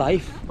about your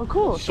life. Of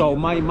course. So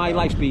my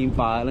life's been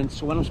violent.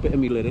 So when I'm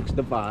spitting my lyrics,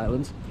 they're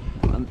violent,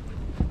 and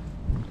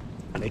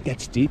it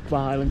gets deep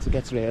violence. It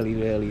gets really,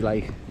 really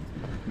like,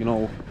 you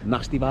know,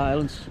 nasty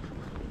violence.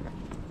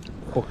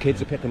 but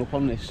kids are picking up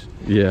on this.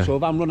 Yeah. So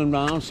if I'm running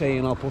around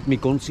saying I'll put my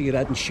gun to your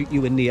head and shoot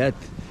you in the head,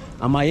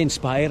 am I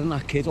inspiring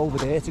that kid over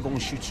there to go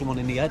and shoot someone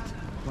in the head?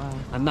 Wow.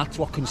 And that's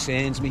what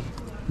concerns me.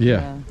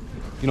 Yeah.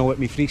 You know, with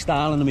me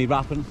freestyling and me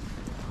rapping,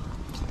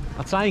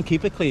 I try and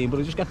keep it clean, but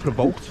I just get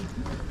provoked.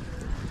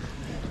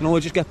 You know, I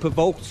just get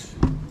provoked.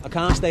 I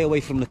can't stay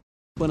away from the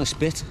when I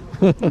spit.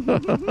 Do you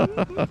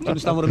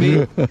understand what I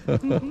mean?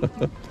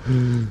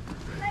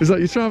 Is that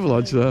your travel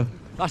lodge there?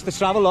 That's the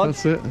travel lodge.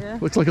 That's it. Yeah.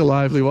 Looks like a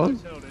lively one.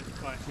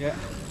 Yeah.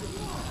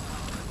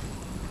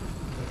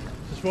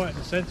 It's right in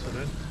the centre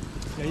then.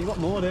 Yeah, you got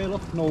more there,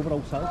 look, Nova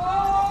Hotel.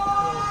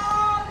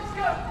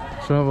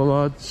 Travel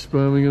lodge,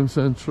 Birmingham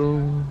Central.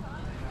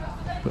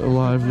 Bit of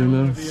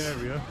liveliness.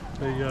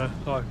 The area,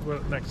 like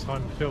well, next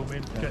time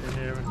filming, get in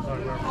here and know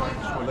where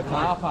I'm Well, the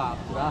car park,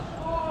 that.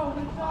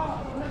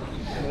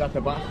 At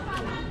the back.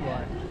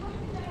 Right.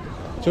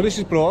 So this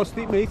is Broad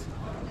Street, mate.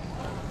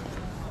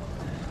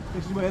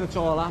 This is where it's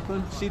all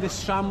happened. See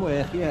this tram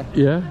work here?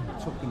 Yeah.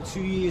 It took them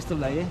 2 years to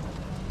lay it.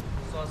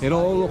 It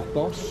all looked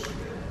boss.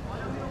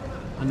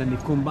 And then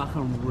they've come back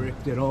and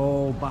ripped it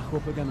all back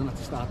up again and had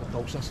to start the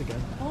process again.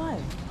 Why?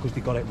 Because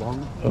they got it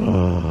wrong.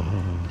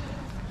 Oh,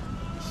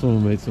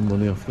 someone made some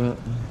money off that.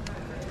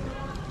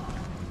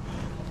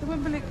 So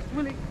when is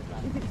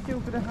it still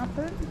going to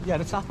happen? Yeah,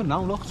 it's happened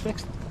now, look, it's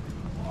fixed.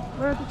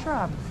 Where are the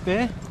trams?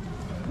 There.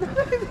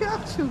 The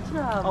actual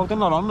tram? Oh, they're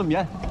not on them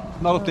yet.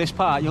 Not up this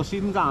part, you'll see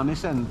them down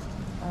this end.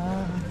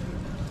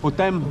 But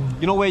them,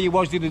 you know where you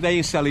was the other day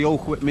in Selly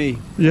Oak with me?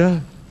 Yeah.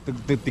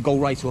 They go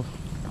right up.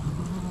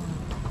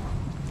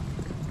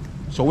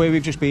 So where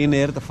we've just been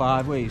there at the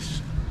Five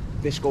Ways,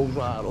 this goes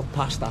right up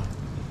past that,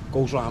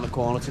 goes round the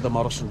corner to the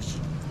Morrisons.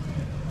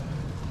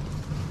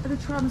 Are the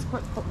trams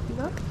quite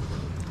popular?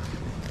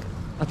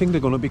 I think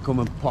they're going to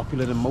become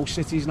popular in most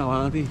cities now,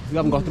 aren't they? We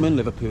haven't got them in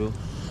Liverpool,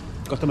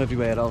 got them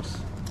everywhere else.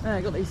 Yeah,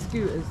 I got these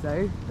scooters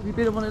though. Have you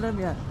been on one of them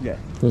yet? Yeah.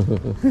 I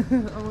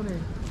want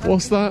to.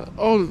 What's that?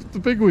 Oh, the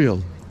big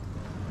wheel.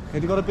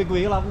 Have you got a big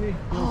wheel, haven't you?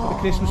 For the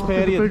Christmas The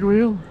period. big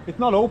wheel? It's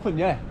not open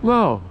yet.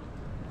 No.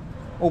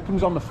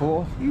 Opens on the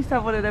 4th. You used to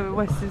have one of them at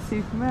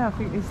Western-super-Mare. I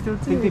think they still I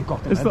think do. they've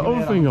got them Is the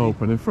everywhere, other thing haven't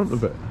open in front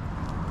of it?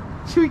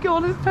 Should we go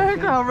on this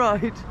fairground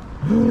ride?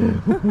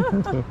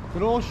 they?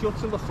 They're all shut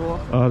till the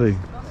 4th. Are they?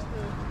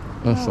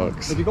 That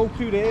sucks. If you go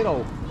through there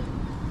though,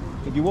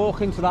 if you walk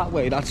into that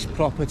way, that's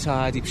proper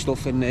tidy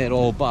stuff in there,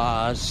 all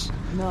bars,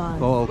 No.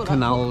 all Got that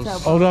canals.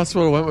 cocktail Oh, that's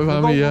where I went with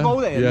Amy, yeah. We'll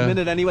go there in yeah. a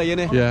minute anyway,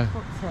 innit? Yeah.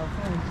 cocktail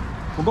thing.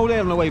 We'll go there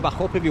on the way back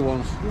up if you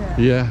want. Yeah.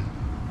 Yeah.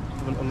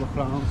 Have a little look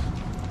round.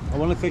 I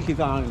want to take you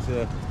down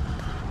into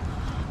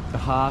the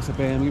heart of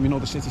Birmingham, you know,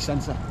 the city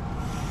centre.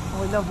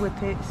 Oh, I love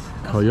whippets.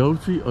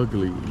 Coyote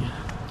Ugly.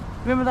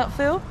 Remember that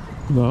film?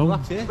 No. Well,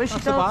 that's it. Where she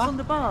That's the danced bar. on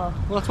the bar?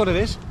 Well, that's what it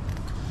is.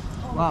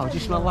 Wow, do you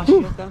smell that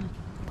shit then?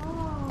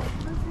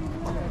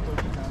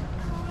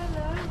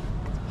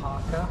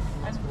 Parker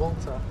and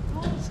Walter.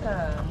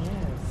 Walter.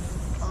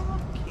 Yes.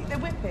 Oh, cute. They're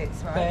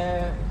whippets, right?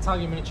 They're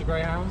Italian miniature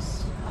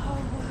greyhounds.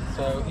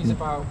 So he's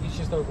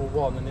just over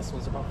 1 and this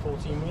one's about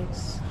 14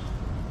 weeks.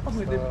 Oh,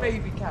 with the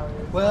baby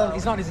carriers. Well,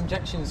 he's not his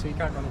injection, so he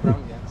can't go on the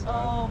ground yet. So.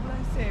 Oh,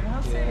 bless him.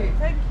 How Yeah. sweet.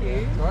 Thank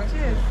you. All right.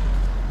 Cheers.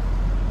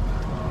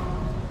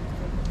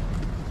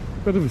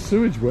 Bit of a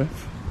sewage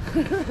whiff.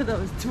 That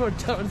was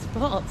Terrence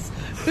Parts.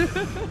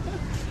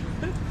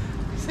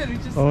 Said he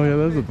just Oh yeah,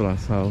 there's a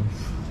brass house.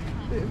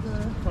 bit of a...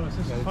 Well, it's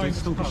just Yeah, a they do famous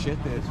stunk of pub.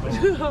 shit there.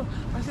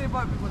 I said it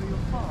might be one of your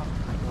parts.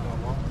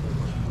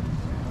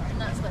 And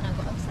that's when I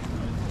got upset.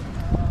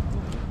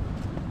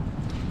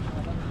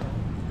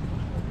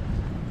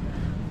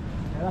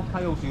 Yeah, that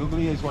Coyote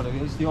Ugly is what it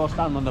is. They all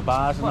stand on the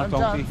bars and What that,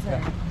 I'm don't they?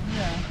 dancing.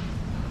 Yeah.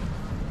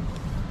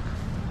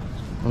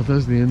 Oh,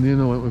 there's the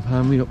Indian I went with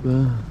Hammy up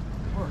there.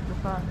 What, the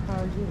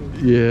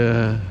Barajou?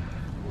 Yeah.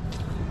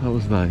 That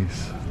was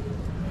nice.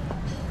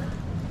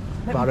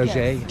 Let me Barajou.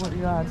 guess what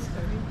you had.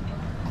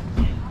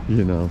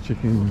 You know,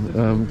 chicken,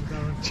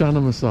 chana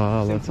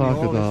masala,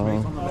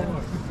 takadal.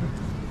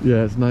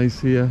 Yeah, it's nice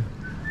here.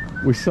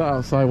 We sat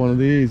outside one of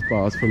these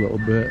bars for a little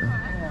bit.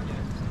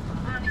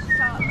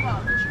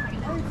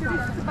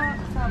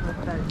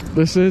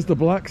 This is the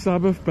Black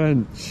Sabbath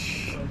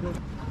bench.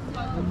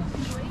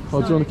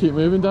 Oh, do you want to keep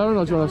moving, Darren,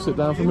 or do you want to sit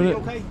down for a minute?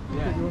 Okay.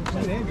 Yeah.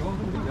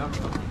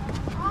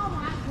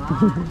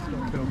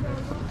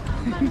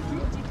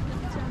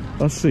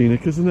 That's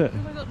scenic, isn't it? Who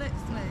have I got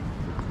next to me?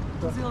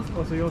 What's yours?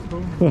 What's yours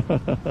called?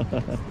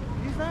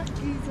 Who's that?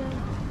 Geezer.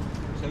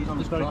 So he's on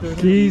the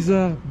cross.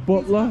 Geezer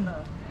Butler.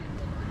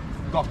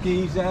 Got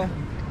Geezer,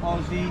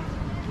 Ozzy,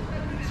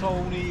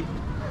 Tony,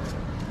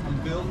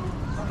 and Bill.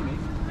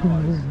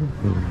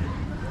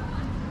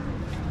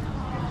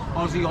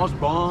 Ozzy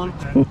Osbourne.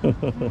 Shot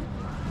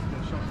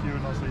you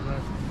and Ozzy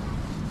there.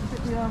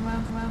 Sit the arm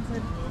round the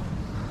mountain.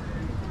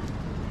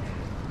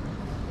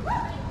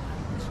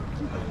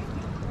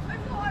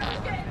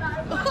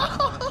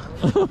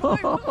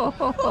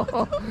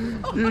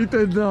 You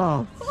did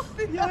not.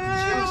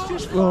 Yeah, it's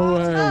just No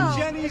way.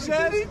 Jenny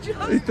said.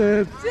 He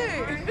did.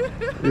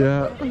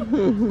 Yeah.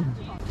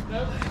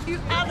 You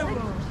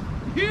animal.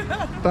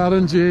 Dad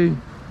and G.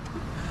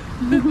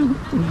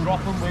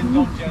 Dropping wind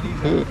on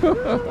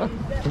Jenny.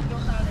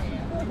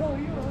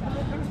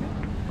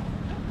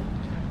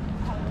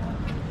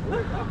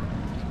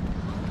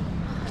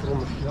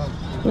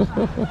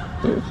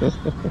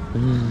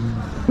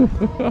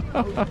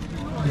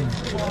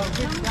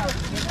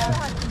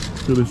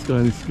 Look at this guy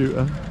in his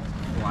scooter.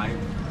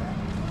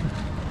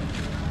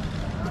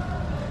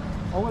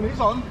 Oh, and he's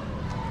on.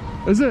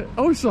 Is it?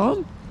 Oh, it's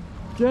on.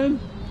 Jen,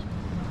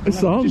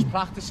 it's on. Just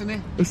practicing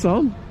it. It's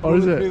on. Or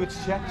is Through it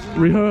its checks.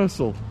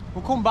 rehearsal?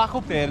 We'll come back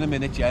up there in a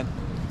minute, Jen.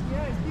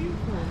 Yeah, it's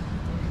beautiful.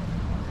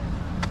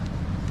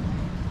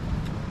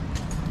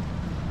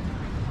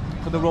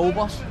 For the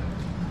robot.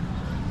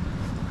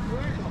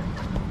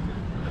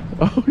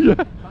 Oh yeah.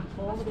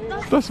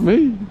 That's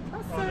me.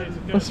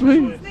 That's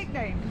me. His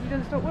nickname, because he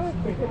doesn't stop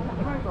working.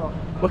 Robot.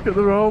 Look at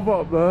the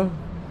robot there.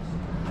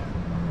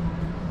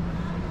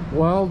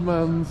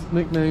 Wildman's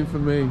nickname for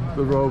me,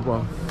 the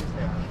robot.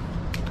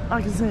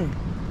 I can see.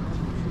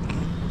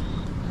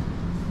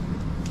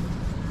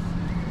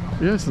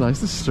 Yeah, it's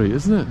nice, this street,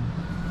 isn't it?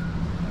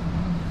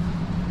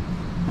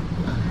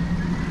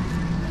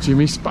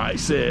 Jimmy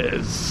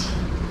Spices.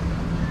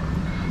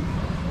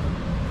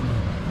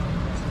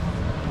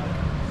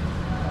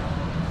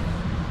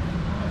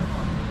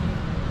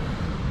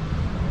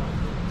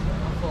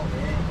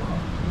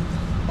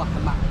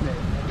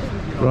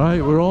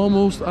 Right, we're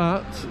almost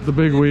at the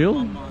big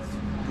wheel.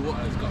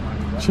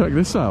 Check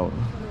this out.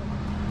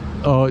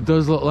 Oh, it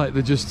does look like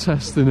they're just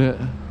testing it.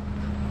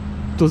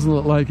 Doesn't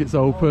look like it's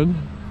open.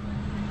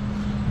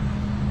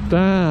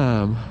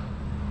 Damn.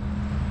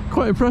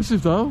 Quite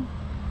impressive though.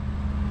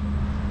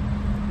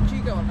 Do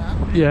you go on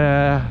that?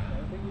 Yeah.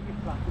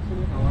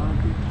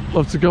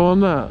 Love to go on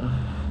that.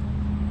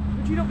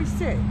 Would you not be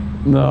sick?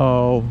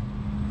 No.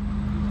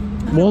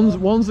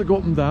 Ones that go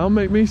up and down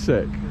make me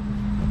sick.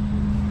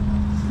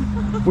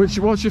 What's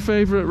your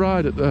favourite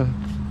ride at the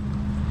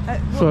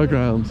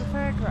fairground? The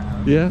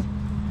fairground? Yeah?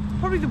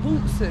 Probably the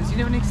waltzers, you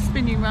know, when they're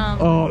spinning round.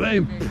 Oh,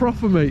 they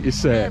proper make you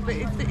sick. Yeah, but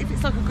if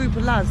it's like a group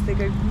of lads, they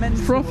go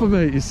mental. Proper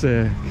make you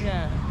sick.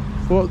 Yeah.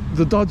 What,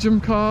 the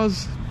Dodgem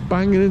cars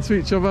banging into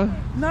each other?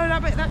 No,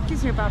 that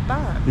gives me a bad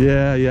back.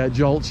 Yeah, yeah, it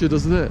jolts you,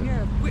 doesn't it?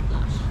 Yeah,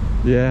 whiplash.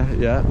 Yeah,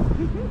 yeah.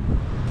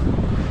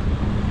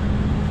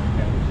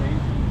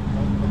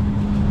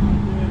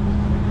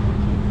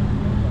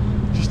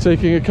 Just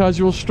taking a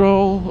casual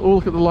stroll. Oh,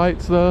 look at the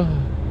lights there.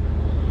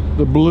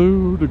 The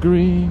blue, the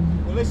green.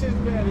 Well, this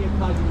isn't really a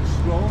casual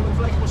stroll. It's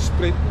like we're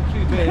sprinting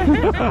through there.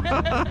 Really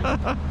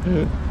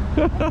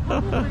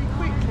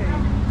quickly.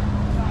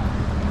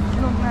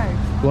 Long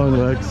legs. Long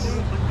legs.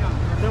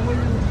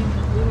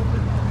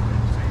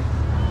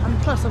 And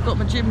plus, I've got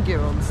my gym gear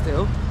on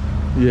still.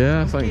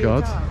 Yeah, thank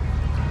God.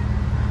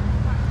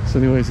 It's the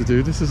only way to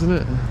do this, isn't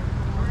it?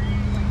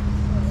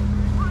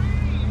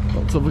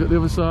 Let's have a look at the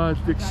other side.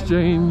 The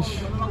Exchange.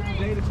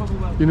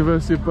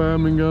 University of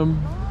Birmingham.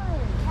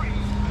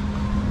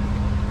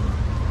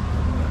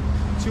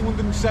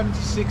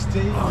 276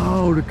 teams.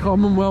 Oh, the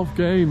Commonwealth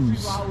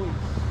Games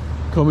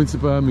coming to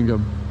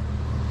Birmingham.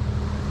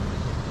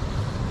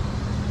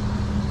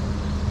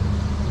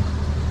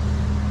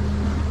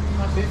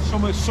 That's it,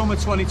 summer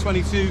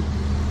 2022.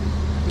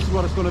 This is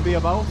what it's going to be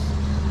about.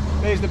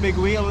 There's the big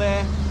wheel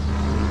there.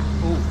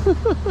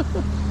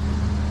 Oh.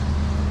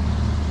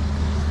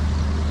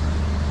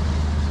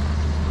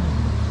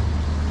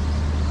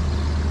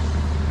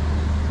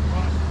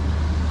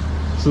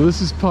 So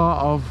this is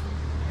part of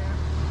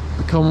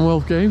the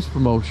Commonwealth Games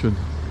promotion.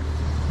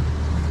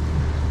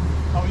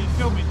 Oh, are you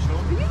filming,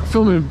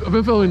 Sean? I've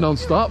been filming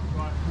non-stop.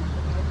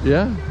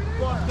 Yeah,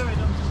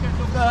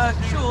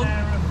 Sean.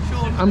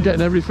 I'm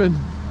getting everything.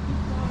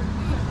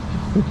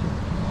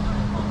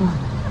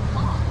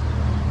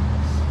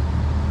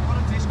 On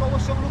a disco or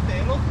something up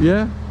there, look.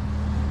 Yeah,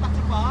 That's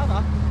a bar,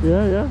 that.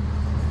 yeah, yeah.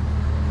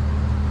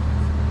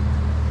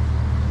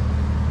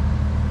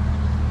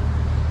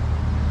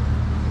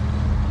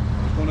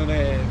 I'm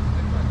gonna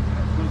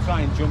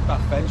try and jump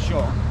that fence,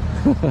 Sean.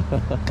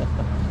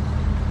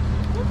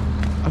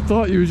 I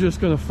thought you were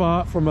just going to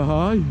fart from a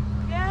high.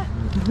 Yeah.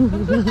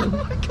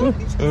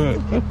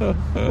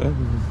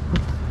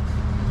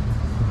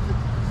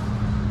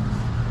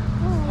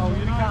 Oh,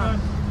 you know,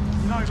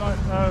 like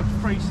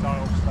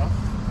freestyle stuff.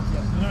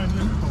 You know, in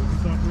Liverpool,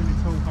 there's like really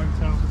tall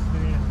hotels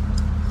near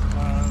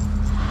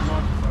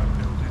Microphone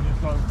Building.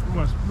 It's like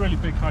almost really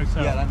big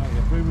hotel. Yeah, I know,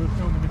 yeah. We were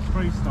filming this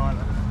freestyle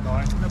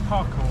like the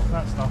parkour,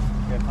 that stuff.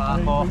 Yeah, We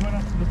parkour. went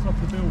up to the top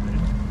of the building,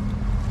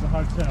 the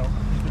hotel,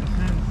 and did a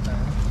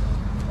handstand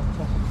on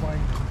top of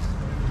railings. It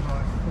was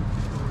like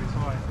 40 stories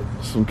high.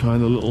 Some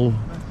kind of little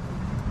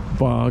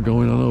bar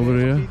going on over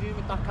What's here. he doing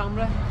with that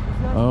camera?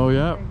 Oh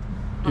yeah,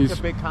 That's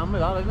a big camera,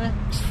 that, isn't it?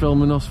 he's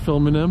filming us,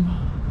 filming him.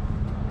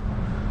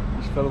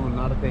 He's filming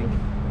that, I think.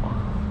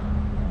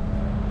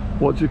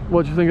 What do you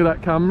think of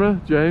that camera,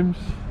 James?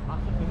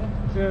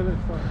 Yeah,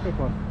 that's like a good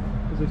one.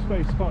 Because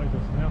they spotted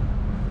us now.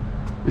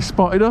 He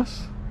spotted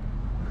us.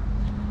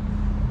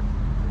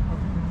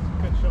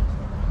 Good shots.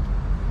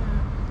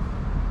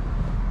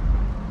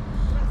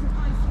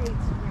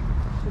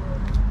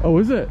 Oh,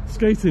 is it?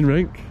 Skating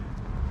rink?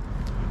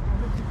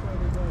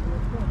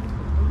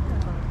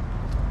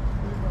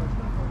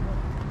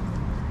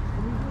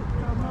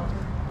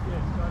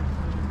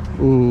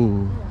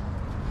 Ooh.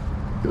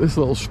 Look at this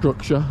little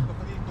structure. Look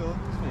at these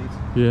buildings,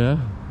 mate. Yeah.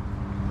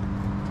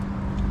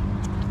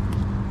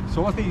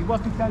 So what they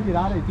tell you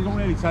that is, they don't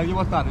really tell you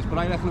what that is, but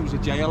I reckon it was a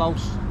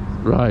jailhouse.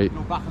 Right. You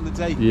know, back in the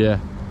day. Yeah.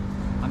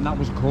 And that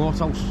was a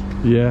courthouse.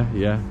 Yeah,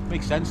 yeah.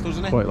 Makes sense,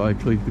 doesn't it? Quite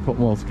likely. They put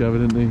them all together,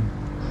 didn't they?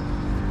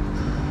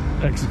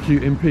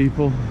 Executing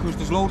people. Because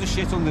there's loads of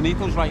shit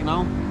underneath us right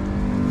now.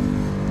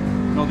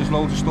 You know, there's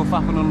loads of stuff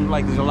happening,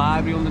 like there's a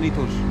library underneath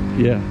us.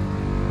 Yeah.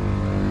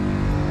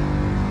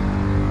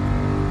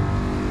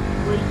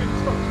 Well, you can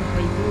stop some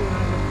people and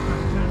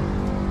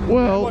have a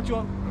Well, What do you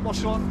want?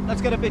 What's you want?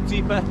 Let's get a bit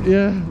deeper.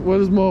 yeah, well,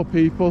 there's more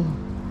people.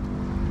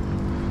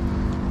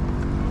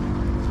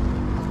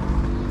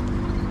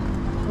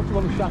 What do you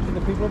want to chat to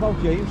the people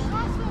about, James?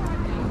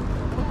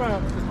 What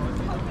about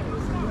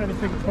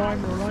anything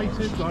crime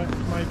related, like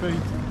maybe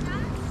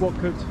what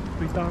could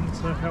be done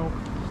to help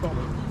stop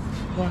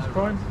violent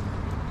crime?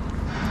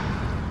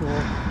 Or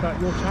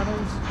about your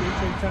channels,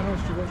 YouTube channels?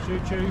 Do you watch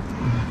YouTube? Do you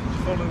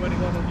follow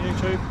anyone on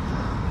YouTube?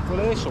 Well,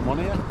 there's someone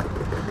here.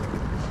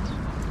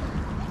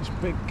 This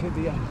big kid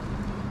here.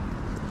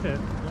 Yeah.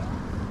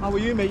 How are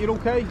you, mate? You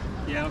okay?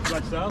 Yeah, I'm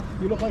glad so.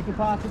 You look like you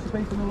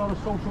participate in a lot of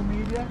social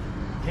media.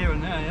 Here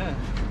and there, yeah.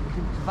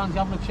 Fancy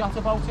having a chat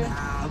about it?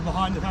 I'm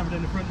behind the camera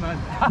in the front, man.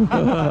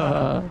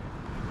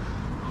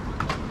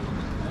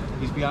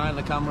 He's behind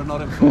the camera,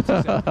 not in front. He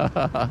said.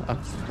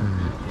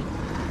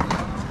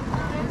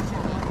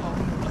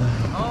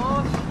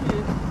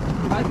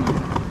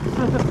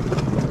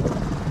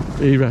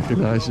 He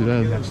recognised you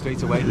then. Yeah,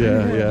 straight away.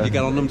 Yeah, yeah. You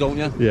get on them, don't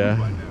you? Yeah.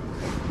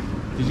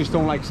 You just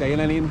don't like saying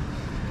anything.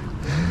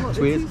 It's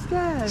weird.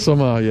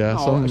 Some are, yeah.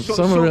 Oh,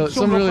 Some are really,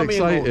 some look really at me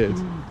and go, excited.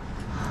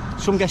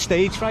 Some get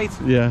stage fright.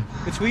 Yeah.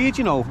 It's weird,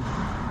 you know.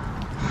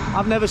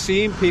 I've never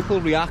seen people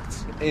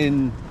react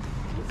in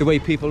the way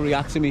people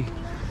react to me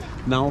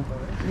now.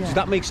 Yeah. Does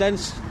that make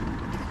sense?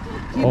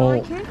 Do you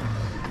like it?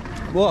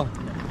 What?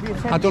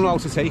 The I don't know how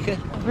to take it.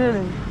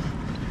 Really?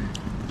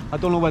 I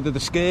don't know whether they're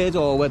scared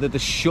or whether they're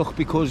shook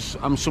because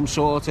I'm some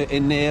sort of,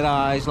 in their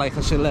eyes, like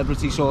a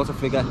celebrity sort of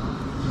figure.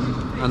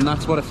 And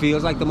that's what it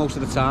feels like the most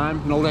of the time.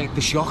 You know, like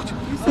they're shocked.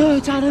 Oh,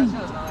 it's Aaron.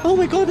 Oh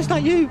my God, is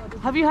that you?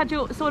 Have you had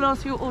someone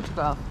ask for your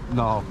autograph?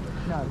 No.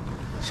 No.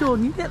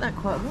 Sean, you get that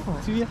quite a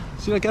lot. Do you?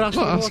 See, I get asked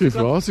I'm not asking for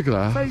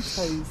autographs.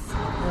 Photos. They're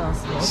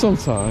asking.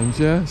 Sometimes,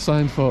 yeah.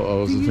 Signed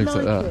photos Do and you things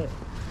like like that.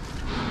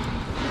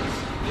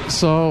 it?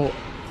 So,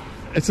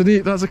 it's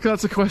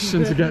that's a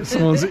question to get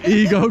someone's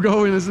ego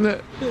going, isn't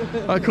it?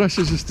 That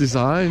question's just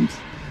designed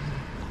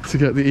to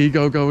get the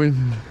ego going.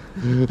 I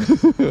mean, if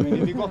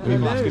you've got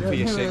people asking for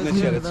your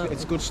signature,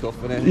 it's good stuff,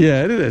 isn't it?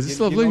 Yeah, it is. It's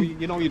lovely.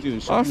 You know you're doing I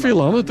something. feel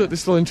honoured that they're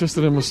still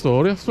interested in my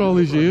story after all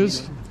these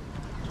years.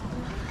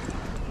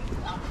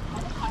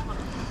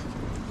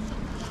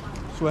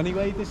 So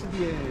anyway, this is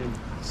the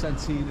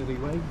Centenary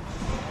Way.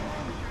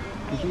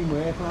 We've been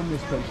working on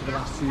this place for the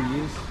last 2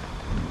 years.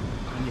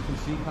 And you can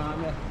see, can't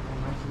you, how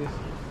nice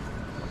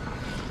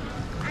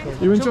it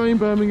is. You enjoying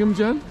Birmingham,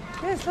 Jen?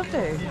 Yeah, it's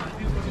lovely.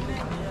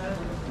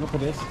 Look at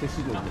this is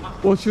lovely.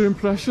 What's your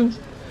impression?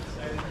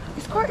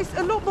 It's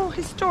a lot more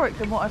historic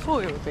than what I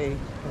thought it would be.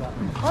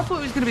 I thought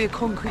it was going to be a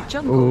concrete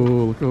jungle.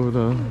 Oh, look over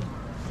there.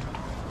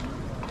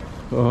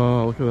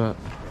 Oh, look at that.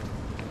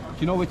 Do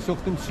you know it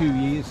took them 2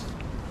 years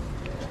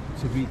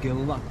to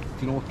re-gild that?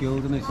 Do you know what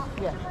gilding is?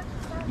 Yeah.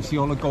 You see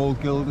all the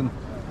gold gilding?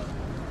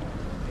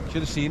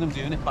 Should have seen them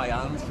doing it by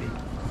hand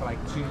for like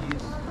 2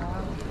 years.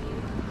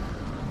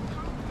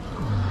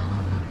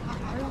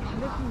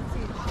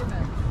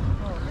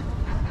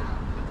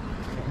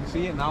 You can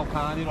see it now,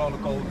 can't you? All the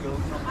gold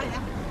gilding.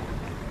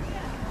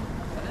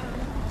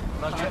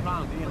 As you get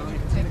round here, you know, you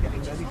can see they're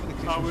getting ready for the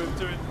Christmas. Oh, we're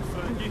doing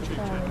for YouTube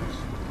channels.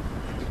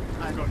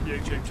 I've got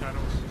YouTube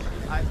channels.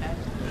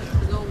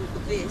 Along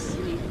with this,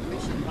 you need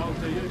permission. Oh,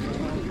 do you?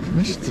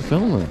 Permission to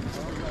film it.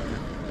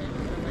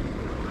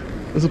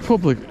 It's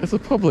a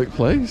public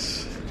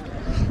place.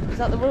 Is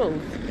that the rule?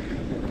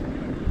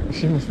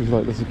 She must be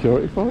like the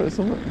security for it or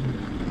something.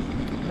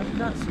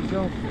 That's your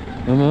job.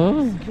 I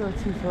know.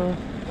 Security for a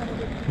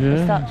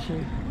Yeah.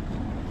 statue.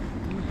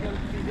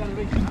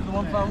 Generation for the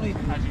one family?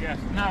 As you guess.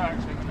 No,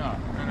 actually, no.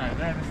 No,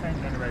 they're the same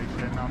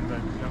generation. I'm the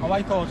Oh,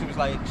 I thought it was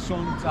like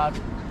son, dad.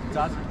 No,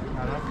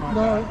 that's my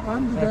No, dad.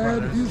 I'm the They're dad,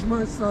 brothers. he's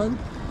my son,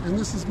 and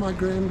this is my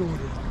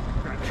granddaughter.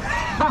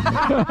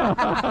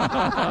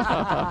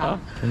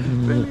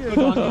 Good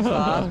on you,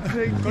 Far.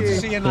 Good to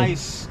see a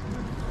nice,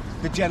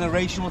 the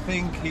generational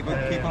thing,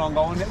 keeping on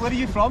going. Where are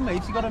you from,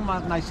 mate? You got a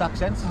nice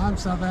accent. I'm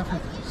South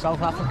African,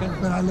 South African.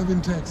 but I live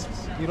in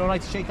Texas. You're all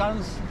right to shake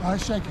hands? I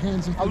shake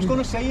hands with I was going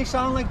to say you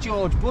sound like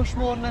George Bush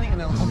more than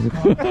anything else.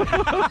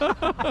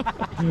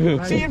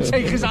 See him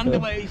take his hand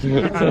away.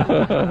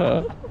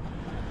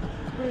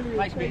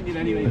 Nice meeting you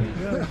anyway.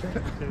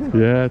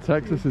 Yeah,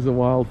 Texas is a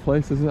wild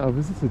place, isn't it? I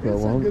visited there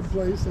It's a once. good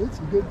place, it's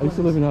a good I place. used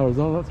to live in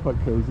Arizona, that's quite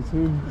crazy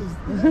too.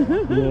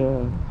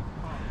 Yeah.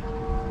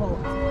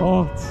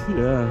 Hot,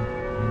 yeah.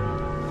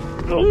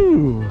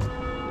 Ooh.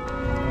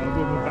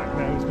 We're back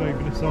now, it's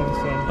moving us on,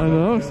 so. I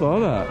know, I saw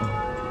that.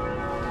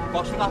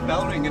 Watch for that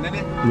bell ringing,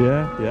 innit?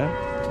 Yeah.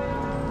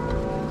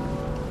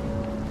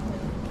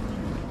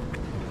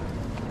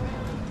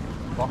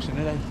 Boxing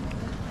it, eh?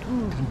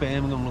 Isn't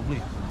Birmingham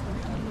lovely?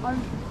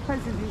 I'm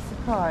pleasantly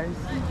surprised.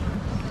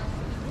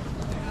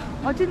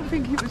 I didn't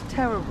think it was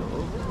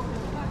terrible,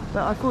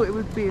 but I thought it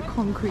would be a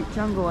concrete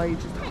jungle where you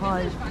just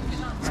hide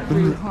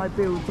really high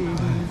buildings.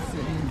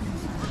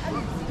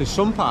 There's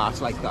some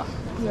parts like that,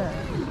 Yeah.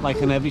 like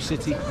in every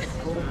city. Of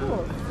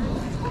course.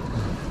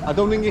 I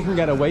don't think you can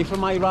get away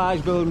from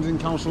high-rise buildings in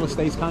council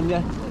estates, can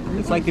you?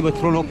 It's like they were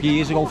thrown up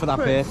years ago for that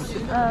purpose.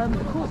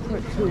 The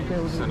corporate tall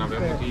buildings that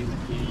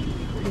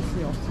piss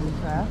me off, to be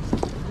fair.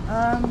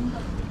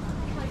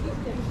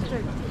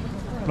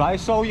 Right,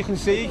 so you can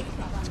see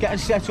it's getting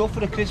set up for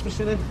the Christmas,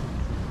 isn't it?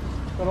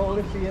 Got all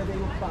this here, they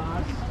look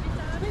bars.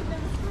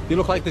 They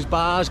look like there's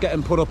bars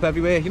getting put up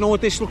everywhere. You know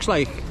what this looks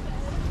like?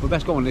 We're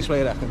best going this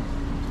way, I reckon.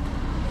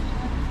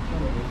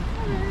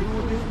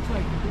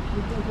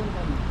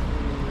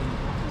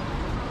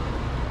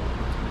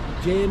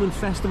 German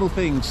festival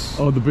things.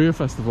 Oh, the beer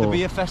festival. The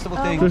beer festival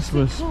thing.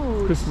 Christmas.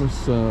 Called?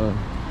 Christmas. Well,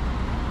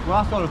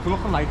 that's what it's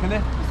looking like, isn't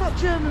it? What's that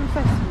German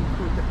festival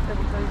called that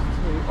everyone goes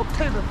to?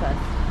 Oktoberfest.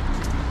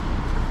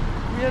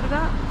 Have you heard of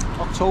that?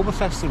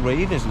 Oktoberfest and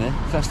rave, isn't it?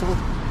 Festival.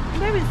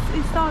 No, it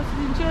started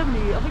in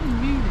Germany, I think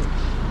in Munich.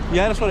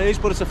 Yeah, that's what it is,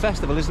 but it's a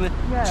festival, isn't it?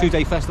 Yeah.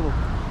 2-day festival.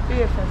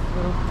 Beer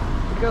festival.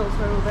 The girls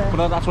were all there.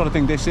 But that's what I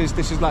think this is.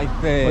 This is like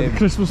the... Like the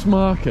Christmas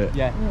market.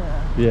 Yeah.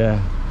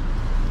 Yeah.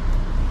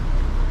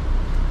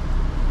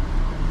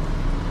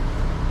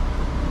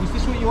 Is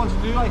this what you want to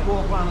do, like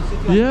walk around and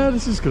sit down? Yeah,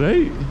 this is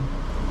great.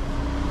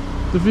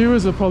 The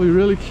viewers are probably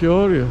really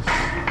curious,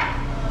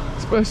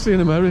 especially in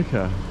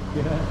America.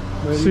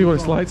 Yeah. See what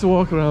it's like to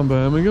walk around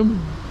Birmingham.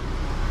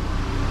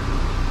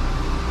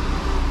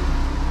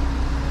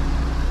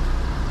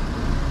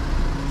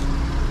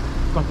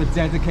 Got the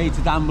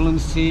dedicated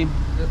ambulance team.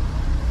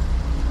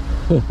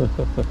 What the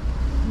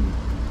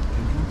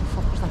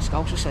fuck was that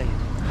Scouser saying?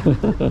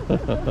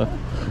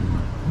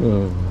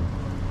 Oh.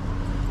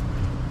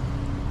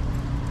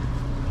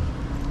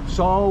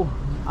 So,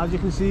 as you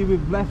can see,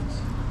 we've left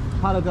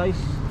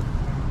Paradise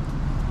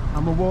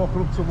and we're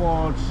walking up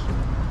towards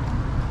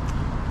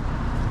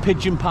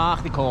Pigeon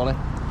Park, they call it.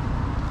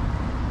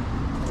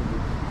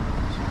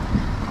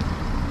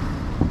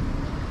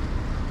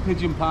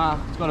 Pigeon Park,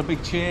 it's got a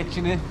big church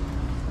in it.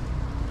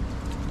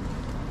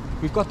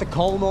 We've got the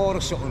Colmore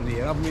or something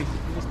here, haven't we?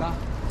 What's that?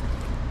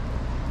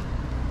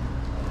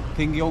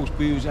 King Yo's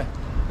Boozer,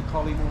 the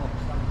Collymore.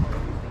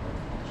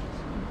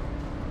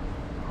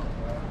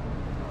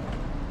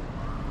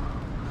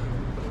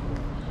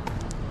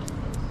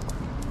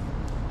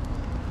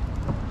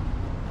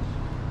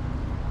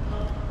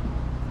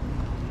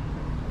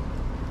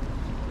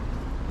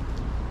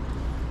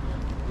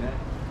 Yeah,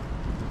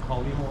 the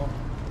Collymore.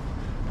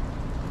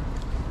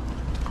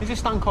 Is it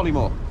Stan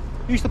Collymore?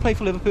 He used to play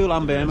for Liverpool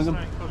and Birmingham.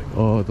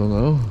 Oh, I don't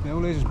know.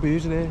 No, there's his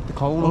boozer there, the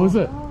Colmore. Oh, is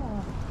it?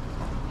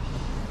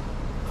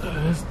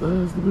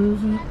 There's the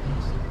boozer.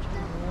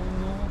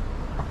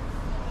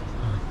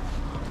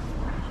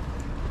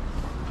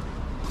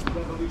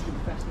 Revolution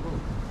Festival,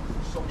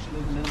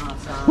 socialism in our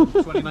town,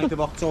 29th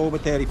of October,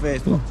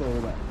 31st of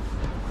October.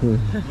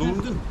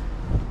 London.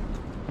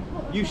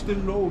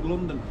 Euston Road,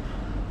 London.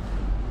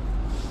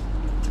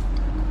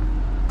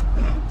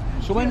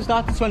 So when's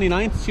that, the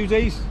 29th? 2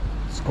 days?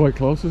 It's quite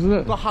close, isn't it?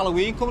 We've got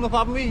Halloween coming up,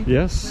 haven't we?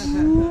 Yes.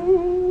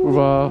 With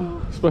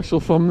our special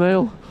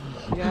thumbnail.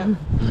 Yeah.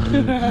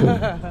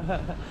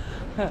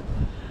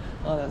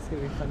 Oh, that's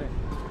going to be funny.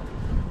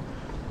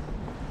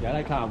 Yeah,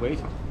 I can't wait.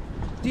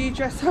 Do you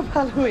dress up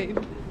Halloween?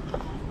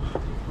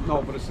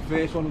 No, but it's the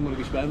first one I'm going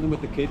to be spending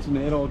with the kids and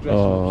they're all dressed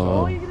Oh.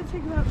 up. Oh, you're going to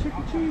take them out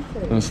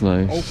trick-or-treating? That's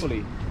nice.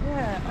 Hopefully.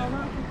 Yeah, oh,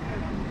 that'd be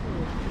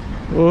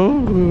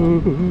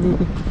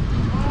Oh.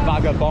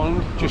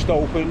 Vagabond, just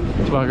opened.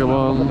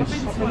 Vagabond.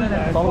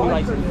 Follow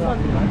right.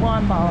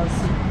 Wine bars.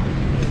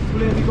 Well,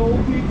 here we go,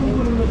 people,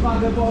 we're in the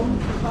Vagabond.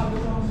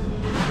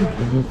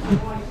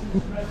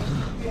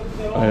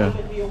 Oh, yeah.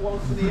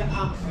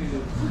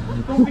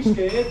 Don't be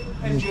scared,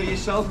 enjoy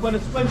yourself. When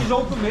it's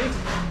open, mate.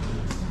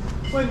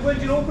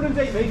 When's your opening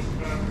date, mate?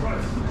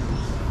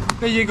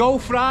 There you go,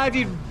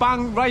 Friday,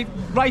 bang,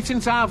 right in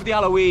time for the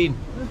Halloween.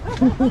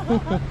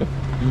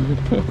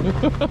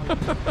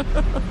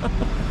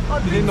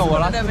 You didn't know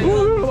what that was. We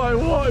were like,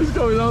 what is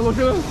going on? Look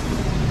at us.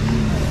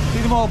 See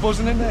them all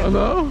buzzing in there? I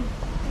know.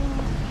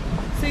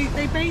 So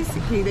they've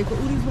got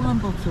all these wine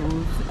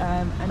bottles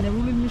and they're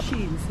all in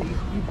machines. So you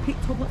pick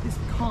top up this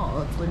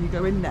card when you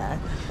go in there,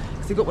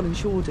 because they've got one in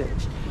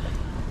Shoreditch.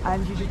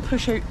 And you just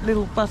push a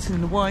little button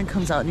and the wine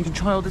comes out and you can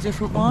try all the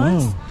different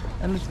wines. Wow.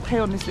 And just pay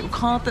on this little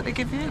card that they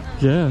give you.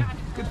 Yeah.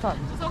 Good fun.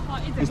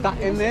 Is that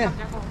in there?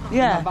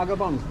 Yeah. In that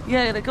Vagabond?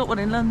 Yeah, they got one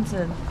in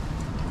London.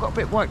 Got a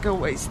bit white girl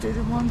wasted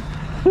in one.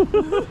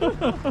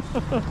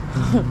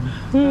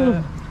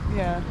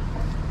 Yeah,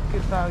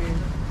 good value.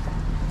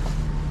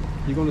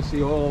 You're going to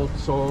see all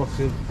sorts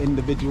of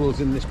individuals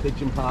in this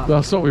pigeon park.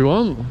 That's what we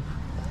want.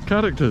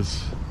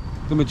 Characters.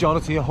 The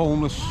majority are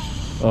homeless.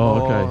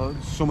 Oh, okay.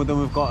 Some of them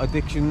have got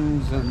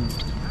addictions and...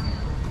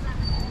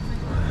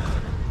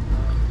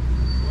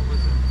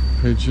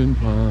 Pigeon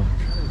Park.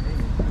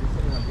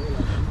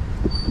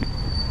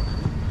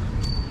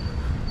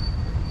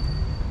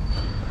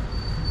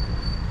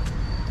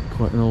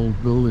 Quite an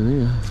old building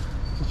here.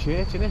 It's a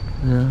church, isn't it?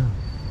 Yeah.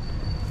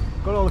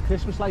 Got all the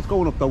Christmas lights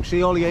going up though.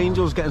 See all the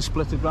angels getting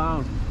splitted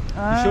round.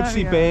 You should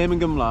see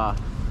Birmingham, like.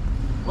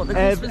 What, the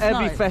Christmas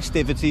every lights?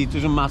 festivity,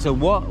 doesn't matter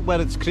what,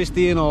 whether it's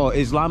Christian or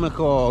Islamic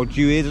or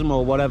Judaism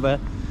or whatever,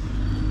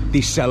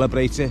 they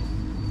celebrate it.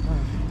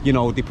 You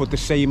know, they put the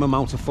same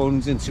amount of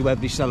funds into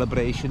every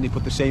celebration, they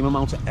put the same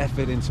amount of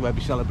effort into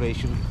every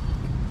celebration.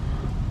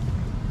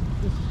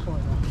 This is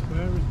quite nice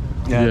square, isn't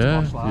it?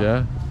 Yeah, it's posh, like.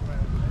 yeah.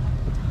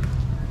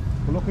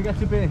 But look, it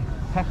gets a bit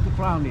hectic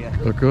round here.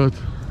 Oh, good.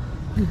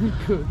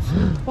 Good.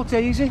 What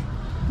day is it?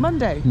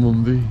 Monday.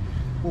 Monday.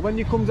 Well, when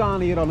you come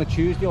down here on a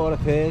Tuesday or a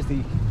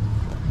Thursday,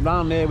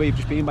 round there where you've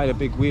just been by the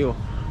big wheel,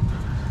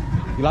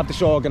 you'll have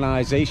this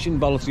organisation,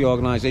 voluntary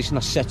organisation,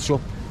 that sets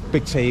up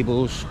big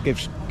tables,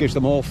 gives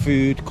them all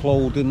food,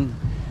 clothing.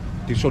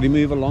 So they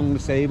move along the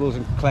tables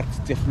and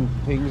collect different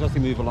things as they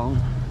move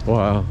along.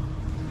 Wow.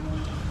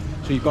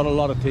 So you've got a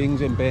lot of things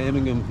in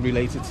Birmingham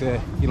related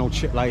to, you know,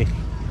 like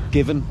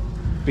giving,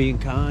 being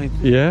kind.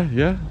 Yeah,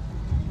 yeah.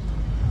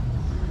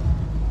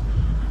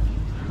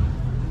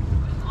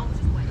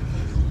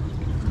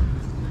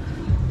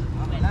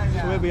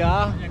 So here we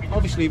are.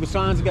 Obviously we're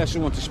trying to get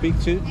someone to speak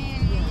to.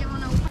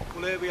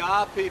 Well, here we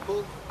are,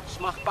 people.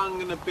 Smack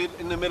bang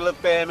in the middle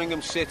of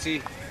Birmingham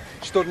City,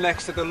 stood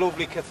next to the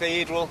lovely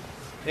cathedral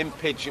in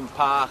Pigeon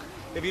Park.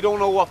 If you don't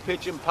know what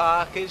Pigeon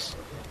Park is,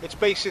 it's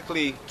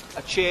basically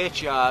a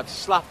churchyard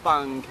slap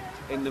bang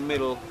in the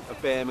middle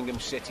of Birmingham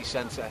city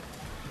centre.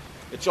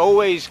 It's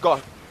always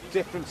got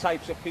different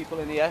types of people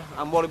in here,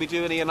 and what are we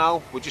doing here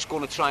now? We're just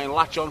going to try and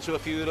latch onto a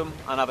few of them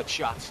and have a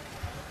chat.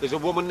 There's a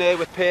woman there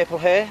with purple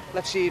hair.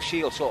 Let's see if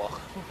she'll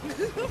talk.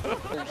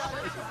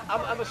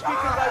 I'm speaking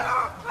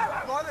right.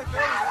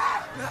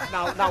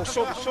 Now,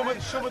 some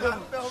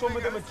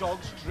of them are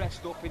dogs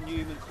dressed up in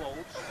human clothes,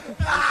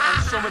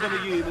 and some of them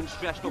are humans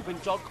dressed up in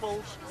dog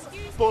clothes.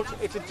 But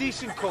it's a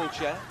decent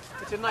culture.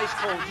 It's a nice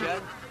culture.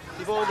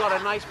 They've all got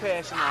a nice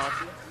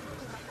personality.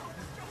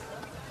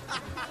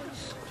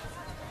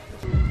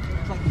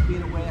 It's like you've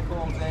been at work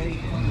all day.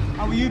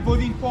 How are you,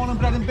 buddy? Born and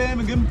bred in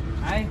Birmingham?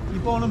 Hey? You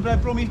born and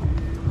bred, Brummy?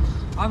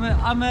 I'm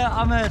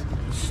a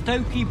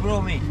Stokey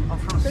Brummy. I'm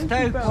from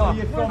Stoke. So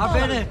you're from I've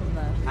been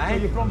So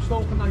you're from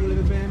Stoke and now you live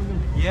in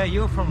Birmingham? Yeah,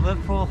 you're from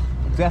Liverpool.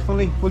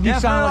 Definitely. Well, you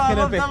sound like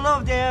it a bit. I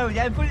love the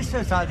area. Everybody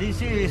says that. They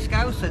see you're a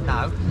Scouser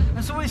now.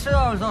 And somebody said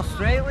I was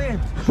Australian.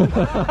 Australian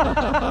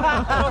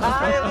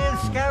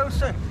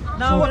Scouser.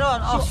 No, we're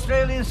not.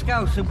 Australian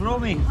Scouser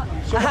Brummy.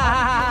 So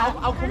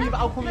how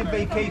come you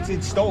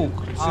vacated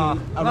Stoke to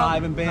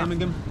arrive in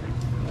Birmingham?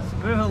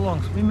 Bit of a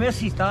long. My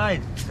missus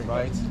died.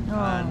 Right.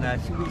 And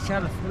we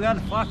had a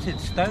flat in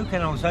Stoke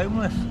and I was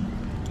homeless.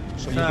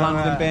 So you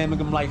landed in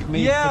Birmingham like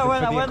me yeah, for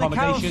the I went to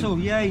accommodation? council,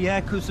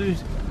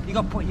 because you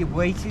got to put your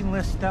waiting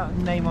list,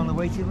 name on the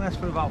waiting list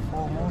for about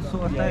 4 months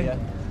sort of thing. Yeah.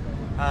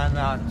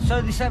 And so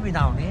they sent me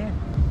down here.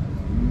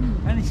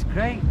 And it's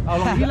great. How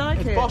long you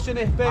like it? Bossing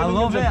it. I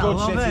love it,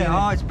 City,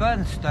 Oh, it's better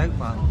than Stoke,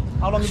 man.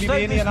 How long have you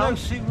been here now? No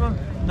super run.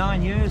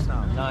 9 years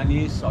now. 9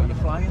 years, so you're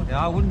flying?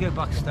 Yeah, I wouldn't go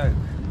back to Stoke.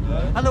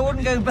 And I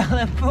wouldn't go back to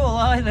Liverpool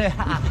either.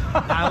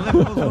 Now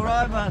Liverpool's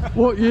alright, man.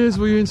 What years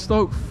were you in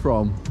Stoke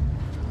from?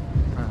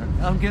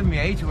 I'm giving my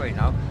age away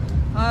now.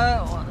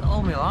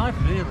 All my life,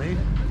 really.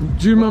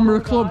 Do you remember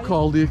a club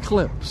called the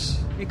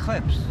Eclipse?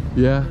 Eclipse?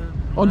 Yeah.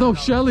 Oh no,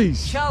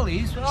 Shelley's.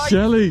 Shelley's?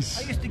 Shelley's.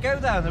 I used to go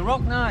down the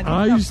Rock Night.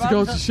 I used to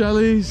go to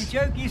Shelley's. You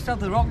joke, you used to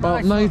have the Rock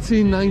About Night.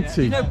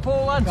 1990. You know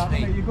Paul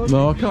Anthony?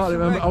 No, I can't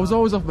remember. I was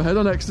always off my head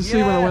on ecstasy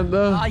when I went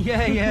there. Yeah.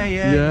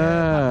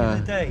 Back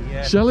in the day,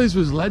 yeah. Shelley's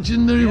was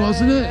legendary,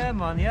 wasn't it? Yeah,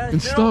 man, yeah. In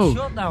They're Stoke. all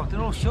shut now. They're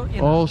all shut,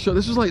 you know. All shut.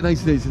 This was like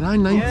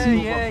 1989,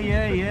 90.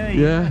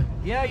 Yeah.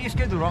 Yeah, I used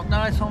to go to the Rock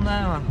Nights on there,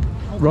 man.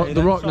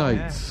 The Rock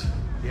Nights.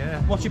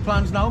 Yeah. What's your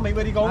plans now, mate?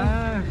 Where are you going?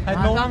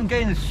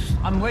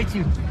 I'm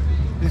waiting.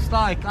 It's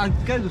like I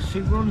go to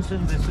suit runs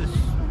and this is.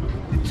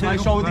 Right,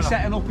 so are they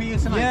setting up here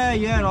tonight?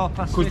 Yeah, all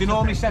past. Because they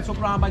normally set up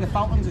round by the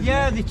fountains.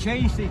 Yeah, they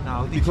changed it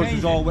now.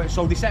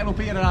 So they're setting up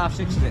here at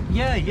 6:30, is it?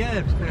 Yeah.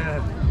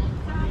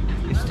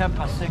 It's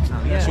 6:10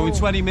 now. Yeah. So in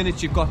 20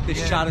 minutes you've got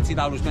this charity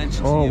that was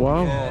mentioned. Oh here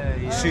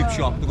wow! Soup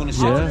shop. They're going to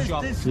set up a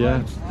shop. There's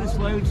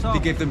loads of.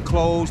 They give them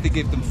clothes. They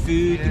give them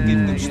food. They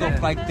give them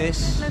stuff like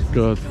this.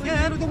 Good.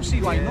 Yeah, I don't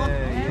see why not.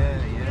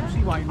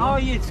 Why not? Oh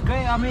yeah, it's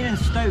great. I mean, in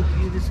Stoke,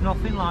 there's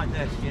nothing like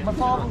this. Yeah. My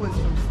father was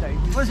from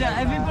Stoke. Was it?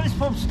 Everybody's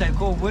from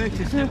Stoke or worked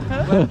in Stoke?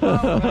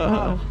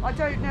 I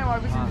don't know. I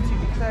wasn't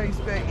particularly close,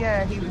 but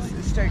yeah, he was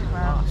a Stoke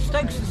man.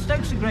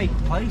 Stoke's a great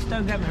place.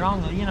 Don't get me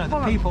wrong. You know, the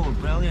people are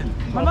brilliant.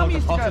 My mum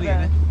used to go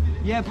there.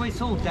 Yeah, but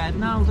it's all dead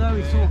now, though.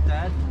 It's all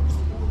dead.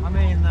 I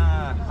mean,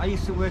 I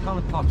used to work on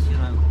the pots, you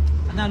know,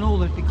 And then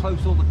they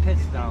closed all the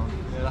pits down.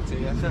 Yeah, that's it,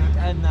 yeah. So,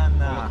 and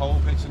then... all the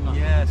coal pits and that.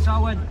 Yeah, so I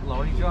went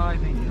lorry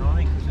driving, you know what I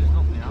mean, because there's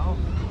nothing else.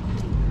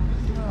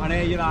 And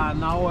here you are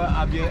now,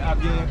 have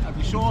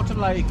you sort of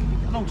like,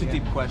 I know it's a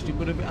deep question,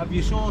 but have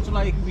you sort of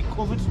like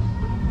recovered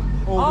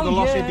over the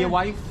loss of your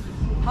wife?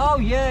 Oh,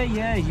 yeah.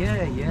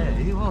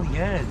 Well,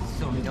 yeah, it's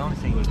the only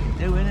thing you can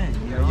do, innit?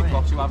 You know, you've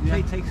got to, haven't you?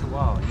 It takes a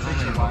while. It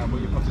takes a while,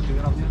 but you've got to do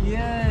it, haven't you?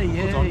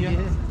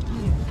 Yeah.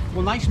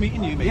 Well, nice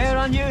meeting you, mate.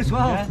 Yeah, and you as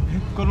well. Yeah.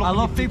 Good luck. I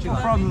love people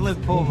from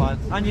Liverpool, man.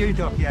 And you,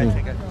 Doc. Yeah,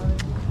 take it.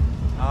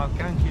 Oh,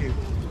 thank you.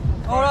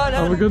 All right,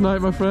 then. Have a good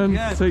night, my friend.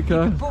 Yeah, take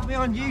care. You can put me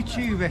on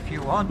YouTube if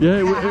you want. Yeah,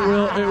 it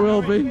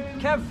will be.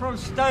 Kev from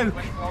Stoke.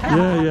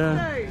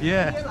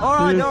 Yeah. All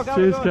right, Doc.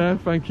 Cheers,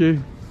 Kev. Thank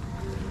you.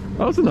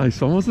 That was a nice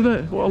one, wasn't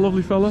it? What a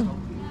lovely fella.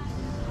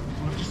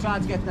 I've just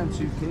tried to get them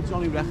 2 kids,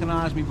 only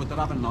recognise me, but they're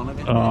having none of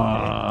it.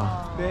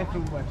 They're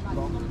from West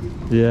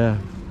Brom. Yeah.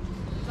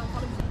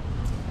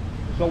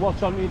 So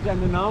what's on the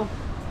agenda now?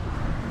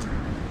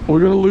 We're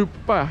going to loop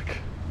back.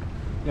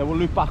 Yeah, we'll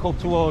loop back up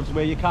towards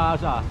where your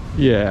cars are.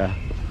 Yeah.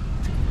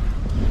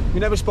 We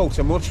never spoke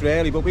so much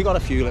really, but we got a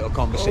few little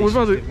conversations.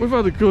 We've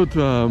had a good.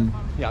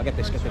 Yeah, I'll get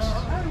this.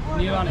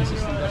 New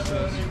unassisted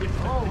investors.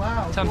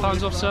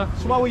 £10 off, sir.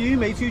 So what were you,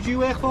 mate? Who do you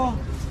work for?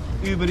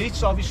 Uber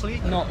Eats, obviously.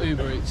 Not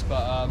Uber Eats,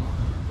 but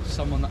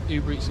someone that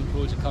Uber Eats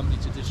employs a company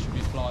to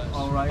distribute flyers.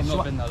 All right.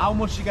 So how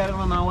much you get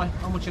on an hour?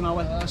 How much an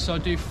hour? So I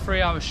do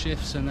 3-hour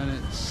shifts, and then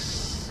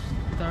it's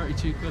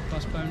 32 quid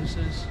plus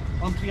bonuses.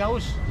 On 3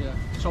 hours? Yeah.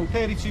 So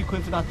 32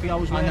 quid for that 3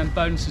 hours. And then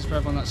bonuses for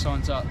everyone that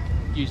signs up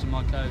using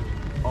my code.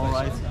 All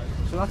right.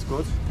 So that's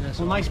good. Yeah,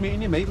 well, nice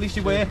meeting you, mate. At least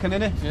you're working,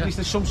 innit? Yeah. At least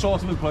there's some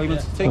sort of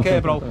employment. Yeah. Take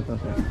care, bro.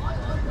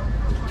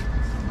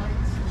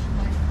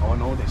 Oh, I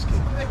know this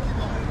kid.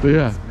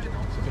 Yeah.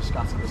 It's a bit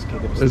scattered, this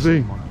kid. Is he?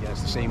 Yeah,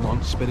 it's the same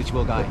one.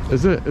 Spiritual guy.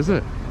 Is it?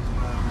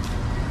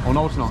 Oh,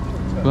 no, it's not.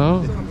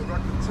 No?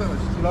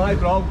 Right,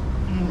 bro.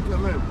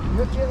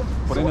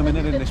 But in a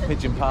minute in this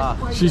pigeon park.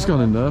 She's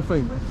gone in there, I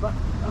think.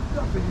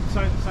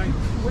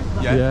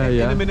 Yeah.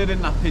 In a minute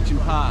in that pigeon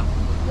park,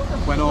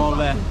 when all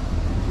the...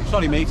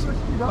 Sorry, mate.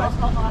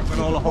 When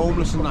all the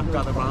homeless and that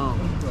gather around.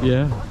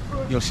 Yeah.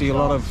 You'll see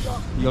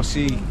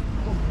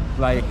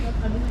like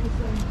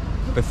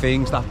the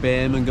things that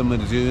Birmingham are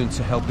doing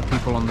to help the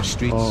people on the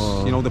streets.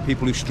 Oh. You know, the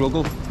people who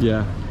struggle.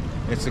 Yeah.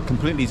 It's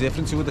completely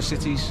different to other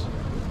cities.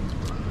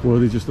 Well,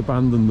 they just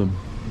abandon them.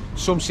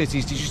 Some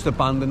cities, they just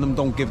abandon them,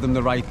 don't give them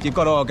the right. You've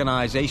got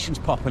organisations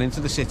popping into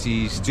the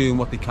cities, doing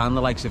what they can,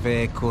 the likes of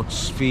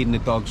haircuts, feeding the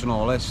dogs and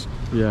all this.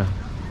 Yeah.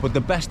 But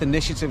the best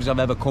initiatives I've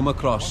ever come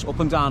across, up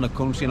and down the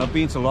country, and I've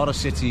been to a lot of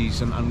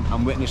cities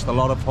and witnessed a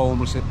lot of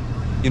homeless,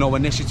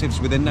 initiatives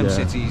within them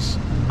cities,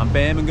 and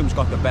Birmingham's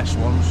got the best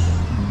ones.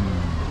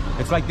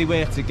 It's like they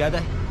work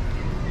together.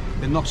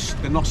 They're not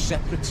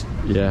separate.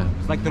 Yeah.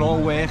 It's like they're all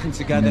working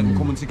together and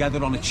coming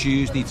together on a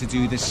Tuesday to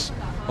do this,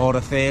 or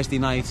a Thursday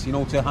night,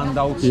 to hand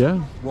out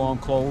warm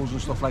clothes and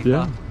stuff like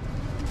that.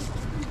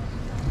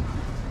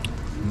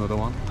 Another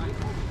one.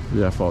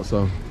 Yeah, I thought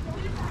so.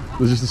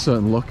 There's just a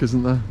certain look,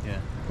 isn't there? Yeah.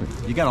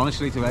 You get on it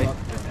straight away.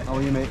 How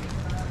are you, mate?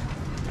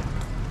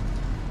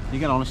 You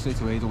get on it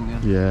straight away, don't you?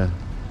 Yeah.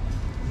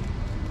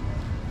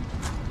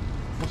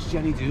 What's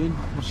Jenny doing?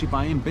 What's she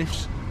buying?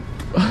 Biffs?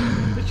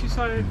 Did she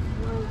say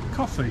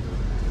coffee?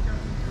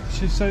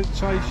 She said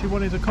she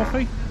wanted a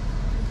coffee?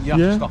 You have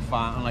to stop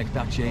farting like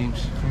that,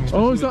 James.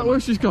 Oh, is that where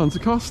she's gone? To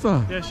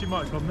Costa? Yeah, she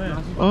might have gone there.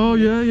 Oh,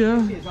 yeah.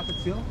 Is that the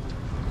till?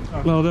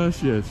 No, there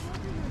she is.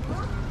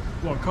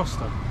 What,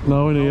 Costa?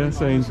 No, in here,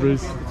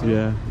 Sainsbury's.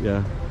 Yeah.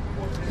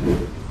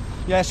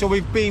 Yeah, so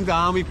we've been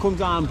down, we've come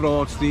down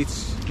Broad Street,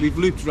 we've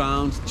looped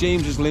round.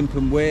 James is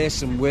limping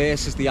worse and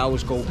worse as the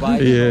hours go by.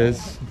 He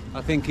is.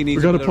 I think he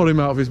needs. We've got to put him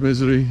out of his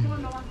misery.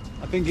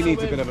 I think he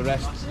needs a bit of a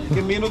rest.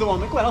 Give me another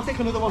one. Well, I'll take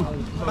another one.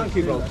 Thank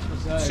you, bro.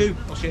 2.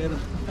 I'll share them.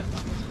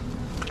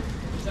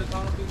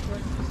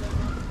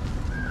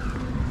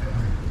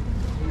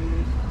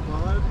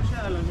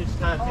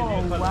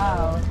 Oh,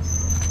 wow.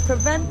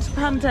 Prevent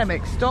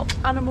pandemic, stop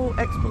animal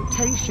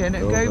exploitation,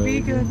 and go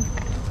vegan.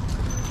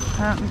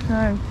 Apparently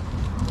so.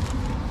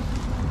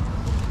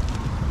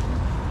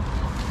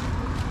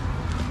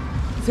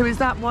 So is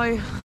that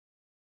why...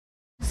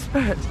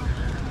 Spirit?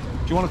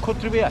 Do you want to cut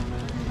through here?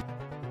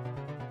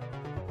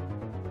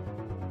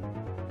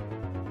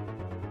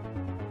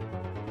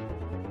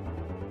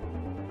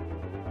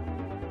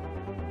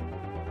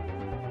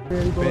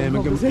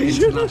 Birmingham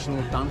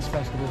International Dance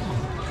Festival.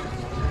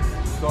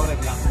 It's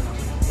already happening.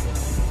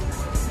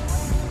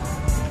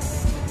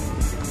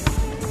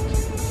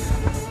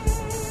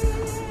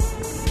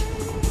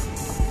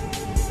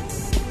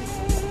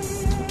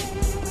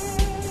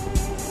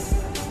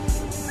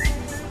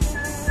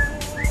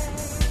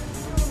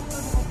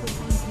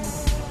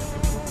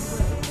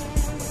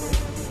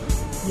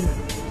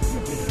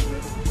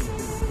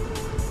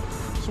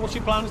 So what's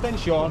your plans then,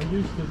 Sean? I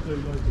used to do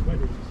loads of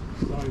weddings.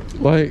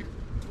 Like,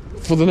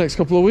 for the next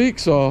couple of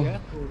weeks, or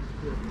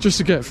just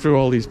to get through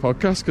all these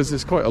podcasts, because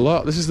it's quite a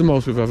lot. This is the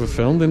most we've ever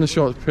filmed in a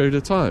short period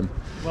of time.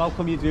 Well, how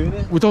come you're doing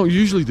it? We don't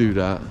usually do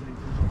that.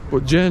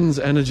 But Jen's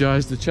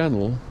energised the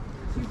channel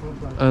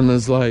and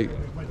has like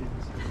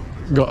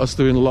got us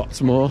doing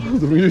lots more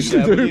than we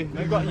usually do.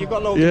 You've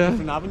got loads of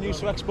different avenues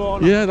to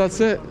explore now. Yeah, that's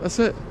it.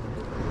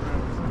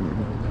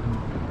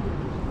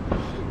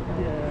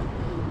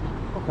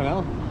 Fucking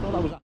hell. I thought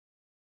that was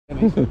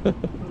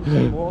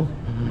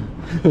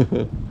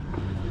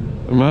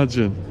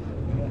Imagine.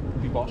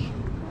 Be boss.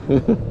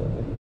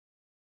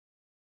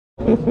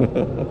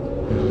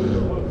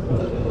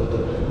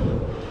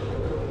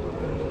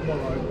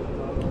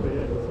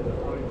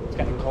 It's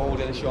getting cold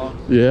in the shore.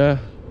 Yeah.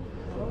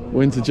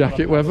 Winter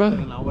jacket weather.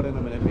 An hour in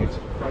a minute, mate.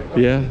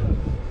 Yeah.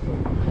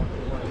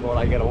 Before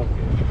I get home.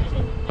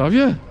 Have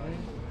you?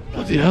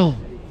 Bloody hell.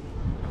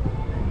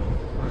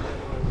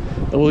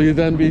 Will you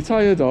then be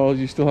tired, or do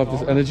you still have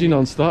this energy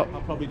non-stop?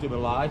 I'll probably do it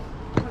live.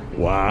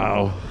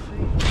 Wow.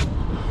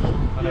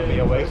 And then be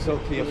awake till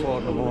 3 or 4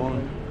 in the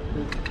morning.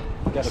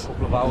 Get a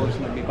couple of hours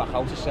and then be back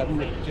out at 7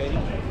 with Jane.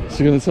 So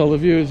you're going to tell the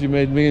viewers you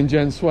made me and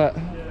Jen sweat?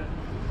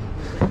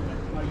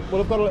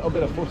 Well, I've got a little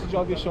bit of footage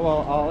of you, so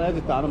I'll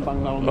edit that and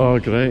bang that on. Oh,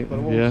 great.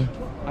 Yeah.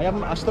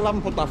 I still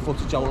haven't put that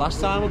footage out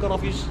last time I got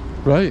off you.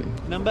 Right.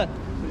 Remember?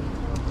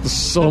 There's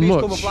so Remember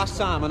much. Come up last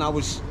time and I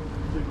was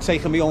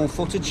taking my own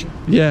footage.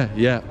 Yeah. I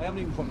haven't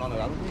even put none of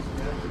that on.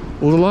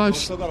 Well, I've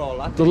still got all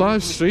that. the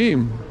live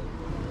stream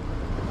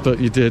that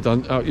you did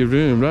out your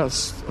room, I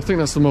think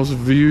that's the most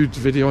viewed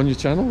video on your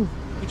channel.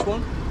 Which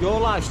one? Your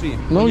live stream?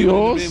 No, you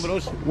yours. With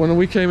us? When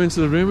we came into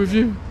the room with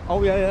you.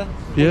 Oh, yeah.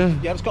 Yeah.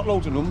 Yeah, it's got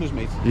loads of numbers,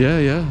 mate.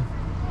 Yeah.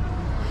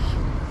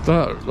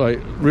 That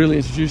really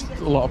introduced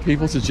a lot of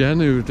people to Jen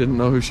who didn't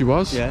know who she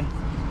was. Yeah.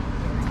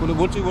 Well, it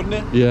would do, wouldn't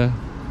it? Yeah.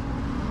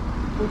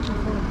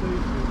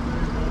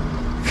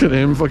 Look at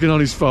him fucking on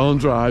his phone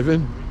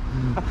driving. You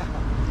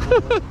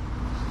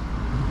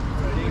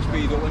can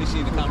speed up when you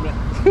see the camera.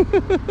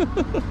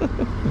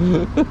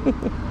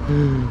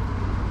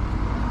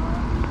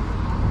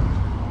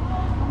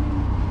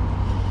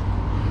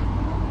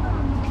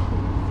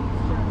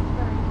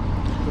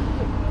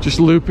 Just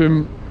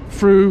looping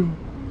through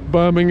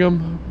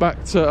Birmingham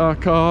back to our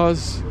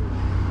cars.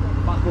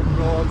 Back up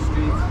Broad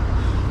Street.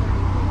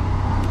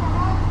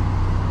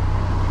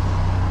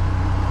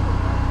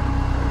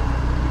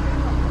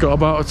 Got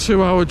about a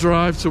 2-hour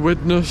drive to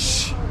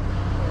Widnes,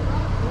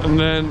 and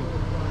then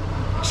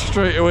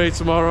straight away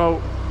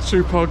tomorrow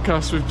 2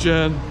 podcasts with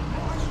Jen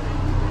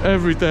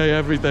every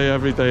day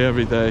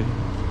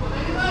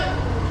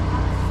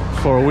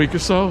for a week or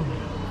so.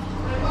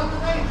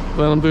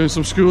 Then I'm doing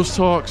some schools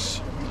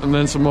talks and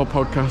then some more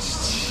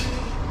podcasts.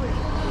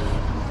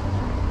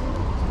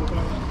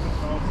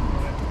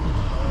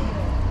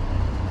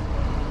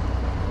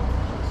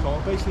 So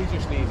basically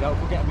just needs help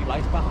with getting my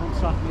life back on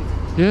track, mate.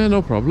 Yeah,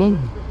 no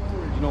problem.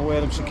 You know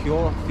where I'm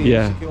secure,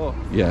 feeling secure.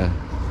 Yeah.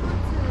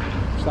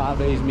 Start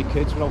raising my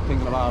kids without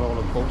thinking about all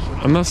the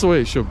bullshit. And that's the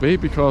way it should be,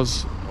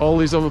 because all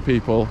these other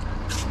people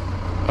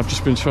have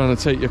just been trying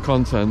to take your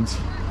content.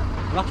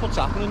 And that's what's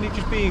happening. They've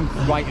just been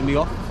writing me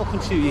off for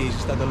fucking 2 years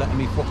instead of letting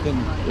me fucking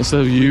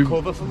Instead of you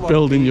recover from what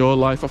building your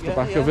life off the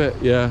back of it.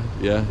 Yeah.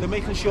 They're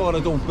making sure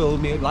I don't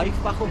build my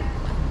life back up.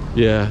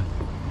 Yeah.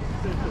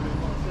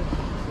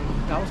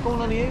 Now what's going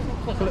on here?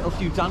 Like a little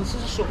few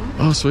dances or something.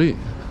 Oh, sweet.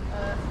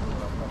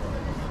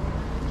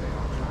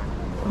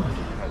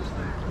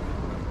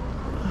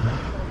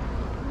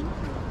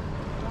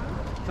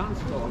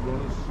 Dance floor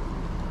runners.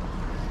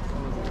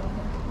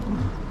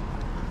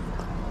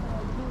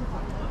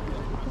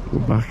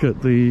 We're back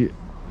at the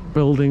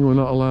building we're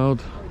not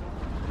allowed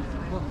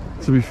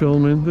to be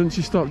filming. Didn't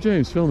she stop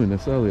James filming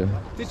this earlier?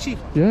 Did she?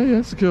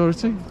 Yeah,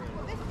 security.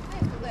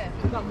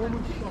 That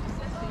woman.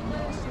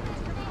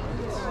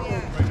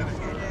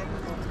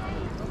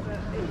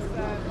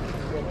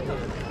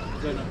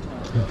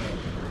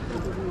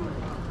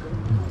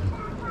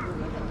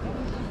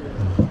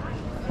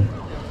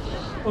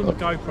 On the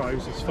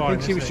GoPros, it's fine. I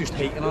think she was just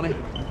hating on it.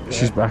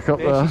 She's back up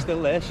there. She's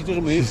still there. She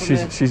doesn't move from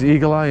there. She's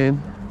eagle-eyeing.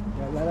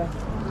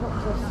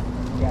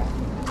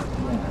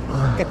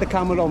 Get the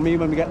camera on me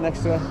when we get next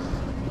to her.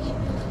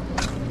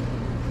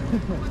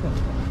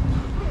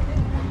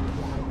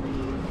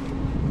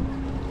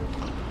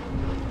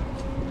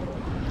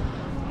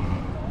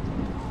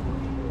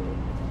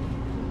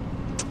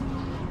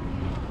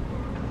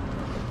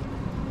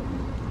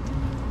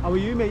 How are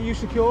you, mate? You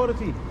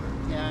security?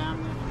 Yeah, I am.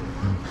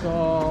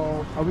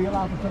 So, are we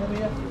allowed to film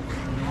here?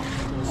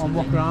 On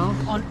what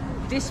ground? On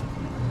this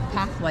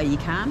pathway you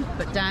can,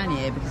 but down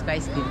here, because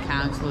basically the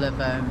council have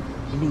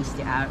leased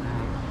it out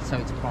now, so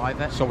it's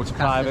private. So it's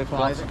Classed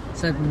private. as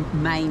So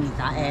mainly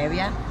that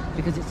area,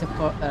 because it's a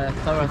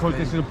thoroughfare. Because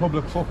this is a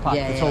public footpath,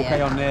 Yeah, it's yeah, okay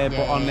yeah. on there, Yeah,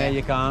 but on yeah, there yeah.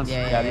 you can't.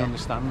 Yeah, I yeah.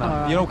 understand that.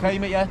 All right. You okay,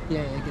 mate? Yeah?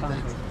 Yeah, good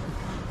thanks. Do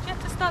you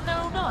have to stand there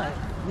all night?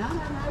 No.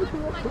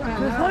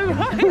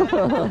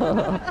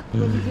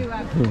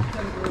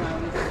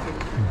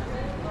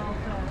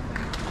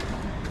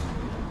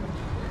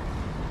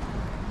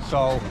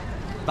 So,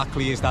 that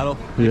clears that up.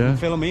 Yeah. You can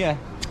film here,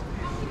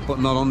 but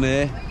not on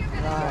there.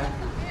 Right.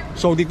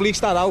 So they've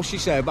leased that out, she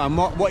said, and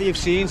what you've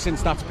seen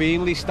since that's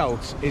been leased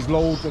out is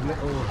loads of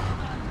little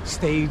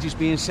stages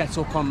being set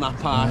up on that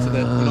part of the,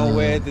 you know,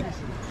 where they're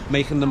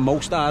making the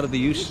most out of the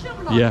use.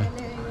 Yeah.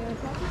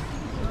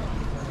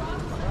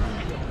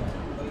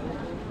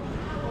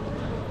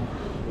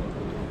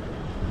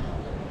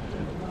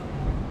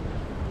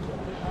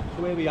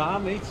 So where we are,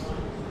 mate.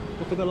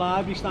 Look at the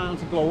library starting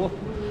to glow up.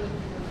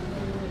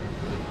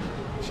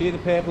 See the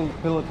purple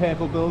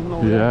building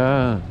over there?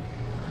 Yeah.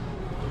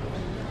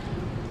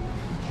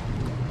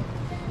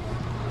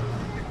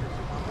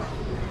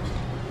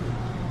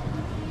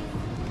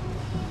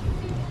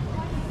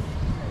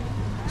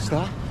 What's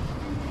that?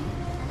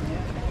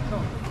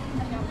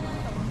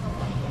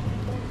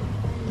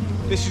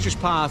 This is just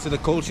part of the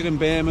culture in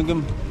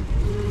Birmingham.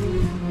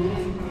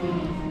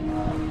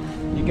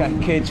 You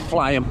get kids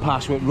flying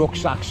past with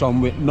rucksacks on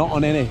with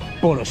nothing in it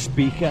but a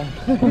speaker.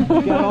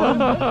 Get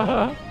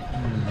on.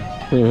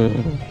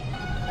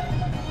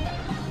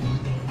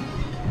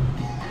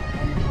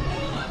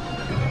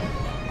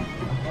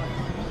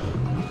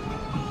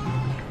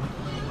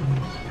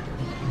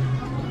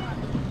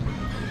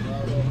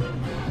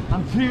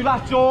 And through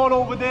that door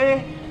over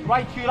there,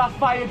 right through that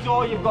fire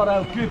door, you've got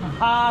a group of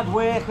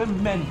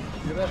hard-working men.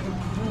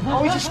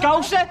 Oh, he's a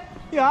Scouser?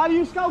 Yeah, are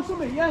you a Scouser,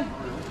 mate? Yeah.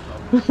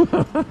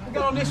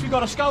 Get on this, we've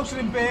got a Scouser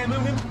in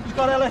Birmingham. He's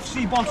got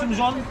LFC bottoms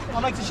on.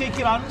 I'd like to shake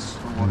your hands.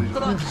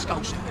 Got a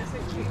Scouser.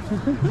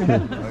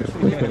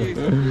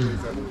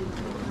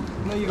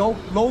 There you go.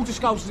 Loads of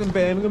Scousers in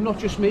Birmingham, not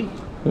just me.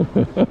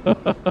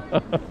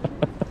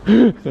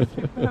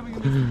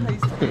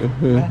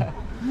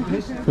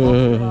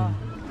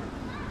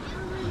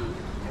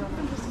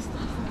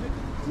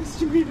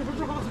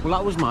 Well,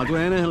 that was mad,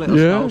 wasn't it? A little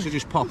Scouser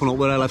just popping up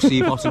with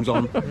LFC bottoms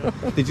on.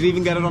 Did you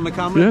even get it on the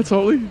camera? Yeah,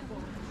 totally.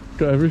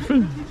 Got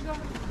everything.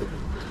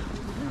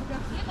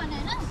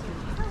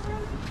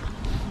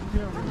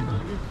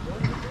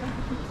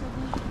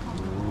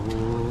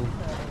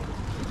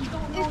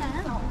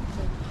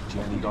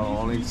 Jenny got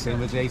all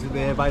intimidated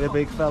there by the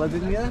big fella,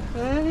 didn't you?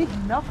 Hey?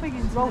 Nothing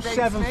intimidates me.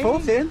 7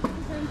 foot in.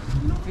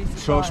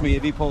 Trust me,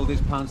 if he pulled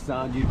his pants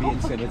down, you'd be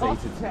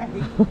intimidated.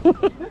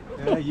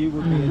 Yeah, you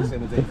would be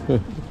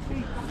intimidated.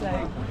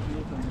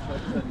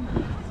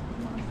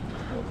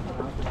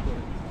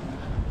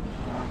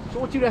 So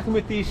what do you reckon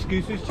with these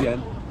scooters,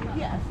 Jen?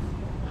 Yes.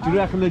 Do you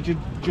reckon they're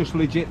just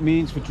legit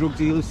means for drug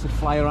dealers to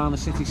fly around the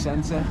city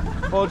centre?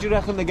 Or do you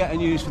reckon they're getting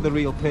used for the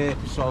real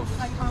purpose of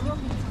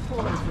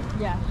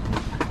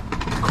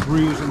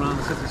cruising around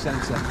the city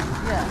centre?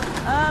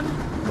 Yeah.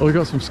 Oh, we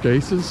got some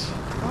skaters.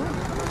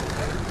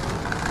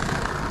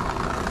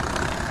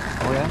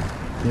 Oh yeah?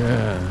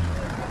 Yeah.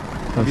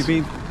 Have you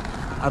been?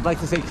 I'd like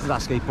to take you to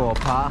that skateboard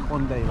park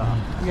one day, lad.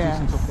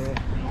 Yeah. Up there.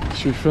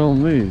 Should we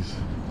film these?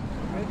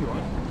 Maybe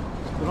one.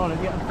 They're on it,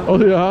 yeah. Oh,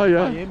 they are,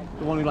 yeah. Him,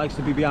 the one who likes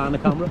to be behind the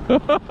camera.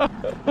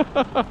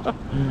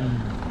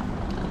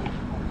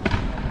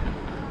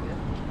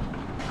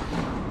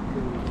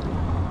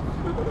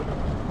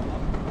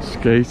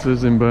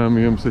 Skaters in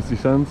Birmingham city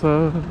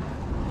centre.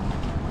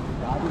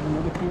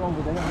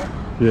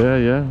 Yeah,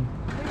 yeah.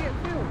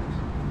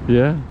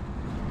 Yeah.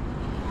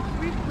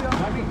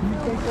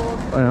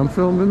 I am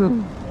filming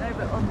them. No,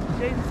 but on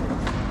James.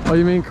 Oh,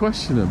 you mean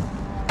question them?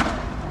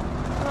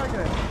 Can I do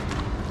it?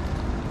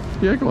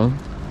 Yeah, go on.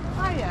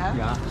 Oh, yeah.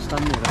 Yeah,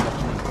 stand there and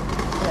watch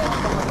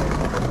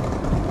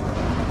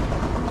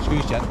me.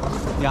 Excuse Jen.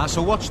 Yeah,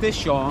 so watch this,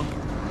 Sean.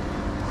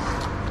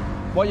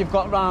 What you've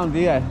got round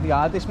here,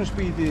 yeah, this must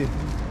be the...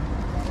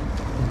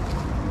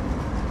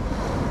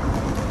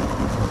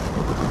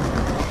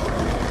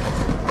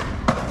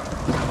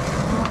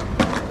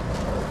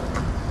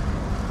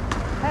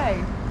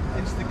 Hey.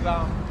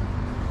 Instagram,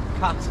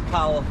 Cat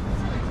Cal,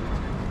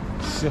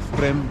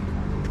 Sifbrim.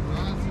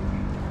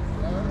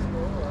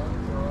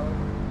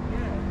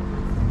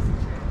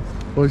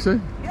 What do you say?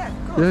 Yeah, of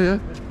course. Yeah, yeah.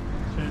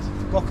 Cheers.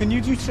 What, can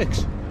you do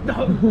tricks? No.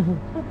 Yeah,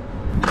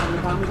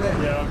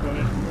 I've got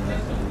it.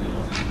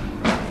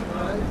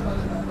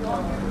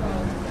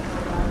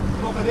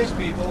 Look at this,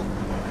 people.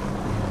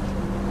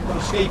 Got a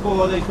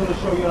skateboard, he's going to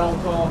show you how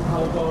it's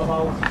all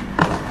about.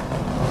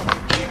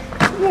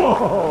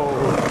 Whoa!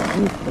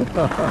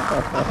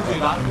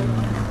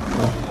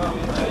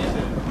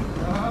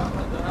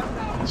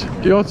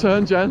 Your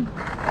turn, Jen.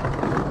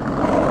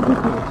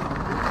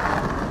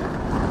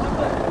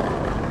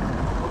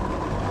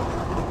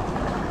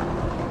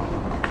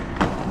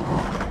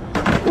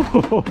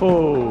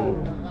 Whoa!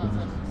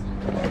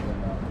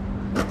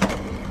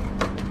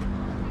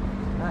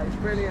 That is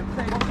brilliant.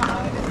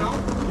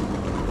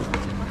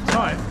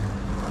 Time.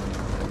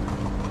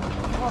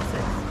 What's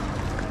it?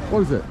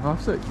 What is it?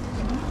 6:30?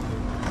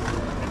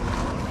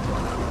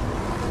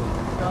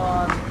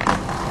 God.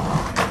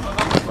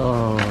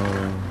 Oh.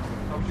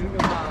 How do you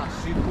remember that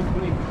suit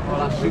company? Or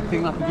that suit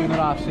thing that they're doing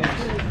at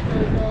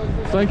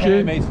 6:30? Thank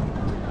you. Mate.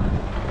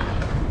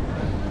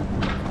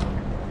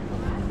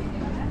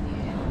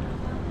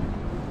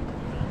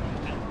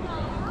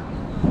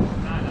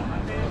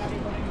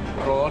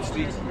 Broad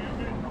Street.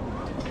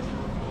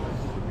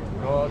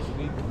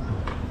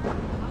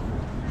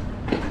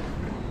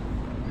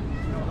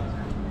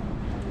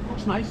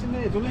 looks nice in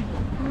there, doesn't it?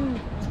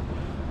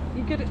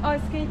 You good at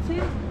ice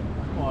skating?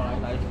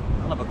 Alright, like,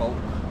 I'll have a go.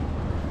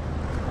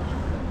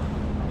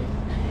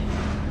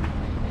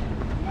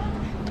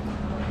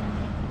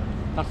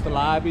 That's the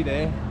library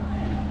there.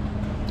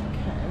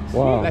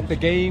 Wow. Let the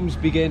games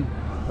begin.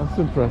 That's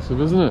impressive,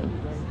 isn't it?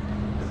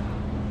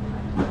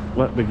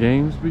 Let the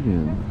games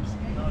begin.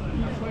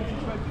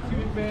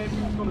 2022 in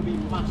Birmingham is going to be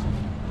massive.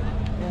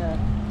 Yeah.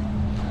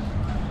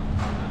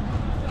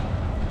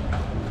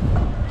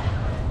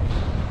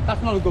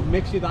 That's not a good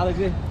mixture, that is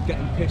it?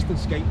 Getting pissed and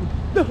skating.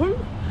 No.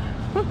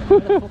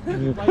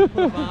 Fucking right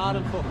put a bar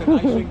and fucking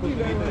ice rink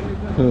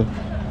underneath it.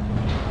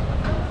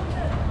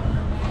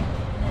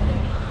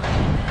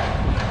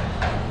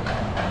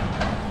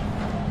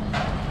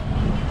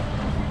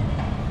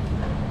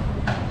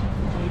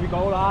 Here we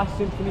go, last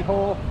Symphony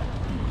Hall.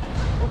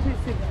 What is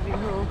Symphony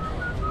Hall?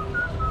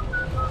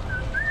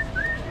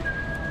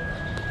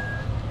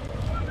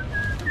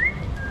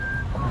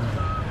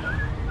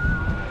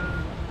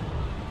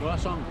 You know that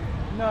song?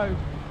 No.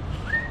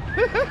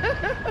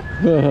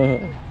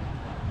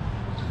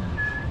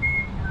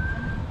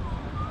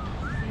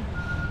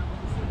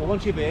 Well,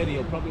 once you've heard it,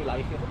 you'll probably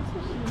like it.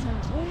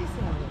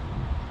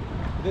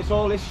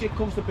 All this shit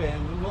comes to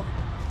Birmingham, look.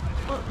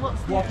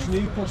 What's the What's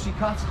new,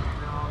 Pussycat?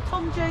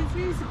 Tom Jones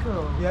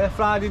musical? Yeah,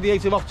 Friday the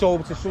 8th of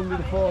October to Sunday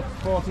the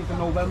 14th of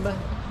November.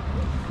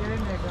 Get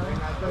in there,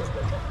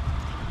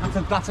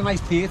 guys. That's a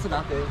nice theatre,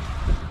 that is.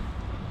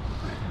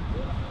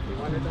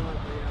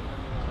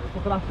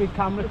 Look at that big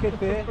camera kit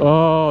there.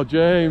 Oh,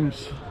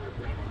 James.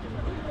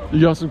 You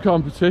got some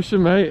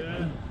competition, mate.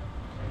 Yeah.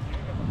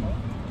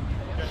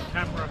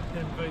 Camera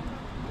envy.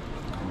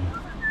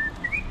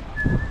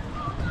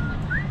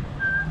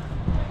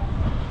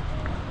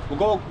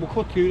 We'll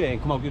cut through there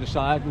and come out the other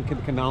side and get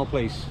the canal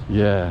place.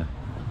 Yeah.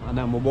 And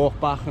then we'll walk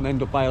back and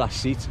end up by last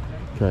seat.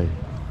 Okay.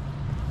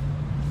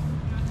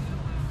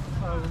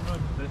 I remember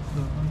this.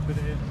 I've been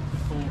here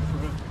before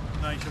for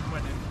a Asian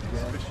wedding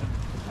exhibition.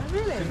 Oh,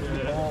 really?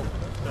 Yeah.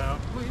 So,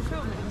 What are you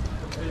filming?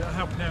 yeah,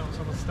 helping out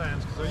on the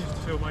stands because I used to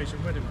film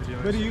Asian wedding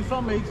videos. Where are you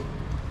from, mate?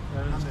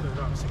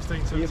 About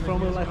 16, 17 Are you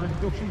from a years like, ago.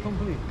 production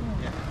company?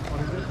 Yeah.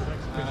 What is it? An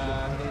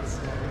exhibition? It's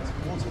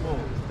Waterwall.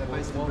 They're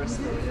based in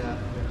Bristol, yeah.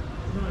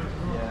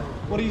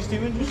 Yeah. What are you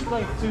doing? Just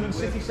like doing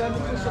city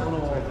centre or something?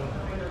 Or?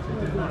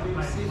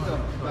 We've seen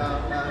them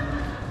about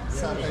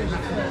South Asian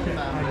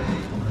family,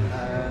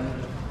 and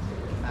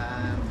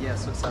yeah,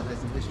 so South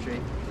Asian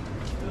history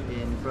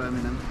in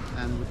Birmingham,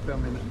 and we're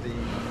filming at the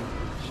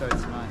show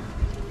tonight.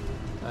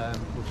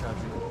 We'll try to.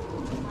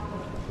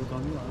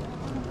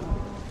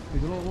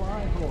 Is it all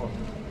live or?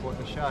 What,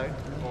 the show?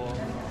 Or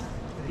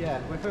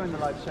yeah, we're filming the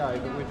live show,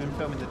 but we've been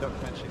filming the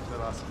documentary for the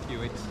last few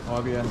weeks.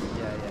 Oh, yeah.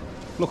 Yeah.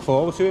 Look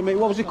forward to it, mate.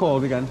 What was it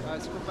called again?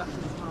 It's called Back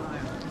in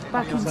Time.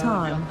 Back in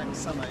Time. Next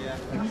summer, yeah.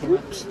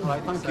 Oops. All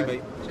right, thank you,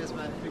 mate. Cheers,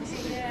 mate.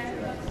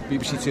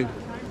 BBC Two.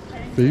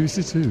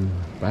 BBC Two,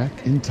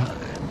 Back in Time.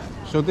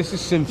 So this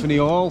is Symphony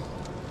Hall.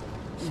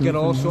 You get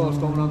all sorts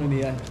going on in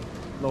here.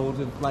 Loads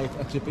of like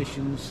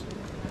exhibitions.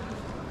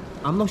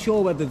 I'm not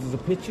sure whether there's the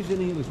pictures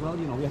in here as well,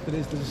 you know, if there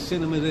is, there's a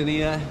cinema in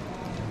here.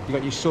 You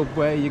got your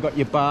subway, you got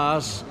your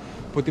bars,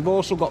 but they've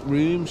also got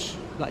rooms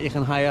that you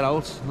can hire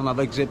out and have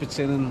exhibits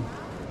in and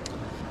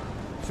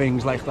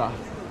things like that.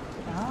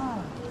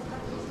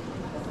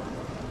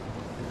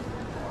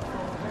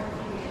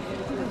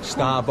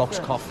 Starbucks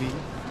coffee.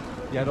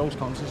 Yeah, those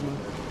concerts, man.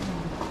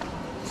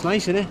 It's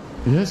nice, isn't it?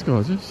 Yeah, it's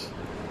gorgeous.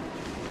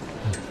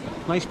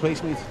 Nice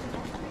place, mate.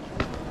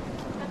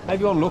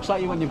 Everyone looks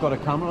at you when you've got a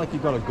camera like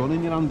you've got a gun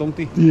in your hand, don't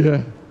they? Yeah.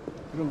 You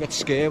don't get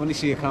scared when you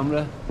see a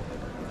camera.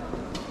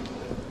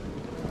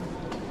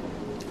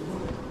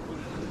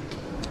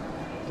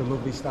 The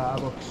lovely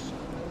Starbucks.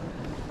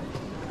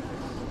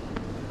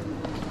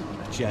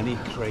 Jenny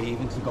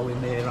craving to go in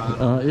there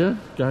and... Yeah,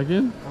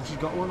 gagging. Oh, she's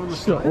got one on the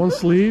She's side. got one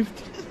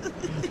sleeved.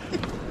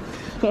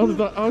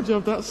 How'd you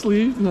have that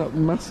sleeved in that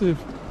massive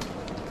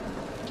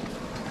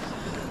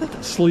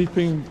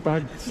sleeping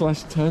bag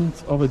 /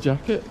 tent of a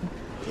jacket?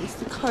 It's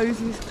the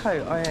cosiest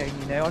coat I own,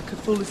 you know. I could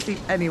fall asleep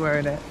anywhere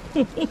in it.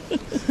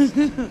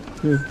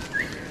 Yeah.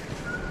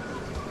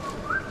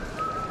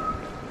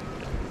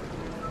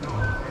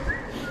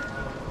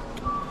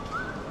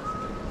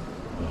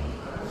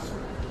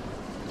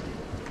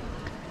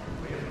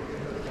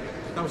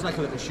 That was like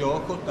a little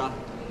shortcut, that.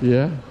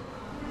 Yeah.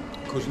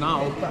 Because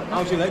now,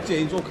 how's your leg,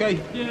 James? Okay?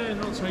 Yeah,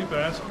 not too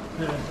bad.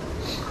 Yeah.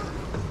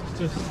 It's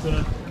just...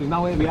 Because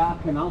now here we are,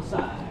 canal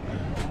side.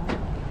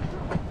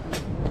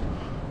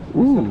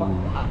 Ooh.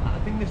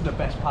 I think this is the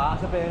best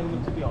part of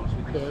Birmingham, to be honest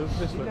with you. Yeah,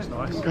 this looks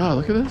nice. God,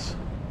 look at this.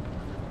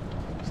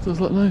 This does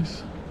look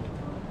nice.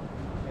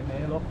 In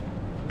there, look.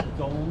 The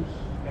domes.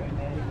 Get in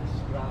there, you can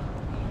scrap.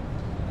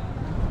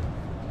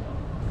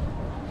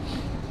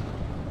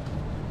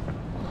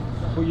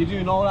 But you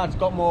do know that it's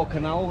got more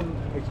canal.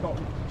 It's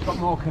got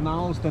more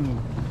canals than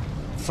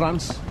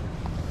France.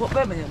 What,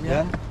 Birmingham,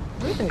 yeah?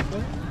 Really?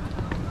 Yeah.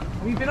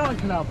 Have you been on a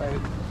canal boat?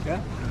 Yeah.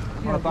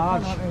 Yeah, On a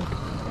barge. been on,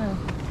 yeah.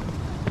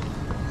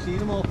 See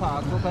them all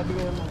parked up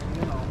everywhere, you know,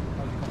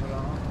 as you come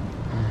around.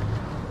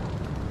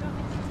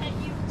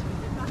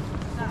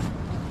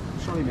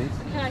 Sorry, mate.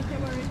 Okay, no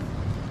worries.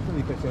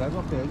 Really picked your head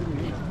up there,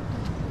 didn't you?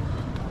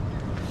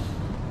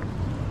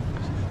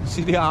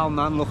 See the old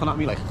man looking at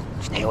me like,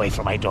 stay away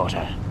from my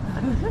daughter.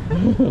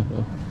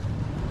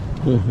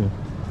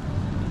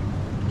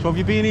 So have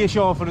you been here,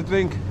 Sean, for a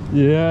drink?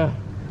 Yeah.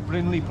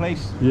 Brindley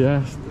Place.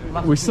 Yes.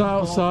 We sat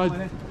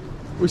outside.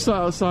 We sat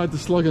outside the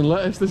Slug and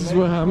Lettuce. This is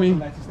where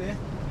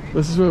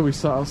This is where we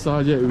sat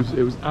outside. Yeah,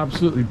 it was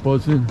absolutely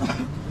buzzing.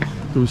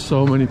 There was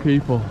so many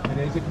people. It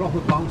is a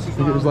proper bounce. I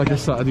think it was like a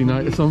Saturday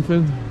night or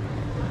something.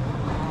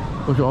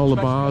 Look at all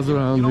the bars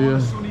around here.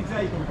 This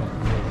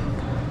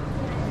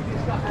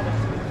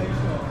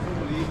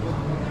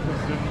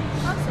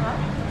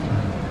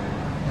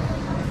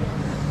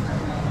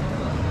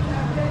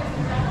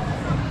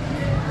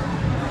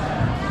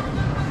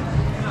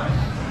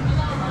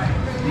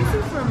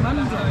is for a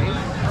Monday.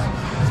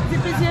 Is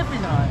it busy every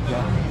night?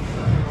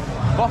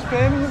 Yeah. Boss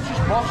Birmingham's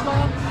just boss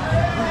now.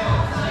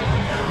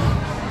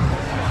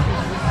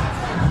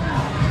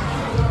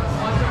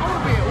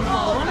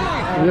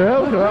 Yeah,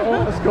 look at that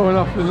one. That's going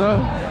off in there.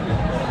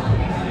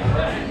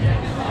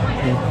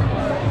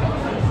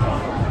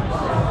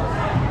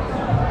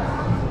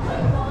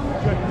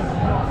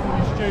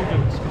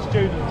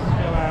 Students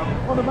go out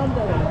on a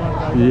Monday.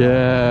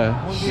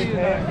 Yeah.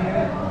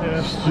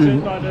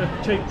 Student like the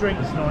cheap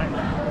drinks night.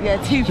 Yeah,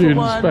 2 Student for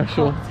 1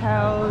 special.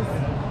 cocktails.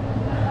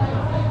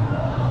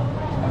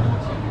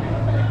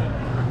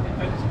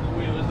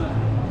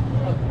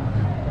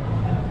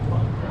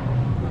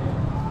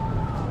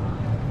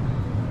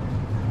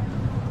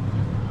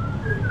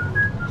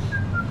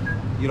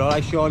 You're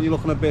alright, Sean, you're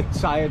looking a bit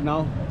tired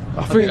now.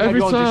 I think every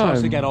everyone just wants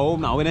to time. get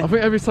home now, innit? I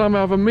think every time I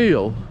have a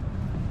meal,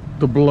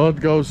 the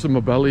blood goes to my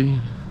belly.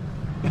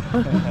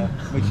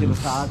 Makes you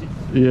lethargic.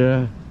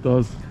 Yeah, it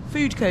does.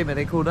 Food coma,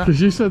 they call that.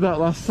 Because you said that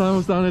last time I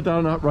was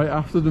down right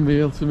after the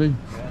meal to me.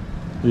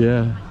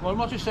 Yeah. Well, I'm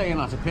not just saying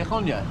that to pick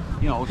on you.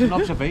 You know, it's an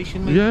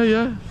observation, mate. Yeah,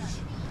 yeah.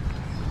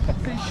 So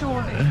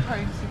Sean is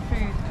prone to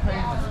food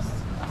comas.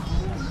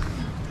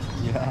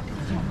 Yeah.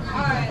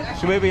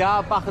 So here we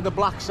are, back at the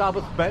Black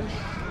Sabbath bench.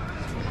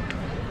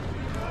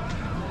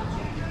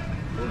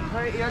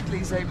 Pretty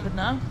Ugly's open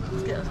now.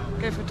 Let's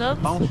go for dubs.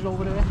 Bounces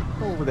over there.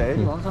 Go over there,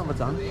 you want to have a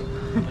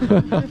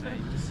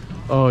dance.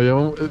 Oh yeah,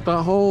 well,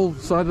 that whole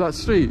side of that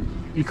street,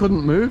 you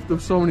couldn't move. There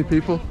were so many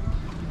people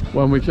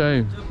when we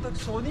came. Did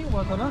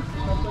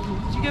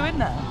you go in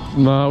there?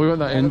 No, we went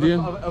that Indian.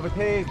 Over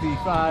Thursday,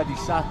 Friday,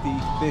 Saturday,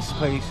 this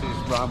place is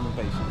rammed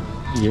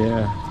basically.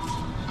 Yeah.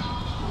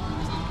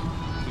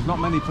 There's not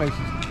many places.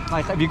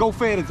 Like, if you go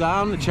further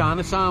down the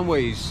Chinatown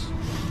ways,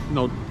 you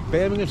know,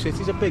 Birmingham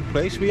City's a big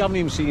place. We haven't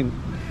even seen.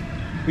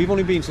 We've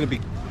only been to the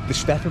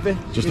step of it.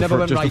 Just, we never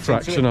went just right a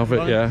fraction into of it,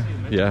 right? yeah.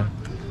 Yeah.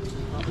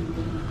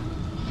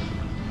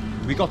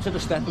 We got to the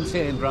step and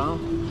turned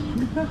round.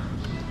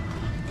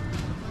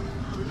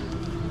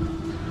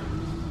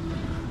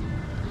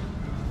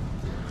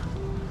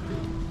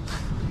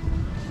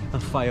 A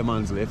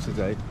fireman's lift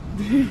today.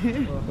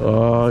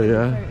 Oh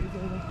yeah.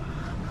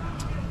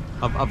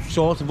 I've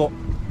sort of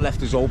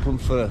left us open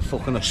for a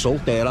fucking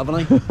assault there, haven't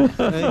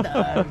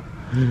I?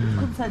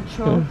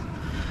 Consensual.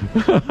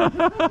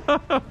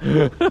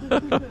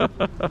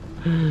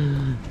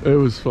 It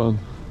was fun.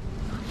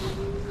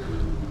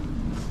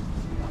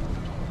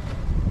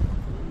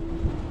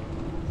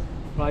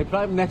 Right,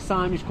 probably next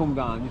time you come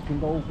down, you can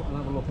go and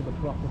have a look at the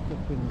proper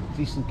fucking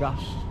decent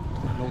gas,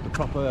 you know, the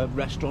proper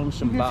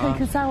restaurants and You bars. can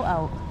take us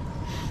out.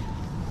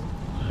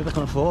 If I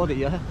can afford it,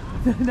 yeah.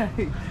 No.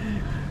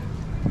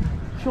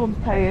 Sean's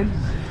paying.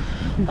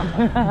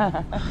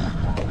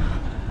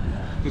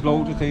 There's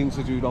loads of things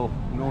to do though,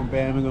 you know, in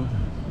Birmingham.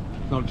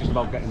 It's not just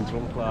about getting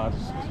drunk, lads.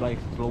 It's like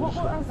loads of What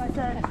stuff. else is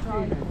there to do? Talk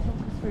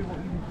us through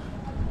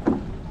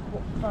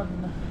what fun.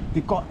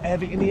 They've got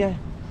everything here.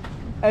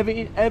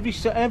 Every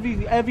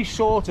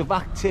sort of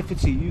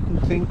activity you can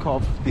think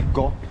of, they've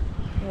got.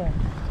 Yeah.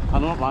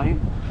 I'm not lying.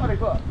 Well, they've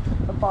got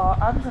a bar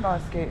and an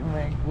ice skating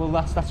ring. Well,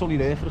 that's only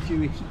there for a few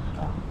weeks.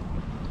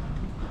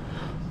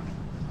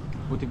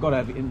 But they've got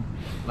everything.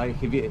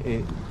 Like, if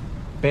you,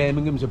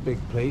 Birmingham's a big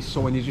place, so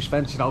when you just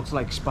venture out to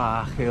like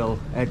Sparkhill,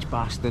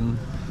 Edgbaston,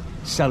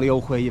 Selly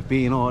Oak, where you've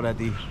been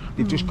already,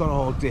 they've just got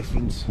all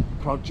different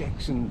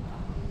projects and,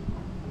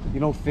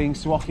 you know,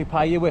 things to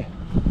occupy you with.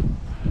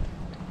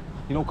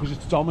 You know, because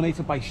it's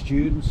dominated by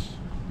students.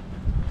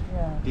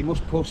 Yeah. They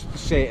must put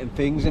certain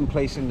things in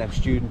place in their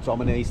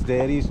student-dominated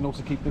areas, you know,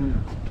 to keep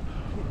them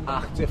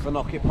active and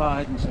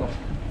occupied and stuff.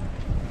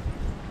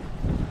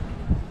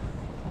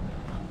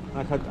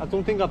 Like, I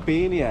don't think I've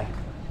been here,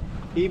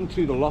 even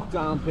through the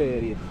lockdown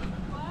period.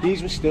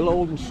 These were still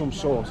holding some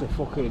sort of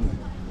fucking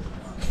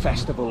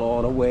festival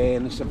or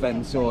awareness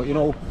event, or, you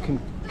know,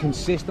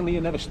 consistently.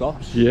 It never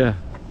stops. Yeah.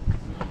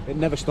 It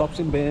never stops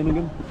in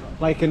Birmingham.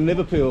 Like in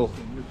Liverpool,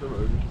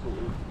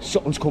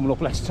 something's coming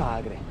up, let's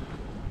target it.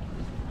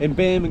 In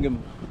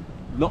Birmingham,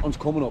 nothing's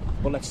coming up,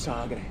 but let's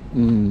target it. Do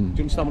you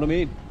understand what I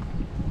mean?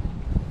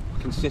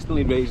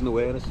 Consistently raising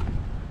awareness.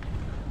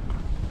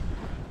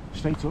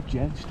 Straight up,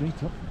 Jen,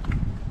 straight up.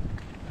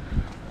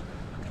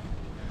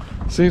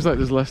 Seems like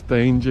there's less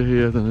danger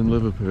here than in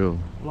Liverpool.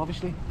 Well,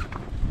 obviously.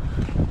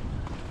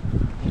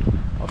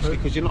 Obviously,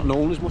 because you're not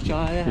known as much,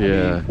 are you?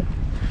 Yeah. I mean,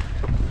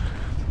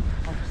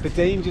 the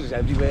danger is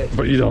everywhere.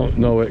 But you don't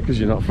know it because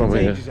you're not from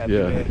here.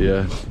 Everywhere.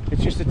 Yeah.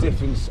 It's just a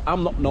difference.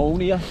 I'm not known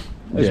here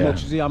as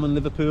much as I am in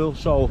Liverpool,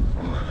 so...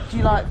 Do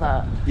you like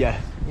that? Yeah.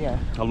 Yeah.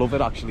 I love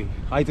it, actually.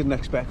 I didn't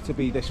expect to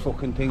be this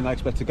fucking thing. I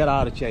expect to get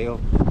out of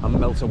jail and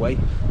melt away.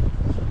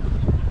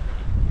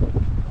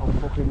 How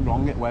fucking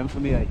wrong it went for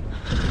me, eh?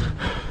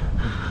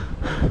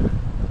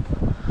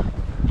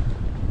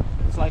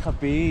 It's like I've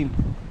been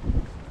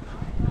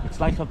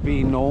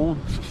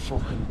known for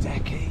fucking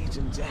decades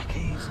and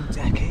decades and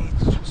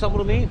decades. Is that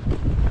what I mean?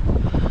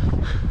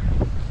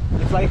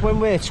 It's like when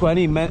we're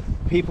 20,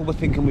 people were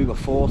thinking we were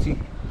 40.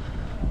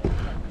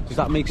 Does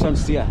that make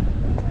sense to you?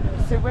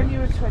 So when you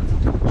were 20...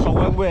 So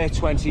when we're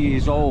 20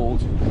 years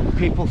old,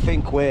 people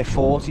think we're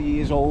 40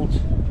 years old.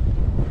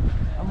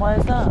 And why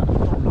is that? I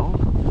don't know.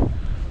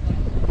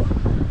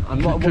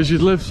 Because you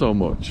live so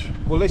much.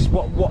 Well, this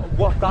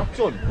what that's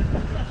done.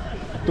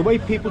 The way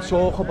people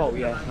talk about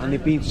you, and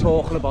they've been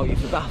talking about you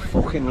for that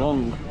fucking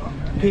long,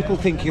 people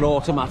think you're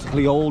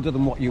automatically older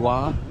than what you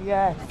are.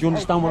 Yes. Do you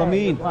understand what I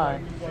mean?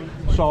 Right.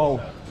 So,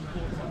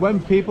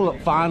 when people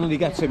finally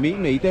get to meet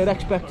me, they're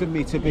expecting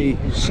me to be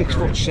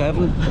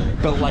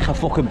 6'7", built like a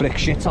fucking brick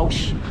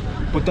shithouse.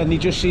 But then you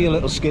just see a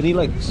little skinny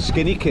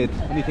kid,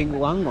 and you think,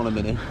 well, hang on a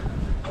minute.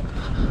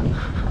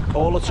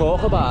 All the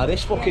talk about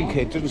this fucking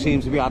kid doesn't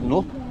seem to be adding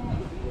up.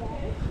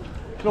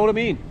 You know what I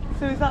mean?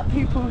 So is that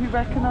people who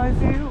recognise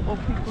you, or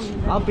people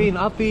who... I've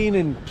been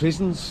in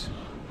prisons,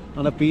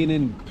 and I've been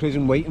in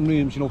prison waiting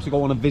rooms, you know, to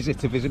go on a visit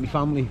to visit my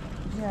family.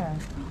 Yeah.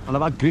 And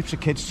I've had groups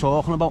of kids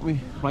talking about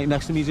me, right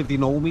next to me as if they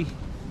know me.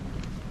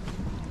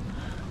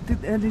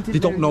 They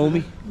don't know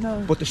me,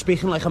 no. but they're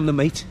speaking like I'm the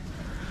mate.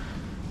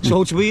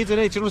 So it's weird, isn't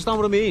it? Do you understand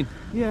what I mean?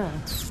 Yeah.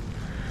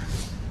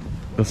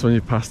 That's when you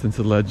passed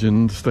into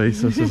legend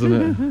status, isn't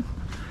it?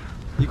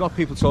 You got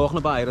people talking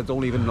about you that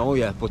don't even know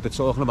you, but they're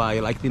talking about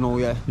you like they know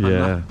you.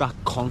 Yeah. And that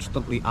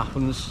constantly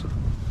happens.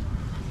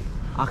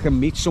 I can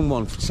meet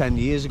someone 10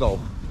 years ago,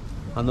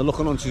 and they're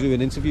looking on to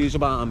doing interviews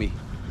about me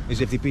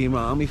as if they've been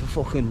around me for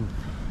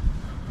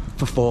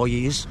 4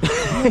 years.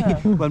 Yeah.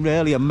 When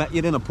really I met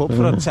you in a pub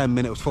for a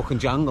 10-minute fucking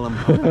jangle.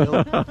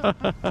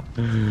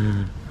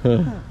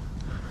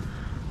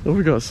 Oh,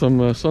 we got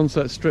some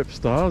Sunset Strip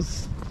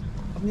stars.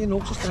 Haven't you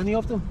noticed any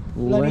of them?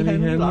 Lenny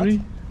Henry.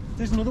 Lad.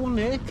 There's another one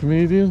there.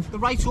 Comedian. They're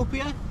right up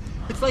here.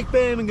 It's like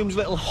Birmingham's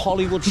little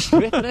Hollywood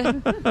strip,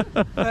 innit?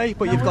 Hey,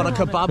 but you've got a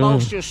kebab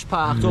house just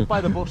parked up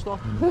by the bus stop.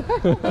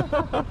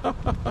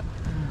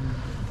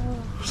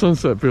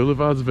 Sunset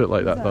Boulevard's a bit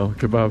like that though,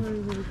 kebab.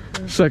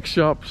 Sex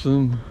shops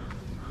and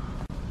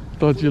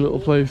dodgy little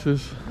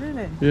places.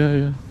 Really?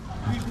 Yeah.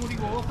 Who's Muddy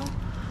Water?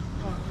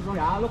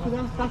 Yeah, look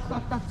at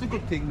that. That's a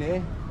good thing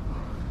there.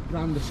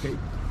 Grand escape.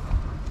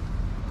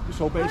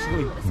 So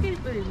basically...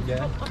 escape rooms.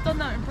 Yeah. I've done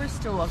that in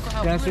Bristol. I've got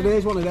out. Yeah, so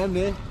there's one of them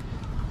there.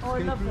 Oh, I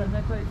love them.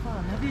 They're great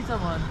fun. Have you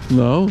done one?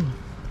 No. You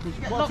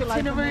get locked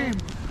in a room.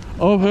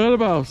 Oh, I've heard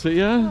about it,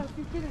 yeah. Well, if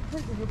you've been in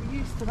prison, you'll be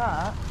used to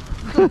that.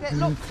 You've got to get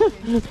locked in,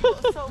 you've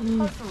got to solve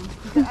puzzles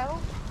to get out.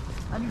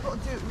 And you've got to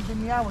do it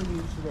within the hour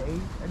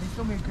usually. And it's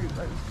normally a group,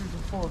 like a group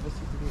of 4 of us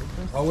who do it in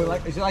Bristol. Oh, well,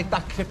 like, is it like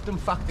that Krypton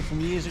Factor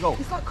from years ago?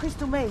 It's like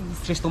Crystal Maze.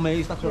 Crystal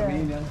Maze, that's what I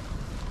mean, yeah.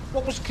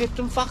 What was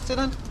Krypton Factor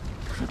then?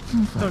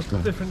 Those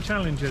different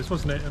challenges,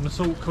 wasn't it? An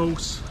assault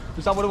course.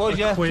 Is that what it was,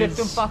 yeah? Quiz,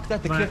 Krypton Factor,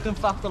 the Krypton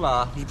Factor it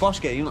was a boss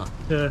game, that.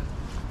 Yeah.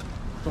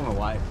 Don't know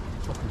why.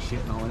 Fucking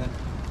shit now, innit?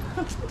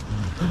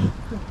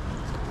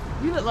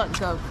 You look like the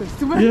girl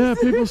Crystal Maze. Yeah,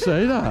 people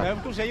say that. Yeah,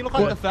 people say you look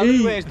like the fella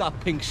who wears that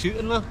pink suit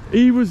and that.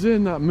 He was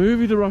in that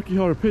movie, the Rocky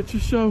Horror Picture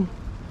Show.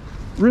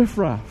 Riff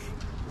Raff.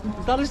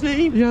 Is that his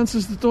name? He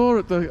answers the door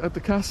at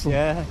the castle.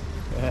 Yeah.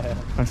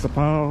 I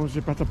suppose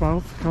you better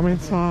both come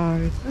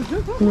inside. They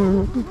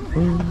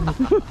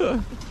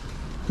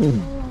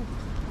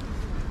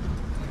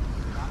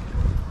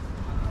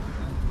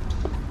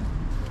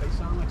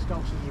sound like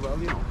Scousers as well,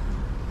 you know.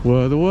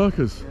 Were the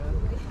workers?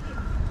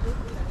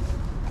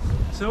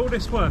 So all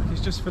this work is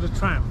just for the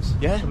trams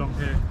along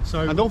here.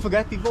 So and don't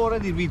forget, they've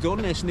already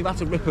redone this and they've had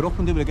to rip it up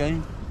and do it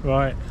again.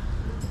 Right.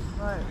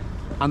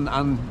 And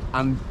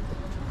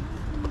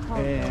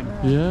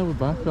yeah, we're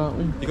back, aren't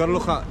we? You got to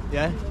look at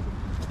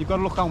you've got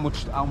to look how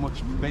much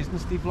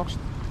business they've lost.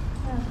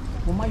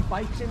 Well, my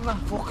bike's in that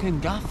fucking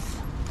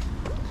gaff.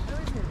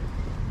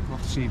 I'll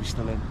have to see if he's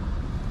still in.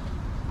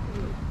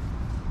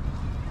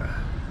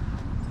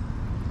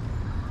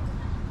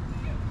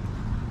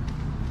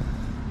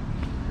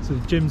 So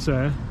the gym's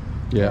there.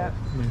 Yeah.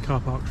 And then car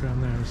parks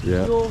around there. Isn't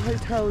Yeah. Your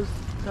hotel's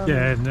down Yeah,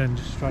 there. and then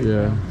just straight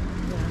Yeah. down.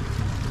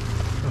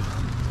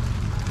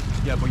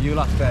 Yeah, but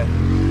you'll have to... Do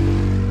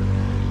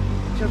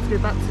you have to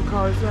go back to the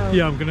car as well?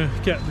 Yeah, I'm going to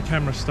get the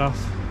camera stuff.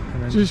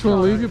 And then Do you just want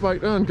to leave your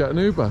bike there and get an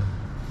Uber?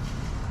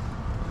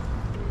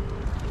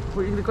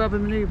 What, are you going to grab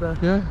him an Uber?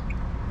 Yeah.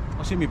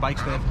 I'll see my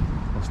bike's there.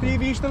 Steve,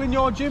 are you still in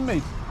your gym,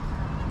 mate?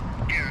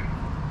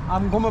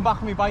 I'm coming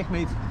back on my bike,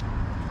 mate.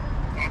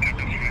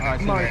 Alright,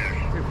 see you Mike, later.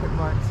 do a quick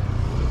Mike.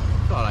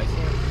 alright.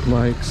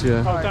 Mics,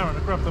 yeah. Oh, Darren, I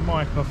grabbed the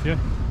mic off you.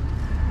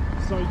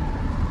 So,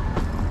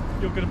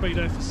 you're going to be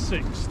there for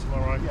 6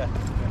 tomorrow? Yeah.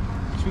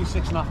 Between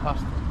 6 and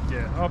 1/2.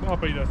 Yeah, I'll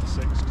be there for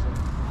 6.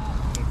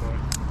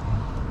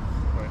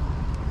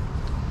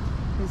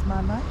 Here's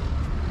my mic.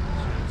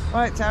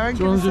 Right, Darren,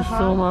 Do you want to just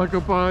film our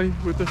goodbye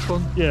with this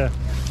one? Yeah.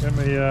 Let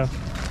me, yeah.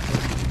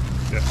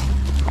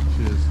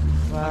 Cheers.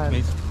 Right. Thanks,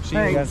 mate. See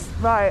you again.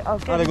 Right, I'll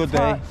get Had a in good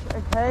touch, day.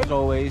 Okay. As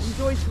always.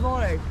 Enjoy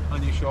tomorrow.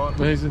 And you, Sean.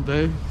 Amazing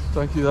day.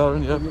 Thank you,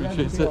 Darren. Yeah,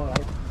 appreciate it.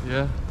 Right.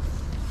 Yeah.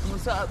 And we'll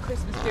sort out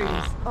Christmas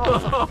goodies.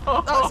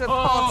 Oh, that was a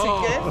party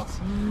gift.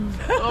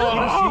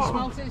 She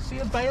smelt it. See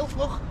a bale,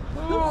 look.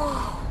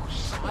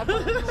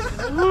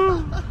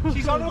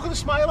 She's on, look at the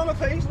smile on her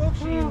face, look.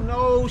 She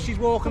knows she's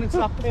walking into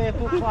that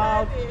purple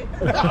cloud.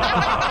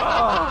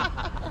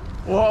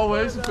 What a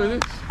way to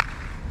finish.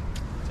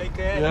 Take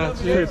care. Yeah,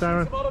 cheers,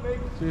 Darren.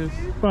 Cheers.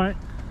 Bye.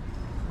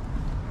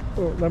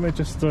 Oh, let me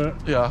just...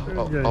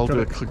 I'll do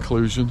a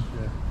conclusion.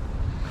 Yeah.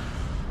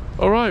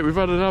 All right, we've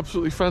had an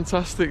absolutely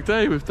fantastic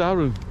day with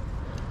Darren.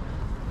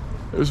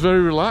 It was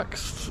very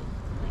relaxed.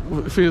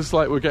 It feels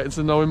like we're getting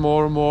to know him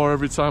more and more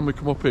every time we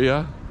come up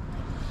here.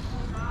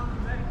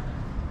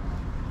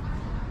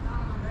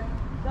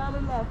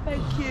 Darren love,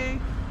 thank you.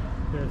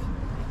 Yes.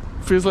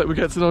 Feels like we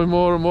get to know him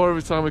more and more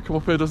every time we come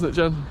up here, doesn't it,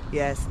 Jen?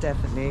 Yes,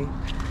 definitely.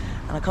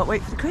 And I can't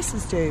wait for the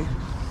Christmas do.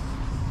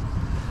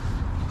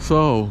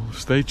 So,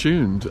 stay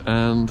tuned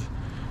and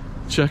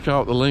check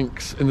out the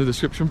links in the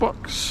description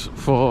box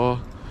for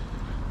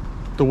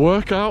the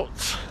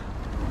workout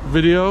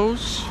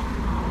videos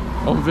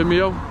on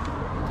Vimeo.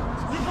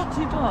 Is it not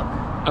too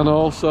dark? And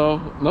also,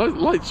 no, it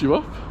lights you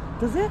up.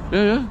 Does it?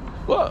 Yeah.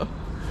 What?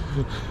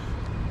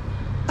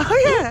 Oh,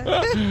 yeah.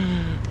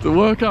 The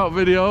workout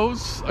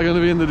videos are going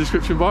to be in the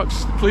description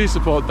box. Please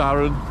support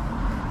Darren.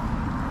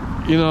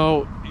 You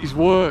know, he's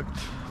worked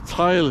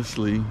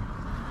tirelessly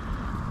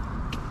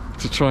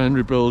to try and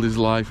rebuild his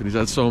life, and he's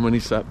had so many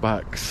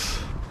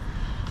setbacks.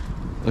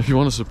 If you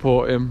want to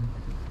support him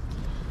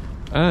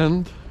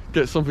and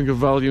get something of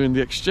value in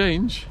the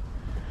exchange,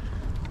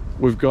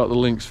 we've got the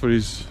links for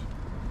his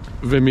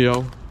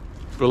Vimeo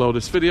below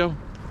this video.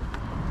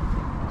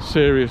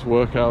 Serious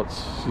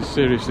workouts. He's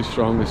seriously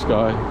strong, this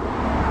guy,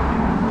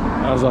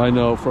 as I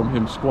know from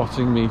him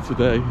squatting me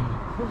today,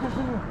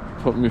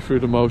 putting me through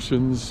the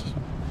motions.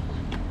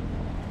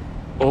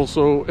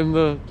 Also in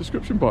the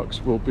description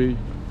box will be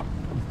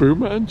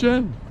Boomer and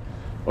Jen,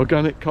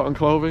 Organic Cotton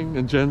Clothing,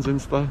 and Jen's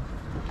Insta.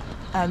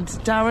 And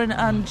Darren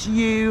and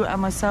you and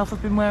myself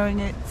have been wearing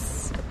it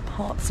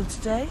parts of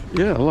today.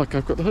 Yeah, look,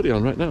 I've got the hoodie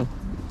on right now.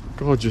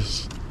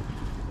 Gorgeous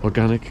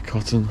organic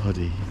cotton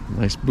hoodie,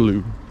 nice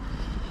blue.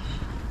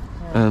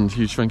 And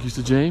huge thank yous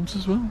to James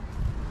as well,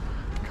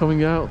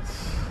 coming out,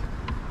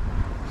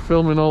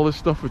 filming all this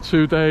stuff for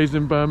 2 days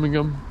in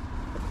Birmingham.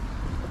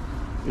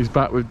 He's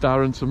back with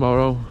Darren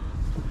tomorrow,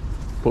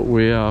 but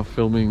we are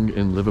filming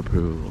in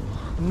Liverpool.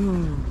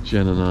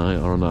 Jen and I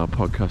are on our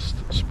podcast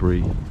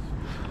spree.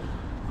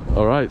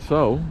 Alright,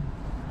 so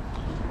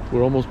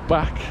we're almost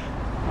back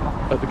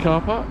at the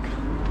car park.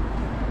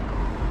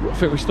 I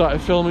think we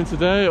started filming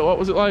today. What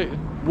was it like?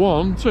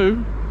 1, 2?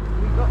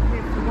 We got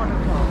here for 1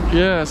 o'clock.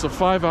 Yeah, so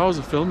 5 hours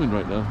of filming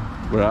right now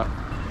we're at.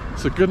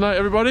 So good night,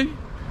 everybody,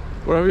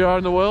 wherever you are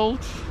in the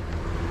world.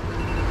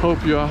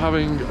 Hope you are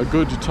having a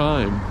good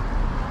time,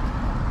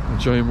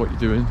 enjoying what you're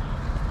doing.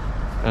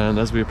 And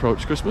as we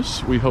approach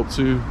Christmas, we hope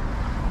to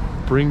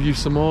bring you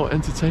some more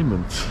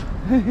entertainment.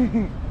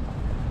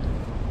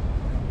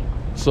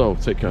 So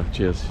take care.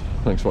 Cheers.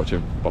 Thanks for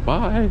watching. Bye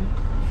bye.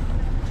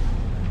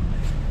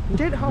 You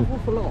don't hobble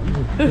for long.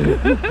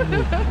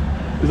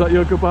 Is that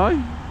your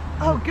goodbye?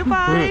 Oh,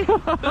 goodbye.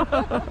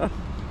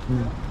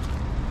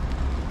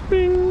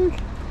 Bing.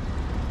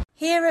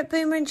 Here at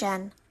Boomer and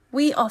Jen,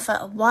 we offer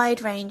a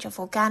wide range of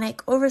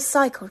organic or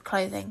recycled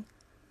clothing.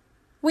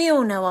 We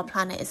all know our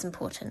planet is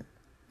important.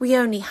 We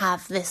only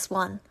have this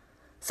one,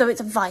 so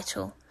it's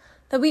vital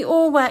that we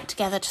all work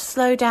together to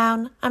slow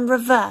down and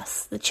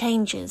reverse the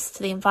changes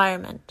to the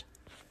environment.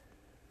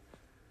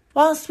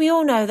 Whilst we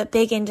all know that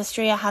big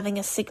industry are having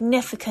a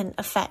significant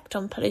effect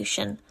on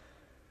pollution,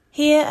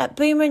 here at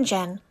Boomer and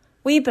Jen,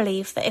 we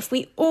believe that if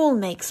we all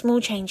make small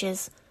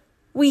changes,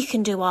 we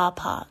can do our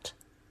part.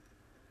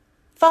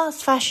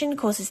 Fast fashion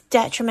causes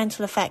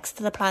detrimental effects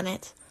to the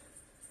planet.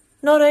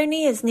 Not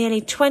only is nearly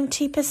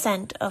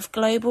 20% of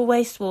global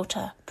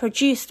wastewater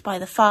produced by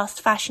the fast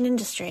fashion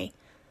industry,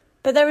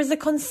 but there is a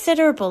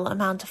considerable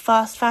amount of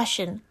fast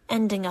fashion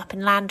ending up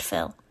in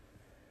landfill.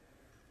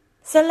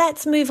 So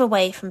let's move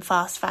away from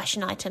fast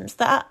fashion items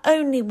that are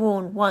only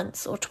worn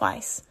once or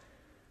twice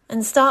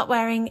and start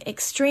wearing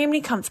extremely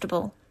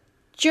comfortable,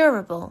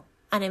 durable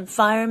and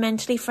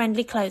environmentally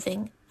friendly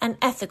clothing and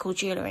ethical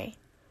jewellery.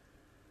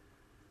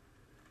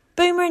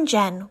 Boomer and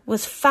Jen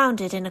was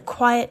founded in a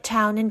quiet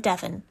town in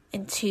Devon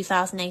in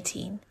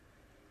 2018.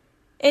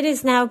 It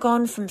has now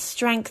gone from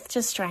strength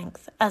to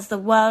strength as the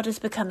world is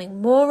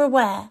becoming more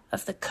aware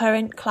of the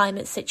current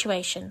climate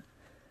situation,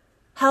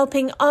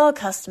 helping our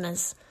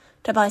customers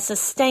to buy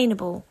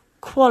sustainable,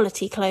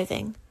 quality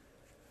clothing.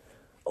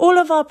 All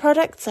of our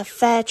products are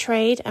fair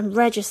trade and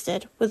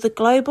registered with the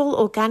Global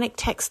Organic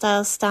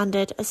Textiles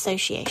Standard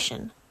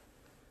Association.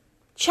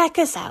 Check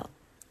us out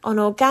on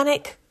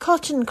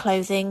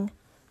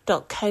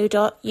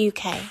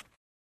organiccottonclothing.co.uk.